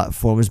all the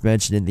platforms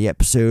mentioned in the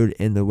episode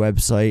in the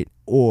website,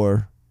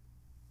 or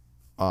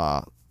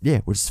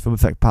which is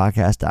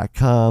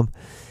FilmEffectPodcast.com.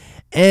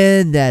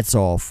 And that's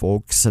all,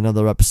 folks.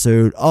 Another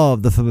episode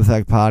of the Film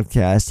Effect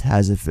Podcast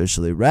has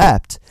officially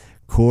wrapped.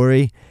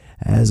 Corey,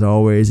 as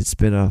always, it's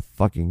been a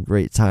fucking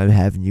great time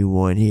having you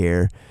on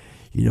here.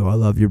 You know I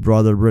love your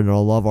brother, and I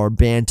love our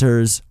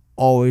banters.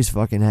 Always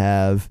fucking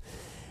have.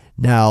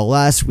 Now,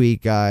 last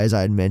week, guys,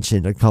 I had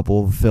mentioned a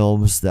couple of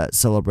films that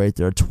celebrate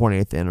their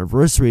 20th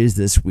anniversaries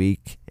this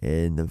week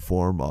in the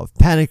form of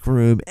Panic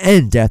Room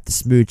and Death to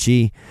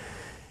Smoochie.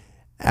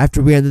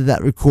 After we ended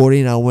that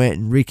recording, I went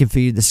and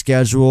reconfigured the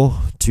schedule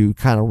to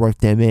kind of work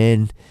them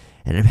in,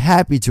 and I'm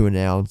happy to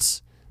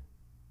announce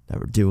that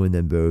we're doing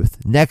them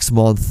both next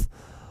month,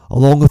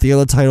 along with the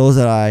other titles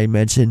that I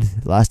mentioned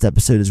last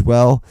episode as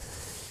well.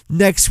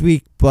 Next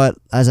week, but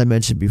as I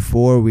mentioned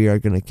before, we are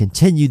going to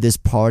continue this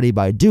party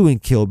by doing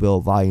Kill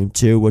Bill Volume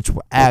 2, which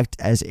will act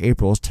as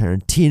April's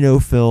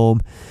Tarantino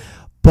film.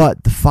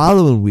 But the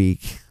following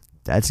week,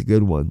 that's a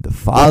good one, the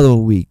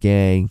following week,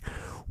 gang,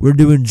 we're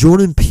doing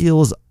Jordan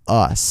Peele's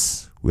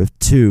Us with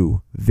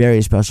two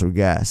very special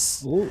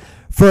guests. Ooh.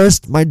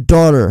 First, my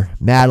daughter,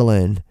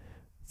 Madeline,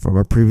 from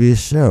our previous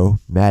show,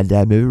 Mad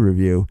Dad Movie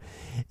Review,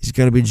 is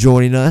going to be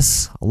joining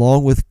us,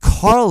 along with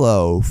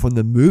Carlo from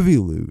the Movie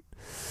Loot.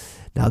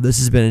 Now, this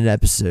has been an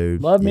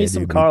episode. Love me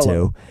some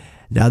Carlo.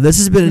 Now, this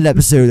has been an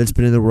episode that's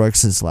been in the works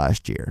since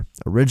last year.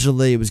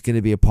 Originally, it was going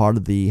to be a part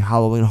of the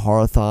Halloween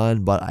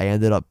Horathon, but I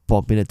ended up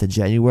bumping it to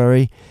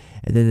January,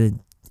 and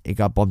then it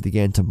got bumped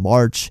again to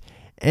March,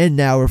 and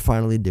now we're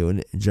finally doing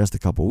it in just a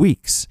couple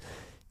weeks.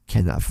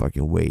 Cannot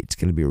fucking wait. It's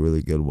going to be a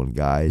really good one,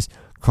 guys.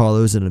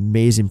 Carlo's an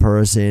amazing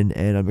person,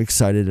 and I'm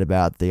excited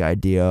about the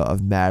idea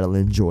of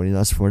Madeline joining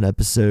us for an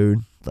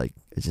episode. Like,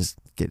 I just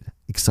get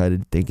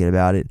excited thinking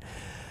about it.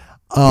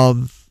 I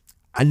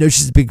know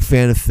she's a big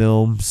fan of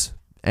films,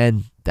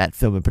 and that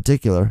film in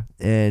particular,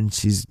 and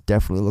she's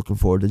definitely looking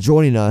forward to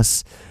joining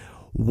us.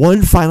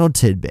 One final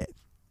tidbit.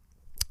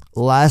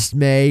 Last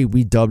May,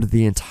 we dubbed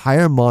the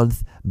entire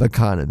month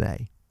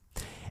Bakaname,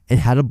 and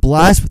had a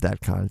blast with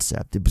that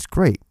concept. It was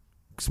great.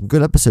 Some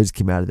good episodes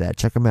came out of that.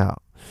 Check them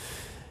out.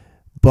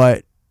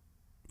 But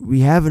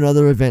we have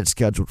another event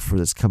scheduled for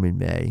this coming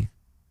May.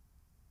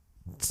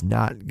 It's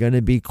not going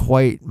to be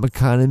quite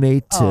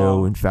Bakaname 2.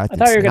 Oh, in fact, I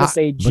thought it's you were gonna not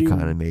say June.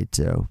 Bakaname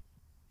 2. I thought you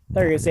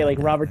were going to say like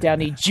Robert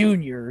Downey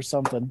Jr. or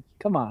something.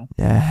 Come on.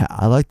 Yeah,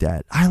 I like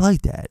that.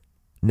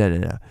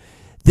 No.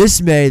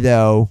 This May,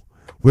 though,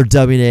 we're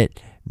dubbing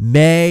it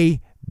May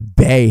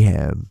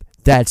Bayhem.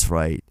 That's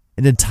right.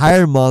 An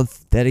entire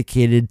month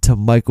dedicated to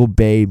Michael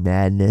Bay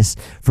madness,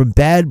 from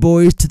Bad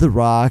Boys to The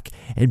Rock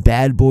and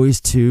Bad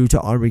Boys 2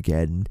 to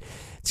Armageddon.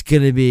 It's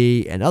going to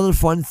be another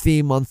fun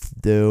theme month to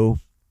do.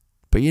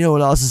 But you know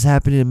what else is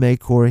happening in May,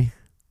 Corey?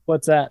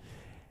 What's that?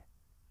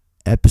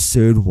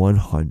 Episode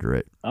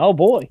 100. Oh,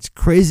 boy. It's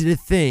crazy to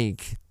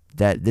think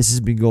that this has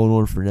been going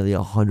on for nearly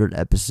 100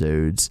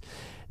 episodes.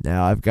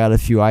 Now, I've got a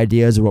few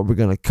ideas of what we're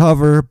going to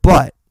cover,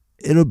 but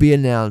it'll be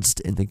announced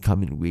in the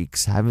coming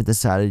weeks. I haven't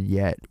decided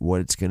yet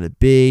what it's going to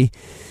be.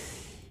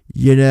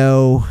 You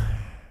know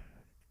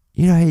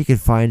how you can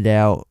find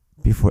out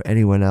before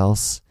anyone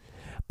else?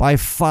 By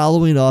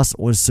following us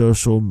on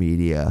social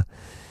media.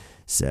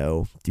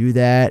 So do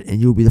that, and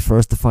you'll be the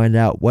first to find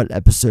out what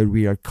episode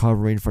we are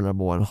covering for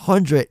number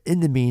 100.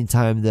 In the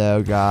meantime,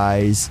 though,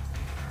 guys,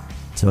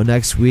 till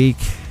next week,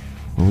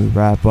 when we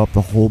wrap up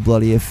the whole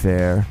bloody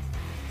affair.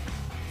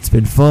 It's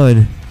been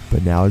fun,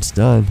 but now it's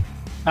done.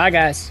 Bye,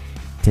 guys.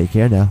 Take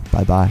care now.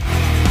 Bye-bye.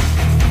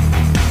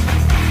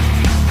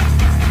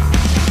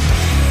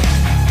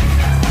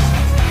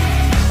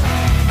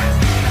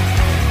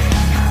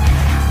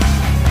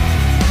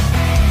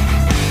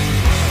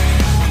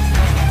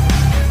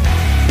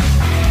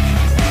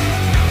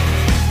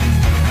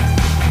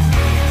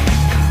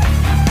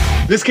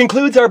 This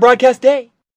concludes our broadcast day.